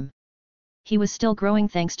of time. He was still growing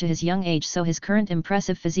thanks to his young age, so his current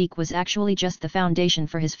impressive physique was actually just the foundation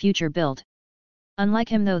for his future build. Unlike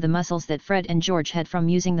him though, the muscles that Fred and George had from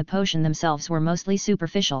using the potion themselves were mostly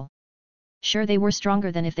superficial. Sure, they were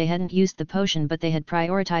stronger than if they hadn't used the potion, but they had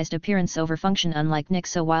prioritized appearance over function, unlike Nick,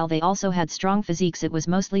 so while they also had strong physiques, it was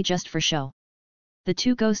mostly just for show. The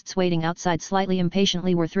two ghosts waiting outside slightly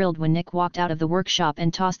impatiently were thrilled when Nick walked out of the workshop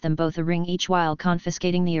and tossed them both a ring each while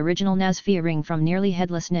confiscating the original Nazfia ring from nearly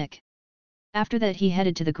headless Nick. After that he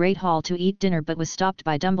headed to the Great Hall to eat dinner, but was stopped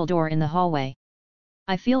by Dumbledore in the hallway.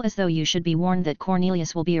 "I feel as though you should be warned that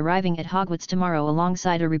Cornelius will be arriving at Hogwarts tomorrow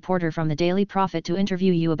alongside a reporter from the Daily Prophet to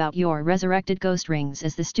interview you about your resurrected ghost rings,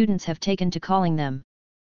 as the students have taken to calling them,"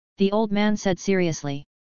 the old man said seriously.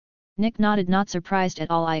 Nick nodded, not surprised at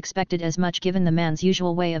all. "I expected as much given the man's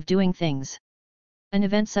usual way of doing things. An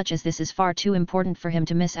event such as this is far too important for him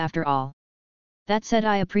to miss after all. That said,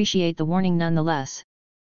 I appreciate the warning nonetheless,"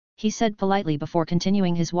 he said politely before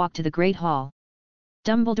continuing his walk to the Great Hall.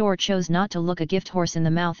 Dumbledore chose not to look a gift horse in the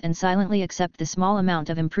mouth and silently accept the small amount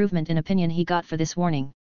of improvement in opinion he got for this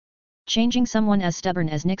warning. Changing someone as stubborn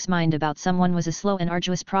as Nick's mind about someone was a slow and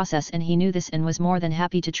arduous process, and he knew this and was more than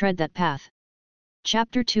happy to tread that path.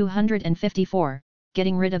 Chapter 254,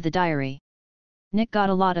 Getting Rid of the Diary. Nick got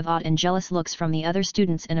a lot of odd and jealous looks from the other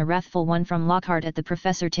students and a wrathful one from Lockhart at the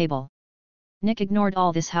professor table. Nick ignored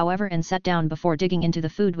all this, however, and sat down before digging into the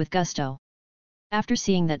food with gusto. After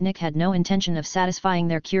seeing that Nick had no intention of satisfying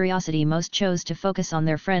their curiosity, most chose to focus on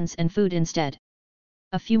their friends and food instead.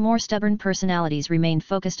 A few more stubborn personalities remained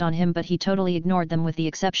focused on him, but he totally ignored them with the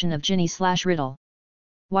exception of Ginny/Riddle.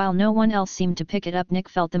 While no one else seemed to pick it up, Nick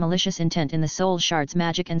felt the malicious intent in the soul shard's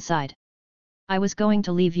magic and sighed. "I was going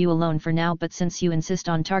to leave you alone for now, but since you insist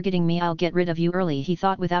on targeting me, I'll get rid of you early," he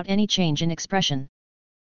thought without any change in expression.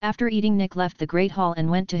 After eating, Nick left the Great Hall and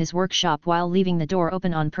went to his workshop while leaving the door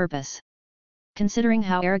open on purpose. Considering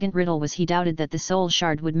how arrogant Riddle was, he doubted that the soul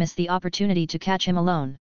shard would miss the opportunity to catch him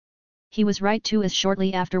alone. He was right too, as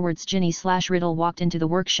shortly afterwards Ginny/Riddle walked into the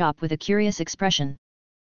workshop with a curious expression.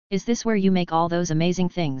 "Is this where you make all those amazing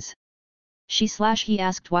things?" he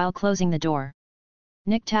asked while closing the door.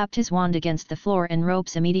 Nick tapped his wand against the floor and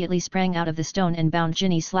ropes immediately sprang out of the stone and bound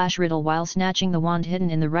Ginny/Riddle while snatching the wand hidden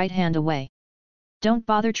in the right hand away. "Don't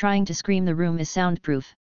bother trying to scream, the room is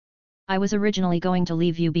soundproof. I was originally going to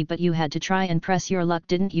leave you be, but you had to try and press your luck,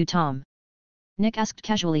 didn't you, Tom?" Nick asked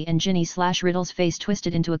casually, and Ginny/Riddle's face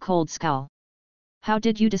twisted into a cold scowl. "How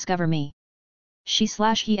did you discover me?"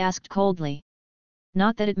 he asked coldly.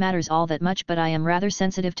 "Not that it matters all that much, but I am rather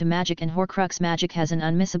sensitive to magic, and Horcrux magic has an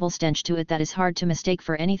unmissable stench to it that is hard to mistake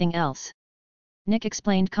for anything else," Nick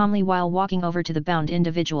explained calmly while walking over to the bound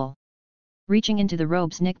individual. Reaching into the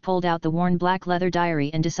robes, Nick pulled out the worn black leather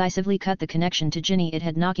diary and decisively cut the connection to Ginny it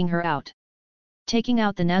had, knocking her out. Taking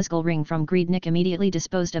out the Nazgul ring from greed, Nick immediately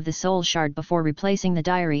disposed of the soul shard before replacing the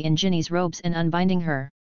diary in Ginny's robes and unbinding her.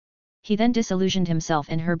 He then disillusioned himself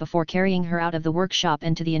and her before carrying her out of the workshop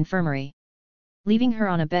and to the infirmary. Leaving her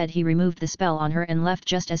on a bed, he removed the spell on her and left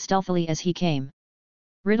just as stealthily as he came.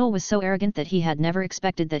 Riddle was so arrogant that he had never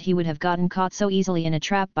expected that he would have gotten caught so easily in a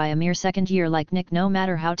trap by a mere second year like Nick, no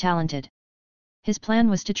matter how talented. His plan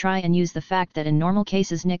was to try and use the fact that in normal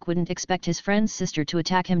cases Nick wouldn't expect his friend's sister to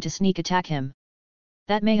attack him to sneak attack him.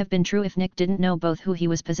 That may have been true if Nick didn't know both who he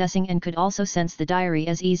was possessing and could also sense the diary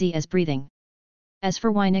as easy as breathing. As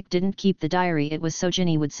for why Nick didn't keep the diary, it was so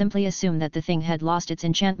Ginny would simply assume that the thing had lost its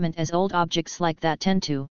enchantment, as old objects like that tend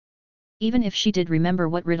to. Even if she did remember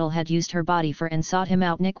what Riddle had used her body for and sought him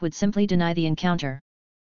out, Nick would simply deny the encounter.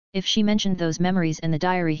 If she mentioned those memories and the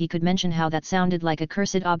diary, he could mention how that sounded like a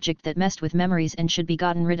cursed object that messed with memories and should be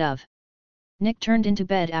gotten rid of. Nick turned into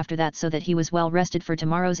bed after that so that he was well rested for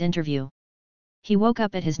tomorrow's interview. He woke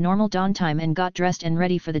up at his normal dawn time and got dressed and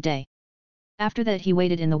ready for the day. After that he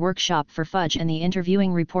waited in the workshop for Fudge and the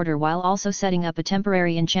interviewing reporter while also setting up a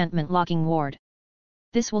temporary enchantment locking ward.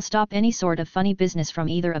 "This will stop any sort of funny business from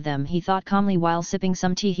either of them," he thought calmly while sipping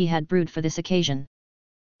some tea he had brewed for this occasion.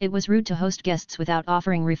 It was rude to host guests without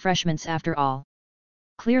offering refreshments after all.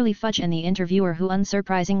 Clearly Fudge and the interviewer, who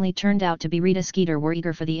unsurprisingly turned out to be Rita Skeeter, were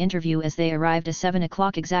eager for the interview as they arrived at 7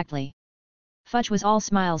 o'clock exactly. Fudge was all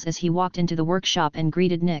smiles as he walked into the workshop and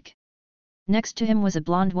greeted Nick. Next to him was a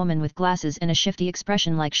blonde woman with glasses and a shifty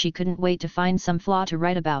expression like she couldn't wait to find some flaw to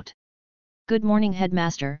write about. "Good morning,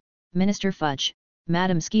 Headmaster, Minister Fudge,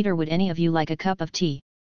 Madam Skeeter, would any of you like a cup of tea?"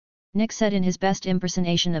 Nick said in his best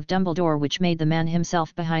impersonation of Dumbledore, which made the man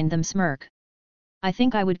himself behind them smirk. I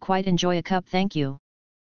think I would quite enjoy a cup, thank you.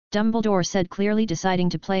 Dumbledore said, clearly deciding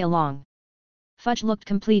to play along. Fudge looked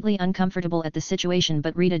completely uncomfortable at the situation,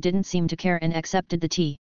 but Rita didn't seem to care and accepted the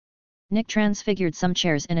tea. Nick transfigured some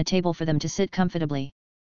chairs and a table for them to sit comfortably.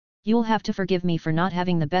 You'll have to forgive me for not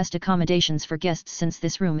having the best accommodations for guests, since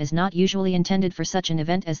this room is not usually intended for such an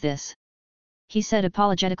event as this, he said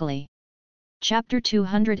apologetically. Chapter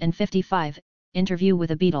 255, Interview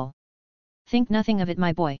with a Beetle. Think nothing of it,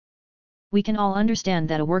 my boy. We can all understand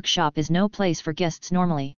that a workshop is no place for guests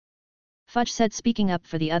normally, Fudge said, speaking up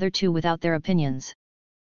for the other two without their opinions.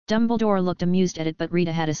 Dumbledore looked amused at it, but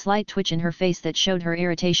Rita had a slight twitch in her face that showed her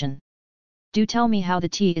irritation. Do tell me how the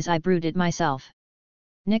tea is, I brewed it myself,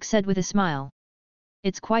 Nick said with a smile.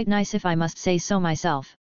 It's quite nice if I must say so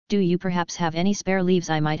myself. Do you perhaps have any spare leaves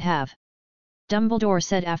I might have? Dumbledore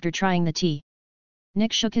said after trying the tea.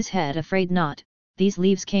 Nick shook his head, afraid not. These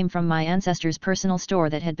leaves came from my ancestor's personal store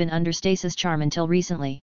that had been under stasis charm until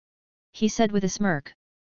recently, he said with a smirk.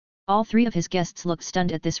 All three of his guests looked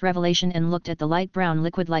stunned at this revelation and looked at the light brown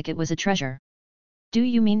liquid like it was a treasure. Do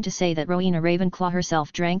you mean to say that Rowena Ravenclaw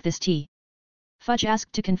herself drank this tea? Fudge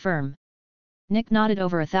asked to confirm. Nick nodded.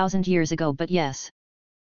 Over 1,000 years ago, but yes.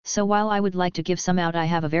 So while I would like to give some out, I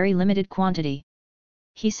have a very limited quantity,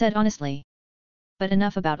 he said honestly. But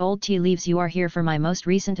enough about old tea leaves, you are here for my most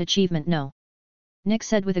recent achievement, no? Nick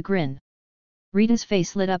said with a grin. Rita's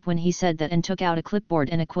face lit up when he said that and took out a clipboard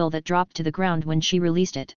and a quill that dropped to the ground when she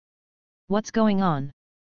released it. What's going on?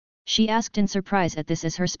 She asked in surprise at this,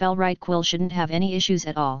 as her spell-write quill shouldn't have any issues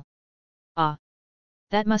at all. Ah.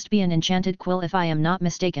 That must be an enchanted quill if I am not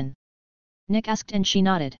mistaken, Nick asked, and she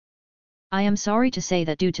nodded. I am sorry to say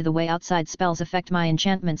that due to the way outside spells affect my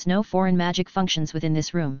enchantments, no foreign magic functions within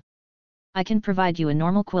this room. I can provide you a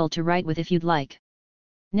normal quill to write with if you'd like,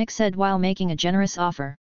 Nick said while making a generous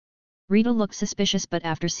offer. Rita looked suspicious, but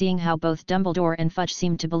after seeing how both Dumbledore and Fudge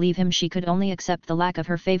seemed to believe him, she could only accept the lack of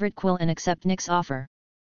her favorite quill and accept Nick's offer.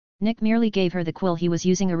 Nick merely gave her the quill he was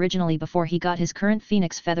using originally before he got his current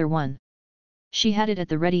Phoenix Feather one. She had it at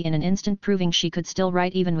the ready in an instant, proving she could still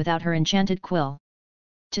write even without her enchanted quill.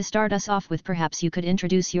 To start us off with, perhaps you could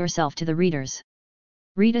introduce yourself to the readers,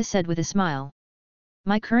 Rita said with a smile.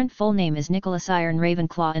 My current full name is Nicholas Iron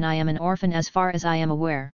Ravenclaw, and I am an orphan as far as I am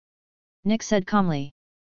aware, Nick said calmly.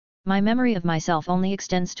 My memory of myself only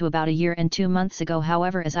extends to about a year and 2 months ago,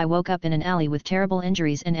 however, as I woke up in an alley with terrible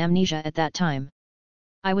injuries and amnesia at that time.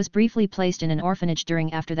 I was briefly placed in an orphanage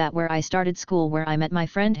after that, where I started school, where I met my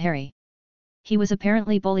friend Harry. He was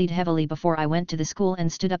apparently bullied heavily before I went to the school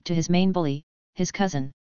and stood up to his main bully, his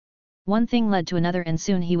cousin. One thing led to another, and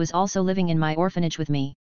soon he was also living in my orphanage with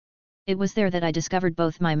me. It was there that I discovered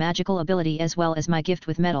both my magical ability as well as my gift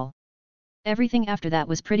with metal. Everything after that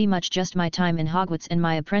was pretty much just my time in Hogwarts and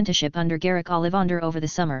my apprenticeship under Garrick Ollivander over the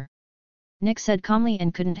summer, Nick said calmly,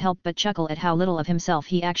 and couldn't help but chuckle at how little of himself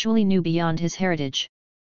he actually knew beyond his heritage.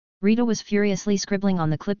 Rita was furiously scribbling on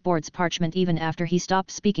the clipboard's parchment even after he stopped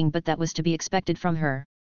speaking, but that was to be expected from her.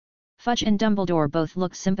 Fudge and Dumbledore both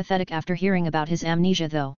looked sympathetic after hearing about his amnesia,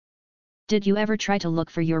 though. Did you ever try to look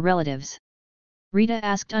for your relatives? Rita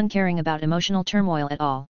asked, uncaring about emotional turmoil at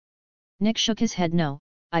all. Nick shook his head. No,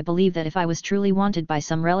 I believe that if I was truly wanted by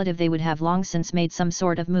some relative, they would have long since made some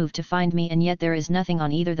sort of move to find me, and yet there is nothing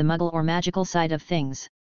on either the muggle or magical side of things.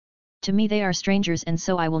 To me they are strangers, and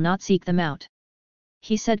so I will not seek them out,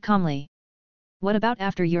 he said calmly. What about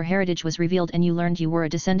after your heritage was revealed and you learned you were a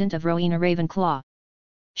descendant of Rowena Ravenclaw?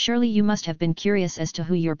 Surely you must have been curious as to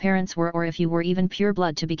who your parents were, or if you were even pure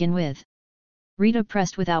blood to begin with, Rita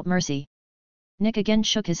pressed without mercy. Nick again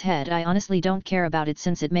shook his head. I honestly don't care about it,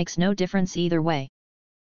 since it makes no difference either way,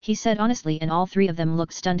 he said honestly, and all three of them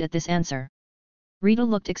looked stunned at this answer. Rita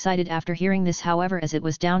looked excited after hearing this, however, as it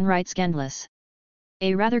was downright scandalous.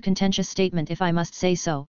 A rather contentious statement, if I must say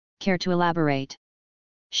so. Care to elaborate?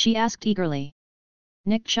 She asked eagerly.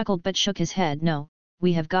 Nick chuckled but shook his head. No,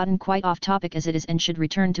 we have gotten quite off topic as it is, and should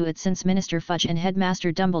return to it, since Minister Fudge and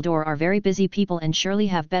Headmaster Dumbledore are very busy people and surely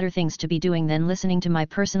have better things to be doing than listening to my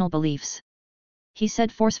personal beliefs, he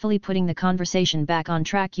said, forcefully putting the conversation back on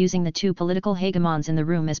track, using the two political hegemons in the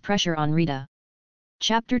room as pressure on Rita.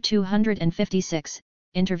 Chapter 256,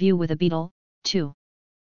 Interview with a Beetle, 2.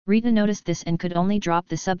 Rita noticed this and could only drop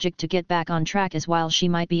the subject to get back on track, as while she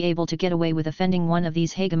might be able to get away with offending one of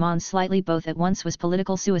these hegemons slightly both at once was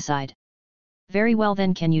political suicide. Very well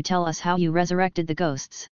then, can you tell us how you resurrected the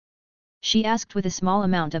ghosts? She asked with a small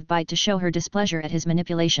amount of bite to show her displeasure at his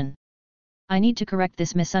manipulation. I need to correct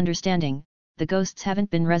this misunderstanding. The ghosts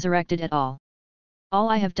haven't been resurrected at all. All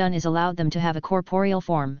I have done is allowed them to have a corporeal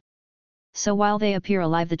form. So while they appear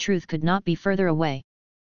alive, the truth could not be further away,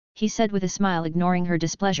 he said with a smile, ignoring her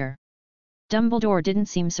displeasure. Dumbledore didn't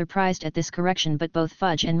seem surprised at this correction, but both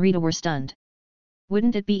Fudge and Rita were stunned.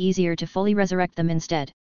 Wouldn't it be easier to fully resurrect them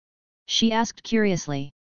instead? She asked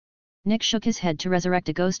curiously. Nick shook his head. To resurrect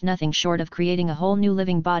a ghost, nothing short of creating a whole new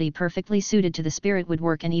living body perfectly suited to the spirit would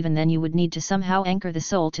work, and even then you would need to somehow anchor the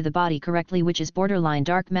soul to the body correctly, which is borderline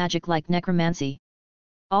dark magic like necromancy.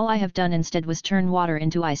 All I have done instead was turn water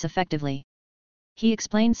into ice effectively. He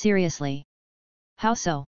explained seriously. How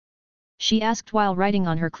so? She asked while writing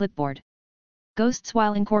on her clipboard. Ghosts,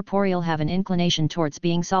 while incorporeal, have an inclination towards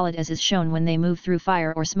being solid, as is shown when they move through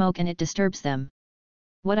fire or smoke and it disturbs them.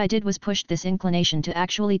 What I did was pushed this inclination to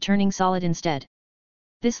actually turning solid instead.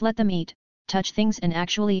 This let them eat, touch things and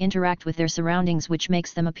actually interact with their surroundings, which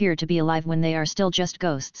makes them appear to be alive when they are still just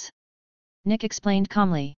ghosts. Nick explained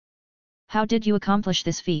calmly. How did you accomplish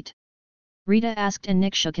this feat? Rita asked, and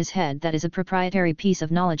Nick shook his head. That is a proprietary piece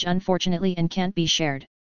of knowledge, unfortunately, and can't be shared,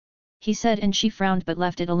 he said, and she frowned but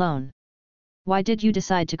left it alone. Why did you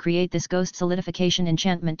decide to create this ghost solidification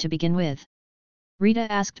enchantment to begin with?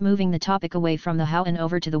 Rita asked, moving the topic away from the how and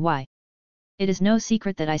over to the why. It is no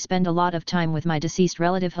secret that I spend a lot of time with my deceased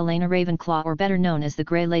relative Helena Ravenclaw, or better known as the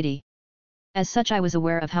Grey Lady. As such, I was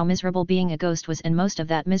aware of how miserable being a ghost was, and most of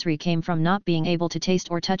that misery came from not being able to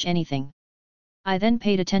taste or touch anything. I then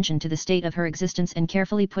paid attention to the state of her existence and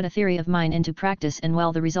carefully put a theory of mine into practice, and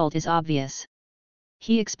well, the result is obvious.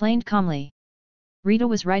 He explained calmly. Rita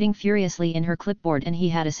was writing furiously in her clipboard, and he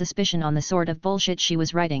had a suspicion on the sort of bullshit she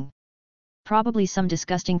was writing. Probably some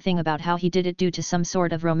disgusting thing about how he did it due to some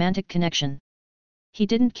sort of romantic connection. He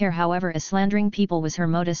didn't care, however, as slandering people was her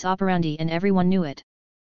modus operandi and everyone knew it.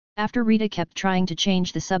 After Rita kept trying to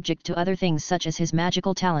change the subject to other things such as his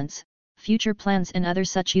magical talents, future plans and other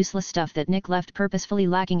such useless stuff that Nick left purposefully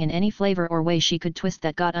lacking in any flavor or way she could twist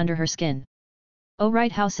that got under her skin. Oh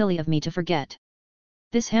right, how silly of me to forget.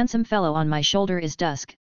 This handsome fellow on my shoulder is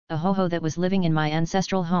Dusk, a ho-ho that was living in my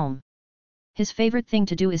ancestral home. His favorite thing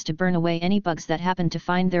to do is to burn away any bugs that happen to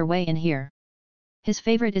find their way in here. His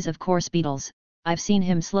favorite is of course beetles. I've seen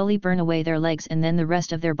him slowly burn away their legs and then the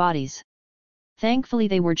rest of their bodies. Thankfully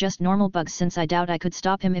they were just normal bugs, since I doubt I could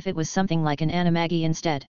stop him if it was something like an animagi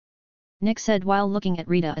instead. Nick said while looking at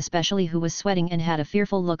Rita especially, who was sweating and had a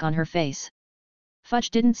fearful look on her face.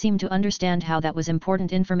 Fudge didn't seem to understand how that was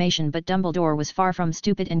important information, but Dumbledore was far from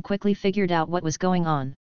stupid and quickly figured out what was going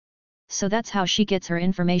on. So that's how she gets her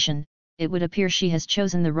information. It would appear she has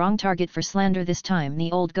chosen the wrong target for slander this time,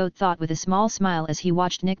 the old goat thought with a small smile as he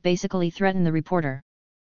watched Nick basically threaten the reporter.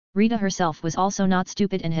 Rita herself was also not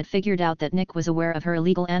stupid and had figured out that Nick was aware of her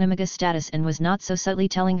illegal animagus status and was not so subtly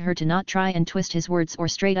telling her to not try and twist his words or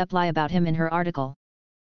straight up lie about him in her article.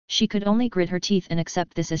 She could only grit her teeth and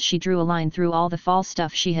accept this as she drew a line through all the false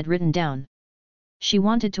stuff she had written down. She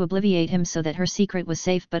wanted to obliviate him so that her secret was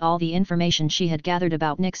safe, but all the information she had gathered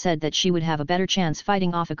about Nick said that she would have a better chance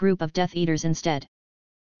fighting off a group of Death Eaters instead.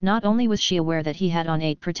 Not only was she aware that he had on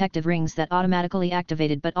 8 protective rings that automatically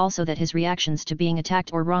activated, but also that his reactions to being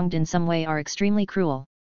attacked or wronged in some way are extremely cruel.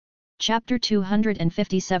 Chapter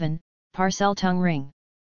 257, Parcel Tongue Ring.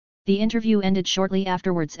 The interview ended shortly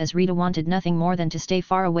afterwards, as Rita wanted nothing more than to stay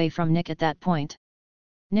far away from Nick at that point.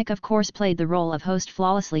 Nick of course played the role of host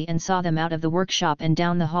flawlessly and saw them out of the workshop and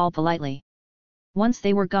down the hall politely. Once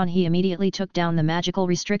they were gone, he immediately took down the magical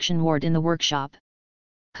restriction ward in the workshop.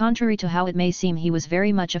 Contrary to how it may seem, he was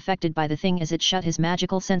very much affected by the thing as it shut his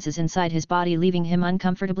magical senses inside his body, leaving him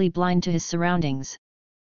uncomfortably blind to his surroundings.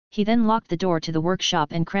 He then locked the door to the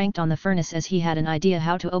workshop and cranked on the furnace, as he had an idea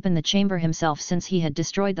how to open the chamber himself since he had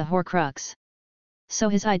destroyed the Horcrux. So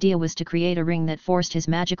his idea was to create a ring that forced his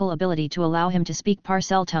magical ability to allow him to speak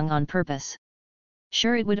Parcel Tongue on purpose.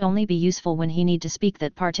 Sure, it would only be useful when he need to speak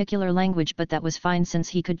that particular language, but that was fine since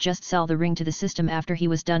he could just sell the ring to the system after he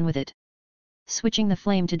was done with it. Switching the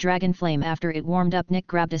flame to dragon flame after it warmed up, Nick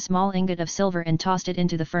grabbed a small ingot of silver and tossed it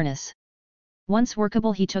into the furnace. Once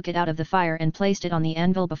workable, he took it out of the fire and placed it on the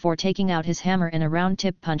anvil before taking out his hammer and a round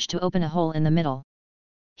tip punch to open a hole in the middle.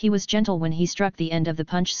 He was gentle when he struck the end of the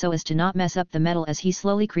punch so as to not mess up the metal, as he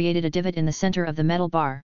slowly created a divot in the center of the metal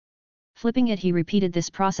bar. Flipping it, he repeated this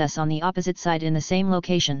process on the opposite side in the same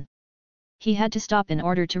location. He had to stop in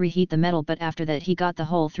order to reheat the metal, but after that he got the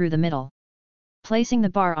hole through the middle. Placing the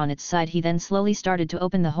bar on its side, he then slowly started to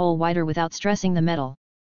open the hole wider without stressing the metal.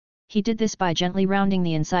 He did this by gently rounding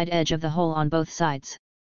the inside edge of the hole on both sides.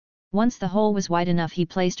 Once the hole was wide enough, he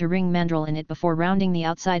placed a ring mandrel in it before rounding the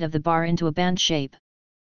outside of the bar into a band shape.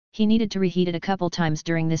 He needed to reheat it a couple times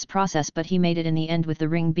during this process, but he made it in the end, with the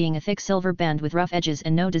ring being a thick silver band with rough edges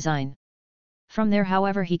and no design. From there,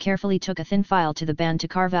 however, he carefully took a thin file to the band to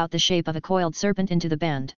carve out the shape of a coiled serpent into the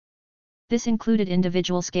band. This included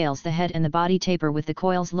individual scales, the head and the body taper with the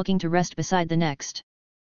coils looking to rest beside the next.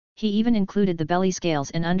 He even included the belly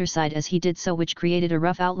scales and underside as he did so, which created a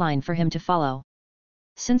rough outline for him to follow.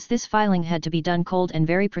 Since this filing had to be done cold and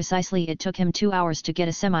very precisely, it took him 2 hours to get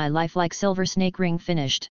a semi-lifelike silver snake ring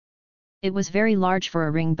finished. It was very large for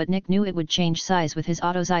a ring, but Nick knew it would change size with his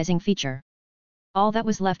auto-sizing feature. All that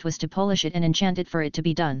was left was to polish it and enchant it for it to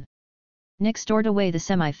be done. Nick stored away the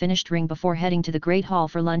semi-finished ring before heading to the Great Hall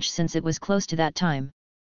for lunch, since it was close to that time.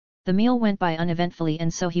 The meal went by uneventfully,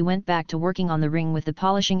 and so he went back to working on the ring with the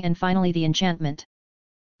polishing and finally the enchantment.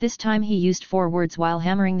 This time he used 4 words while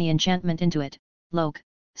hammering the enchantment into it: Lok,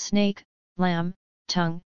 snake, lamb,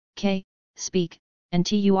 tongue, K, speak, and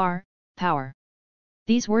Tur, power.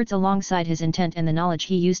 These words alongside his intent and the knowledge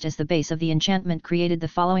he used as the base of the enchantment created the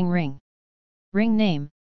following ring. Ring name,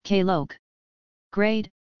 K Lok. Grade,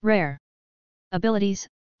 rare. Abilities,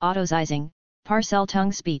 auto-sizing, parcel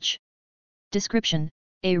tongue speech. Description,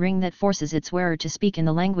 a ring that forces its wearer to speak in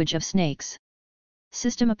the language of snakes.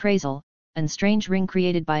 System appraisal, an strange ring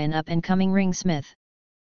created by an up-and-coming ring smith.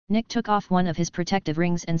 Nick took off one of his protective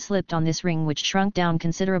rings and slipped on this ring, which shrunk down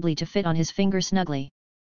considerably to fit on his finger snugly.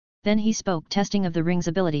 Then he spoke, testing of the ring's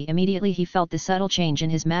ability. Immediately he felt the subtle change in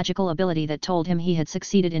his magical ability that told him he had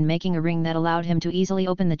succeeded in making a ring that allowed him to easily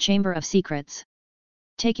open the Chamber of Secrets.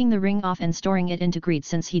 Taking the ring off and storing it into greed,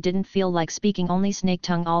 since he didn't feel like speaking only snake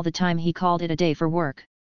tongue all the time, he called it a day for work.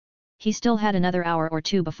 He still had another hour or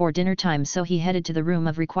two before dinner time, so he headed to the room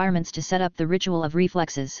of requirements to set up the ritual of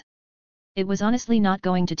reflexes. It was honestly not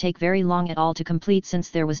going to take very long at all to complete, since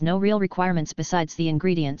there was no real requirements besides the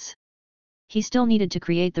ingredients. He still needed to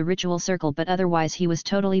create the ritual circle, but otherwise he was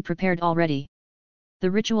totally prepared already. The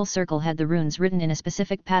ritual circle had the runes written in a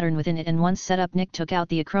specific pattern within it, and once set up, Nick took out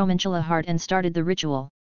the acromantula heart and started the ritual.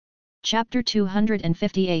 Chapter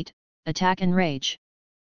 258, Attack and Rage.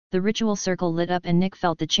 The ritual circle lit up and Nick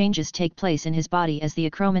felt the changes take place in his body as the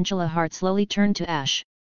acromantula heart slowly turned to ash.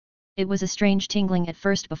 It was a strange tingling at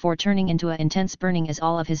first before turning into an intense burning as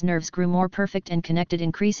all of his nerves grew more perfect and connected,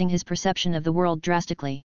 increasing his perception of the world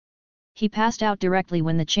drastically. He passed out directly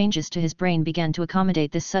when the changes to his brain began to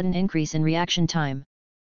accommodate this sudden increase in reaction time.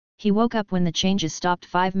 He woke up when the changes stopped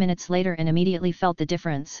 5 minutes later and immediately felt the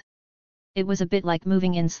difference. It was a bit like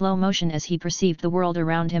moving in slow motion as he perceived the world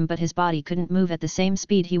around him, but his body couldn't move at the same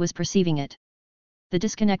speed he was perceiving it. The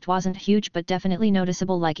disconnect wasn't huge but definitely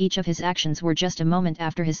noticeable, like each of his actions were just a moment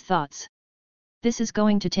after his thoughts. This is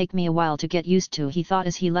going to take me a while to get used to, he thought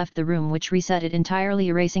as he left the room, which reset it entirely,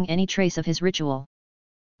 erasing any trace of his ritual.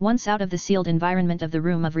 Once out of the sealed environment of the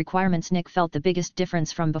room of requirements, Nick felt the biggest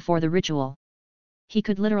difference from before the ritual. He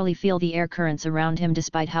could literally feel the air currents around him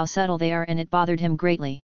despite how subtle they are, and it bothered him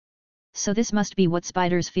greatly. So this must be what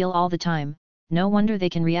spiders feel all the time, no wonder they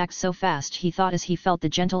can react so fast, he thought as he felt the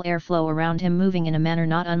gentle airflow around him moving in a manner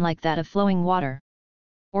not unlike that of flowing water.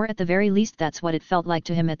 Or at the very least that's what it felt like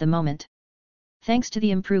to him at the moment. Thanks to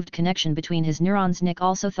the improved connection between his neurons, Nick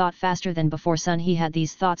also thought faster than before. He had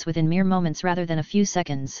these thoughts within mere moments rather than a few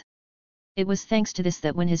seconds. It was thanks to this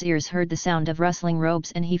that when his ears heard the sound of rustling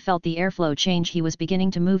robes and he felt the airflow change, he was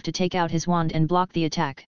beginning to move to take out his wand and block the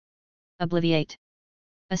attack. Obliviate.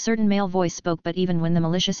 A certain male voice spoke, but even when the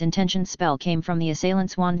malicious intention spell came from the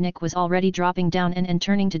assailant's wand, Nick was already dropping down and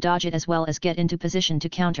turning to dodge it as well as get into position to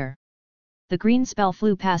counter. The green spell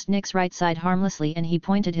flew past Nick's right side harmlessly and he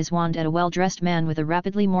pointed his wand at a well-dressed man with a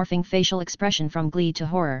rapidly morphing facial expression from glee to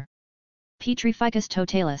horror. Petrificus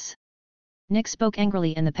totalis. Nick spoke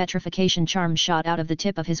angrily and the petrification charm shot out of the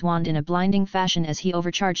tip of his wand in a blinding fashion as he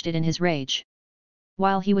overcharged it in his rage.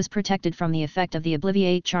 While he was protected from the effect of the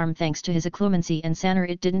Obliviate charm thanks to his occlumency and Sanner,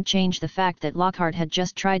 it didn't change the fact that Lockhart had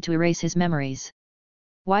just tried to erase his memories.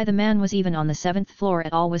 Why the man was even on the 7th floor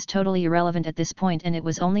at all was totally irrelevant at this point, and it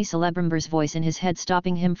was only Celebrumber's voice in his head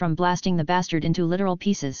stopping him from blasting the bastard into literal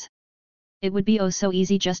pieces. It would be oh so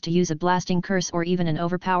easy just to use a blasting curse or even an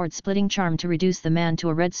overpowered splitting charm to reduce the man to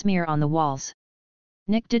a red smear on the walls.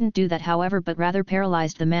 Nick didn't do that however, but rather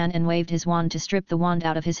paralyzed the man and waved his wand to strip the wand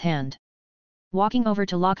out of his hand. Walking over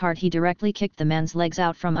to Lockhart, he directly kicked the man's legs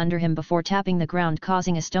out from under him before tapping the ground,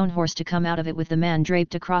 causing a stone horse to come out of it with the man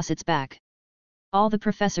draped across its back. All the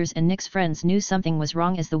professors and Nick's friends knew something was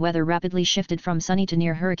wrong as the weather rapidly shifted from sunny to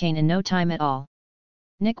near hurricane in no time at all.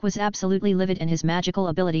 Nick was absolutely livid and his magical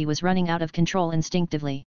ability was running out of control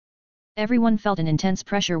instinctively. Everyone felt an intense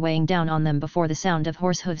pressure weighing down on them before the sound of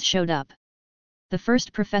horse hooves showed up. The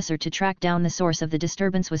first professor to track down the source of the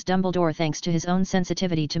disturbance was Dumbledore, thanks to his own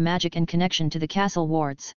sensitivity to magic and connection to the castle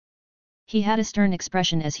wards. He had a stern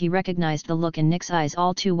expression as he recognized the look in Nick's eyes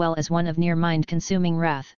all too well as one of near mind-consuming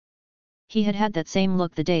wrath. He had had that same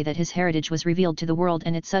look the day that his heritage was revealed to the world,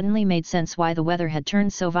 and it suddenly made sense why the weather had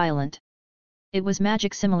turned so violent. It was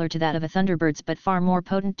magic similar to that of a thunderbird's, but far more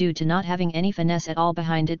potent due to not having any finesse at all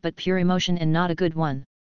behind it, but pure emotion, and not a good one.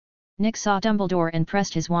 Nick saw Dumbledore and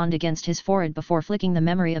pressed his wand against his forehead before flicking the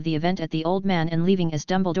memory of the event at the old man and leaving as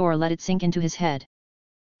Dumbledore let it sink into his head.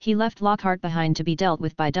 He left Lockhart behind to be dealt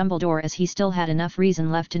with by Dumbledore, as he still had enough reason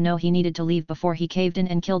left to know he needed to leave before he caved in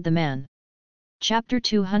and killed the man. Chapter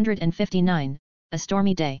 259, A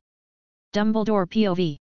Stormy Day. Dumbledore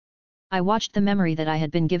POV. I watched the memory that I had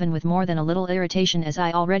been given with more than a little irritation, as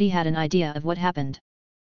I already had an idea of what happened.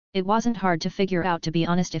 It wasn't hard to figure out, to be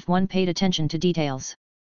honest, if one paid attention to details.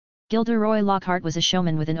 Gilderoy Lockhart was a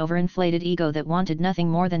showman with an overinflated ego that wanted nothing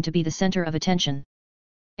more than to be the center of attention.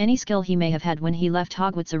 Any skill he may have had when he left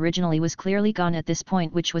Hogwarts originally was clearly gone at this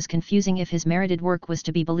point, which was confusing if his merited work was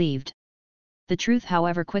to be believed. The truth,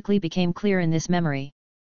 however, quickly became clear in this memory.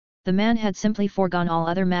 The man had simply foregone all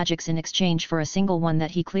other magics in exchange for a single one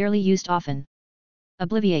that he clearly used often.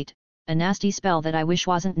 Obliviate, a nasty spell that I wish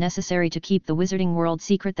wasn't necessary to keep the wizarding world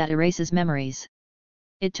secret that erases memories.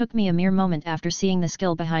 It took me a mere moment after seeing the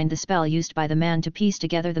skill behind the spell used by the man to piece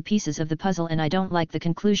together the pieces of the puzzle, and I don't like the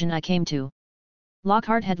conclusion I came to.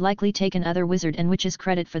 Lockhart had likely taken other wizard and witches'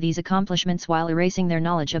 credit for these accomplishments while erasing their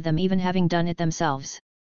knowledge of them, even having done it themselves.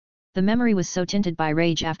 The memory was so tinted by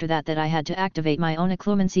rage after that I had to activate my own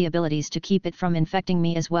occlumency abilities to keep it from infecting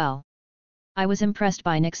me as well. I was impressed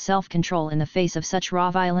by Nick's self-control in the face of such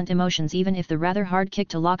raw violent emotions, even if the rather hard kick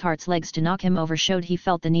to Lockhart's legs to knock him over showed he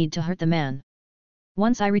felt the need to hurt the man.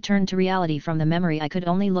 Once I returned to reality from the memory, I could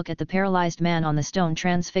only look at the paralyzed man on the stone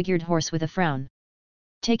transfigured horse with a frown.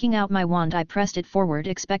 Taking out my wand, I pressed it forward.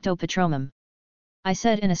 Expecto Patronum, I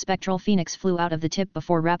said, and a spectral phoenix flew out of the tip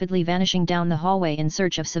before rapidly vanishing down the hallway in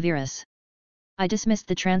search of Severus. I dismissed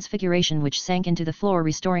the transfiguration, which sank into the floor,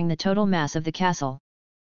 restoring the total mass of the castle.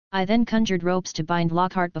 I then conjured ropes to bind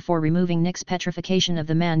Lockhart before removing Nick's petrification of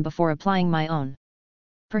the man before applying my own.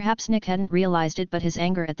 Perhaps Nick hadn't realized it, but his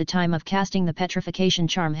anger at the time of casting the petrification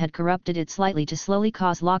charm had corrupted it slightly to slowly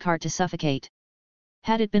cause Lockhart to suffocate.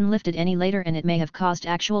 Had it been lifted any later, and it may have caused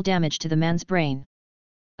actual damage to the man's brain.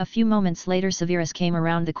 A few moments later Severus came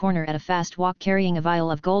around the corner at a fast walk, carrying a vial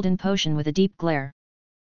of golden potion with a deep glare.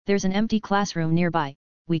 There's an empty classroom nearby,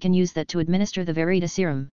 we can use that to administer the Verita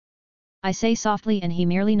serum. I say softly, and he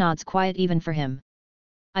merely nods, quiet even for him.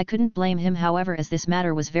 I couldn't blame him, however, as this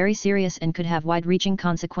matter was very serious and could have wide-reaching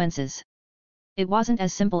consequences. It wasn't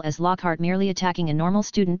as simple as Lockhart merely attacking a normal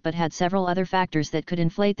student, but had several other factors that could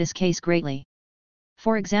inflate this case greatly.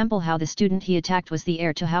 For example, how the student he attacked was the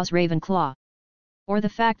heir to House Ravenclaw. Or the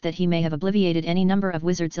fact that he may have obliviated any number of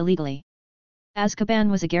wizards illegally. Azkaban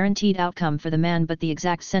was a guaranteed outcome for the man, but the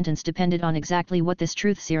exact sentence depended on exactly what this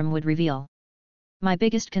truth serum would reveal. My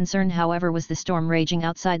biggest concern, however, was the storm raging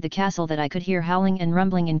outside the castle that I could hear howling and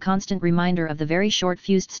rumbling, in constant reminder of the very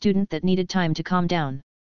short-fused student that needed time to calm down.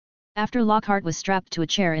 After Lockhart was strapped to a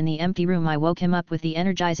chair in the empty room, I woke him up with the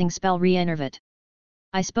energizing spell Re-Enervate.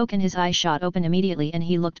 I spoke and his eyes shot open immediately, and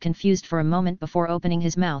he looked confused for a moment before opening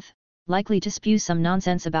his mouth, likely to spew some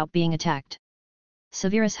nonsense about being attacked.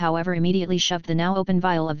 Severus, however, immediately shoved the now open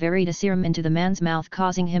vial of Verita serum into the man's mouth,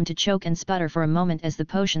 causing him to choke and sputter for a moment as the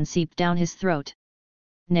potion seeped down his throat.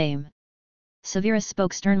 Name. Severus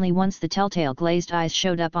spoke sternly once the telltale glazed eyes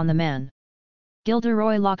showed up on the man.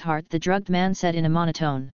 Gilderoy Lockhart, the drugged man said in a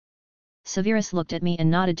monotone. Severus looked at me and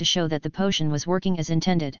nodded to show that the potion was working as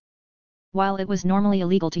intended. While it was normally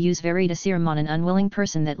illegal to use Verita serum on an unwilling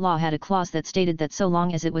person, that law had a clause that stated that so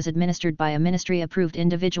long as it was administered by a ministry-approved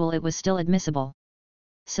individual, it was still admissible.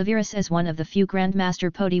 Severus, as one of the few Grandmaster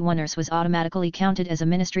Podiwanners, was automatically counted as a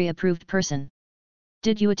ministry-approved person.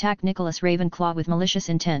 Did you attack Nicholas Ravenclaw with malicious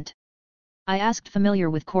intent? I asked, familiar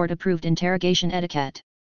with court-approved interrogation etiquette.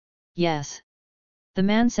 Yes. The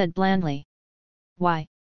man said blandly. Why?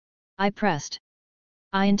 I pressed.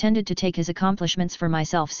 I intended to take his accomplishments for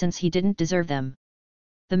myself, since he didn't deserve them.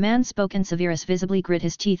 The man spoke, and Severus visibly grit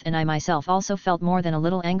his teeth, and I myself also felt more than a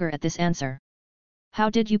little anger at this answer. How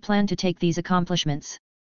did you plan to take these accomplishments?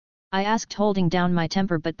 I asked, holding down my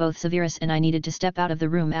temper, but both Severus and I needed to step out of the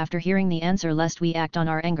room after hearing the answer, lest we act on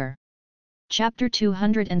our anger. Chapter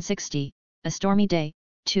 260, A Stormy Day,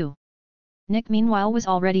 2. Nick meanwhile was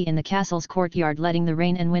already in the castle's courtyard, letting the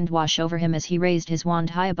rain and wind wash over him as he raised his wand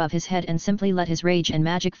high above his head and simply let his rage and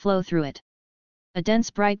magic flow through it. A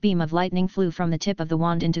dense bright beam of lightning flew from the tip of the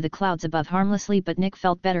wand into the clouds above harmlessly, but Nick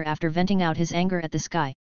felt better after venting out his anger at the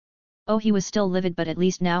sky. Oh, he was still livid, but at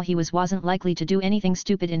least now he wasn't likely to do anything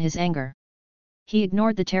stupid in his anger. He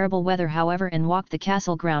ignored the terrible weather, however, and walked the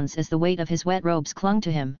castle grounds as the weight of his wet robes clung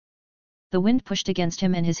to him. The wind pushed against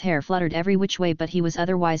him and his hair fluttered every which way, but he was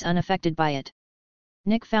otherwise unaffected by it.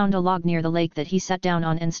 Nick found a log near the lake that he sat down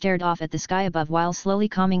on and stared off at the sky above while slowly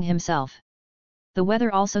calming himself. The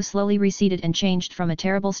weather also slowly receded and changed from a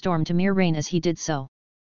terrible storm to mere rain as he did so.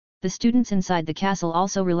 The students inside the castle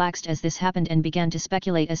also relaxed as this happened and began to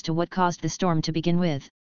speculate as to what caused the storm to begin with.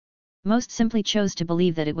 Most simply chose to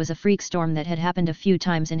believe that it was a freak storm that had happened a few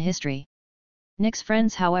times in history. Nick's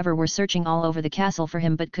friends, however, were searching all over the castle for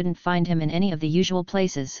him but couldn't find him in any of the usual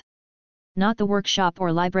places. Not the workshop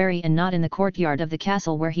or library, and not in the courtyard of the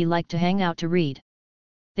castle where he liked to hang out to read.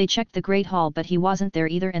 They checked the Great Hall, but he wasn't there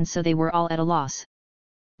either, and so they were all at a loss.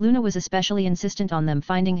 Luna was especially insistent on them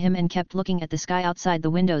finding him and kept looking at the sky outside the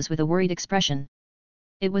windows with a worried expression.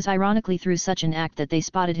 It was ironically through such an act that they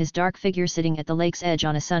spotted his dark figure sitting at the lake's edge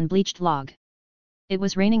on a sun-bleached log. It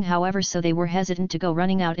was raining, however, so they were hesitant to go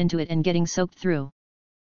running out into it and getting soaked through.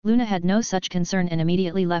 Luna had no such concern and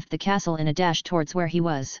immediately left the castle in a dash towards where he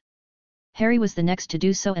was. Harry was the next to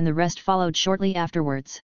do so, and the rest followed shortly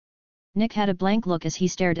afterwards. Nick had a blank look as he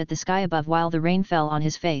stared at the sky above while the rain fell on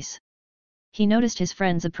his face. He noticed his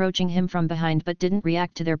friends approaching him from behind but didn't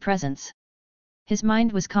react to their presence. His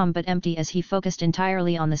mind was calm but empty as he focused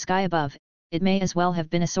entirely on the sky above. It may as well have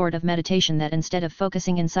been a sort of meditation that instead of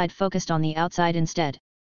focusing inside focused on the outside instead.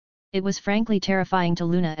 It was frankly terrifying to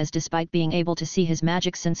Luna, as despite being able to see his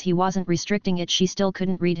magic since he wasn't restricting it, she still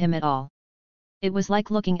couldn't read him at all. It was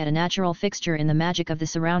like looking at a natural fixture in the magic of the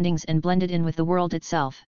surroundings and blended in with the world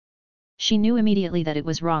itself. She knew immediately that it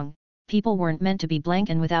was wrong. People weren't meant to be blank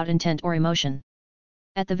and without intent or emotion.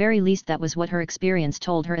 At the very least that was what her experience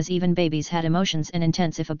told her, as even babies had emotions and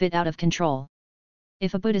intents if a bit out of control.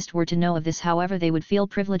 If a Buddhist were to know of this, however, they would feel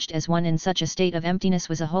privileged, as one in such a state of emptiness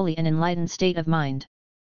was a holy and enlightened state of mind.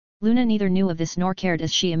 Luna neither knew of this nor cared,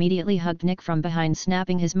 as she immediately hugged Nick from behind,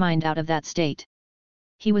 snapping his mind out of that state.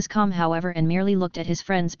 He was calm, however, and merely looked at his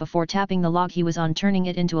friends before tapping the log he was on, turning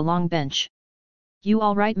it into a long bench. "You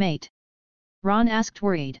all right, mate?" Ron asked,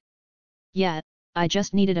 worried. "Yeah, I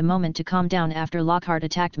just needed a moment to calm down after Lockhart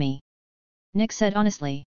attacked me," Nick said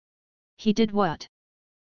honestly. "He did what?"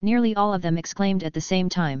 Nearly all of them exclaimed at the same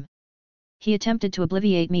time. "He attempted to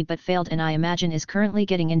obliviate me but failed, and I imagine is currently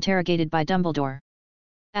getting interrogated by Dumbledore.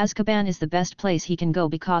 Azkaban is the best place he can go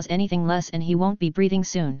because anything less and he won't be breathing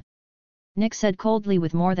soon," Nick said coldly,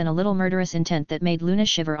 with more than a little murderous intent that made Luna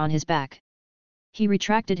shiver on his back. He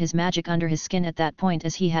retracted his magic under his skin at that point,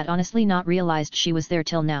 as he had honestly not realized she was there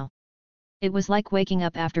till now. It was like waking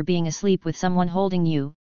up after being asleep with someone holding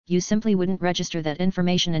you. You simply wouldn't register that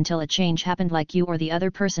information until a change happened, like you or the other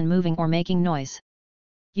person moving or making noise.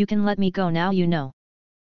 "You can let me go now, you know,"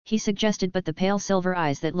 he suggested, but the pale silver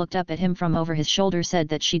eyes that looked up at him from over his shoulder said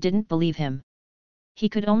that she didn't believe him. He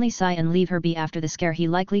could only sigh and leave her be after the scare he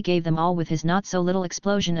likely gave them all with his not so little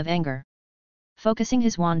explosion of anger. Focusing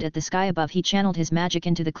his wand at the sky above, he channeled his magic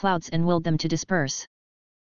into the clouds and willed them to disperse.